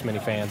front of this many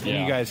fans. And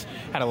you guys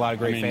had a lot of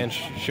great fans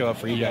show up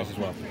for you guys as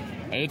well.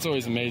 It's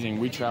always amazing.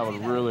 We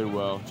traveled really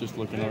well, just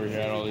looking over here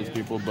at all these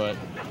people. But,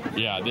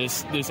 yeah,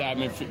 this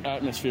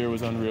atmosphere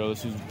was unreal.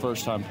 This was the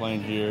first time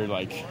playing here.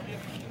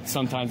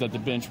 Sometimes at the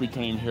bench we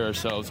couldn't even hear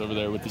ourselves over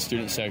there with the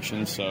student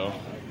section. So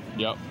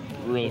Yep,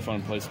 really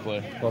fun place to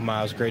play. Well,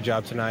 Miles, great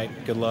job tonight.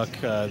 Good luck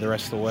the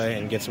rest of the way,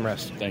 and get some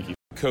rest. Thank you.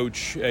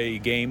 Coach, a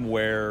game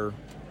where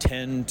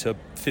 10 to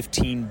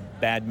 15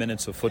 bad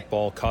minutes of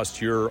football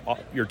cost your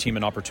team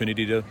an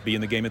opportunity to be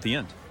in the game at the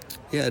end.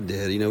 Yeah, it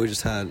did. We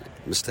just had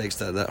mistakes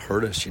that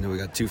hurt us. We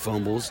got 2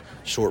 fumbles,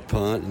 short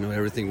punt,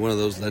 everything. One of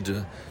those led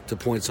to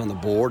points on the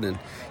board, and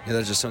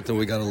that's just something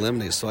we got to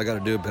eliminate. So I got to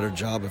do a better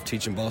job of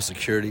teaching ball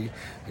security.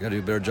 I got to do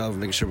a better job of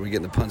making sure we're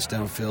getting the punts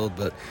downfield.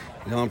 But,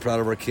 I'm proud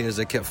of our kids.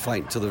 They kept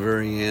fighting till the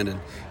very end, and,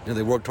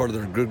 they worked hard.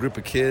 They're a good group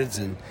of kids,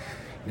 and,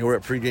 we're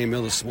at pregame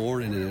meal this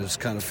morning, and it was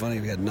kind of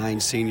funny. We had 9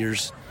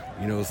 seniors,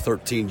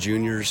 13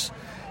 juniors,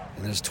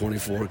 and there's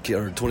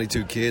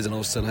 22 kids, and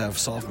all of a sudden I have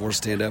sophomores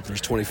stand up, and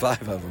there's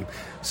 25 of them.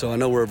 So I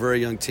know we're a very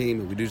young team,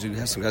 and we do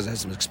have some guys that have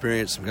some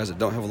experience, some guys that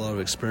don't have a lot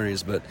of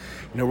experience, but,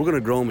 we're going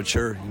to grow and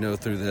mature,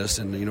 through this,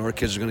 and, our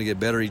kids are going to get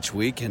better each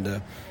week,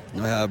 and,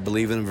 I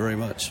believe in them very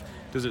much.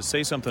 Does it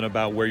say something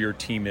about where your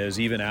team is,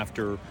 even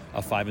after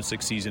a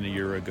 5-6 season a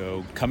year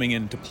ago, coming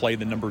in to play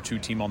the number 2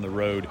 team on the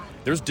road?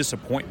 There's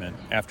disappointment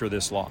after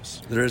this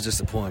loss. There is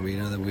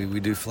disappointment. That we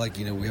do feel like,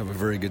 we have a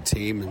very good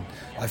team, and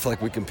I feel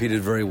like we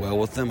competed very well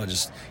with them. I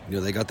just,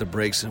 they got the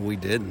breaks and we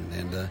didn't,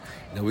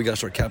 and we got to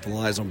start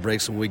capitalizing on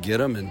breaks when we get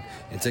them, and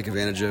take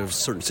advantage of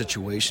certain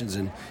situations.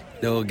 And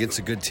against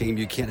a good team,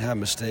 you can't have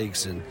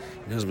mistakes, and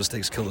those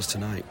mistakes killed us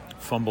tonight.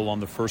 Fumble on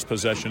the first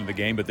possession of the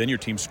game, but then your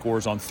team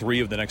scores on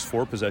 3 of the next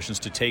 4 possessions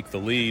to take the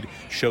lead.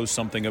 Shows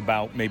something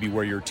about maybe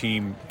where your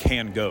team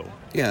can go.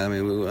 Yeah,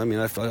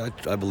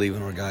 I believe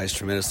in our guys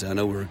tremendously. I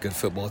know we're a good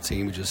football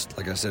team. We just,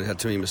 like I said, had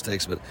too many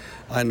mistakes, but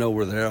I know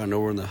we're there. I know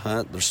we're in the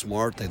hunt. They're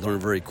smart. They learn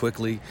very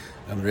quickly,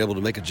 and they're able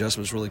to make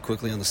adjustments really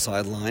quickly on the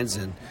sidelines.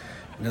 And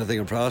another thing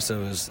I'm proud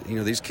of is,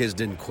 these kids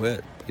didn't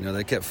quit.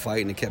 They kept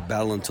fighting. They kept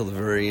battling until the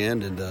very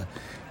end, and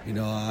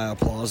I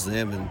applaud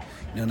them.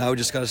 And now we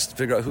just got to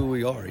figure out who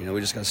we are.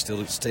 We just got to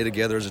still stay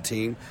together as a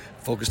team,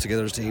 focus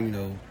together as a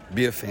team.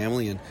 Be a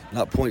family and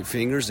not point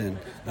fingers, and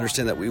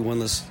understand that we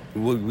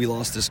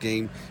lost this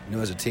game.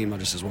 As a team, not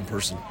just as one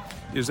person.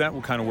 Is that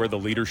kind of where the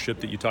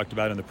leadership that you talked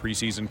about in the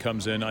preseason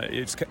comes in?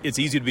 It's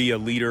easy to be a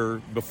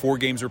leader before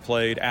games are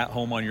played at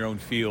home on your own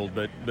field,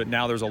 but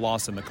now there's a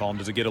loss in the column.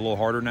 Does it get a little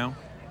harder now?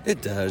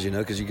 It does,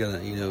 because you got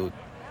to,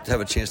 to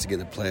have a chance to get in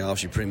the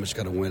playoffs, you pretty much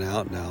got to win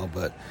out now.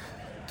 But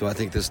do I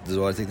think this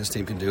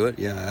team can do it?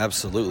 Yeah,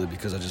 absolutely,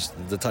 because of just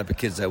the type of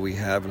kids that we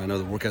have, and I know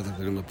the work ethic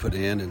they're going to put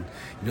in, and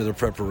their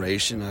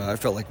preparation. I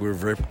felt like we were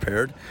very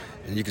prepared,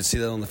 and you can see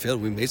that on the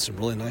field. We made some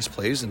really nice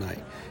plays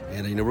tonight,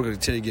 and we're going to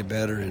continue to get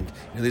better. And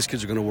these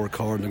kids are going to work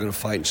hard, and they're going to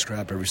fight and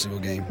scrap every single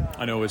game.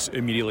 I know it's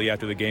immediately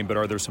after the game, but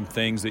are there some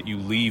things that you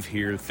leave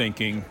here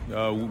thinking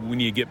we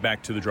need to get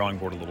back to the drawing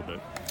board a little bit?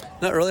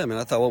 Not really.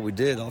 I thought what we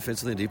did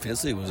offensively and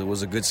defensively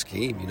was a good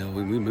scheme.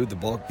 We moved the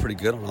ball pretty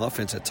good on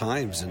offense at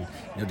times, and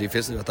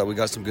defensively I thought we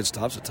got some good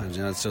stops at times.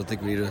 I still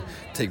think we need to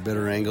take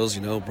better angles.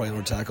 Probably on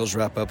our tackles,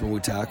 wrap up when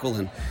we tackle,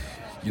 and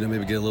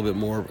maybe get a little bit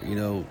more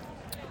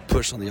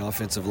push on the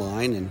offensive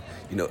line, and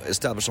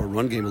establish our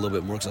run game a little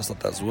bit more, because I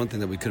thought that's one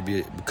thing that we could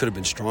have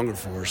been stronger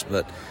for us.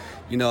 But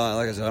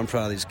like I said, I'm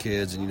proud of these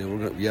kids, and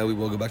we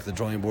will go back to the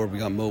drawing board. We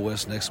got Mo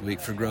West next week,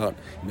 figure out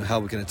how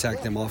we can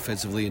attack them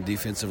offensively and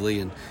defensively,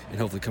 and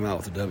hopefully come out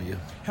with a W.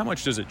 How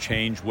much does it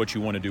change what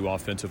you want to do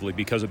offensively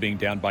because of being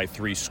down by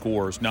 3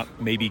 scores, not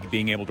maybe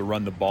being able to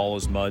run the ball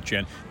as much,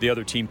 and the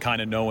other team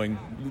kind of knowing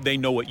they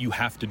know what you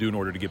have to do in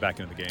order to get back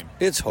into the game?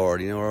 It's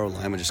hard. Our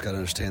linemen just got to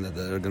understand that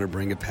they're going to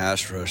bring a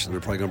pass rush, and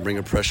they're probably going to bring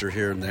a pressure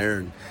here and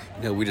there,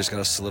 and we just got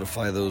to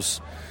solidify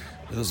those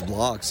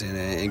blocks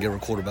and give our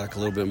quarterback a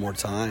little bit more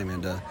time.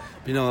 And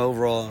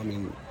overall,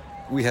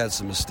 we had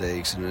some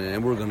mistakes,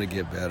 and we're going to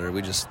get better.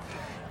 We just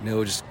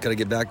got to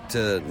get back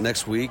to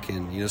next week,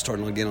 and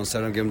starting again on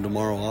Saturday, give them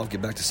tomorrow off,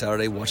 get back to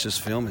Saturday, watch this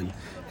film,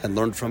 and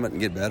learn from it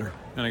and get better.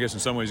 And I guess in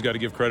some ways you got to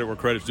give credit where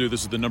credit's due.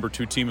 This is the number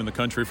 2 team in the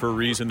country for a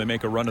reason. They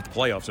make a run at the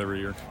playoffs every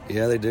year.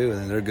 Yeah, they do,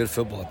 and they're a good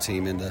football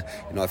team, and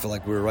I feel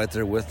like we were right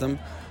there with them.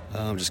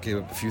 Just gave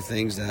up a few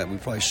things that we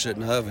probably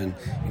shouldn't have, and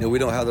we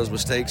don't have those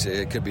mistakes.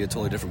 It could be a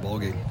totally different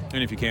ballgame.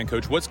 And if you can,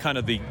 Coach, what's kind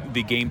of the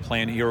game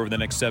plan here over the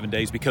next 7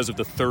 days because of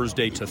the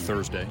Thursday to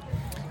Thursday?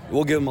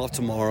 We'll give them off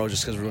tomorrow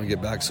just because we're going to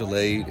get back so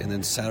late, and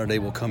then Saturday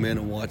we'll come in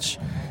and watch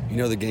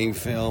the game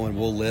film, and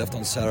we'll lift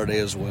on Saturday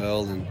as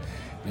well, and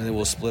then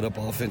we'll split up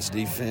offense,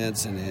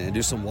 defense, and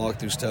do some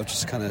walkthrough stuff,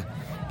 just kind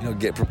of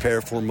get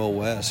prepared for Mo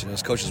West.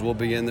 As coaches, we'll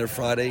be in there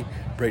Friday,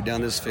 break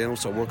down this film,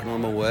 start working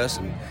on Mo West,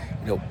 and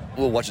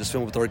we'll watch this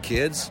film with our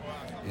kids,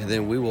 and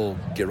then we will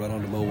get right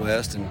on to Mo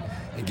West and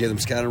give them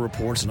scouting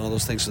reports and all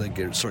those things so they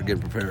can start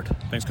getting prepared.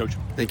 Thanks, Coach.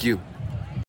 Thank you.